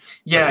whatever.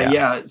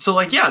 Yeah. So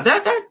like,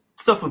 that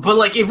stuff, but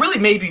like it really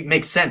made me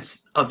make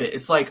sense of it.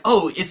 It's like,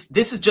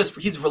 this is just,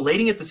 he's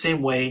relating it the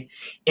same way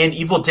in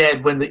Evil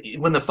Dead when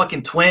the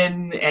fucking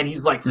twin and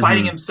he's like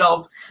fighting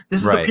himself.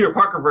 This is the Peter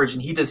Parker version.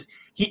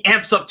 He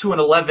amps up to an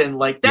 11.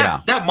 Like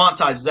that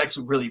montage is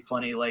actually really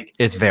funny. Like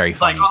it's very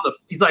funny. Like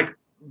he's like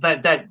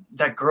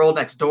that girl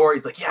next door.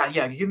 He's like,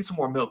 yeah, give me some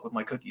more milk with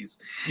my cookies.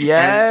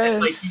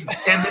 Yes.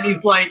 And then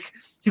he's like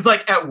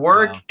at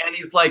work and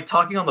he's like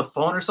talking on the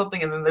phone or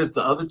something. And then there's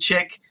the other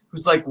chick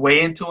who's like way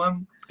into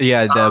him.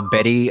 Yeah, the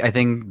Betty, I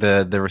think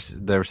the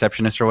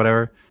receptionist or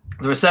whatever.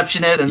 The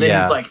receptionist, and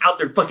then he's like out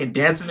there fucking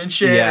dancing and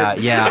shit.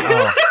 Yeah.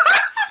 Oh.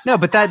 No,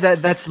 but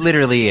that's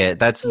literally it.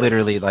 That's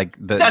literally like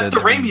that's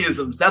the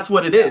Raimiisms. That's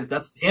what it is.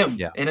 That's him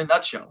in a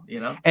nutshell,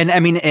 And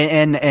I mean,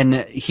 and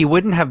he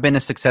wouldn't have been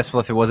as successful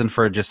if it wasn't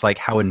for just like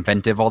how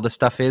inventive all this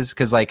stuff is.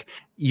 Because like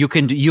you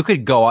could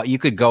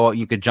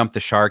jump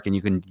the shark and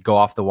you can go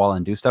off the wall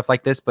and do stuff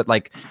like this. But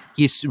like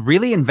he's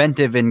really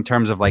inventive in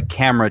terms of like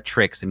camera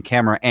tricks and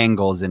camera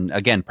angles and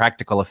again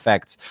practical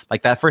effects.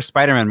 Like that first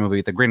Spider-Man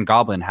movie, the Green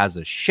Goblin has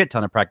a shit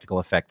ton of practical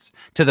effects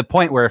to the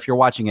point where if you're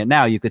watching it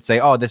now, you could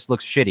say, "Oh, this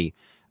looks shitty."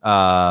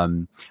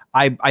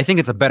 I think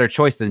it's a better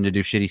choice than to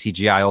do shitty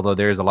CGI, although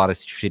there is a lot of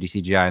shitty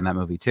CGI in that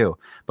movie too.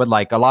 But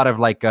like a lot of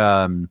like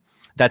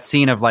that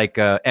scene of like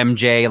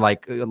MJ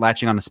like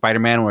latching on to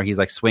Spider-Man where he's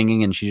like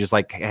swinging and she's just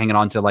like hanging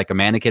on to like a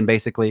mannequin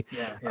basically.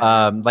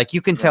 Like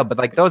you can tell, but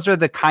like those are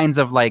the kinds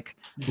of like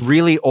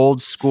really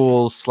old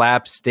school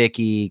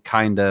slapsticky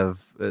kind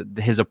of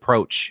his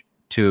approach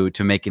to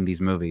making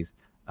these movies.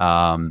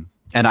 And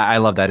I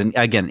love that. And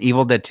again,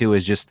 Evil Dead 2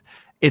 is just,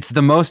 it's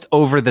the most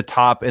over the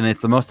top and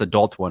it's the most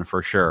adult one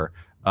for sure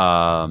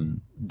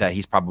that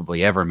he's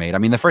probably ever made. I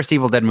mean, the first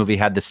Evil Dead movie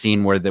had the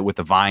scene where with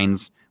the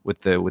vines,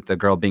 with the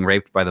girl being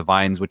raped by the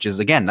vines, which is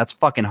again, that's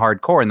fucking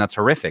hardcore and that's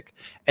horrific.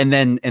 And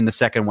then in the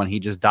second one,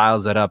 he just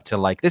dials it up to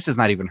like, this is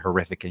not even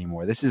horrific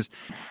anymore. This is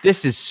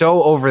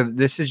so over.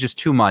 This is just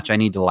too much. I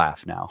need to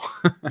laugh now.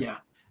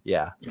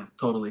 Yeah,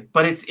 totally.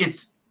 But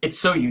it's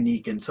so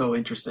unique and so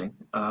interesting.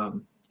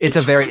 It's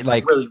a very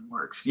like really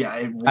works. Yeah,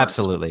 it works.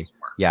 Absolutely.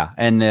 Yeah,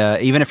 and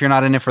even if you're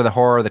not in it for the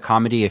horror or the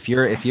comedy, if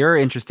you're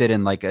interested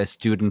in like a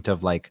student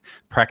of like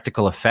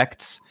practical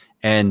effects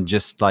and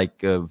just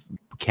like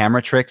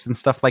camera tricks and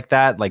stuff like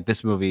that, like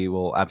this movie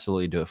will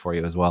absolutely do it for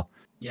you as well.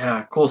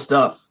 Yeah, cool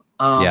stuff.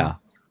 All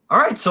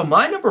right, so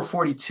my number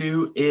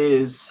 42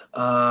 is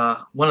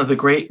one of the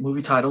great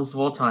movie titles of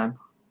all time,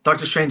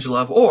 Doctor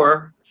Strangelove,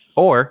 or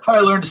How I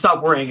Learned to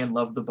Stop Worrying and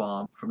Love the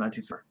Bomb from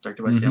 1970,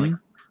 directed by Stanley Kubrick.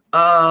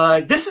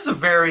 This is a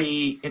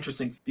very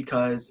interesting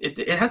because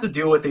it has to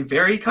deal with a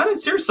very kind of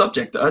serious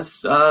subject.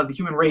 Us, the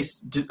human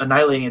race,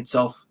 annihilating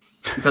itself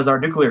because our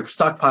nuclear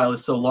stockpile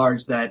is so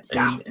large that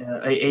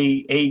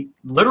a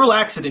literal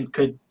accident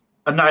could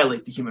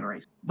annihilate the human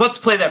race. Let's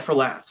play that for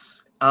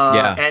laughs.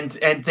 And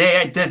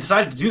they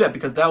decided to do that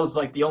because that was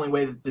like the only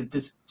way that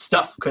this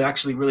stuff could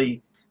actually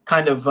really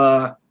kind of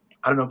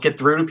get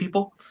through to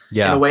people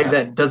in a way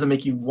that doesn't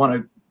make you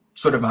want to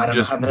sort of,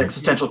 have an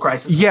existential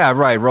crisis. Yeah,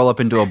 right. Roll up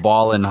into a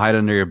ball and hide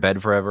under your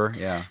bed forever.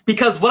 Yeah.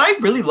 Because what I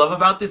really love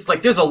about this,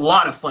 like, there's a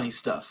lot of funny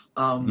stuff.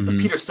 The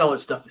Peter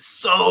Sellers stuff is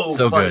so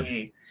funny.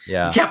 Good.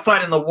 Yeah. You can't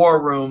fight in the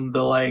war room.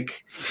 The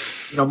like,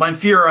 Mein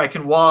Führer, I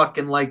can walk,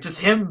 and like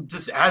just him,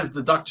 just as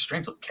the Doctor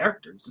Strangelove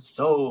character, is just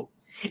so.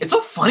 it's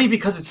so funny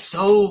because it's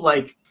so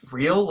like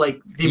real.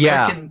 Like the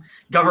Yeah. American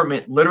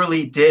government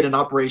literally did an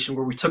operation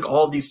where we took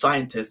all these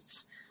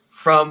scientists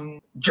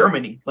from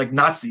Germany, like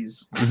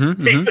Nazis,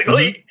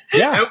 basically.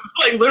 Yeah. It was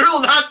like literal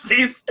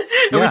Nazis. And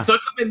Yeah. we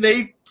took them and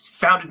they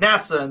founded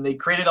NASA and they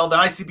created all the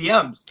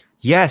ICBMs.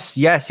 Yes.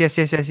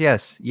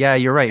 Yeah,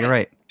 you're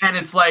right. And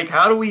it's like,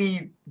 how do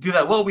we do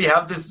that? Well, we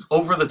have this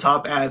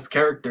over-the-top ass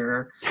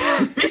character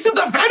who speaks in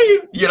the very,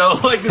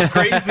 like this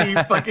crazy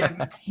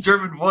fucking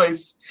German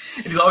voice.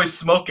 And he's always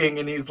smoking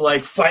and he's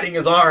like fighting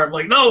his arm.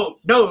 Like, no,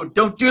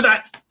 don't do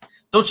that.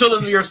 Don't show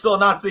them you're still a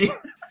Nazi.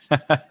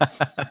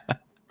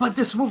 But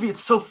this movie, it's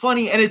so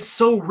funny and it's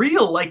so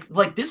real.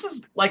 Like this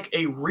is like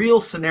a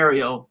real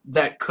scenario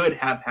that could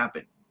have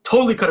happened.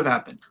 Totally could have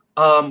happened.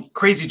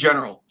 Crazy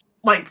General.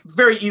 Like,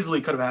 very easily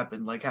could have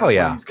happened. Like, how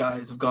these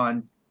guys have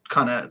gone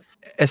kind of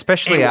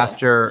especially AWOL,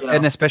 after you know?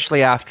 and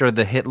especially after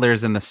the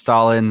Hitlers and the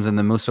Stalins and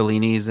the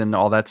Mussolinis and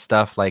all that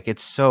stuff. Like,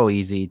 it's so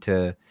easy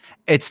to,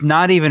 it's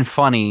not even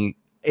funny,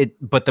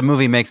 but the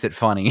movie makes it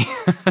funny.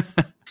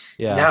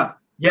 Yeah.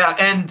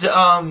 And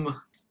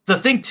the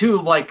thing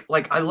too, like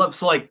I love,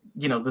 so like,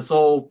 this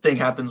whole thing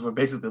happens where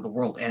basically the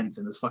world ends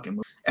in this fucking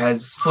movie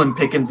as Slim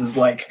Pickens is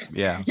like,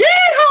 Yeah.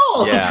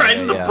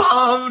 trying to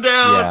bomb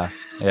down.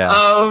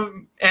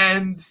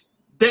 And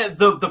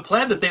the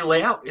plan that they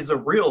lay out is a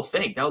real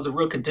thing. That was a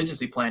real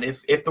contingency plan.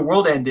 If the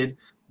world ended,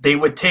 they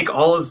would take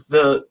all of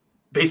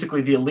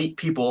basically the elite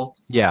people,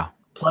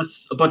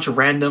 plus a bunch of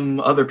random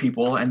other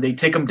people, and they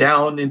take them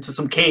down into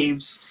some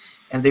caves,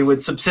 and they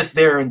would subsist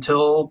there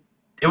until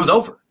it was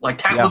over.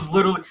 Like that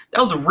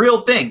was a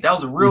real thing. That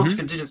was a real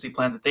contingency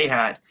plan that they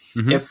had.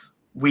 If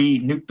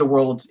we nuked the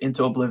world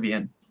into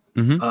oblivion.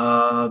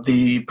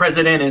 The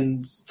president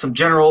and some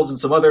generals and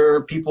some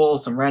other people,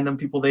 some random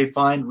people they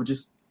find, would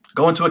just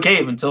go into a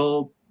cave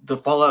until the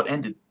fallout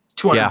ended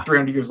 200,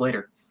 300 years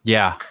later.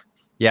 Yeah.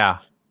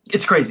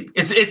 It's crazy.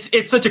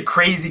 It's such a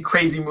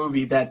crazy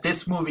movie that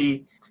this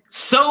movie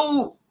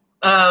so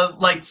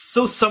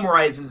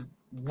summarizes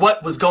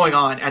what was going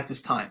on at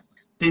this time.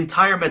 The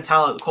entire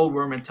mentality, Cold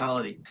War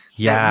mentality.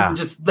 Yeah. We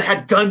just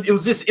had guns. It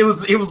was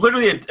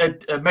literally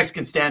a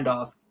Mexican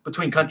standoff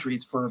between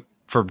countries for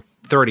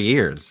 30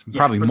 years,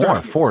 probably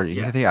more, 40.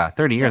 Yeah,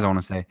 30 years, I want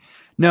to say.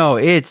 No,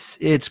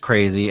 it's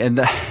crazy.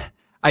 And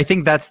I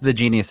think that's the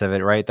genius of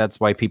it, right? That's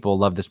why people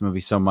love this movie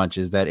so much,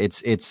 is that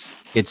it's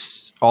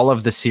all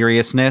of the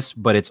seriousness,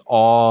 but it's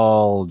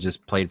all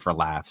just played for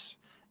laughs.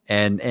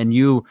 And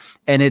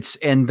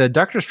the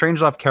Dr.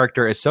 Strangelove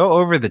character is so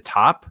over the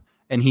top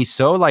and he's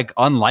so like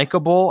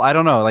unlikable. I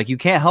don't know, like you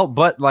can't help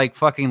but like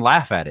fucking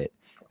laugh at it.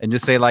 And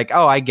just say like,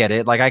 oh, I get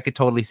it. Like I could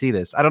totally see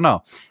this. I don't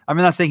know. I'm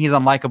not saying he's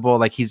unlikable.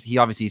 Like he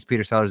obviously he's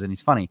Peter Sellers and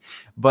he's funny,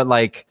 but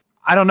like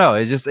I don't know.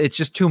 It's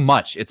just too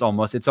much. It's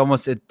almost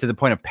to the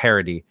point of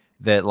parody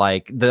that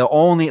like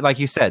like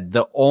you said,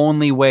 the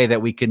only way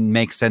that we can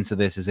make sense of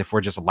this is if we're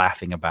just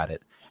laughing about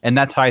it, and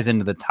that ties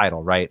into the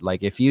title, right?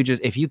 Like if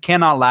you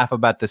cannot laugh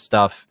about this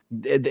stuff,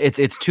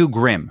 it's too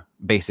grim.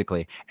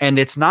 Basically. And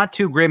it's not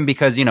too grim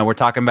because, we're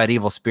talking about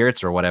evil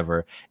spirits or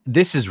whatever.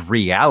 This is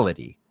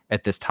reality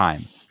at this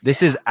time.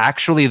 This is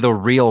actually the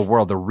real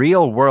world. The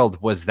real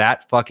world was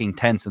that fucking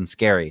tense and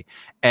scary.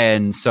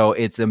 And so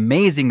it's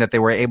amazing that they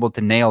were able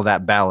to nail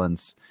that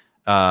balance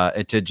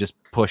to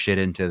just push it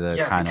into the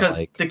kind of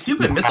like the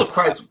Cuban Missile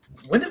Crisis.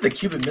 When did the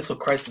Cuban Missile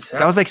Crisis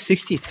happen? That was like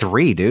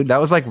 1963, dude. That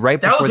was like right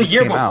before That was a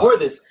year before out.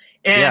 this.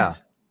 And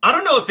I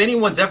don't know if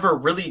anyone's ever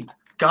really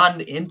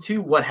gotten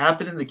into what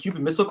happened in the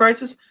Cuban Missile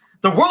Crisis.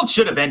 The world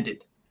should have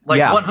ended.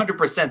 Like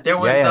 100%. There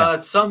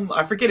was some,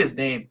 I forget his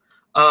name.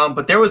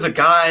 But there was a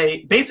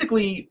guy,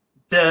 basically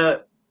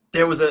there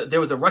was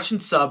a Russian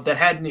sub that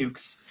had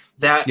nukes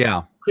that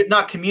could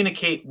not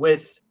communicate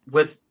with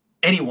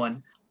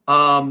anyone.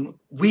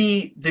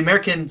 The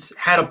Americans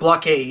had a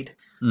blockade,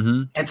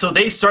 and so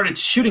they started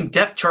shooting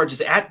death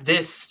charges at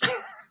this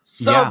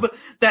sub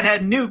that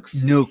had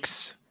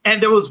nukes.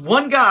 And there was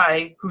one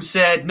guy who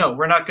said, "No,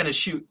 we're not going to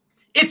shoot."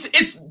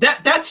 It's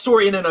that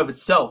story in and of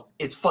itself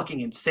is fucking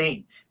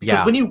insane,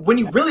 because when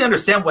you really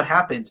understand what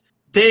happened,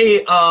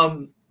 they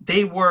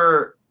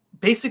were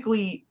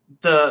basically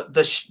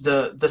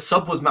the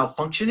sub was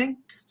malfunctioning,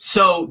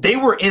 so they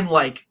were in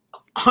like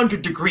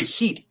 100-degree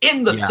heat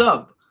in the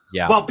sub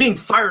while being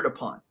fired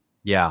upon.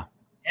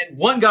 And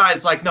one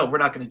guy's like, "No, we're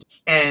not going to do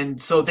it." And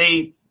so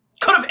they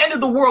could have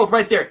ended the world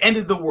right there.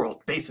 Ended the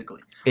world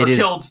basically, or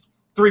killed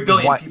 3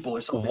 billion people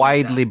or something.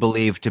 Widely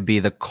believed to be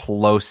the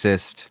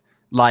closest,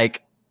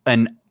 like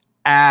an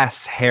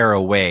ass hair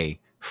away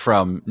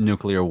from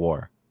nuclear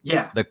war.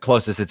 The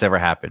closest it's ever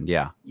happened.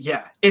 Yeah,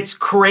 it's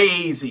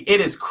crazy. It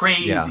is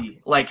crazy,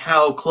 like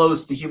how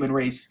close the human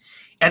race.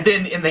 And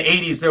then in the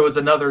 80s, there was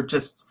another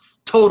just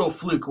total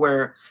fluke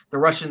where the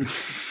Russians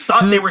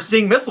thought they were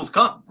seeing missiles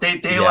come.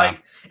 They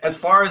like, as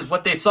far as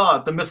what they saw,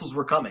 the missiles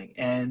were coming,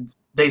 and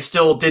they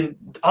still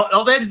didn't.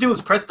 All they had to do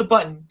was press the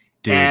button,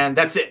 and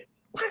that's it.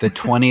 The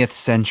 20th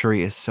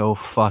century is so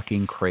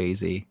fucking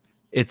crazy.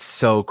 It's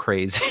so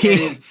crazy.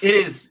 It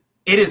is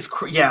It is,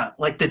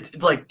 like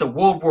the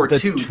World War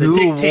The II, the two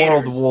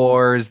dictators, world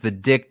wars, the the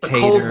dictators,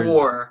 Cold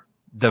War.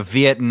 the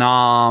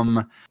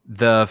Vietnam,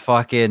 the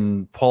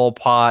fucking Pol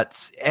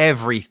Pots,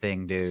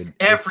 everything, dude.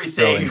 It's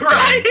so Everything, insane.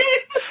 right?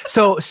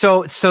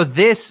 So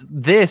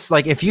this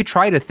like if you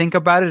try to think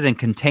about it and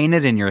contain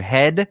it in your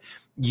head,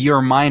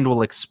 your mind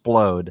will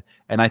explode.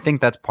 And I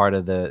think that's part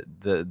of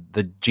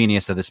the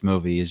genius of this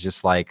movie is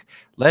just like,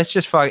 let's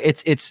just fuck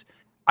it's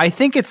I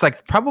think it's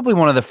like probably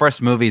one of the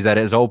first movies that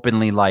is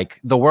openly like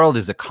the world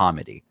is a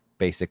comedy,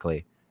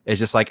 basically. It's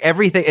just like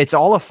everything, it's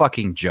all a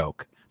fucking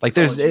joke. Like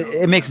It's all a joke,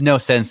 it makes no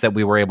sense that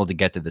we were able to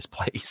get to this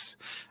place.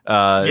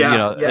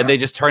 And they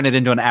just turned it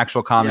into an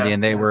actual comedy,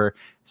 and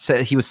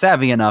he was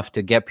savvy enough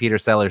to get Peter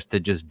Sellers to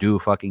just do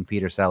fucking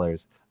Peter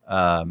Sellers,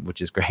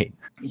 which is great.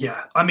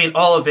 Yeah, I mean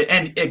all of it.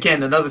 And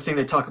again, another thing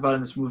they talk about in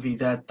this movie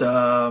that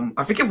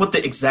I forget what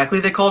exactly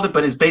they called it,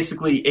 but is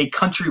basically a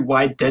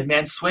countrywide dead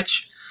man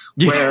switch,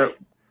 where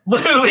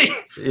literally,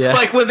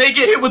 like when they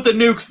get hit with the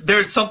nukes,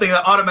 there's something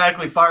that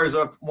automatically fires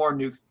up more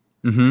nukes.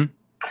 Mm-hmm.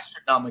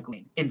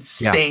 Astronomically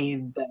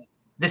insane that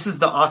this is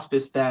the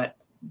auspice that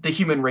the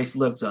human race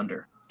lived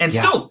under and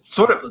still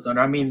sort of lives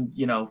under. I mean,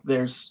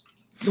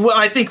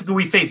 I think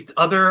we faced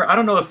I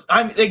don't know if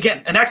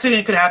an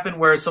accident could happen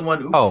where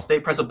someone, they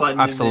press a button.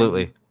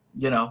 Absolutely.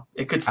 And then,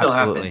 it could still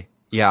happen.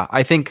 Yeah.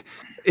 I think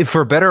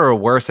for better or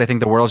worse, I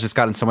think the world's just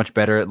gotten so much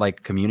better at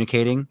like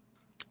communicating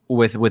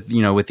with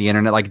the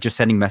internet, like just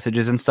sending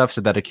messages and stuff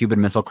so that a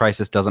Cuban Missile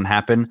Crisis doesn't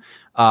happen.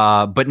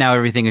 But now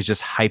everything is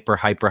just hyper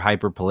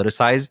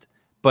politicized.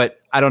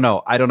 But I don't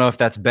know if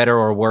that's better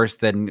or worse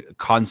than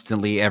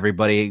constantly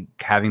everybody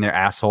having their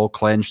asshole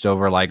clenched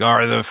over like,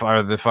 are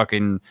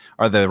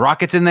the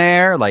rockets in the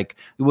air? Like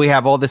we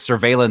have all this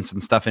surveillance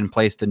and stuff in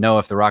place to know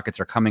if the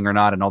rockets are coming or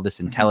not, and all this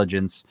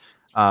intelligence.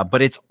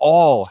 But it's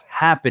all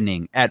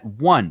happening at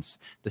once.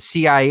 The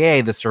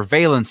CIA, the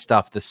surveillance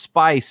stuff, the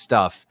spy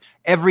stuff,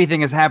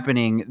 everything is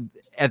happening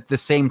at the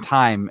same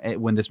time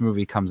when this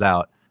movie comes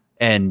out,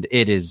 and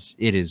it is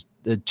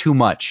too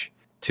much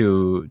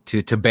to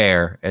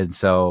bear. And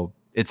so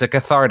it's a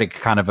cathartic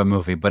kind of a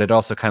movie, but it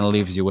also kind of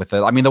leaves you with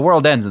I mean, the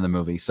world ends in the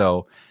movie,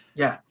 so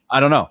I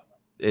don't know.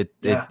 It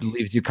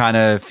leaves you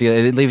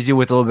it leaves you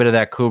with a little bit of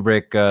that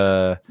Kubrick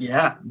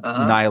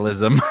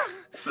nihilism.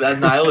 That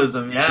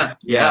nihilism, yeah.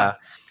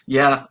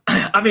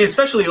 I mean,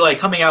 especially like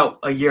coming out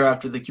a year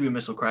after the Cuban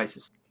Missile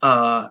Crisis,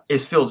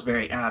 feels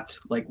very apt.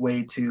 Like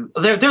way too.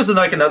 There's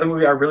another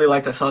movie I really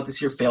liked. I saw it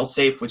this year, Fail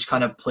Safe, which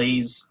kind of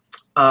plays.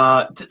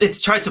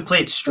 It tries to play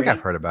it straight. I've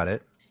heard about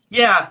it.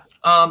 Yeah,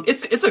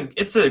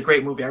 it's a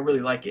great movie. I really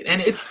like it,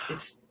 and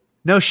it's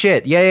no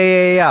shit.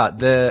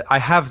 Yeah. I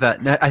have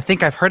that. I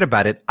think I've heard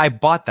about it. I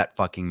bought that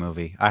fucking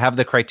movie. I have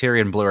the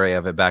Criterion Blu-ray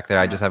of it back there.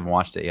 I just haven't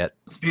watched it yet.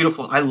 It's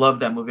beautiful. I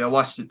love that movie. I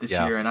watched it this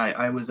year, and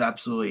I was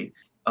absolutely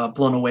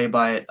blown away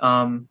by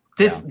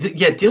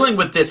it. Dealing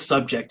with this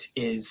subject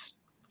is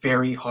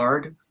very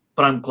hard,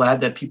 but I'm glad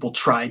that people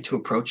try to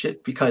approach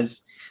it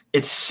because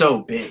it's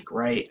so big,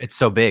 right? It's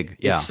so big.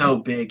 Yeah, it's so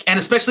big, and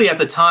especially at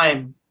the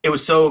time. It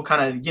was so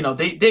kind of,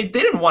 they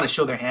didn't want to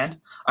show their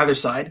hand. Either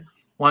side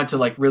wanted to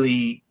like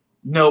really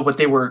know what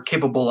they were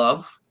capable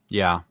of.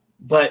 Yeah.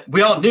 But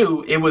we all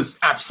knew it was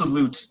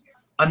absolute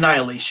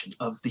annihilation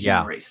of the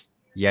human race.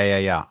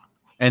 Yeah.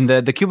 And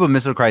the Cuban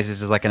Missile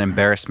Crisis is like an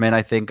embarrassment,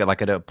 I think,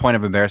 like a point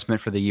of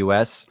embarrassment for the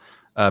U.S.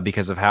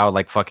 Because of how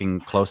like fucking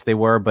close they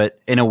were.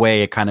 But in a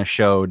way, it kind of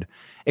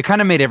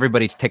made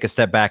everybody take a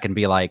step back and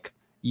be like,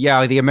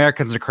 yeah, the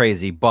Americans are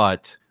crazy,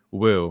 but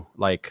woo,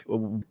 like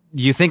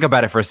you think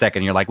about it for a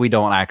second, you're like, we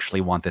don't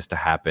actually want this to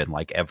happen,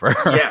 like ever.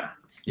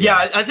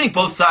 Yeah, I think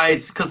both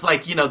sides, because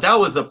like that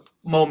was a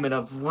moment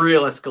of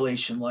real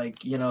escalation.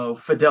 Like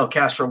Fidel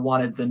Castro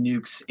wanted the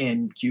nukes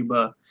in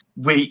Cuba.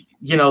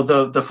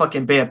 The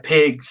fucking Bay of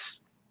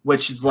Pigs,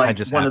 which is like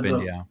one of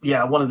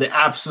the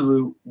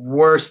absolute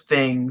worst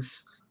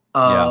things.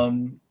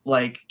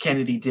 Like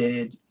Kennedy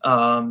did.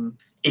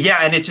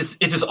 And it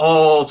just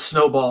all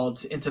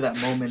snowballed into that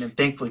moment, and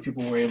thankfully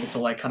people were able to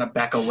like kind of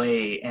back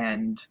away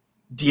and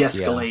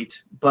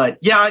de-escalate. But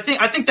I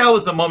think that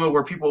was the moment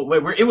where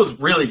it was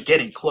really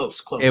getting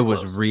close. It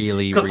was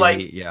really because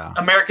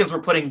Americans were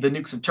putting the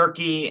nukes in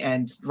Turkey,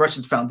 and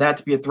Russians found that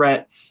to be a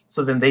threat.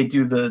 So then they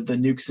do the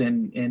nukes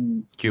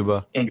in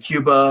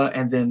Cuba,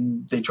 and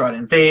then they try to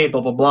invade,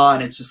 blah blah blah,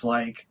 and it's just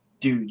like,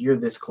 dude, you're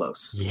this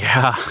close.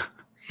 Yeah.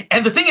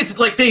 And the thing is,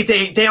 like,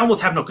 they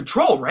almost have no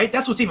control, right?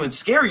 That's what's even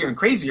scarier and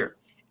crazier.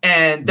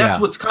 And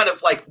that's what's kind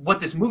of like what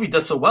this movie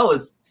does so well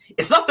is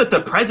it's not that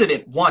the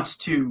president wants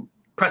to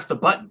press the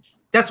button.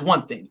 That's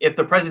one thing. If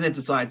the president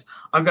decides,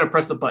 I'm going to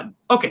press the button.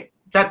 Okay,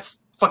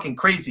 that's fucking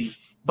crazy.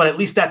 But at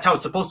least that's how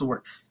it's supposed to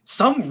work.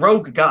 Some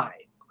rogue guy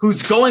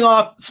who's going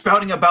off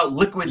spouting about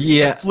liquids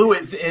and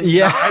fluids, and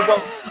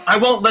I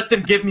won't let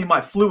them give me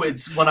my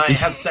fluids when I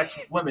have sex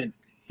with women.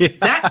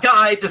 That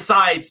guy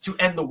decides to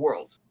end the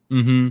world.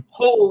 Mm-hmm.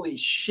 Holy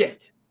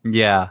shit!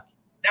 Yeah,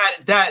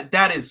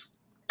 that is,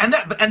 and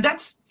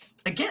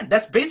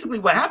that's basically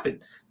what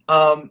happened.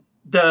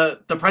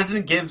 The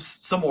president gives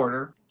some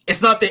order,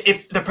 It's not that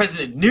if the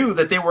president knew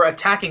that they were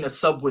attacking a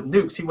sub with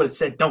nukes, he would have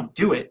said, "Don't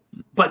do it."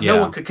 But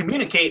no one could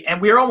communicate, and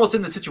we are almost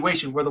in the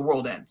situation where the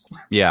world ends.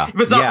 Yeah, if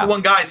it's not for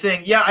one guy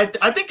saying, "Yeah,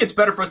 I think it's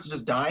better for us to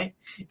just die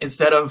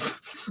instead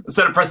of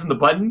pressing the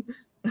button."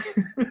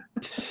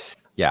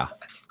 Yeah.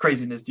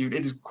 Craziness, dude.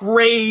 It is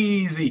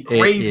crazy,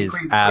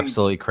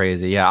 absolutely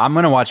crazy. Yeah, I'm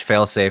gonna watch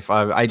Failsafe.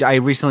 I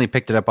recently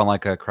picked it up on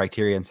like a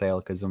Criterion sale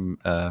because I'm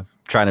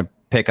trying to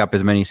pick up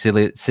as many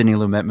Sidney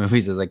Lumet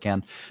movies as I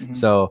can. Mm-hmm.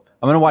 So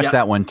I'm gonna watch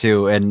that one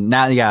too. And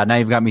now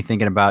you've got me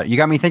thinking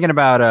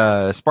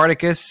about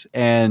Spartacus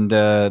and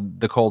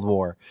the Cold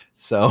War.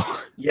 So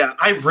yeah,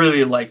 I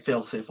really like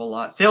Failsafe a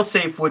lot.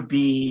 Failsafe would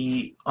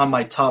be on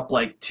my top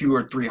like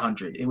 200 or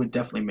 300. It would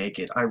definitely make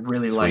it. I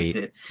really liked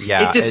it.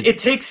 Yeah, it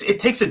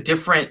takes a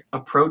different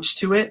approach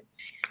to it.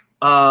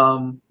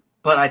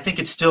 But I think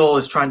it still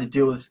is trying to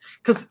deal with,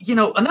 because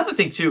another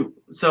thing too.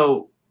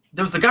 So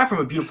there was a guy from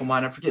A Beautiful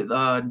Mind. I forget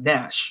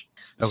Nash.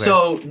 Okay.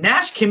 So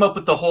Nash came up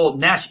with the whole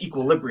Nash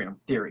equilibrium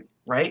theory,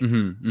 right?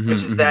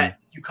 Which is that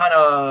you kind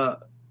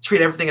of treat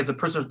everything as a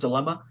prisoner's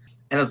dilemma.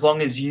 And as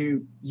long as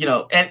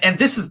and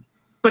this is,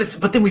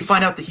 but then we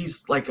find out that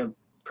he's like a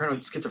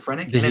paranoid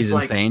schizophrenic. And he's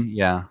it's insane. Like,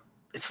 yeah.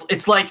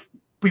 It's like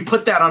we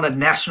put that on a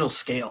national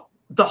scale.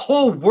 The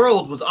whole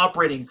world was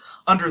operating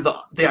under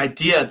the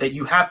idea that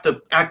you have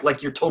to act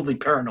like you're totally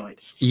paranoid.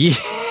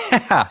 Yeah.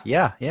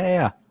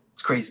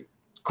 It's crazy.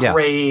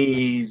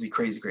 Crazy.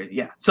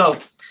 Yeah. So,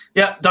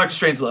 yeah, Dr.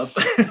 Strangelove.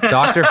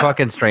 Dr.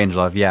 fucking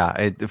Strangelove.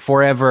 Yeah.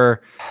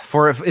 Forever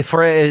for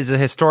as a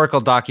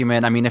historical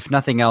document. I mean, if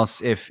nothing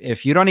else,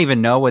 if you don't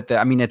even know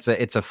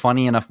it's a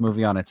funny enough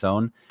movie on its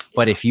own,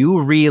 but if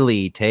you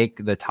really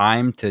take the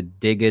time to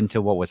dig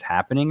into what was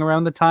happening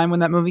around the time when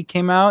that movie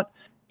came out,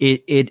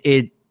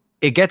 it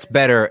gets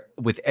better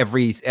with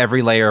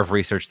every layer of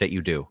research that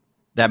you do.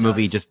 That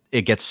movie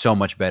it gets so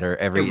much better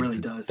it really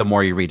does. The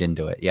more you read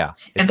into it. Yeah.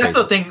 And that's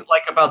the thing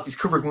like about these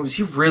Kubrick movies,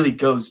 he really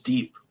goes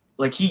deep.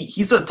 Like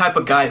he's the type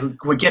of guy who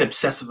would get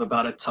obsessive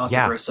about a topic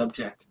or a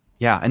subject.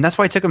 Yeah, and that's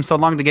why it took him so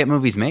long to get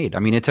movies made. I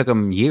mean, it took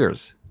him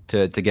years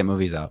to get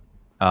movies out.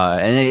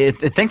 And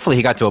thankfully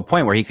he got to a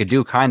point where he could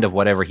do kind of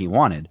whatever he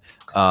wanted.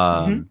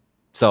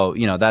 So,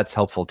 that's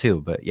helpful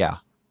too, but yeah.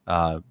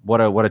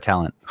 What a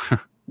talent.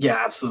 Yeah,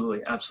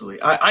 absolutely.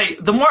 I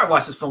the more I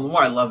watch this film, the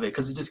more I love it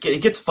because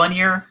it gets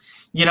funnier.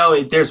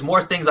 There's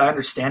more things I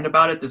understand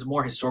about it. There's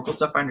more historical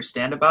stuff I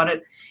understand about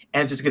it,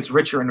 and it just gets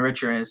richer and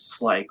richer. And it's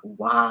just like,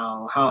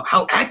 wow,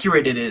 how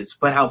accurate it is,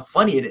 but how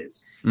funny it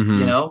is.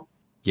 Mm-hmm.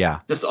 Yeah,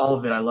 just all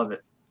of it. I love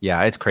it.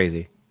 Yeah, it's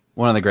crazy.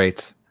 One of the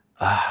greats.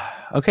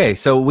 Okay,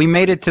 so we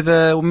made it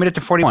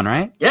to 41,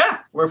 right? Yeah,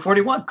 we're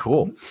 41.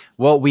 Cool.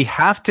 Well, we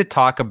have to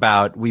talk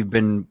about. We've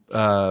been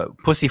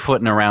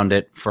pussyfooting around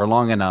it for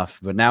long enough,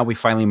 but now we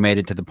finally made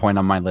it to the point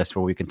on my list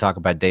where we can talk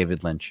about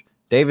David Lynch.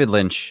 David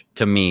Lynch,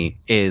 to me,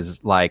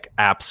 is like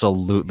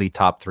absolutely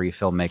top 3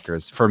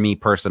 filmmakers for me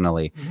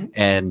personally. Mm-hmm.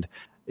 And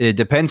it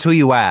depends who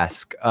you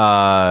ask.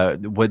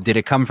 What did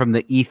it come from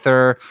the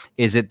ether?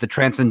 Is it the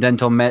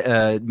transcendental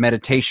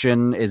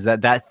meditation? Is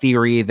that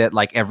theory that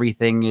like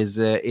everything is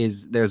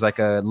there's like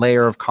a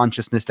layer of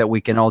consciousness that we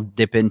can all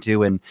dip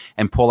into and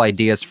pull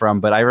ideas from?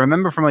 But I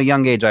remember from a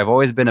young age, I've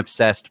always been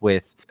obsessed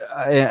with,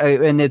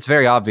 and it's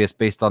very obvious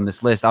based on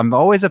this list. I'm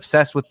always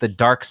obsessed with the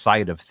dark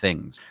side of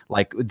things.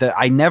 Like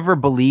I never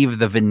believe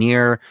the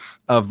veneer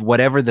of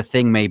whatever the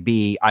thing may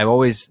be. I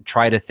always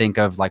try to think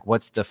of like,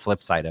 what's the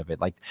flip side of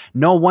it? Like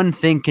no one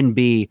thing can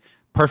be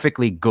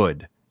perfectly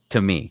good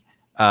to me.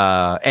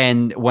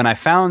 And when I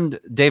found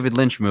David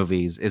Lynch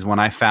movies is when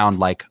I found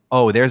like,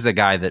 oh, there's a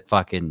guy that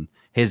fucking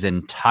his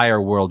entire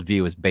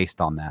worldview is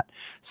based on that.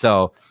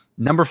 So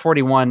number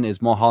 41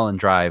 is Mulholland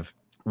Drive.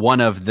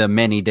 One of the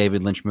many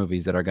David Lynch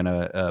movies that are going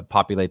to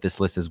populate this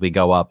list as we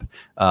go up.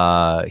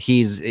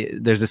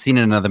 There's a scene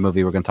in another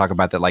movie we're going to talk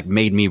about that like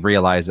made me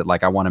realize that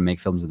like I want to make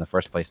films in the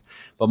first place.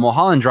 But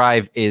Mulholland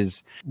Drive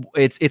it's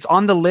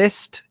on the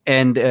list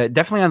and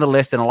definitely on the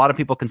list, and a lot of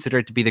people consider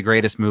it to be the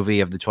greatest movie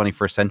of the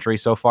 21st century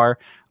so far.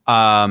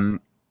 I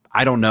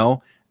don't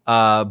know.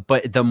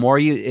 But the more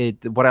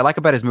what I like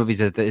about his movies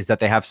is that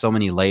they have so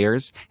many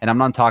layers, and I'm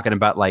not talking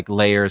about like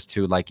layers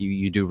to like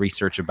you do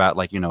research about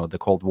like, the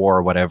Cold War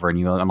or whatever, and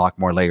you unlock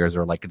more layers,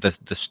 or like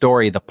the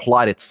story, the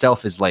plot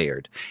itself is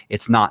layered.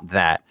 It's not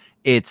that.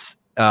 It's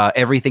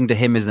everything to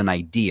him is an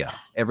idea.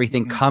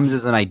 Everything comes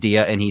as an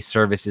idea, and he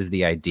services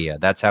the idea.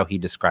 That's how he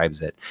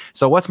describes it.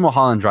 So what's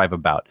Mulholland Drive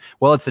about?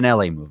 Well, it's an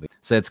LA movie,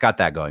 so it's got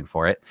that going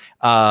for it.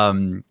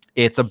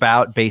 It's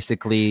about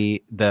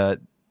basically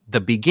the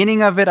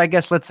beginning of it, I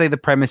guess. Let's say the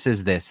premise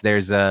is this.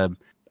 There's a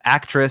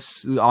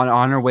actress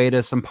on her way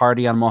to some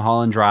party on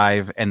Mulholland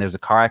Drive, and there's a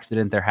car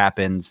accident that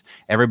happens.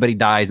 Everybody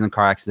dies in the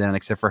car accident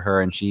except for her,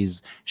 and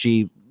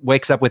she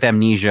wakes up with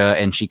amnesia,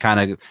 and she kind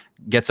of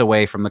gets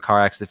away from the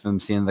car accident, from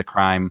the scene of the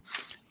crime,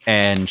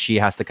 and she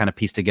has to kind of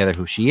piece together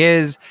who she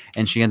is,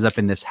 and she ends up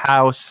in this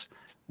house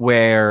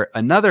where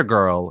another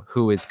girl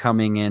who is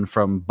coming in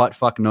from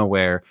buttfuck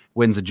nowhere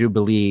wins a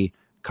Jubilee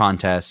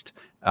contest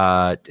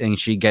And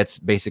she gets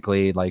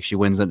basically like she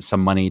wins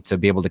some money to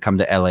be able to come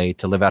to LA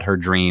to live out her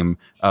dream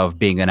of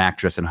being an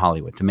actress in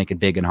Hollywood, to make it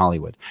big in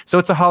Hollywood. So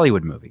it's a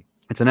Hollywood movie.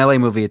 It's an LA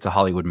movie. It's a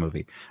Hollywood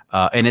movie.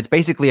 And it's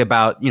basically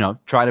about,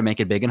 try to make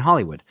it big in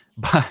Hollywood.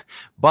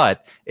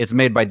 But it's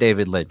made by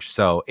David Lynch.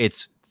 So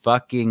it's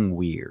fucking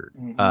weird.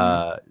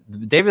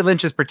 David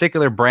Lynch's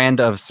particular brand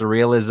of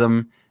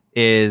surrealism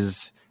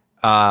is,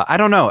 I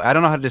don't know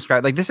how to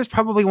describe. Like, this is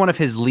probably one of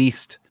his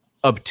least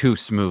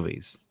obtuse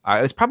movies.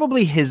 It's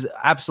probably his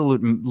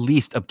absolute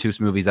least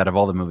obtuse movies out of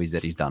all the movies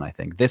that he's done. I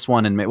think this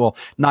one, and well,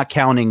 not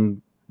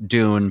counting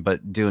Dune,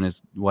 but Dune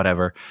is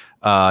whatever.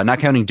 Not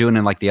counting Dune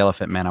and like The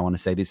Elephant Man, I want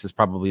to say this is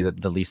probably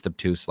the least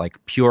obtuse,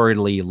 like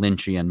purely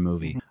Lynchian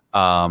movie.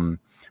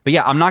 But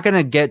yeah, I'm not going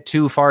to get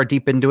too far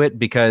deep into it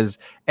because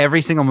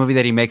every single movie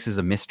that he makes is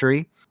a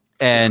mystery,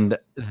 and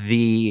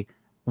the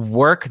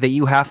work that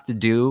you have to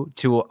do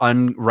to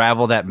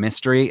unravel that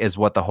mystery is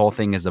what the whole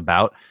thing is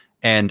about.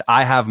 And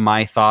I have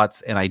my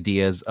thoughts and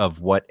ideas of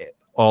what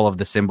all of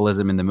the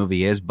symbolism in the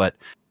movie is, but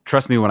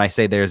trust me when I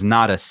say there's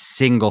not a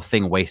single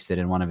thing wasted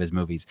in one of his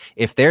movies.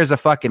 If there's a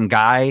fucking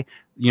guy,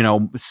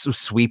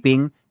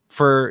 sweeping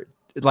for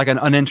like an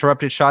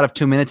uninterrupted shot of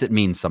 2 minutes, it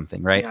means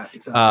something, right? Yeah,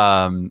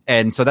 exactly.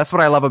 And so that's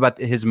what I love about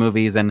his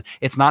movies. And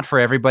it's not for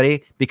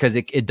everybody because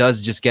it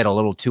does just get a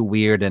little too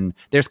weird. And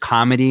there's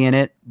comedy in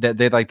it.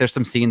 There's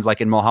some scenes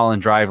like in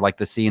Mulholland Drive, like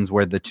the scenes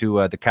where the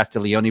two the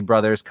Castiglione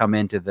brothers come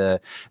into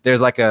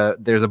there's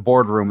a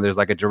boardroom. There's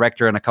like a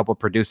director and a couple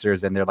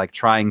producers, and they're like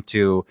trying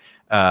to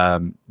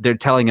they're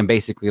telling him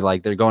basically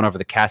like they're going over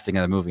the casting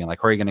of the movie and like,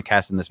 who are you going to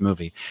cast in this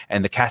movie?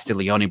 And the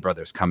Castiglione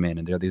brothers come in,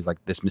 and they're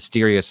this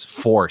mysterious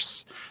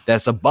force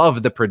that's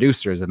above the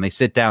producers, and they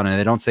sit down and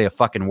they don't say a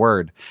fucking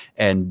word,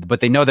 but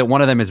they know that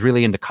one of them is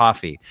really into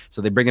coffee,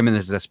 so they bring him in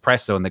this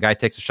espresso, and the guy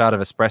takes a shot of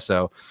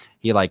espresso.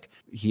 He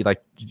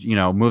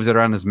moves it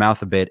around his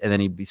mouth a bit, and then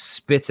he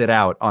spits it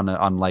out on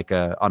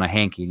a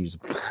hanky,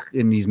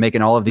 and he's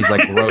making all of these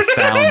like gross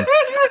sounds.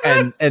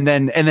 And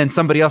then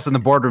somebody else in the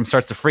boardroom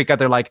starts to freak out.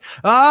 They're like,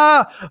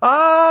 no,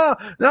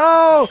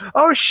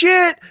 oh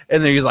shit.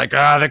 And then he's like,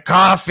 the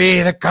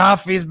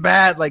coffee's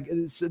bad. Like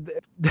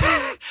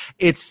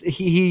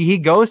he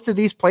goes to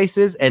these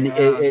places, and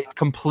it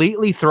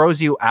completely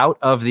throws you out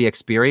of the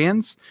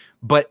experience.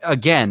 But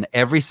again,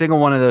 every single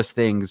one of those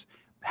things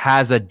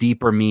has a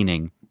deeper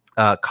meaning.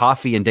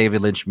 Coffee in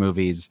David Lynch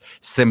movies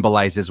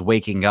symbolizes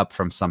waking up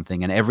from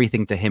something, and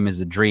everything to him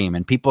is a dream.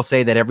 And people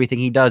say that everything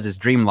he does is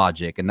dream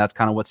logic, and that's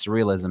kind of what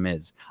surrealism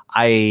is.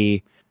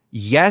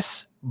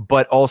 Yes,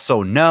 but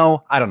also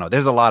no. I don't know.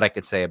 There's a lot I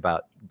could say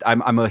about.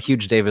 I'm a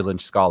huge David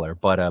Lynch scholar,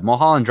 but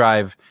Mulholland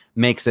Drive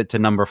makes it to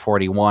number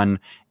 41.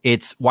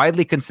 It's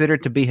widely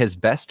considered to be his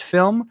best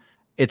film.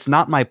 It's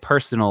not my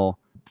personal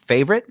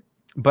favorite,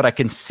 but I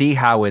can see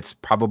how it's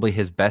probably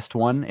his best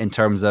one in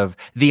terms of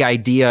the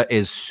idea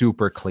is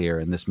super clear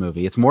in this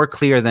movie. It's more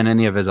clear than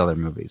any of his other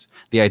movies.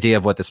 The idea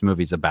of what this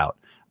movie's about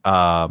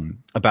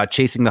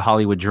chasing the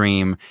Hollywood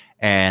dream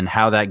and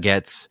how that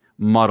gets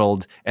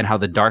muddled and how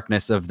the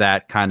darkness of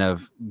that kind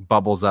of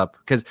bubbles up.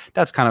 Because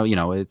that's kind of,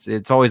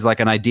 it's always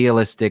like an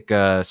idealistic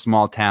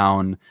small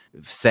town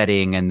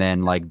setting, and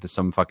then like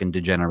some fucking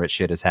degenerate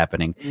shit is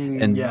happening.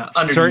 And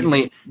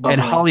certainly, and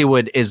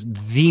Hollywood is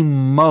the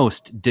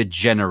most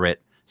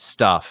degenerate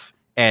stuff.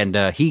 And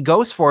he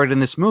goes for it in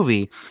this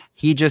movie.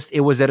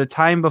 It was at a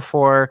time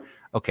before,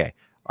 okay,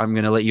 I'm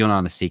going to let you in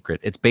on a secret.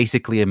 It's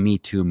basically a Me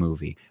Too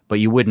movie, but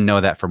you wouldn't know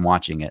that from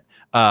watching it.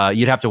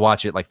 You'd have to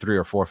watch it like 3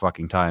 or 4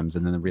 fucking times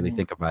and then really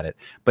think about it.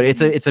 But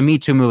it's a Me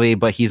Too movie,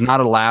 but he's not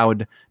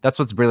allowed. That's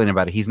what's brilliant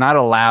about it. He's not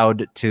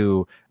allowed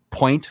to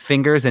point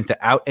fingers and to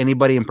out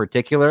anybody in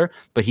particular,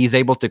 but he's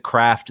able to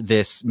craft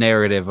this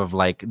narrative of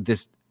like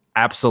this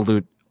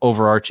absolute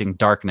overarching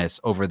darkness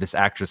over this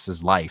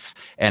actress's life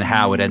and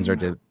how it ends her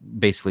to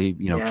basically,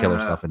 kill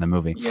herself in the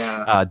movie.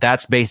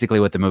 That's basically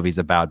what the movie's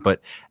about. But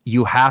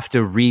you have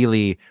to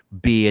really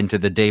be into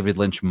the David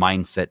Lynch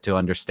mindset to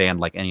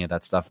understand like any of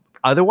that stuff.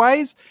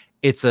 Otherwise,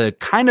 it's a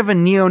kind of a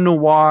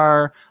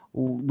neo-noir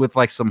with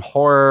like some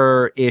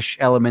horror-ish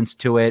elements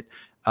to it.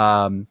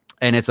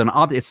 And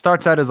it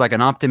starts out as like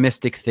an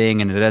optimistic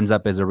thing, and it ends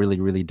up as a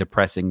really, really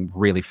depressing,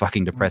 really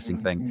fucking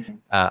depressing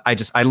thing.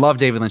 I love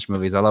David Lynch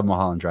movies. I love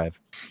Mulholland Drive.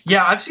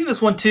 Yeah, I've seen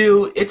this one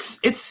too.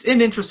 It's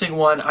an interesting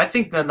one. I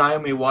think the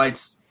Naomi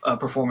Watts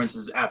performance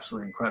is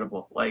absolutely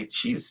incredible. Like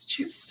she's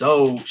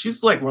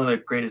like one of the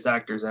greatest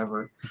actors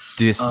ever.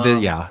 This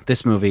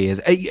movie is,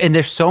 and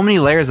there's so many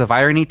layers of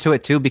irony to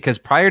it too, because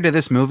prior to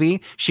this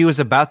movie, she was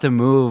about to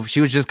move.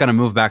 She was just going to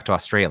move back to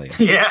Australia.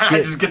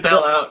 Just get the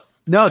hell out.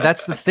 No,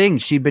 that's the thing.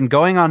 She'd been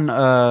going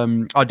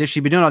on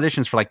she'd been doing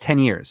auditions for like 10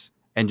 years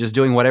and just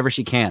doing whatever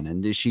she can,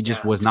 and she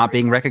just was not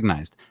being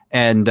recognized.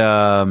 And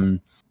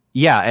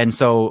and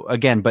so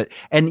again,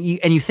 and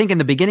you think in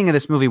the beginning of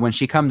this movie when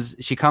she comes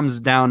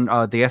down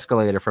the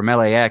escalator from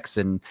LAX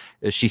and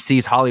she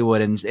sees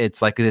Hollywood, and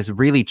it's like this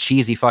really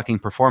cheesy fucking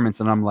performance,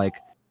 and I'm like,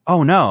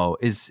 oh no,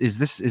 is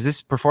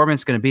this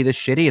performance going to be this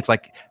shitty? It's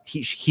like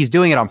he's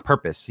doing it on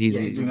purpose. He's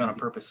doing it on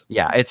purpose.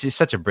 Yeah, it's just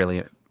such a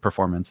brilliant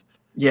performance.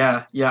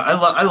 Yeah, yeah,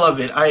 I love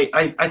it.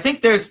 I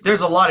think there's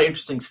a lot of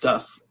interesting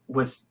stuff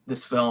with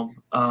this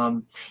film.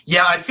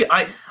 Yeah,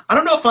 I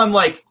don't know if I'm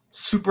like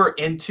super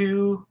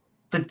into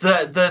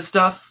the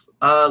stuff,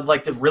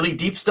 like the really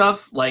deep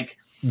stuff. Like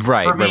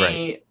Right, for right, right.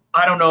 me,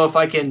 I don't know if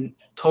I can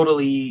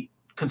totally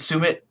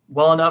consume it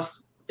well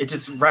enough. It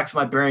just racks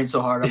my brain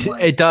so hard. I'm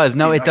like, It does.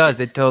 No, dude, it I can. does.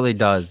 It totally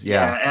does.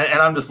 Yeah, Yeah. and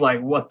I'm just like,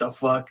 what the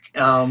fuck?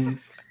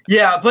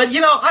 Yeah, but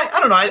you know, I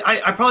don't know.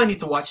 I probably need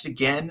to watch it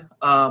again.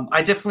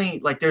 I definitely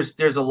like.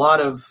 There's a lot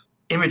of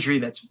imagery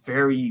that's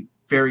very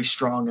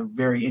strong and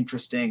very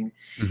interesting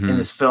in Hmm.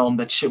 this film.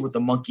 That shit with the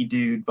monkey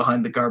dude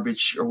behind the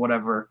garbage or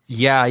whatever.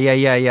 Yeah, yeah,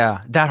 yeah,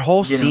 yeah. That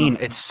whole You know. scene,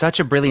 it's such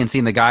a brilliant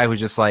scene. The guy who's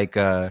just like,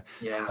 Yeah.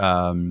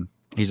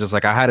 he's just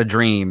like, I had a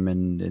dream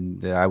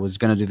and I was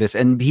gonna do this,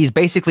 and he's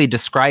basically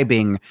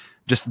describing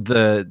just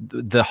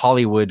the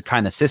Hollywood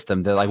kind of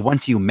system that like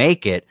once you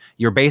make it,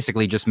 you're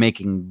basically just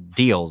making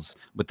deals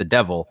with the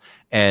devil,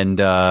 and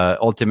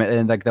ultimately,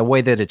 and like the way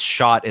that it's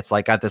shot, it's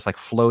like got this like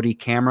floaty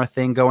camera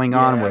thing going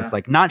on where it's Yeah.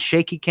 like not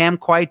shaky cam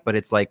quite, but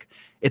it's like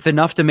it's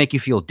enough to make you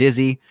feel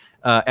dizzy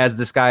as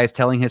this guy is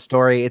telling his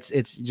story. It's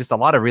just a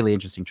lot of really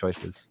interesting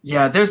choices.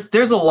 Yeah.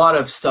 There's a lot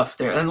of stuff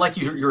there, and like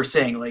you were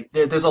saying, like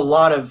there's a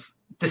lot of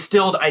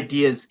distilled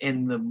ideas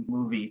in the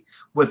movie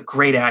with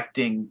great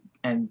acting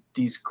and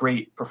these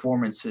great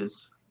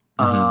performances.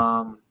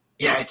 Hmm.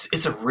 Yeah,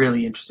 it's a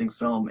really interesting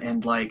film,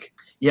 and like,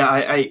 yeah,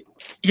 I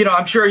you know,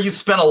 I'm sure you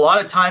spent a lot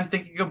of time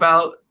thinking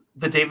about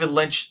the David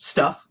Lynch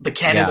stuff, the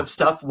canon Yeah, of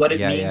stuff, what it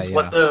yeah, yeah, means, yeah.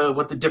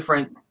 what the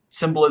different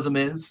symbolism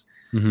is,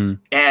 Hmm.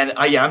 and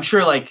yeah, I'm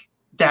sure like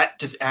that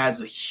just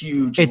adds a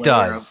huge It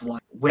layer of does.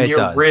 like when It you're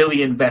does.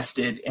 really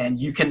invested and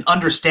you can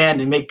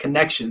understand and make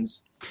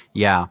connections.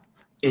 Yeah.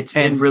 It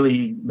And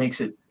really makes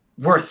it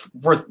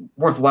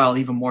worthwhile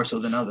even more so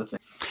than other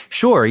things.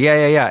 sure, yeah,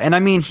 yeah, yeah. And I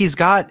mean, he's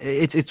got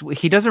it's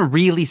he doesn't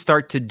really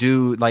start to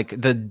do like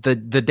the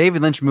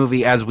David Lynch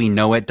movie as we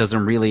know it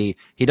doesn't really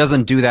he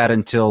doesn't do that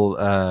until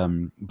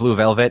Blue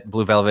Velvet.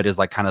 Blue Velvet is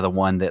like kind of the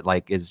one that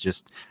like is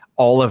just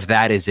all of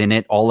that is in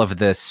it. All of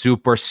the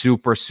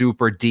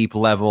super deep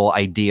level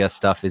idea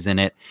stuff is in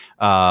it.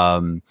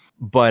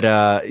 But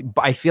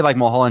I feel like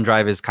Mulholland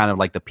Drive is kind of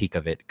like the peak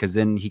of it because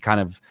then he kind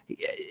of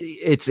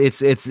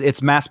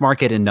it's mass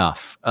market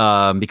enough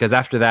because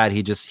after that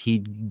he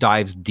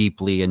dives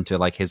deeply into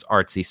like his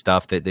artsy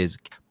stuff that is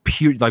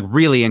pure like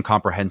really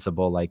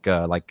incomprehensible like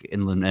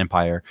Inland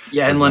Empire,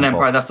 Yeah, for Inland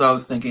example. Empire. That's what I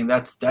was thinking.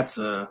 That's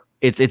a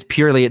It's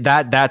purely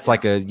that's yeah.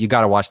 like a you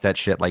got to watch that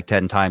shit like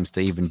 10 times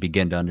to even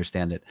begin to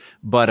understand it.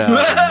 But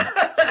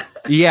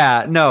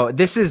yeah, no,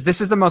 this is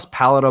the most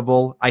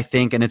palatable, I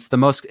think, and it's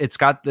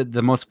got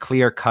the most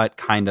clear cut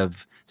kind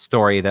of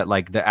story that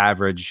like the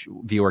average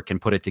viewer can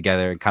put it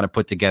together and kind of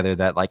put together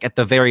that like at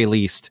the very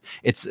least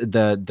it's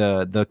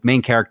the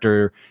main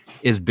character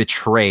is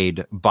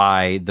betrayed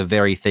by the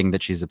very thing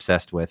that she's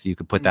obsessed with. You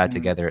could put that Mhm,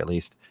 together at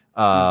least.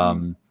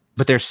 mhm,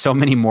 But there's so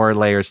many more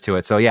layers to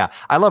it. So yeah,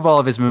 I love all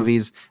of his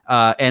movies.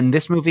 And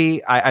this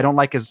movie, I don't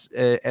like as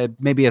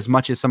maybe as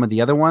much as some of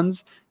the other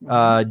ones,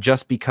 mhm,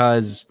 just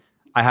because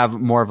I have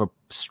more of a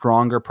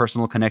stronger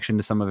personal connection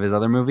to some of his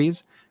other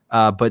movies.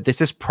 But this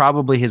is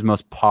probably his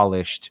most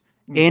polished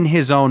in mhm.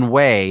 his own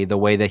way. The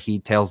way that he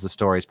tells the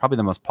story is probably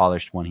the most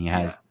polished one he Yeah,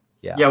 has.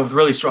 Yeah, yeah, with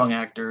really strong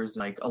actors,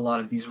 like a lot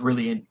of these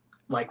really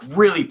like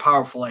really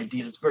powerful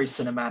ideas, very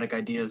cinematic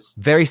ideas.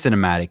 very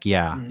cinematic.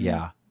 Yeah, Mhm,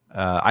 yeah.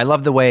 I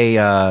love the way,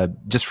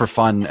 just for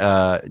fun,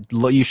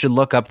 you should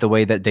look up the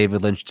way that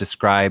David Lynch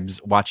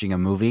describes watching a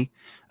movie.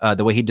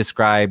 The way he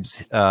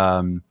describes,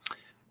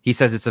 he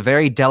says it's a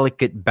very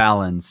delicate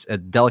balance, a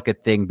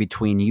delicate thing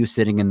between you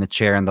sitting in the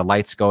chair and the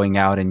lights going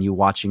out and you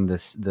watching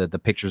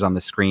the pictures on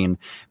the screen.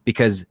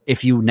 Because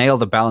if you nail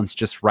the balance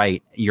just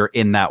right, you're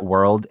in that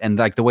world. And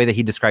like the way that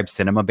he describes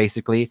cinema,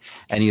 basically,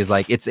 and he's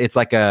like, it's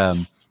like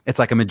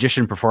a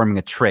magician performing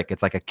a trick.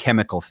 It's like a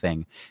chemical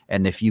thing.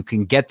 And if you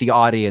can get the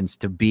audience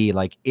to be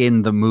like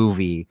in the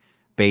movie,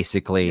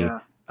 basically, yeah,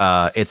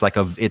 it's like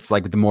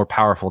the more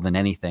powerful than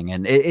anything.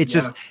 And it's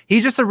yeah, just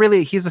he's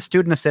a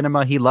student of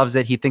cinema. He loves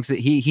it. He thinks that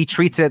he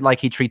treats it like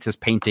he treats his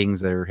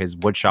paintings or his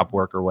woodshop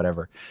work or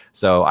whatever.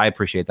 So I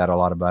appreciate that a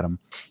lot about him.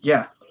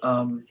 yeah.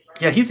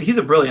 Yeah, he's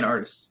a brilliant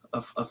artist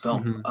of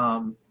film.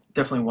 Mhm.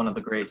 Definitely one of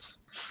the greats.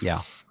 Yeah.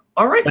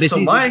 All right, But it's so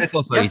easy, my it's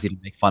also yeah. easy to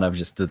make fun of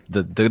just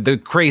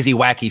the crazy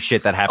wacky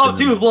shit that Oh, happens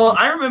in the dude. Well, movie.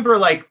 I remember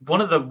like one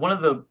of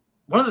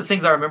the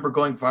things I remember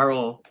going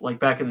viral like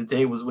back in the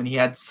day was when he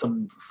had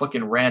some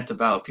fucking rant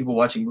about people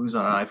watching movies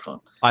on an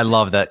iPhone. I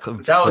love that That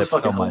was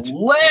clip so fucking much. Dude,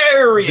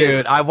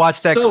 hilarious. I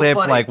watch that So clip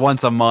funny. like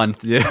once a month,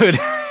 dude.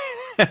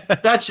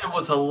 That shit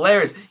was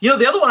hilarious. You know,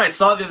 the other one I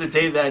saw the other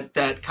day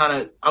that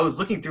kind of I was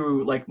looking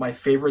through like my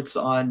favorites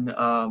on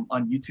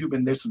YouTube,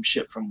 and there's some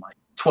shit from like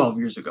 12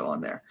 years ago on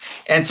there.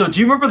 And so, do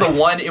you remember the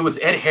one? It was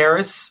Ed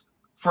Harris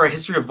for A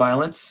History of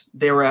Violence.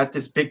 They were at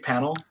this big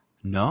panel.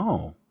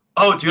 No.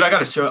 Oh, dude, I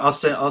gotta show. I'll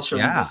show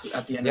you Yeah. this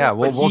at the end. Yeah, of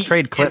this. we'll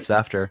trade clips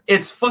after.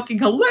 It's fucking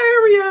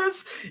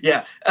hilarious.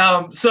 Yeah.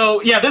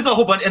 So yeah, there's a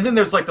whole bunch, and then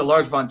there's like the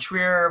Lars von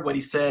Trier, what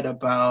he said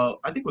about,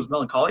 I think it was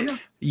Melancholia.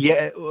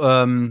 Yeah.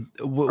 Or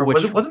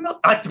Which was it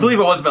I believe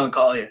it was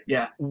Melancholia.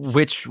 Yeah.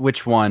 which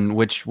one?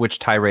 Which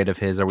tirade of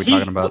his are we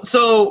talking about?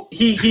 So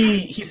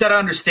he said, "I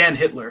understand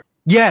Hitler."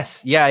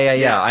 Yes. Yeah.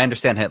 Yeah. I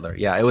understand Hitler.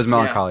 Yeah, it was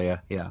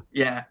Melancholia. Yeah.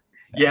 Yeah.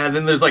 Yeah, and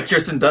then there's like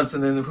Kirsten Dunst,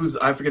 and then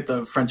I forget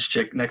the French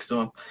chick next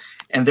to him,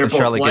 and they're both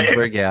Charlotte like,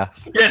 Ginsburg. Yeah.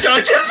 yeah,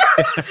 Charlotte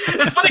Ginsburg.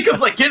 It's funny because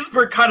like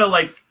Ginsburg kind of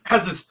like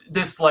has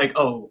this like,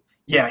 oh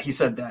yeah, he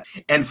said that,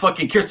 and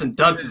fucking Kirsten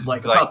Dunst is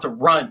like about to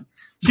run.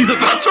 She's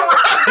about to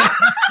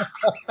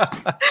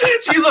run.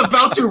 She's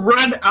about to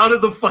run out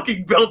of the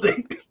fucking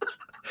building.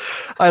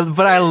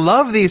 But I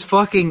love these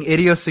fucking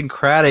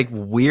idiosyncratic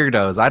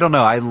weirdos. I don't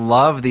know. I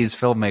love these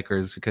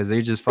filmmakers because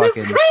they're just fucking.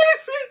 It's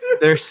crazy.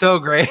 They're so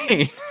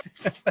great.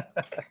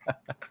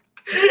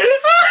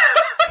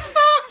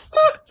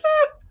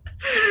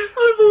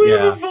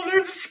 Unbelievable.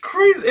 They're just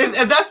crazy.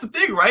 And that's the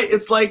thing, right?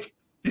 It's like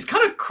these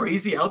kind of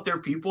crazy out there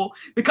people.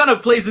 It kind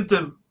of plays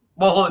into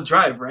Mulholland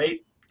Drive, right?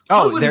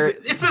 Oh, this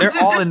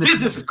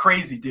business is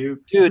crazy,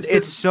 dude. Dude,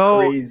 it's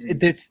so crazy.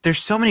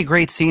 There's so many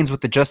great scenes with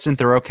the Justin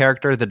Theroux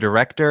character, the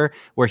director,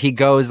 where he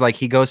goes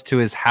to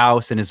his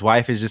house and his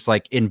wife is just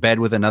like in bed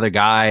with another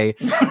guy,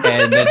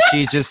 and then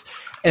she's just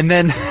and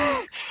then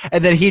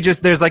he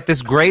just there's like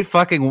this great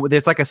fucking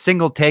there's like a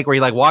single take where he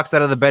like walks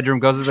out of the bedroom,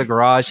 goes to the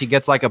garage, he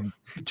gets like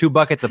 2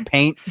 buckets of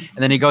paint,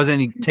 and then he goes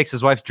in and he takes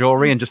his wife's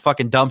jewelry and just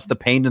fucking dumps the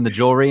paint in the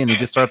jewelry, and he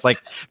just starts like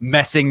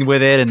messing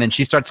with it, and then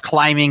she starts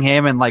climbing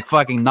him and like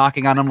fucking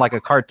knocking on him like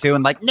a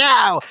cartoon, like,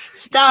 no,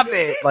 stop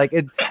it, like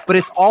it. But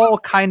it's all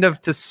kind of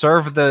to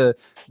serve the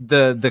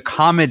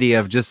comedy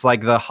of just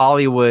like the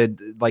Hollywood,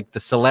 like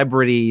the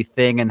celebrity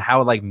thing and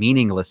how like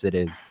meaningless it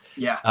is.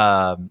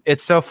 Yeah.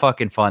 It's so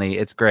fucking funny.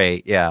 It's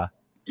great. Yeah.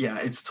 Yeah,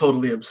 it's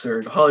totally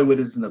absurd. Hollywood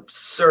is an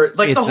absurd,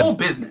 like the whole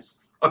business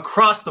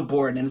across the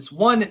board. And it's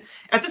one,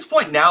 at this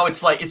point now,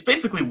 it's like, it's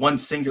basically one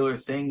singular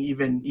thing,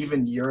 even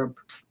Europe,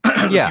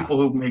 the people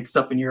who make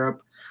stuff in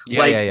Europe.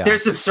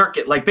 There's this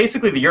circuit, like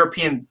basically the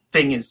European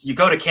thing is you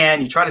go to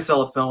Cannes, you try to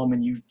sell a film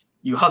and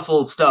you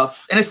hustle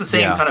stuff. And it's the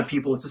same kind of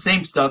people. It's the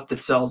same stuff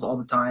that sells all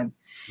the time.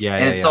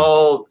 It's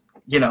all,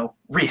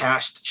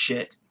 rehashed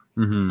shit.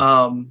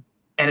 Mm-hmm.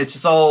 And it's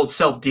just all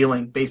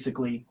self-dealing,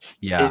 basically.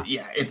 Yeah,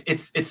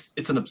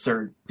 it's an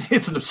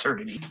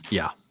absurdity.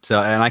 Yeah.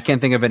 So, and I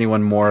can't think of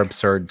anyone more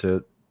absurd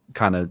to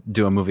kind of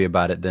do a movie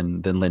about it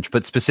than Lynch.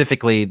 But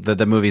specifically,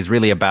 the movie is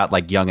really about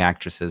like young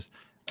actresses,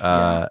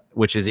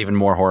 which is even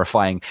more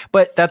horrifying.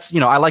 But that's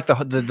I like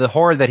the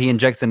horror that he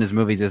injects in his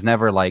movies is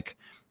never like.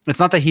 It's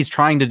not that he's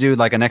trying to do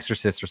like an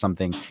Exorcist or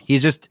something.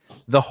 He's just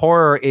the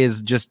horror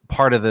is just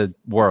part of the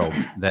world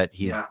that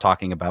he's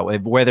talking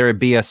about, whether it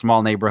be a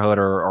small neighborhood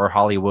or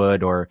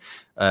Hollywood or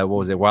what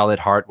was it? Wild at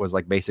Heart was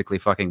like basically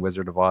fucking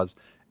Wizard of Oz.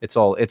 It's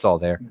all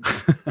there.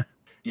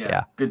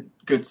 Yeah.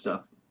 Good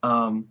stuff.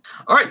 All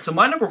right. So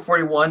my number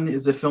 41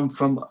 is a film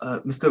from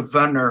Mr.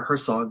 Werner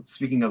Herzog.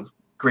 Speaking of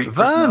great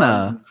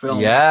personalities in film.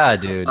 Yeah,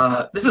 dude.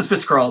 This is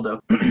Fitzcarraldo.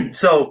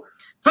 So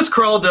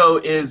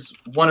Fitzcarraldo is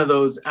one of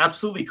those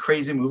absolutely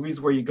crazy movies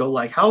where you go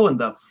like, how in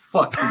the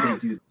fuck did they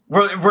do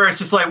that? Where it's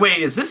just like, wait,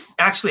 is this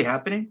actually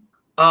happening?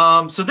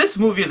 So this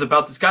movie is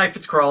about this guy,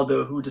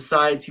 Fitzcarraldo, who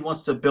decides he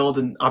wants to build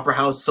an opera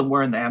house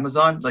somewhere in the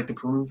Amazon, like the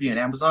Peruvian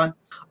Amazon.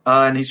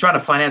 And he's trying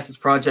to finance this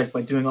project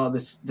by doing all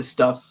this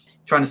stuff,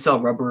 trying to sell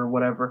rubber or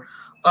whatever.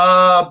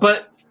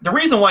 But the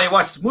reason why you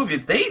watch this movie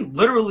is they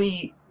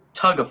literally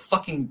tug a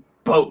fucking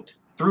boat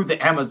through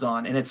the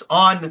Amazon, and it's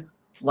on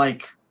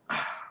like...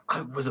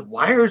 was it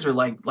wires or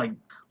like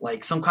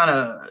some kind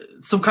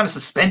of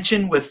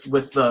suspension with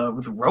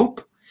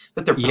rope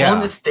that they're pulling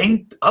this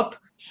thing up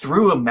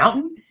through a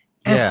mountain?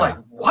 And it's like,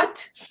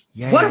 what?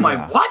 What am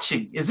I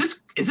watching? Is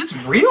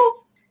this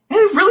real? And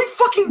it really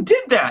fucking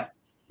did that.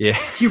 Yeah.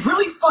 He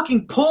really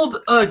fucking pulled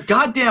a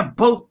goddamn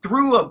boat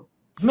through a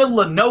middle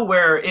of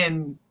nowhere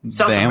in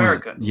South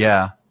America.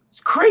 Yeah. It's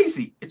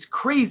crazy.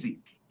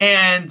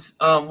 And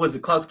was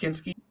it Klaus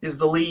Kinski is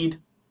the lead?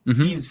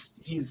 Mm-hmm.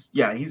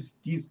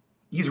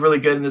 He's really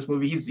good in this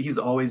movie. He's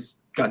always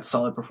got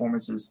solid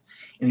performances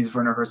in these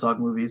Werner Herzog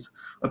movies.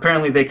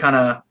 Apparently, they kind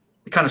of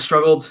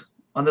struggled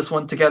on this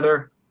one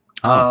together,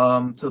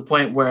 to the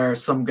point where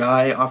some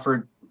guy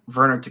offered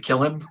Werner to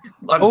kill him.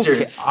 I'm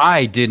serious.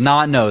 I did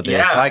not know this.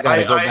 Yeah, I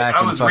gotta go back.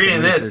 I was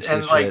reading this,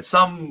 and like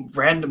some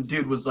random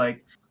dude was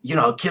like,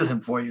 I'll kill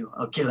him for you.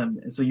 I'll kill him,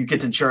 and so you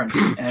get insurance.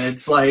 And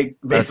it's like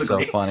basically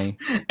that's so funny.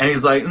 And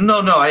he's like, no,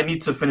 I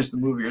need to finish the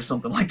movie or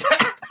something like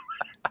that.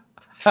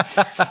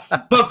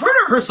 But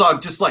Werner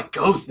Herzog just like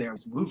goes there.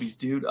 His movies,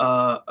 dude.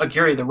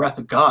 Aguirre, The Wrath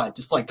of God,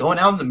 just like going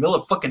out in the middle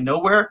of fucking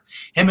nowhere.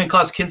 Him and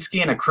Klaus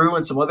Kinski and a crew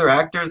and some other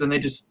actors, and they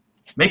just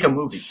make a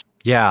movie.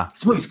 Yeah,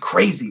 this movie's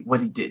crazy.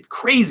 What he did,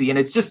 crazy, and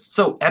it's just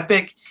so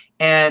epic.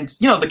 And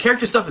the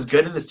character stuff is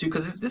good in this too,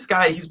 because this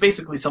guy, he's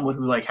basically someone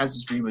who like has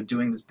his dream of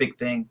doing this big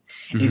thing,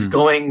 and he's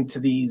going to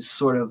these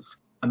sort of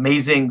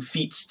amazing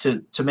feats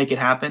to make it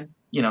happen.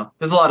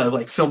 there's a lot of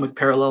like filmic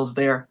parallels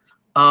there.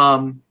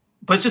 But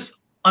it's just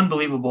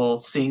unbelievable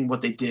seeing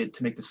what they did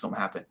to make this film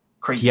happen.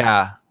 Crazy.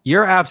 Yeah,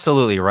 you're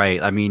absolutely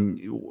right. I mean,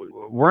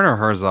 Werner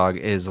Herzog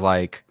is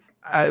like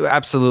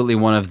absolutely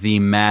one of the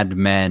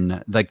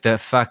madmen, like the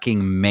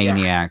fucking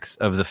maniacs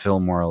of the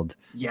film world.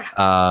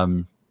 Yeah.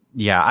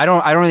 Yeah, I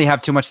don't really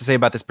have too much to say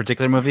about this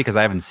particular movie because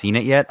I haven't seen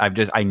it yet.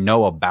 I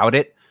know about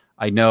it.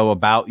 I know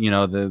about,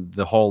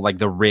 the whole like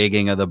the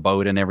rigging of the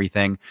boat and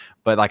everything,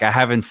 but like I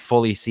haven't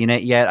fully seen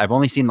it yet. I've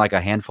only seen like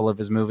a handful of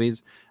his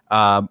movies.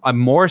 I'm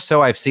more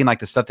so I've seen like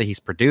the stuff that he's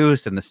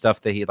produced and the stuff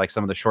that he like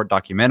some of the short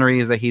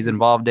documentaries that he's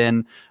involved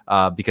in,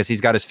 because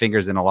he's got his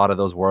fingers in a lot of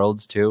those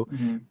worlds too.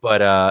 Mm-hmm.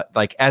 But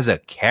like as a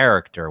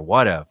character,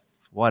 what a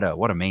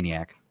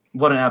maniac.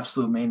 What an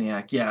absolute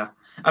maniac. Yeah.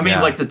 I mean,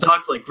 like the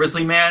doc, like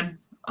Grizzly Man.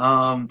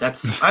 I've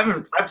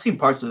seen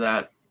parts of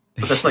that,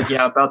 but that's like,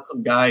 about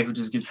some guy who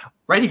just gets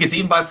he gets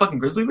eaten by a fucking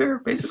grizzly bear,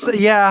 basically. So,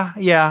 yeah.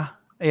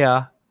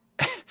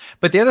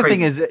 But the other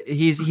thing is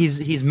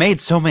he's made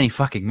so many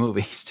fucking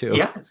movies too.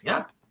 Yes,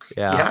 yeah.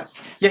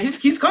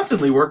 He's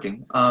constantly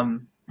working.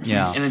 In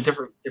a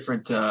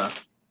different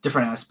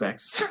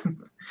aspects.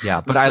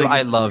 Yeah, but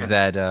I love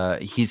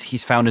that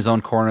he's found his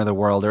own corner of the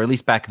world, or at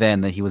least back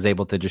then that he was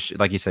able to just,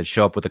 like you said,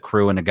 show up with a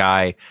crew and a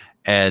guy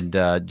and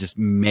just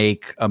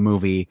make a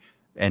movie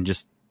and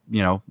just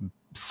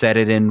set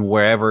it in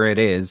wherever it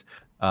is,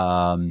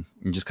 and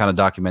just kind of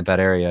document that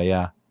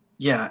area.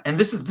 Yeah, and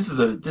this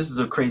is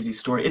a crazy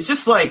story. It's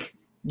just like,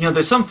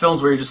 there's some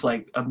films where you're just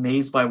like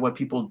amazed by what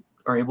people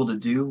are able to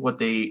do, what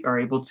they are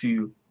able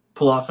to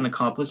pull off and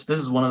accomplish.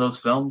 This is one of those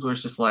films where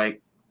it's just like,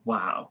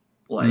 wow.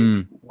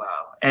 Wow.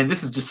 And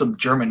this is just some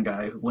German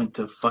guy who went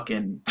to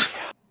fucking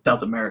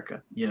South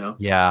America,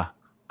 Yeah.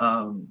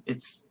 I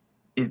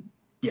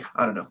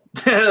don't know.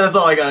 That's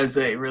all I gotta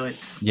say, really.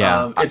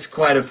 Yeah. It's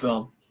quite a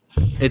film.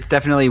 It's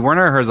definitely,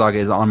 Werner Herzog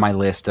is on my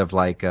list of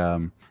like,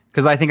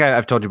 because I think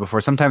I've told you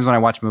before, sometimes when I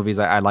watch movies,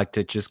 I like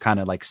to just kind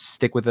of like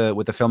stick with the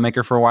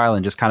filmmaker for a while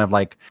and just kind of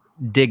like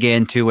dig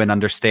into and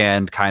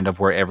understand kind of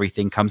where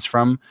everything comes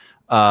from.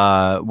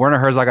 Werner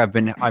Herzog, I've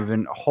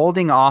been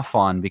holding off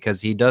on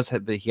because he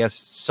has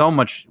so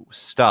much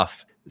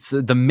stuff,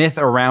 so the myth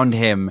around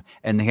him,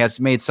 and he has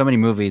made so many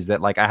movies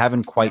that like I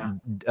haven't quite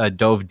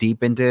dove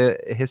deep into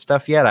his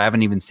stuff yet. I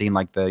haven't even seen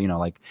like the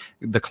like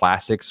the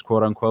classics,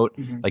 quote unquote,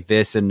 like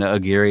this and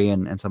Aguirre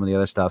and some of the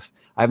other stuff.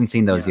 I haven't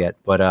seen those yet,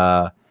 but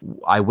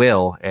I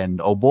will. And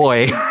oh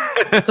boy,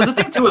 because the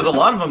thing too is a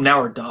lot of them now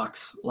are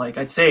docs. Like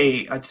I'd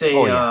say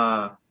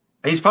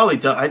he's probably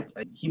done.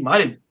 He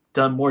might have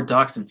done more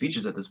docs than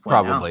features at this point.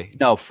 Probably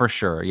no, for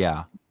sure.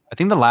 Yeah. I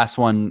think the last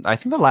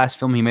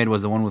film he made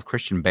was the one with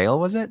Christian Bale,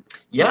 was it?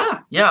 Yeah,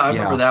 I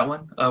remember that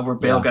one where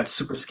Bale got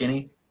super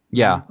skinny.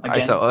 Yeah,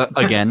 I saw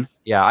again.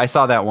 Yeah, I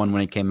saw that one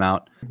when it came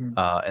out, and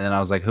then I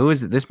was like, "Who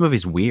is it? This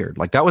movie's weird."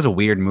 Like that was a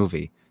weird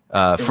movie.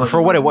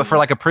 For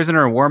like a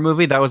prisoner of war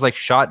movie, that was like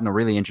shot in a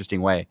really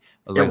interesting way.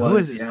 I was like,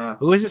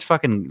 "Who is this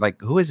fucking like?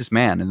 Who is this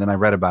man?" And then I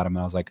read about him,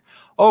 and I was like,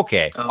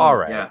 "Okay, all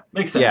right, yeah,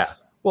 makes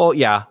sense."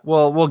 Yeah,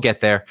 well, we'll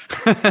get there.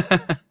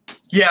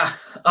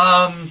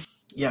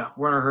 Yeah,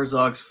 Werner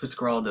Herzog's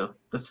Fitzcarraldo.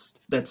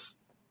 That's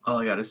all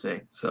I gotta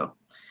say. So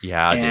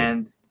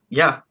all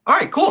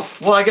right, cool.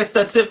 Well, I guess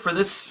that's it for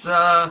this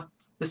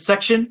this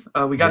section.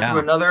 We got through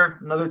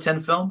another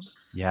 10 films.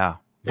 Yeah,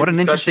 what an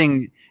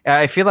interesting.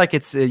 I feel like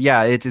it's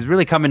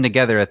really coming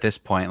together at this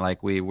point.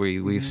 Like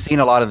we've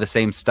seen a lot of the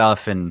same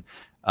stuff, and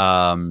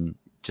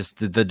just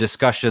the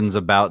discussions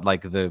about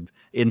like the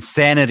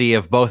insanity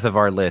of both of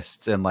our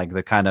lists and like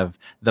the kind of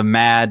the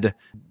mad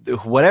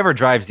whatever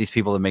drives these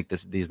people to make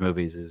these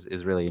movies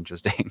is really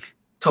interesting.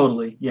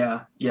 Totally.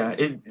 Yeah.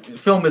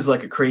 Film is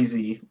like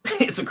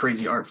it's a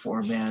crazy art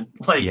form, man.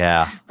 Like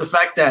the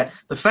fact that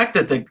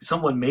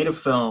someone made a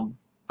film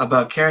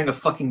about carrying a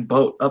fucking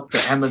boat up the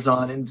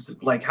Amazon and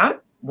like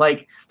how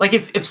like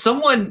if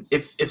someone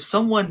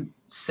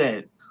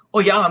said,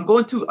 "Oh yeah, I'm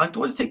going to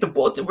take the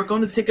boat and we're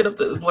going to take it up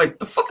the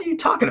fuck are you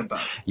talking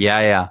about?"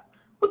 Yeah.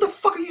 What the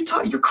fuck are you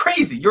talking? You're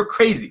crazy.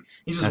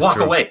 You just walk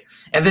away.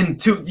 And then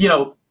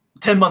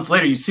 10 months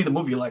later, you see the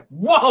movie, you're like,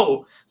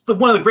 whoa, it's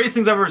one of the greatest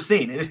things I've ever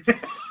seen.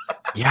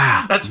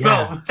 That's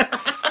film.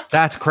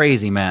 That's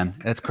crazy, man.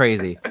 That's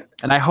crazy.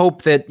 And I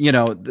hope that,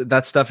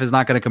 that stuff is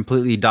not going to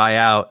completely die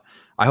out.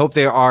 I hope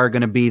there are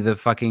going to be the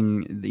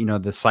fucking,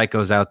 the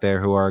psychos out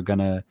there who are going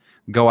to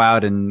go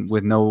out and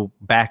with no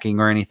backing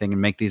or anything and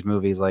make these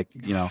movies like,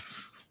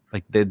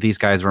 like these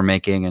guys were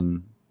making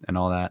and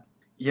all that.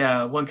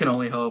 Yeah, one can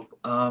only hope.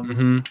 All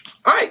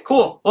right,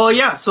 cool. Well,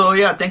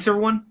 thanks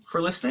everyone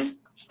for listening.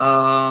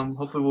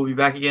 Hopefully we'll be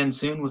back again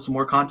soon with some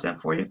more content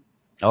for you.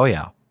 Oh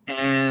yeah.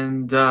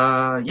 And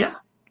have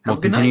a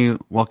good night.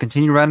 We'll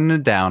continue writing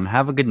it down.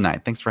 Have a good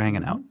night. Thanks for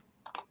hanging out.